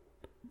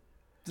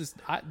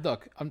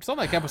 Look, I'm something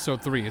like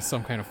episode 3 is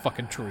some kind of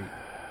fucking treat.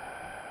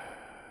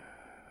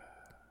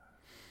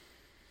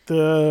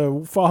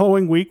 the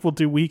following week we'll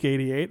do week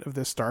 88 of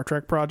this Star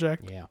Trek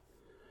project. Yeah.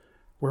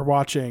 We're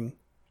watching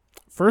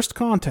First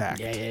Contact.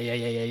 Yeah.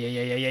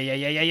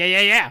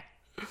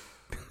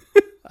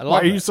 I love Why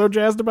are it. you so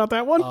jazzed about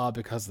that one?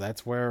 Because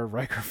that's where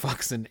Riker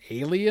fucks an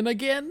alien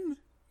again.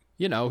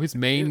 You know, his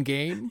main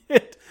game.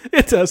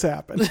 It does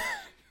happen.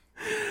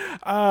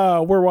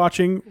 We're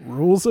watching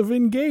Rules of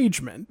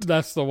Engagement.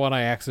 That's the one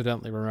I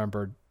accidentally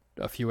remembered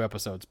a few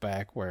episodes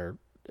back where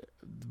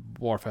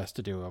Worf has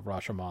to do a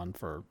Rashomon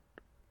for...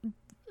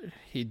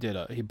 He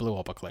blew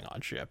up a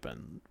Klingon ship,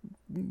 and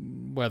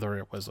whether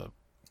it was a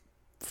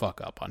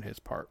fuck up on his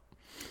part.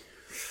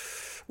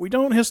 We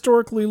don't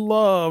historically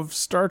love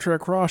Star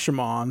Trek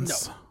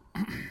Rashomons.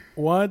 No.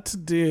 What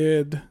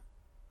did...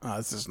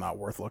 this is not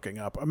worth looking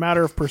up. A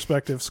Matter of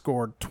Perspective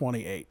scored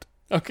 28.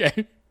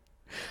 Okay.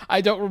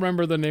 I don't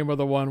remember the name of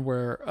the one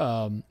where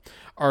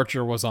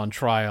Archer was on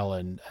trial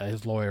and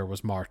his lawyer was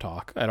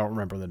Martok. I don't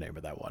remember the name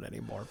of that one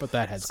anymore, but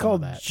that had It's some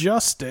called of that.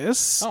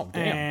 Justice. Oh,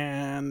 damn.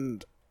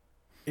 And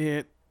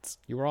it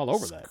You were all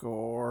over that.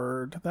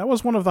 scored... That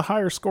was one of the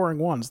higher scoring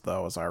ones,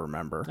 though, as I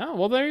remember. Oh,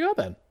 well, there you go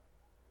then.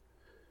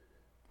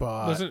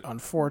 But Was it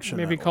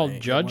unfortunately... maybe called it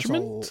was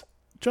Judgment?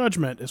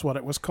 Judgment is what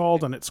it was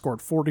called, and it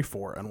scored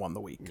 44 and won the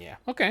week. Yeah.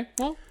 Okay.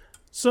 Well,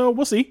 So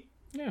we'll see.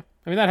 yeah.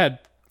 I mean, that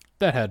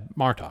had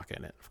Martok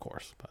in it, of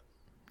course, but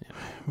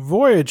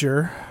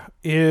Voyager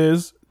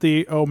is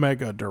the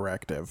Omega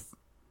Directive.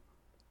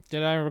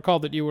 did I recall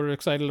that you were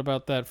excited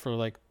about that for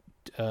like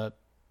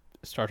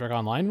Star Trek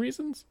Online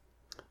reasons?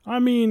 I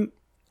mean,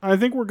 I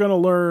think we're going to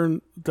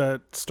learn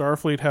that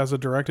Starfleet has a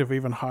directive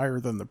even higher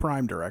than the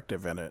Prime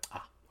Directive in it.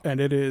 And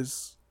it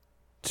is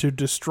to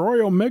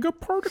destroy Omega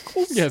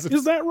particles? Yes,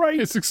 Is that right?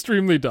 It's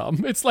extremely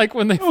dumb. It's like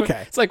when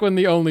Okay. It's like when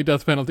the only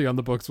death penalty on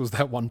the books was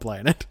that one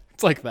planet.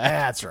 It's like that.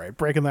 That's right.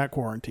 Breaking that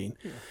quarantine.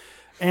 Yeah.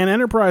 And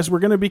Enterprise, we're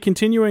going to be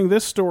continuing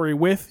this story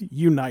with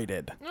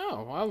United.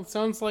 Oh, well, it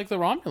sounds like the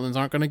Romulans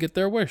aren't going to get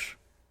their wish.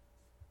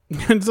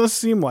 It does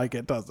seem like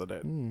it, doesn't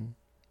it?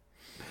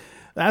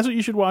 That's what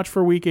you should watch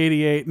for week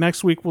 88.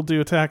 Next week, we'll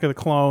do Attack of the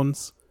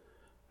Clones.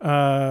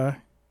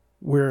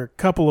 We're a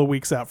couple of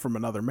weeks out from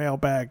another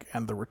mailbag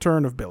and the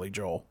return of Billy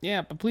Joel.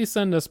 Yeah, but please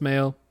send us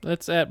mail.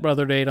 That's at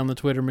BrotherDate on the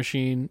Twitter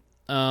machine.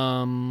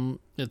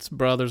 It's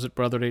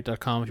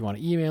brothers@brotherdate.com. If you want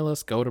to email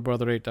us, go to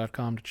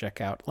brotherdate.com to check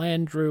out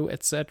Landrew,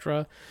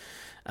 etc.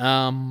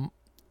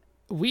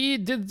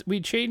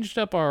 We changed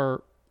up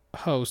our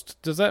host.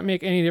 Does that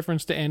make any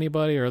difference to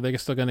anybody, or are they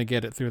still going to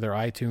get it through their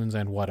iTunes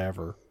and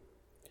whatever?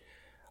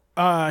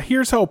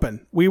 Here's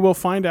hoping. We will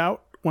find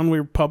out when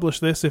we publish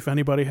this if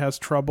anybody has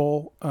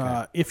trouble.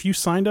 If you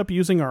signed up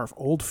using our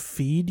old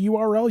feed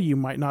URL, you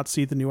might not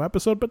see the new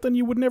episode, but then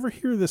you would never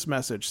hear this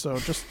message. So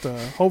just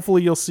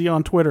hopefully you'll see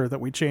on Twitter that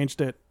we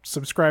changed it.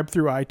 Subscribe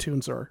through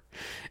iTunes or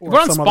We're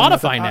on some other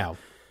Spotify method. now.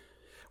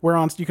 We're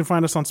on. You can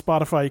find us on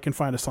Spotify. You can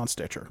find us on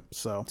Stitcher.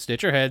 So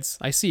Stitcher heads.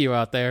 I see you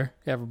out there,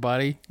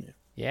 everybody.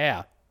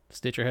 Yeah.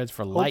 Stitcher heads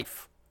for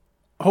life.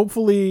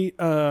 hopefully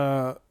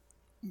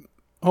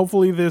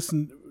this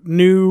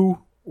new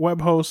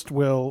web host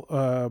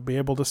will be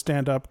able to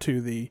stand up to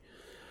the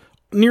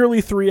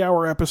nearly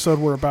 3-hour episode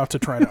we're about to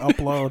try to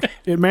upload.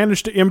 It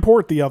managed to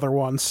import the other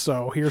ones,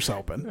 so here's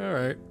hoping. All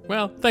right.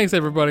 Well, thanks,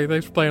 everybody.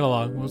 Thanks for playing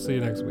along. We'll see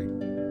you next week.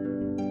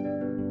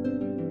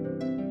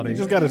 He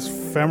just got his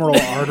femoral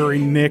artery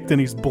nicked and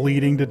he's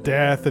bleeding to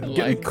death and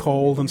getting Like-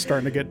 cold and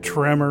starting to get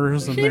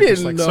tremors. And He they're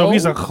just didn't like, so know.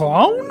 he's a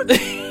clone?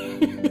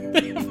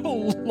 They have a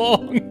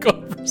long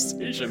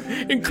conversation,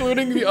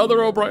 including the other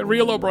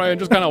real O'Brien,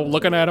 just kind of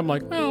looking at him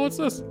like, oh, what's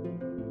this?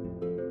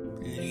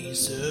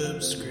 Please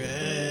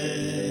subscribe.